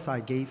on the other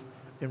side gave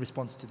in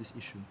response to this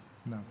issue.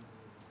 Now,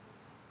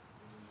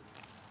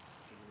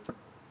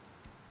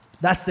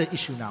 that's the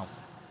issue now.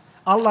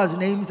 Allah's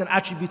names and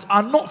attributes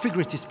are not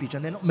figurative speech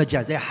and they're not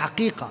majaz, they're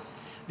haqiqah.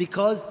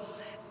 Because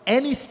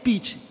any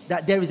speech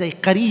that there is a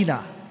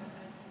qarina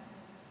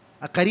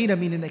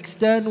meaning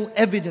external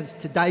evidence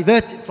to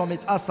divert it from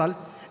its asal,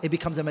 it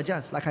becomes a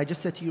majaz. Like I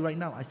just said to you right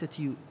now. I said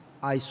to you,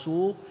 I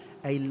saw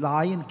a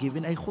lion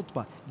giving a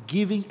khutbah.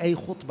 Giving a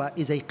khutbah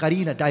is a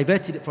qarina,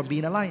 diverted it from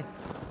being a lion.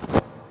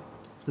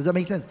 Does that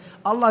make sense?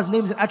 Allah's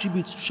names and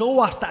attributes show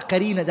us that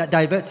qarina that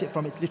diverts it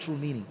from its literal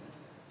meaning.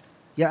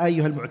 Ya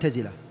ayyuhal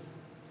mu'tazila.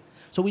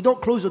 So we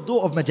don't close the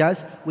door of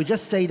majaz, we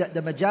just say that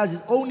the majaz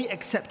is only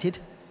accepted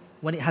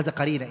when it has a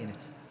qarina in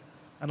it.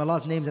 And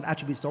Allah's names and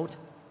attributes don't.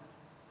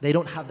 They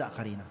don't have that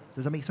qarina.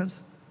 Does that make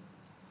sense?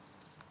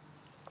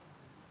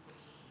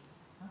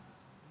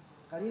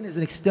 Qarina is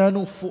an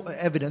external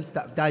evidence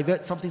that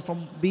diverts something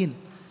from being.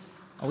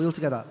 Are we all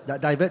together?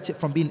 That diverts it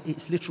from being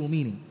its literal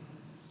meaning.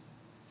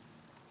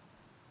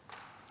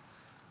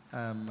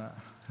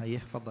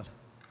 هيا تفضل.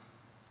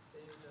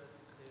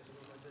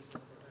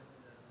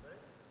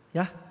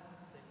 Yeah?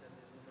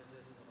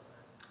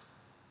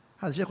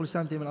 هذا شيخ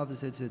الإسلام تيمية and others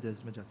said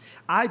there's majaz.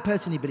 I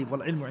personally believe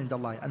والعلم عند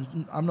الله,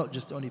 and I'm not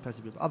just the only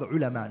person who believes, other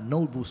ulama,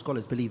 noble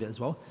scholars believe it as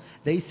well.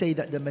 They say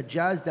that the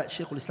majaz that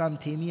Shaykh al-Islam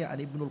Taymiyyah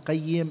and Ibn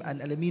al-Qayyim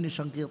and Al-Amin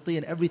al-Shanqiti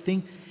and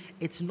everything,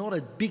 it's not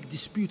a big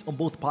dispute on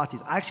both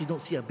parties. I actually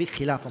don't see a big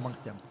khilaf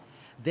amongst them.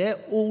 They're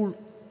all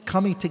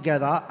coming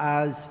together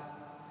as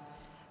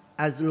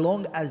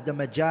long as the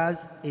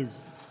majaz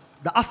is,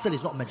 the asl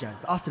is not majaz,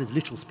 the asl is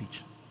literal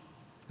speech.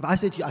 If I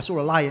say to you, I saw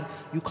a lion,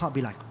 you can't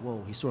be like,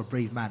 whoa, he saw a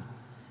brave man.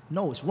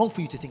 No, it's wrong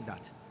for you to think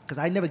that, because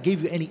I never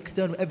gave you any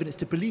external evidence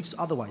to believe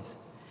otherwise.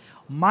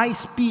 My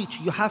speech,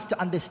 you have to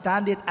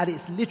understand it at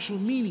its literal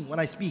meaning when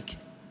I speak.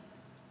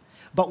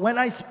 But when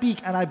I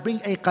speak and I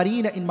bring a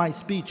qarina in my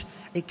speech,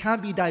 it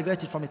can't be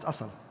diverted from its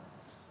asal.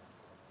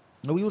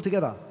 Are we all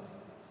together?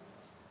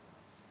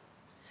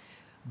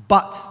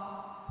 But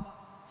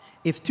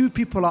if two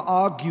people are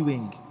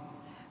arguing,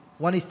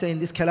 one is saying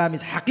this kalam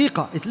is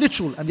haqiqah, it's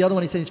literal, and the other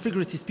one is saying it's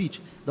figurative speech,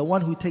 the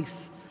one who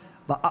takes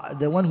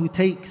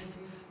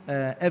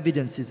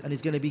evidences and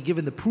is going to be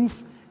given the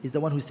proof is the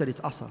one who said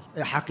it's asal,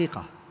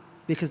 haqiqah.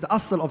 Because the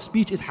asal of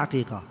speech is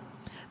haqiqah.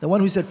 The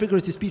one who said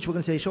figurative speech, we're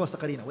going to say, show us the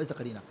qarina. Where's the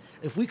qarina?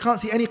 If we can't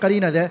see any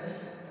qarina there,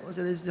 we'll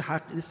say this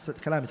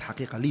kalam is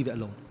haqiqah, leave it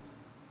alone.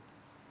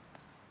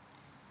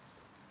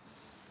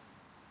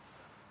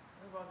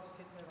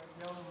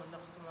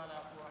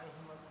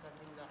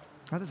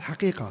 That's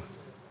haqiqah.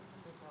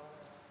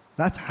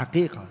 That's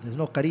haqiqah. There's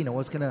no qarina.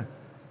 What's going to...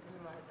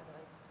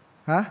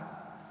 Huh?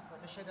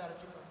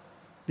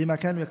 بما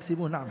كانوا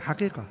يكسبون. نعم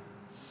حقيقة.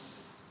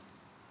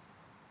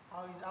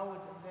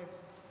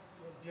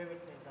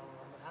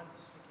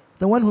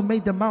 The one who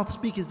made the mouth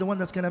speak is the one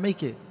that's going to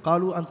make it.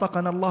 قالوا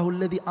أنطقنا الله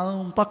الذي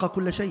أنطق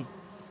كل شيء.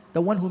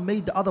 The one who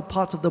made the other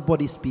parts of the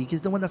body speak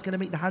is the one that's going to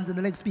make the hands and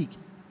the legs speak.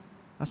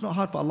 That's not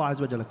hard for Allah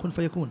Azza wa Jalla. كن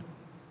فيكون.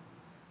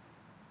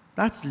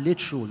 That's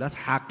literal. That's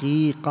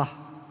haqiqah.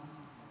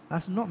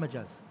 That's not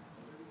majaz.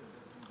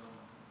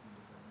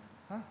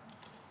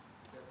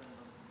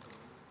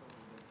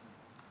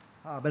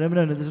 But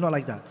no, this is not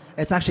like that.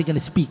 It's actually going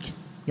to speak.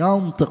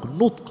 Yantiq,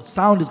 nutq,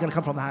 sound is going to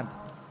come from the hand.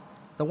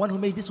 The one who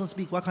made this one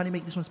speak, why can't he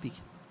make this one speak?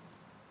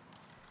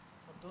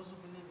 For those who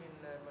believe in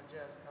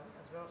majaz, as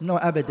well. No,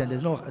 abadan.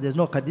 There's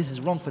no. This is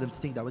wrong for them to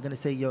think that. We're going to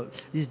say,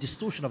 this is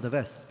distortion of the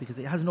verse because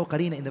it has no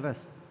qarina in the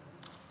verse.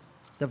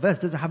 The verse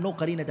doesn't have no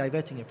qarina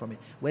diverting it from it.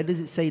 Where does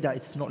it say that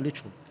it's not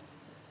literal?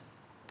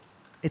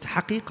 It's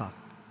haqiqah.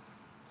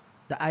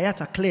 The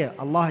ayat are clear.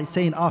 Allah is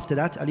saying after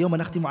that, اليوم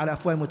نختم على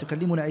أفواههم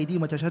وتكلمنا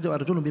أيديهم وتشهد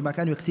أرجلهم بما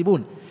كانوا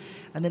يكسبون.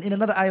 And then in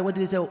another ayah, what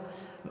did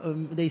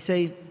they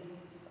say?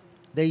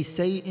 They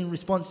say in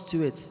response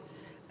to it,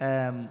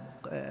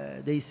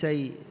 they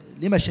say,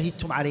 لما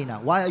شهدتم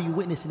علينا? Why are you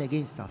witnessing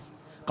against us?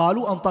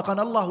 قالوا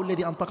أنطقنا الله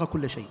الذي أنطق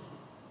كل شيء.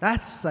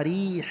 That's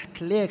sarih,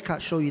 clear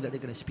cut, show you that they're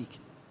going to speak.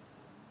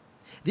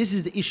 This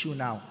is the issue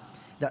now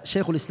that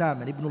Shaykh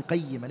al-Islam and Ibn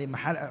al-Qayyim and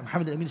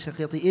Muhammad al-Amin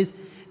al-Shanqiti is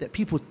that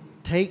people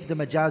take the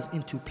majaz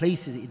into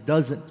places it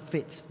doesn't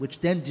fit, which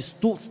then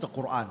distorts the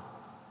Quran.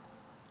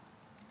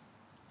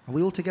 Are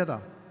we all together?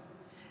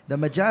 The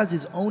majaz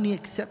is only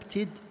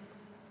accepted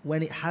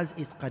when it has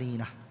its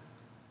qarina.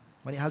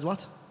 When it has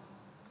what?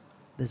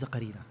 There's a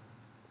qarina.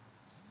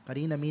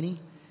 Qarina meaning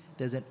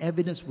there's an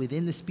evidence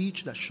within the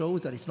speech that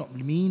shows that it's not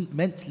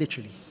meant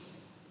literally.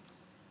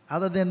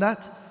 Other than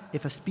that,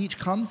 if a speech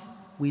comes,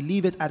 we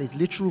leave it at its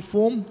literal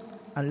form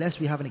unless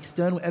we have an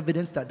external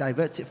evidence that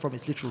diverts it from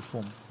its literal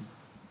form.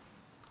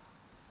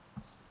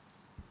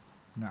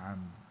 Na'am.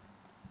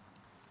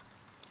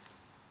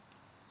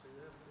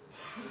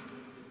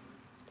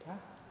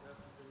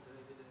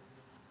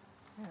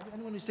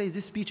 Anyone who says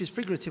this speech is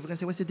figurative, we're going to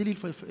say, what's the delil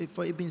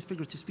for it being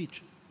figurative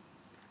speech?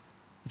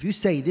 If you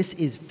say this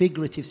is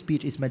figurative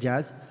speech, is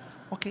majaz,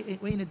 okay,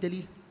 where in the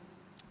delil?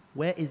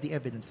 Where is the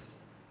evidence?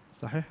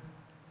 Sahih?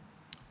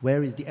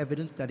 Where is the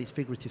evidence that it's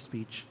figurative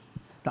speech?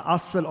 The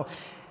asl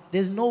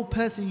there's no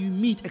person you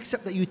meet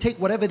except that you take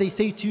whatever they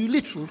say to you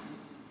literal.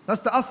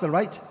 That's the asl,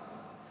 right?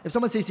 If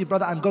someone says to you,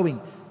 brother, I'm going,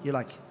 you're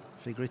like,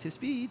 figurative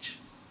speech.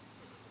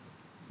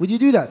 Would you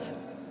do that?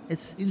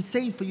 It's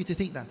insane for you to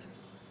think that.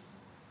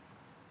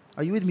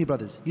 Are you with me,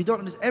 brothers? You don't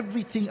understand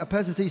everything a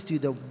person says to you.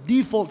 The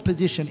default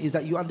position is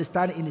that you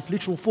understand it in its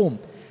literal form.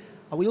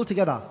 Are we all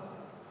together?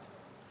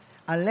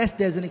 Unless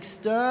there's an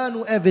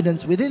external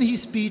evidence within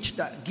his speech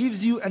that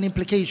gives you an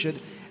implication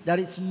that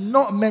it's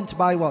not meant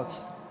by what?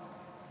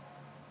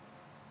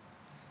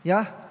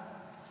 Yeah?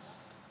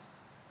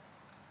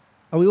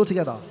 Are we all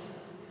together?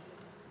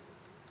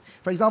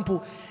 For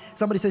example,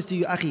 somebody says to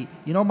you, Akhi,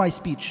 you know my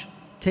speech,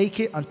 take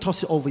it and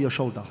toss it over your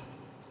shoulder.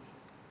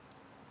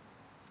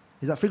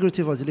 Is that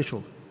figurative or is it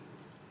literal?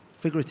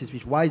 Figurative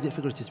speech. Why is it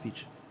figurative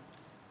speech?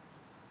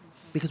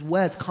 Because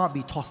words can't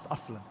be tossed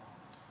aslan.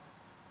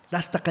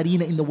 That's the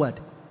qarina in the word.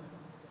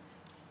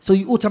 So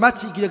you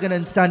automatically you're going to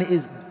understand it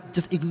is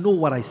just ignore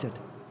what I said.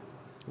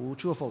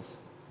 True or false?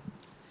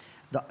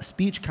 The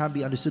speech can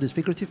be understood as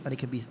figurative and it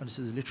can be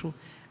understood as literal.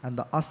 And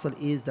the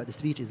asl is that the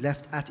speech is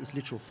left at its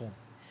literal form.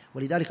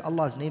 ولذلك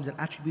Allah's names and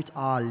attributes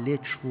are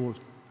literal.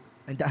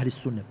 عند أهل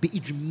السنة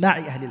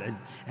بإجماع أهل العلم.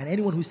 And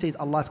anyone who says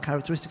Allah's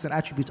characteristics and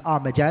attributes are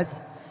majaz,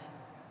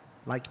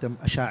 like the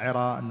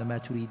Asha'ira and the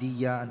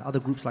Maturidiyya and other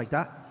groups like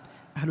that,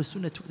 Ahlul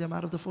Sunnah took them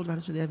out of the fold of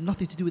Ahlul Sunnah. They have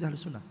nothing to do with Ahlul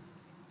Sunnah.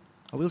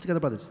 Are we all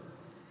together, brothers?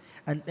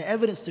 And the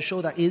evidence to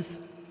show that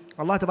is,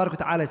 Allah Tabarak wa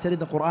Ta'ala said in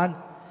the Quran,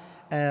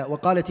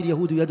 وقالت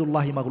اليهود يد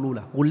الله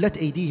مغلولة غلت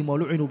أيديهم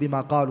ولعنوا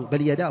بما قالوا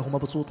بل يداه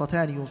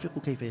مبسوطتان ينفق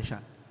كيف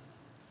يشاء.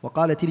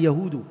 وقالت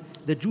اليهود,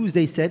 the Jews,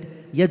 they said,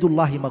 يد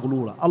الله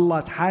مغلولة,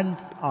 Allah's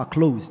hands are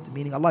closed,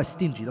 meaning Allah is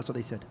stingy. That's what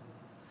they said.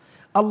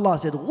 Allah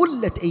said,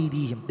 غلت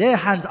أيديهم, their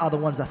hands are the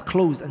ones that's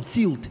closed and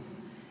sealed,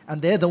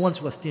 and they're the ones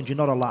who are stingy,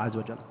 not Allah Azza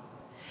wa Jalla.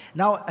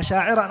 Now,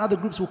 Asha'ira and other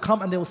groups will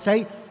come and they will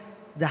say,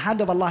 the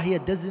hand of Allah here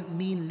doesn't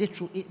mean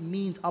literal, it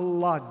means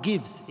Allah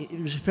gives. It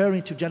is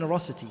referring to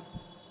generosity.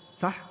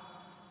 Sah?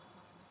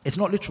 It's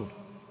not literal.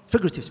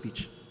 Figurative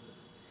speech.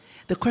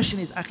 The question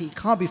is, Akhi, it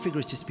can't be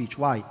figurative speech.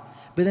 Why?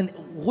 But then,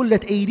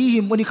 غُلَّتْ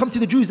أَيْدِيهِمْ, when you come to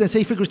the Jews, they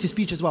say figurative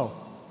speech as well.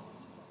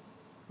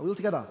 Are we all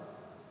together?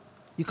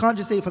 You can't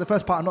just say it for the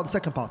first part and not the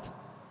second part.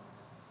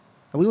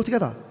 Are we all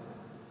together?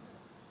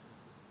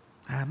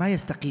 مَا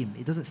يَسْتَقِيم.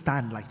 It doesn't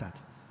stand like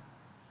that.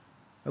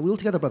 Are we all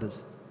together,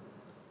 brothers?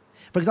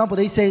 For example,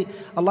 they say,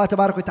 Allah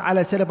Tabarak wa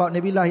Ta'ala said about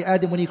Nabiullah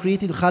Adam when he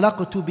created,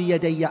 خَلَقْتُ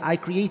بِيَدَيَّ, I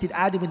created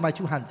Adam with my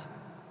two hands.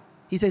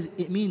 He says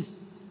it means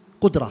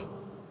qudra.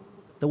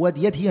 The word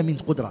yad here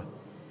means qudra.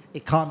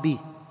 It can't be.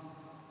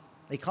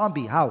 It can't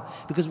be. How?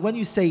 Because when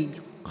you say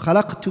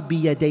خَلَقْتُ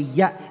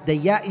بِيَدَيَّ, the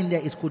ya in there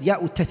is called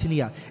ya'u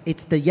tathniya.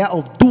 It's the ya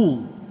of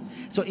dual.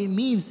 So it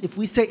means if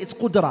we say it's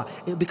qudra,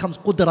 it becomes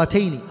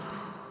qudrataini.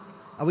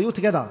 Are we all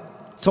together?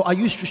 So are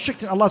you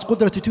restricting Allah's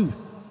qudra to two?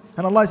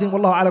 And Allah is saying,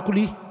 Wallahu ala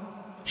kulli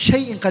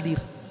shay'in qadir.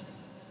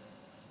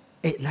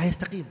 La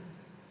yastaqim.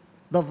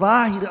 The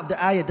zahir of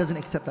the ayah doesn't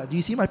accept that. Do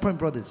you see my point,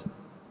 brothers?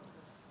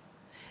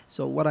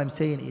 So what I'm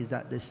saying is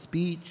that the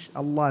speech,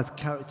 Allah's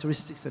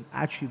characteristics and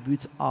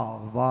attributes are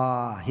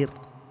zahir.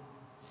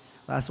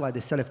 That's why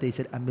the Salaf, they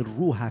said,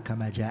 أَمِرُّوهَا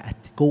كَمَا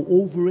جَاءَتْ. Go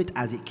over it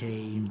as it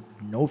came.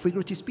 No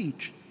figurative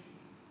speech.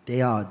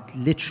 They are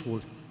literal.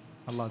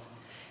 Allah's.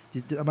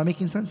 Am I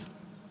making sense?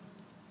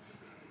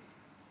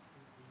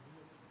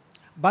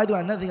 By the way,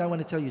 another thing I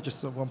want to tell you,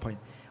 just at one point.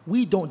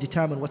 We don't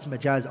determine what's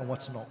majaz and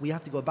what's not. We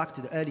have to go back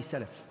to the early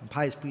Salaf and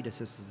pious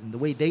predecessors and the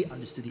way they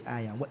understood the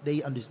ayah and what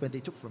they understood, what they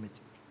took from it.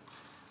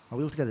 Are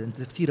we all together? And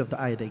the tafsir of the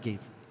ayah they gave.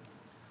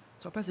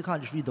 So a person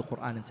can't just read the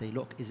Quran and say,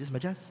 look, is this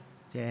majaz?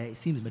 Yeah, it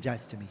seems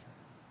majaz to me.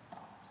 It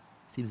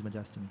seems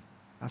majaz to me.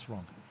 That's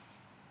wrong.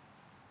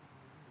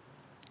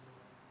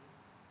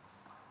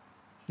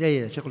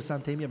 Yeah, Shaykh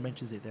al-Islam Taymiyyah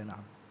mentions it there now.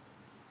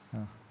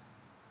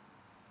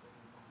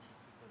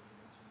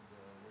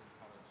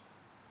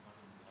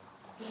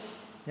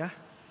 Yeah?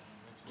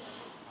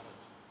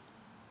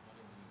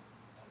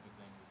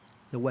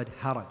 The word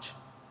haraj.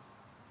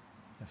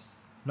 Yes.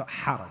 Not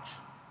haraj.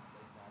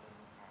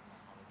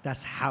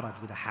 That's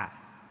haraj with a ha.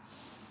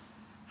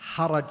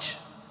 Haraj.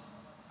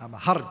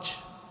 Harj.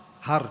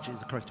 Harj is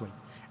the correct way.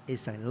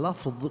 It's a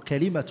lafظ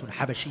كلمة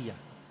حبشية.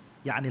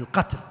 يعني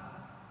القتل.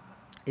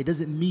 It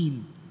doesn't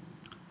mean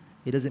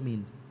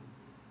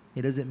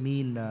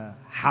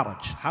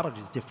haraj. Haraj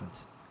is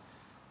different.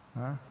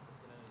 Huh?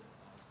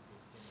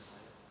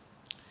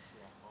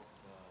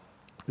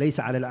 ليس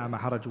على الأعمى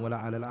حرج ولا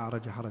على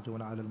الأعرج حرج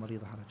ولا على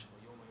المريض حرج.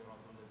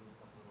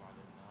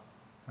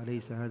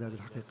 أليس هذا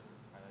بالحقيقة؟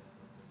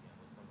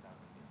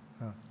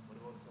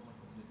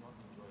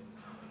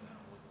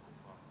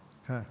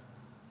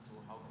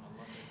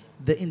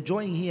 The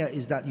enjoying here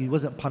is that you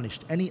wasn't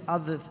punished. Any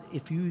other,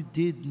 if you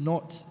did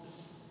not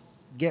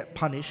get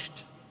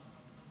punished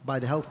by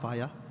the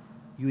hellfire,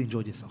 you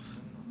enjoyed yourself.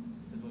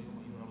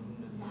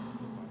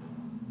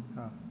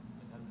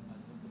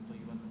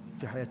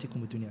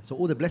 So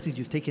all the blessings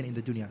you've taken in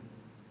the dunya.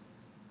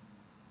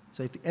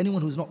 So if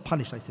anyone who's not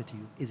punished, I said to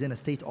you, is in a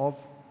state of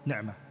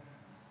ni'mah,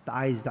 the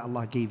eyes that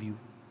Allah gave you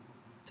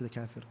to the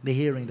kafir, the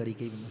hearing that He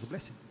gave him is a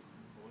blessing.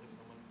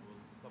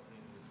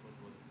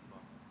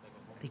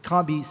 He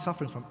can't be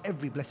suffering from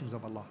every blessings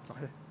of Allah.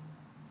 Sahih.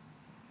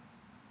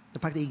 The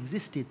fact that he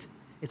existed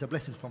is a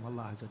blessing from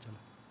Allah Azza wa Jalla.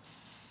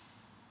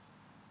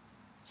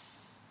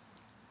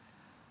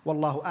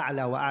 والله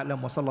أعلى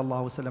وأعلم وصلى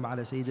الله وسلم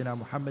على سيدنا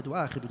محمد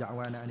وآخر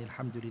دعوانا أن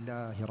الحمد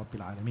لله رب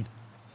العالمين.